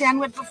 And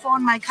sandwich before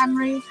in my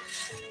country,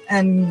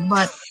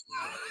 but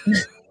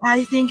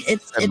I think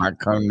it's In my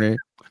country.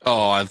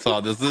 Oh, I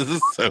thought this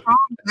is so.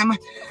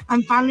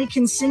 I'm finally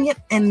can sing it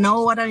and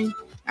know what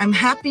I'm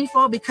happy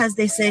for, because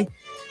they say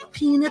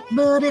peanut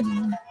butter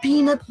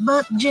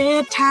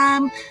gel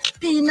time,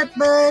 peanut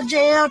butter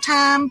gel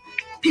time,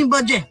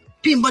 peanut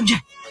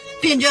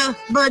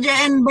butter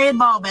and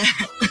baseball bat.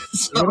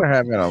 You're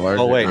having an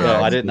allergic. Oh wait, no,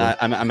 reaction. I didn't.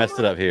 I messed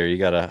it up here. You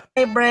gotta.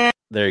 Hey, Brad.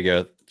 There you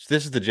go.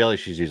 This is the jelly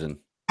she's using.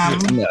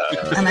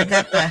 And I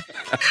got the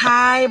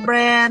Kai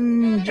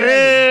brand jelly.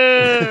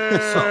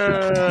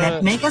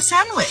 That make a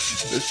sandwich.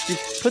 She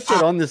puts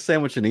it on this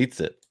sandwich and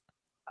eats it.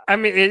 I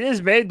mean, it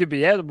is made to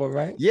be edible,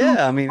 right?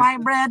 Yeah, I mean, Kai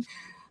bread,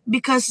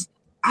 because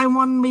I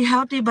want to be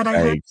healthy, but I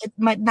heard it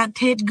might not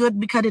taste good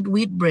because it's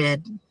wheat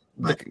bread.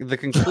 the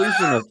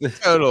conclusion of this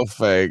Total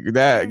fake.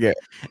 That yeah.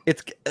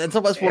 it's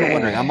almost what I'm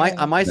wondering.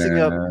 I'm icing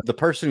up the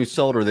person who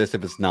sold her this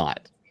if it's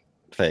not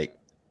fake,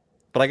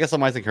 but I guess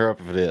I'm icing her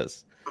up if it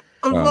is.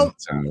 Total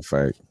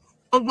fake.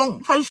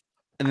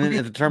 And then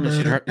it determines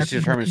she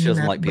determines she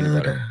doesn't like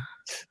peanut butter.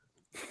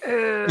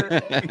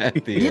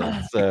 At the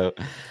end. So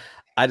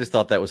I just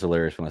thought that was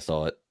hilarious when I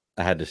saw it.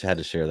 I had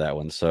to share that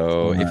one.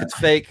 So if it's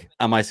fake,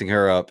 I'm icing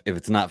her up. If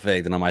it's not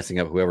fake, then I'm icing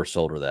up whoever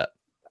sold her that.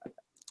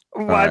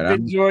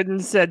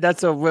 Jordan said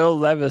that's a Will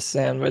Levis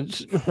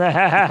sandwich.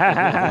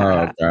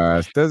 Oh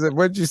gosh.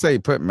 What'd you say? He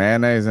put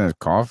mayonnaise in his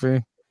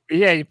coffee?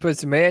 Yeah, he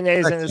puts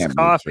mayonnaise That in his can't be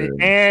coffee, true.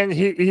 and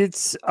he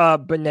eats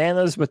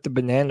bananas with the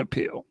banana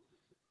peel.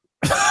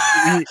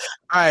 All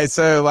right,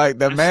 so like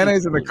the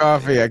mayonnaise and the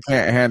coffee, I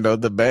can't handle.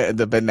 The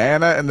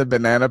banana and the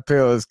banana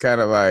peel is kind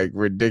of like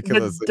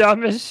ridiculous. The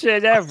dumbest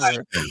shit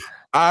ever.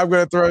 I'm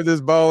gonna throw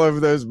this ball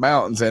over those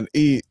mountains and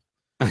eat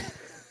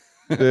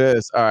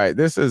this. All right,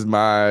 this is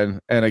mine.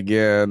 And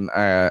again,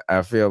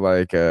 I feel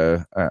like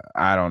I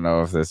don't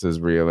know if this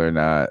is real or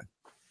not,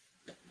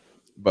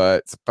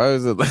 but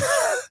supposedly,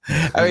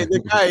 I mean, the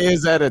guy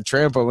is at a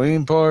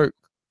trampoline park,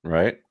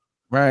 right?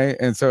 Right,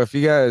 and so if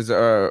you guys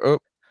are,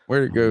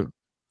 where'd it go?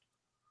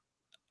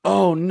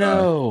 Oh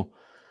no!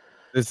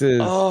 This is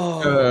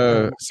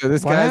so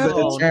this guy's at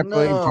the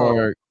trampoline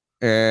park,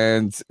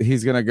 and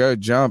he's gonna go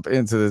jump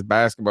into this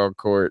basketball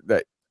court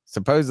that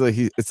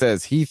supposedly it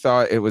says he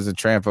thought it was a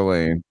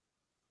trampoline.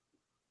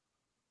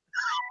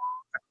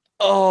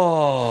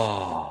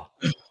 Oh.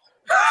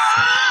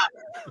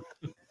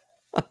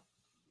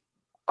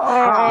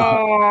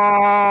 Oh,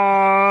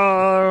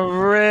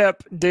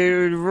 rip,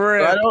 dude,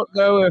 rip. I don't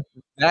know if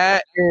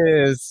that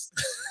is.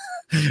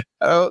 I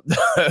don't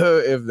know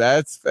if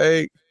that's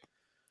fake.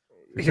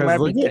 Because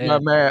look at my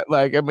man.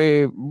 Like, I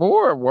mean,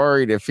 more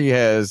worried if he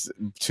has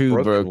two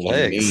broken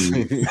legs.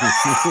 knees.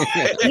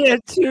 Yeah,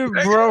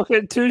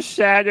 two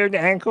shattered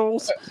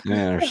ankles.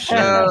 Yeah,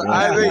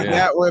 I think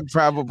that one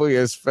probably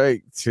is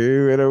fake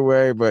too, in a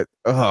way. But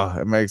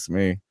it makes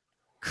me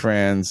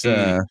cringe.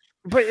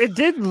 But it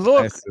did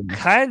look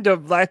kind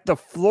of like the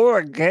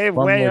floor gave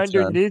way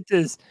underneath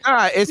his.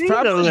 It's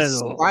probably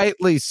little.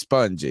 slightly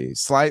spongy.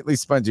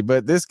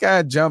 But this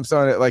guy jumps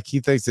on it like he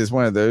thinks it's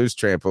one of those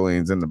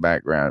trampolines in the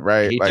background,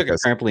 right? He like took a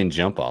trampoline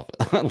jump off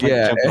it.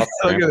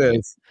 Look at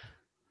this.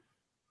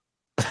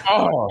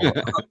 Oh.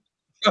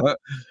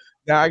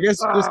 Now I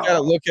guess you just gotta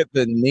look at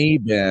the knee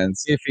bend,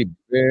 see if he.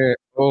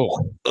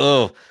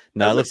 No,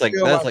 it looks like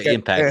that's like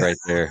impact right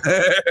there.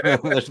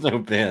 There's no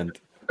bend.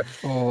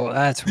 Oh,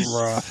 that's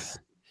rough.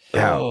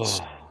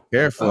 Ouch.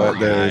 Careful at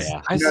those.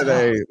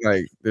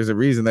 There's a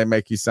reason they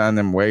make you sign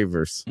them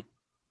waivers.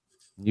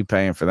 You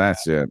paying for that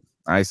shit.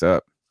 Ice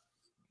up.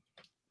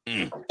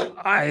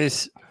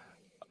 Ice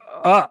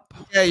up.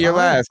 Yeah, you're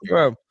last.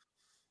 Go.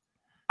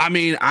 I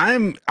mean,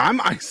 I'm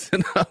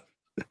icing up.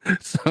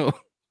 So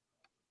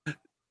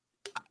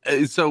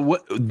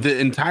what the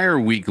entire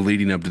week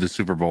leading up to the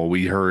Super Bowl,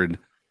 we heard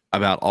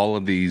about all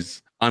of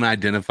these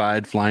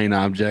unidentified flying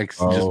objects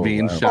just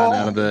being shot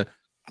out of the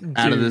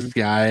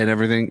sky and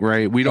everything,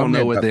 right? We don't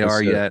know what they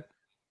are yet.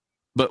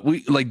 But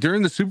we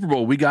during the Super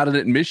Bowl, we got an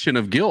admission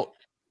of guilt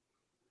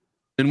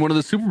in one of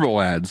the Super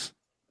Bowl ads.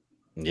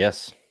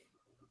 Yes.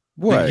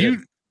 What? The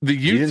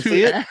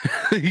YouTube ad.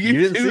 You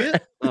didn't see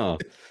it? Oh.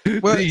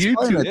 Well, the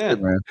YouTube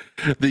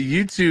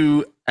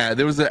ad.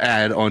 There was an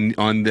ad on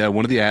one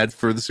of the ads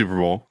for the Super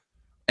Bowl,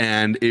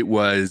 and it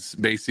was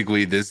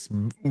basically this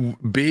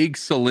big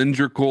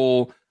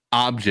cylindrical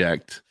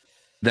object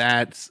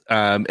that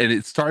and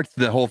it starts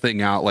the whole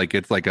thing out like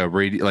it's like a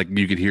radio, like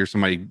you could hear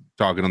somebody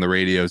talking on the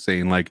radio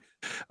saying like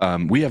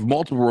we have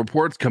multiple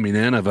reports coming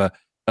in of an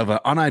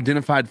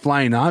unidentified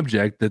flying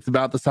object that's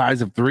about the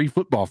size of 3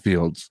 football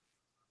fields,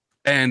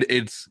 and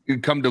it's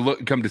come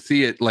to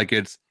see it like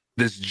it's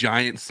this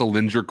giant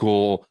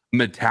cylindrical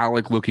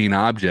metallic looking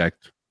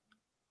object,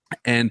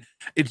 and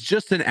it's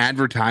just an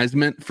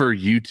advertisement for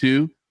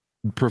U2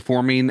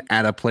 performing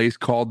at a place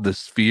called the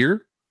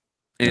Sphere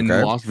in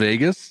Las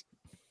Vegas.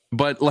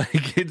 But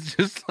like it's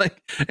just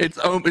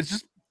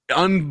just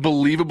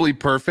unbelievably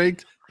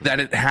perfect that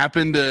it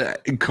happened to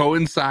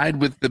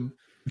coincide with the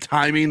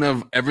timing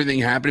of everything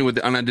happening with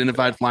the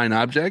unidentified flying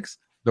objects.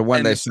 The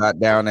one they shot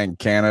down in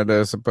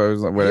Canada,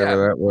 supposedly,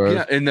 whatever that was.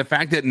 Yeah, and the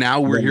fact that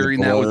now we're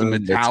hearing that was a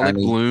metallic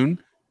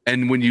balloon,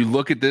 and when you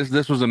look at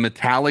this was a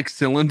metallic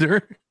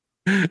cylinder,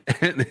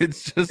 and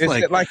it's just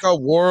like a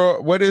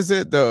war. What is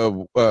it?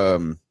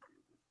 The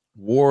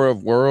War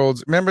of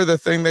Worlds. Remember the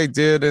thing they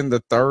did in the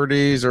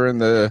 30s or in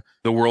the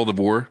World of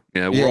War?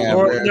 Yeah,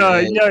 No,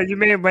 you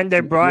mean when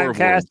they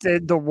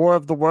broadcasted the War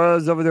of the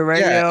Worlds over the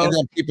radio? Yeah, and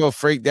then people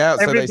freaked out.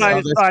 So they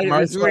saw this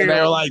commercial and they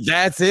were like,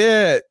 "That's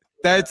it.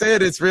 That's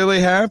it. It's really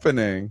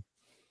happening."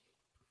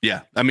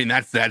 Yeah, I mean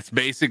that's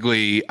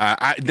basically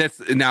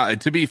that's now.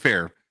 To be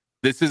fair,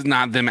 this is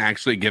not them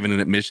actually giving an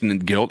admission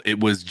and guilt.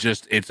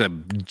 It's a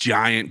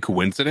giant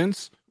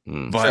coincidence.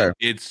 But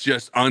it's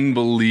just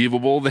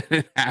unbelievable that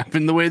it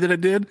happened the way that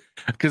it did.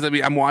 Because I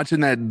mean, I'm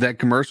watching that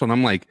commercial and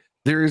I'm like,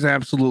 there is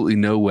absolutely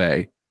no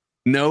way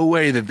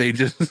that they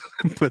just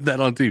put that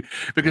on TV.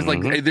 Because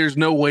there's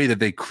no way that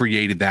they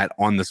created that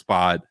on the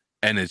spot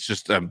and it's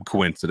just a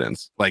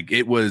coincidence. Like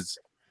it was,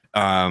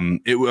 no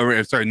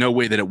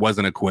way that it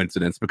wasn't a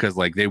coincidence because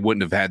like they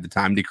wouldn't have had the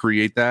time to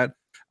create that.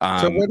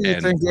 So what do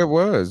you think it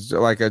was?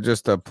 Like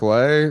just a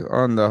play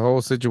on the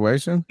whole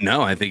situation?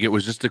 No, I think it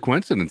was just a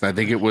coincidence. I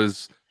think it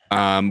was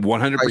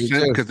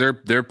 100% because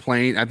they're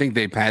playing. I think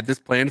they've had this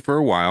plan for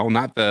a while,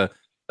 not the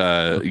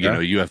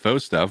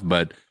UFO stuff,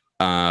 but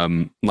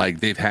like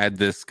they've had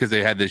this because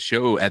they had this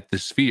show at the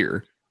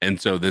Sphere,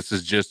 and so this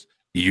is just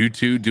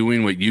U2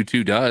 doing what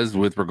U2 does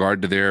with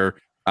regard to their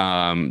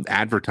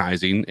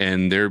advertising,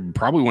 and they're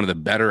probably one of the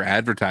better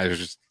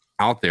advertisers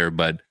out there.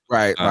 But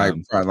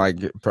promoting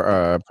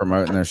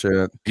their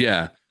shit.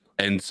 Yeah,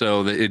 and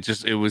so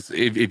it was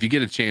if you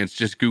get a chance,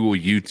 just Google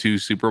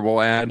U2 Super Bowl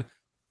ad.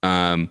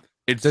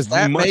 Does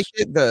that make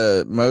it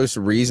the most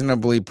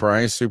reasonably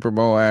priced Super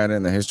Bowl ad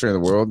in the history of the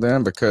world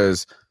then?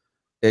 Because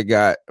it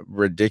got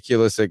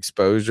ridiculous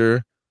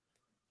exposure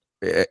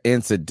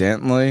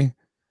incidentally,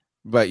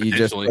 but you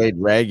just paid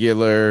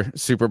regular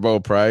Super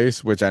Bowl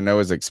price, which I know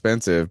is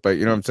expensive, but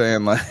you know what I'm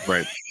saying? Like,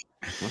 right.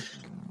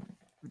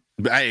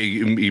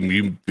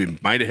 You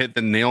might have hit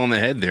the nail on the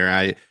head there.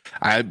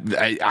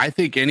 I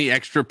think any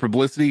extra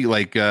publicity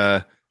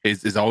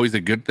is always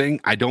a good thing.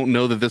 I don't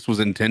know that this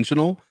was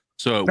intentional.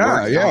 So it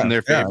works in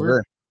their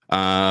favor.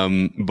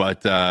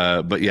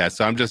 But yeah,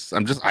 so I'm just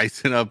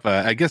icing up.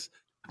 I guess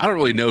I don't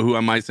really know who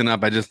I'm icing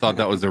up. I just thought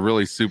that was a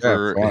really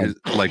super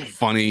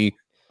funny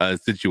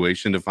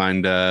situation to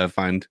find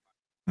them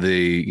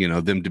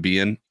to be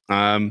in.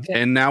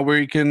 And now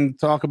we can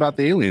talk about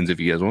the aliens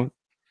if you guys want.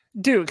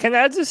 Dude, can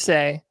I just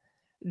say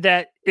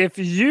that if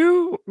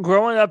you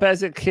growing up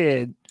as a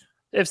kid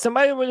if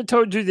somebody would have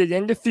told you that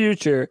in the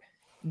future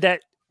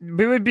that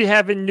we would be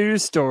having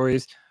news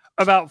stories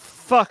about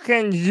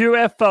fucking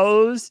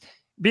UFOs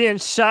being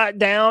shot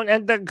down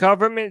and the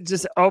government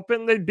just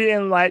openly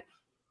being like,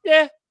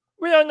 yeah,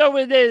 we don't know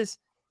what it is.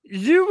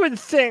 You would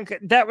think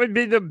that would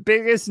be the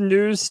biggest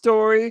news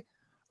story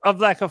of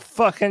like a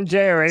fucking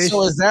generation.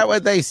 So is that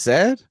what they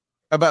said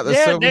about the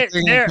silver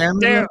thing in Canada?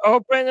 They're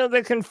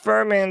openly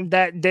confirming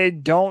that they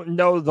don't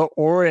know the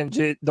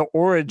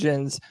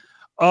origins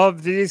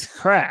of these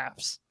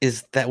crafts.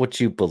 Is that what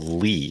you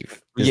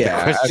believe? Is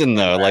Yeah, the question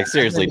though. Like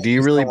seriously, do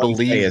you really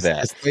believe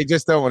that? They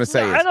just don't want to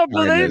say. No, I don't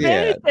believe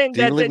anything.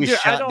 Do you believe we I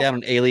shot don't- down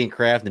an alien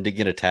craft and did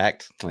get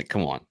attacked? Like,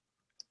 come on.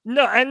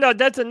 No, I know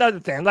that's another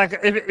thing. Like,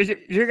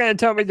 if you're going to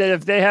tell me that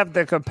if they have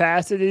the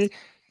capacity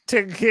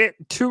to get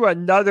to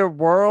another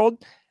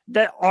world,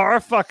 that our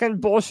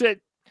fucking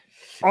bullshit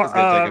gonna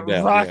take 'em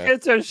down,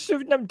 rockets are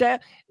shooting them down,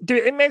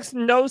 dude, it makes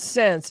no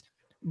sense.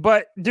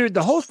 But dude,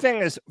 the whole thing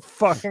is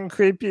fucking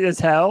creepy as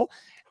hell.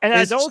 And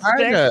It's I don't China.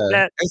 think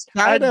that It's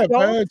China,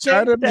 bro.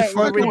 China be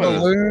fucking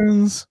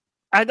balloons.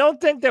 I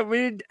don't think that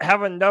we'd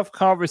have enough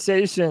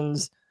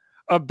conversations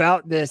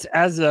about this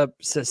as a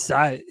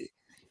society.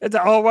 It's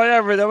like, oh,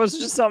 whatever. There was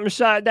just something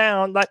shot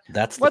down. Like,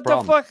 That's what the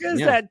problem. fuck is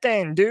Yeah. that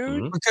thing,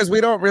 dude? Because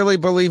we don't really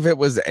believe it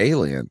was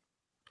alien.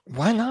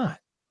 Why not?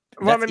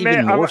 That's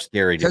even more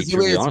scary to be Because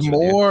truly honest it's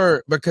with you.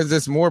 more because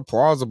it's more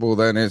plausible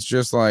than it's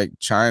just like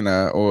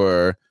China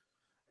or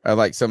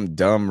like some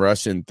dumb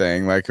Russian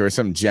thing, like or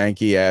some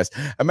janky ass.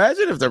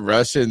 Imagine if the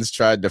Russians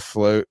tried to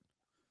float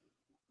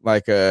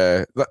like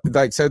so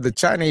the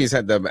Chinese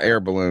had the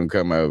air balloon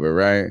come over,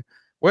 right?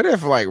 What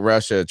if like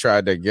Russia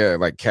tried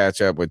to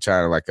catch up with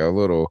China, like a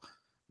little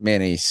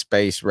mini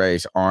space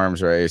race,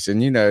 arms race,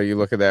 and you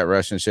look at that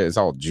Russian shit, it's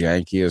all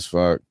janky as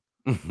fuck.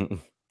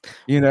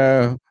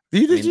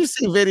 Did you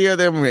see video of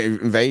them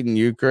invading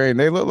Ukraine?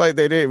 They look like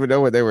they didn't even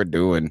know what they were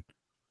doing.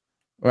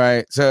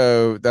 Right.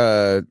 So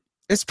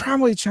it's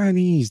probably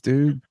Chinese,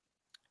 dude.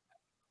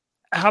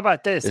 How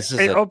about this? This is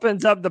It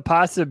opens up the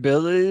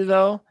possibility,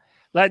 though.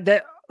 Like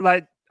that,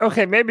 like,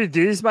 okay, maybe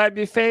these might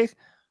be fake,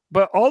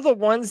 but all the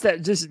ones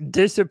that just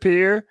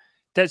disappear,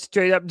 that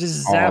straight up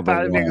just zap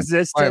out of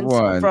existence.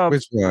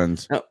 Which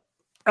ones?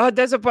 Oh,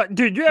 there's a bunch,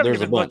 dude. You haven't There's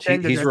a even looked bunch.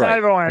 into He's this. right.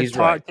 I don't want to He's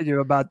talk right. to you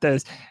about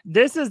this.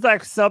 This is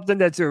like something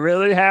that's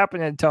really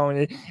happening,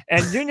 Tony,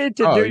 and you need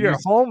to Oh, do your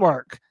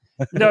homework.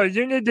 No,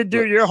 you need to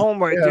do your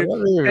homework, Yeah, dude.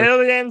 let me-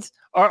 Aliens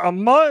are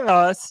among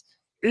us.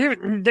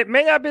 Even they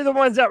may not be the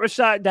ones that were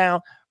shot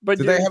down, but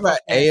Do they dude, have an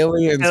fucking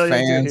aliens are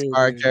fans here.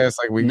 podcast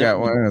like we got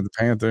one of the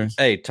Panthers?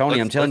 Hey, Tony,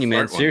 I'm telling you,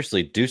 man, let's start one.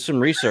 seriously, do some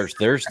research.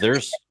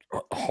 There's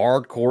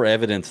hardcore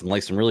evidence and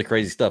like some really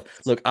crazy stuff.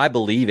 Look, I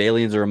believe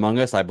aliens are among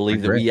us. I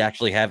believe that Agree. we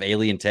actually have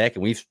alien tech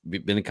and we've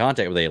been in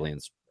contact with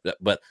aliens.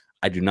 But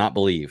I do not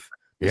believe.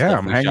 the Yeah, stuff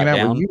I'm we hanging shot out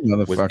down with you,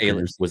 was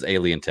motherfuckers. was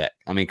alien tech.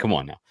 I mean, come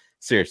on now.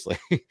 Seriously.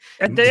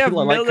 And they have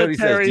like Cody says,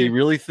 do military. you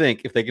really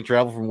think if they can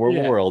travel from world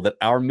Yeah. to world that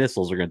our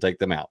missiles are going to take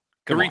them out?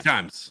 Come Three on.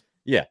 times.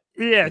 Yeah.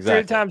 Yeah,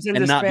 exactly. 3 times in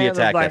and the not be span of,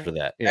 attacked like, after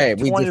that. Yeah. Hey,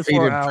 we 24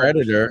 defeated hours.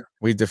 Predator.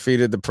 We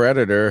defeated the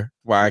Predator.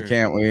 Why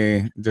can't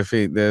we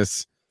defeat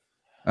this?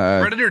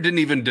 Predator didn't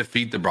even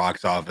defeat the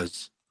box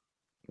office.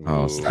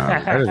 Oh,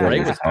 stop. Predator Ray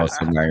was was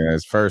awesome. Like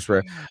his first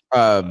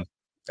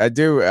I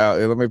do.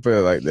 Let me put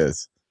it like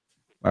this.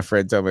 My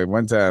friend told me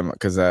one time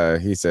because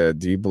he said,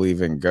 "Do you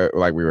believe in ghosts?"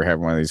 Like we were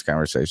having one of these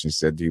conversations. He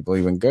said, "Do you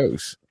believe in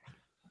ghosts?"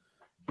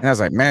 And I was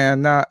like,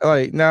 "Man, no.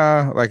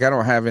 Like I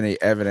don't have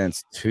any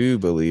evidence to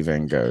believe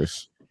in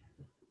ghosts."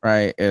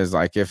 Right? Is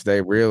like if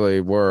they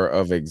really were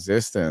of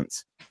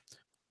existence,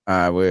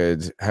 I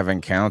would have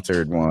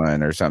encountered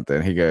one or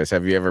something. He goes,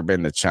 "Have you ever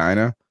been to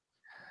China?"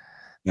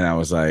 And I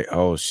was like,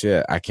 "Oh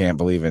shit, I can't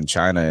believe in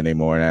China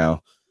anymore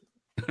now."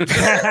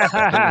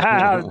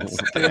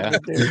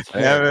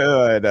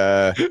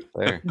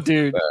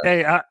 Dude,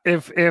 hey,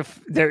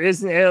 if there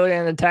is an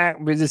alien attack,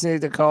 we just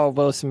need to call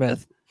Will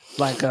Smith,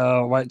 like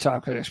White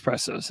Chocolate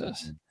Espresso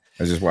says.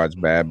 I just watched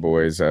Bad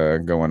Boys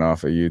going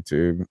off of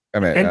YouTube. I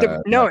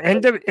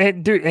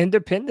mean, Dude,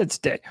 Independence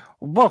Day.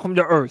 Welcome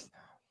to Earth.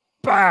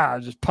 Bah,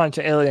 just punch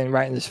an alien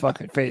right in his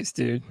fucking face,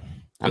 dude.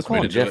 I'm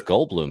calling Jeff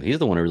Goldblum. He's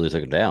the one who really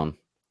took it down.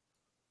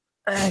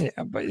 Yeah,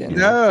 but you know.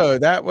 no,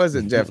 that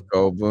wasn't Jeff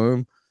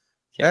Goldblum.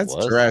 Yeah, it That's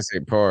was.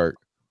 Jurassic Park.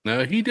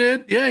 No, he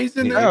did. Yeah, he's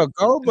in there. No,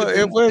 Goldblum.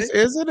 It was.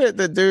 Isn't it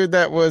the dude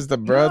that was the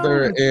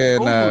brother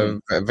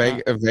in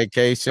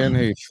Vacation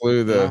who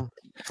flew the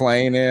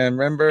plane in?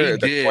 Remember He the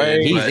did,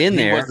 Quaid? He's in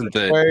there. wasn't the-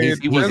 Quaid, he's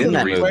in wasn't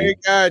that the movie. Quaid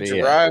guy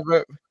Yeah. drive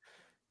it.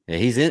 Yeah,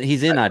 he's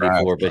in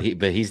 '94,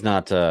 but he's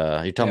not.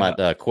 You're talking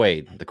about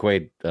Quaid, the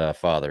Quaid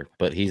father,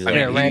 but he's I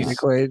mean, Randy he's-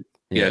 Quaid.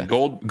 Yeah,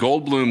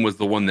 Goldblum was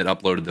the one that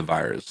uploaded the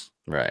virus.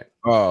 Right.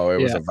 Oh, it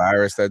was Yeah. a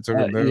virus that took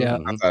him down. yeah.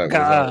 I thought it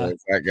was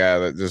always that guy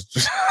that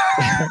just.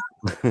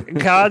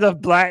 God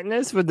of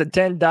Blackness with the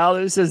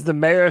 $10 says the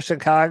mayor of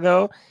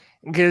Chicago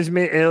gives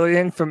me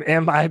alien from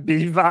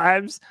MIB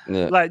vibes.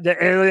 Yeah. Like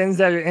the aliens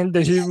that are in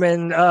the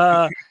human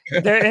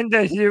they're in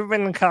the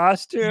human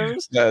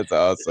costumes. That's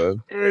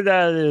awesome. Dude,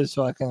 that is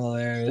fucking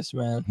hilarious,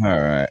 man.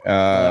 All right.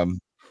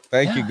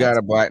 Thank you, God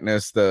of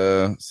Blackness,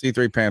 the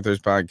C3 Panthers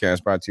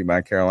podcast brought to you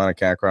by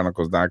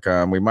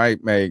CarolinaCatChronicles.com. We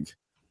might make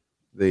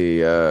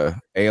the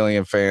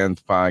Alien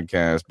Fans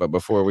podcast, but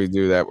before we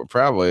do that, we'll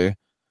probably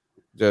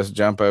just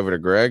jump over to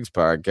Greg's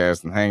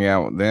podcast and hang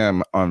out with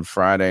them on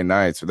Friday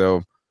nights.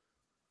 They'll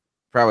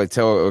probably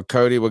tell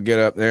Cody will get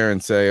up there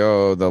and say,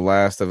 "Oh, The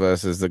Last of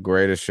Us is the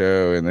greatest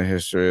show in the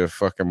history of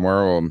fucking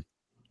world."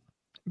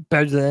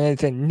 Better than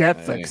anything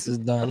Netflix has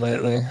done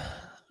lately.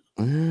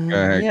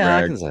 Ahead, Yeah,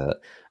 I Greg. can say that.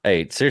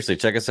 Hey, seriously,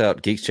 check us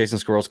out. Geeks Chasing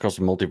Squirrels Across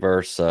the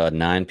Multiverse,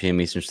 9 p.m.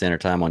 Eastern Standard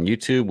Time on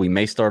YouTube. We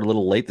may start a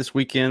little late this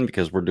weekend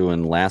because we're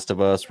doing Last of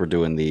Us. We're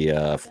doing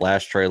the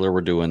Flash trailer.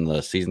 We're doing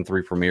the season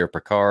 3 premiere of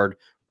Picard,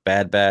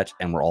 Bad Batch,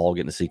 and we're all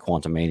getting to see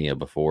Quantumania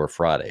before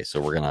Friday.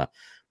 So we're going to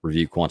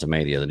review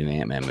Quantumania, the new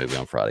Ant-Man movie,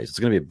 on Friday. So it's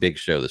going to be a big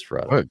show this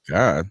Friday. Oh,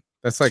 God.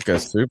 That's like a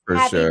super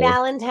Happy show.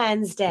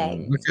 Valentine's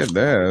Day. Look at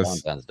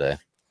this. Valentine's Day.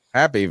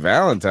 Happy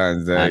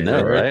Valentine's Day. I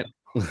know, Greg.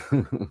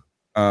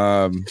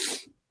 right?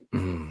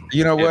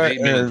 You know what?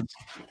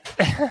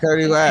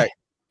 Cody Lack.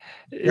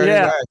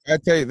 Yeah. Lack, I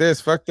tell you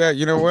this, fuck that.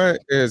 You know what?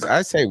 Is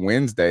I say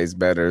Wednesday's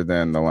better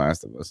than The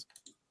Last of Us.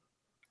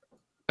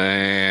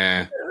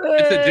 It's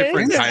a different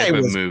Wednesday type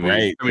of was movie.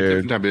 great, I mean,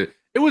 different type of,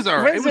 it was all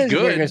right. It was Wednesday's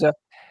a good. good show.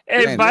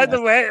 Hey, Man,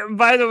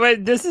 by the way,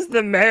 this is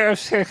the mayor of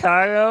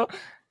Chicago.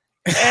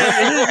 And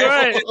he's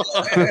right.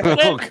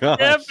 Oh, It gosh.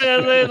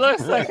 definitely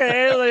looks like an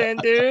alien,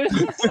 dude.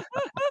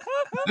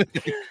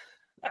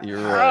 You're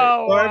right.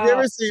 Oh, Well, have you wow.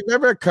 ever seen?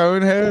 Remember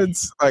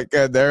Coneheads? Like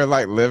they're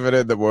like living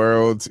in the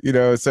world, you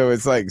know. So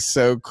it's like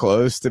so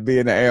close to being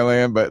an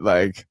alien, but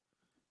like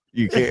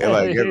you can't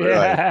like.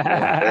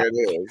 Yeah. There it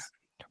is.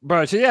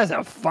 Bro, she has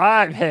a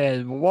 5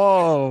 head.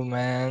 Whoa,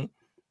 man.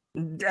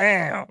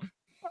 Damn.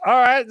 All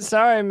right.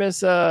 Sorry,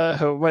 Miss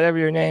whatever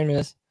your name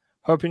is.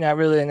 Hope you're not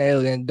really an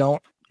alien.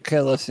 Don't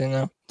kill us, you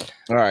know.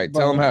 All right,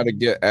 tell them how to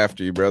get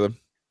after you, brother.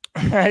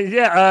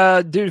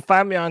 Yeah, dude,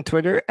 find me on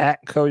Twitter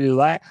at Cody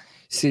Lack,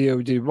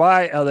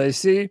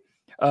 CODYLAC.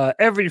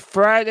 Every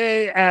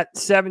Friday at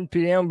 7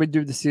 p.m. we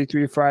do the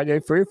C3 Friday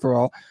Free for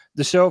All,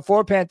 the show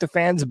for Panther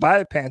fans by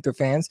the Panther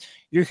fans.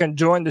 You can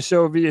join the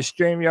show via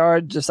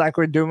StreamYard, just like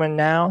we're doing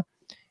now.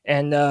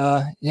 And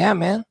yeah,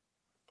 man,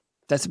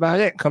 that's about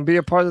it. Come be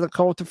a part of the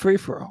cult of Free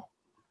for All.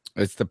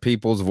 It's the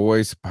People's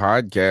Voice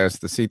podcast,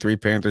 the C3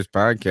 Panthers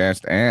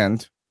podcast,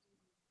 and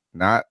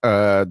not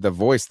the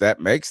voice that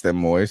makes them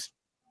moist.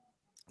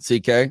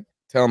 CK,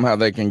 tell them how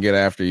they can get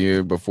after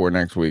you before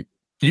next week.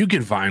 You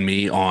can find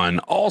me on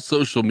all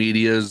social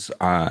medias.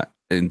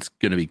 It's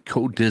going to be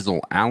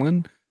Codizzle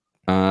Allen,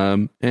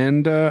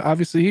 and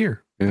obviously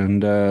here.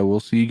 And we'll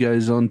see you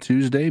guys on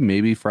Tuesday,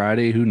 maybe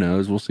Friday. Who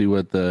knows? We'll see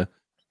what the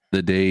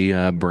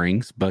day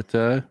brings. But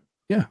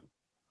yeah,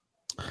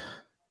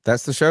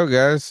 that's the show,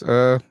 guys.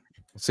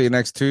 See you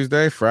next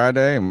Tuesday,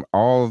 Friday, and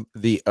all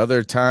the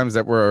other times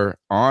that we're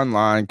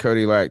online.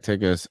 Cody Lack,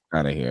 take us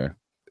out of here.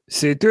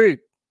 C3,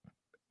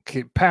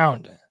 keep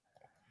pounding.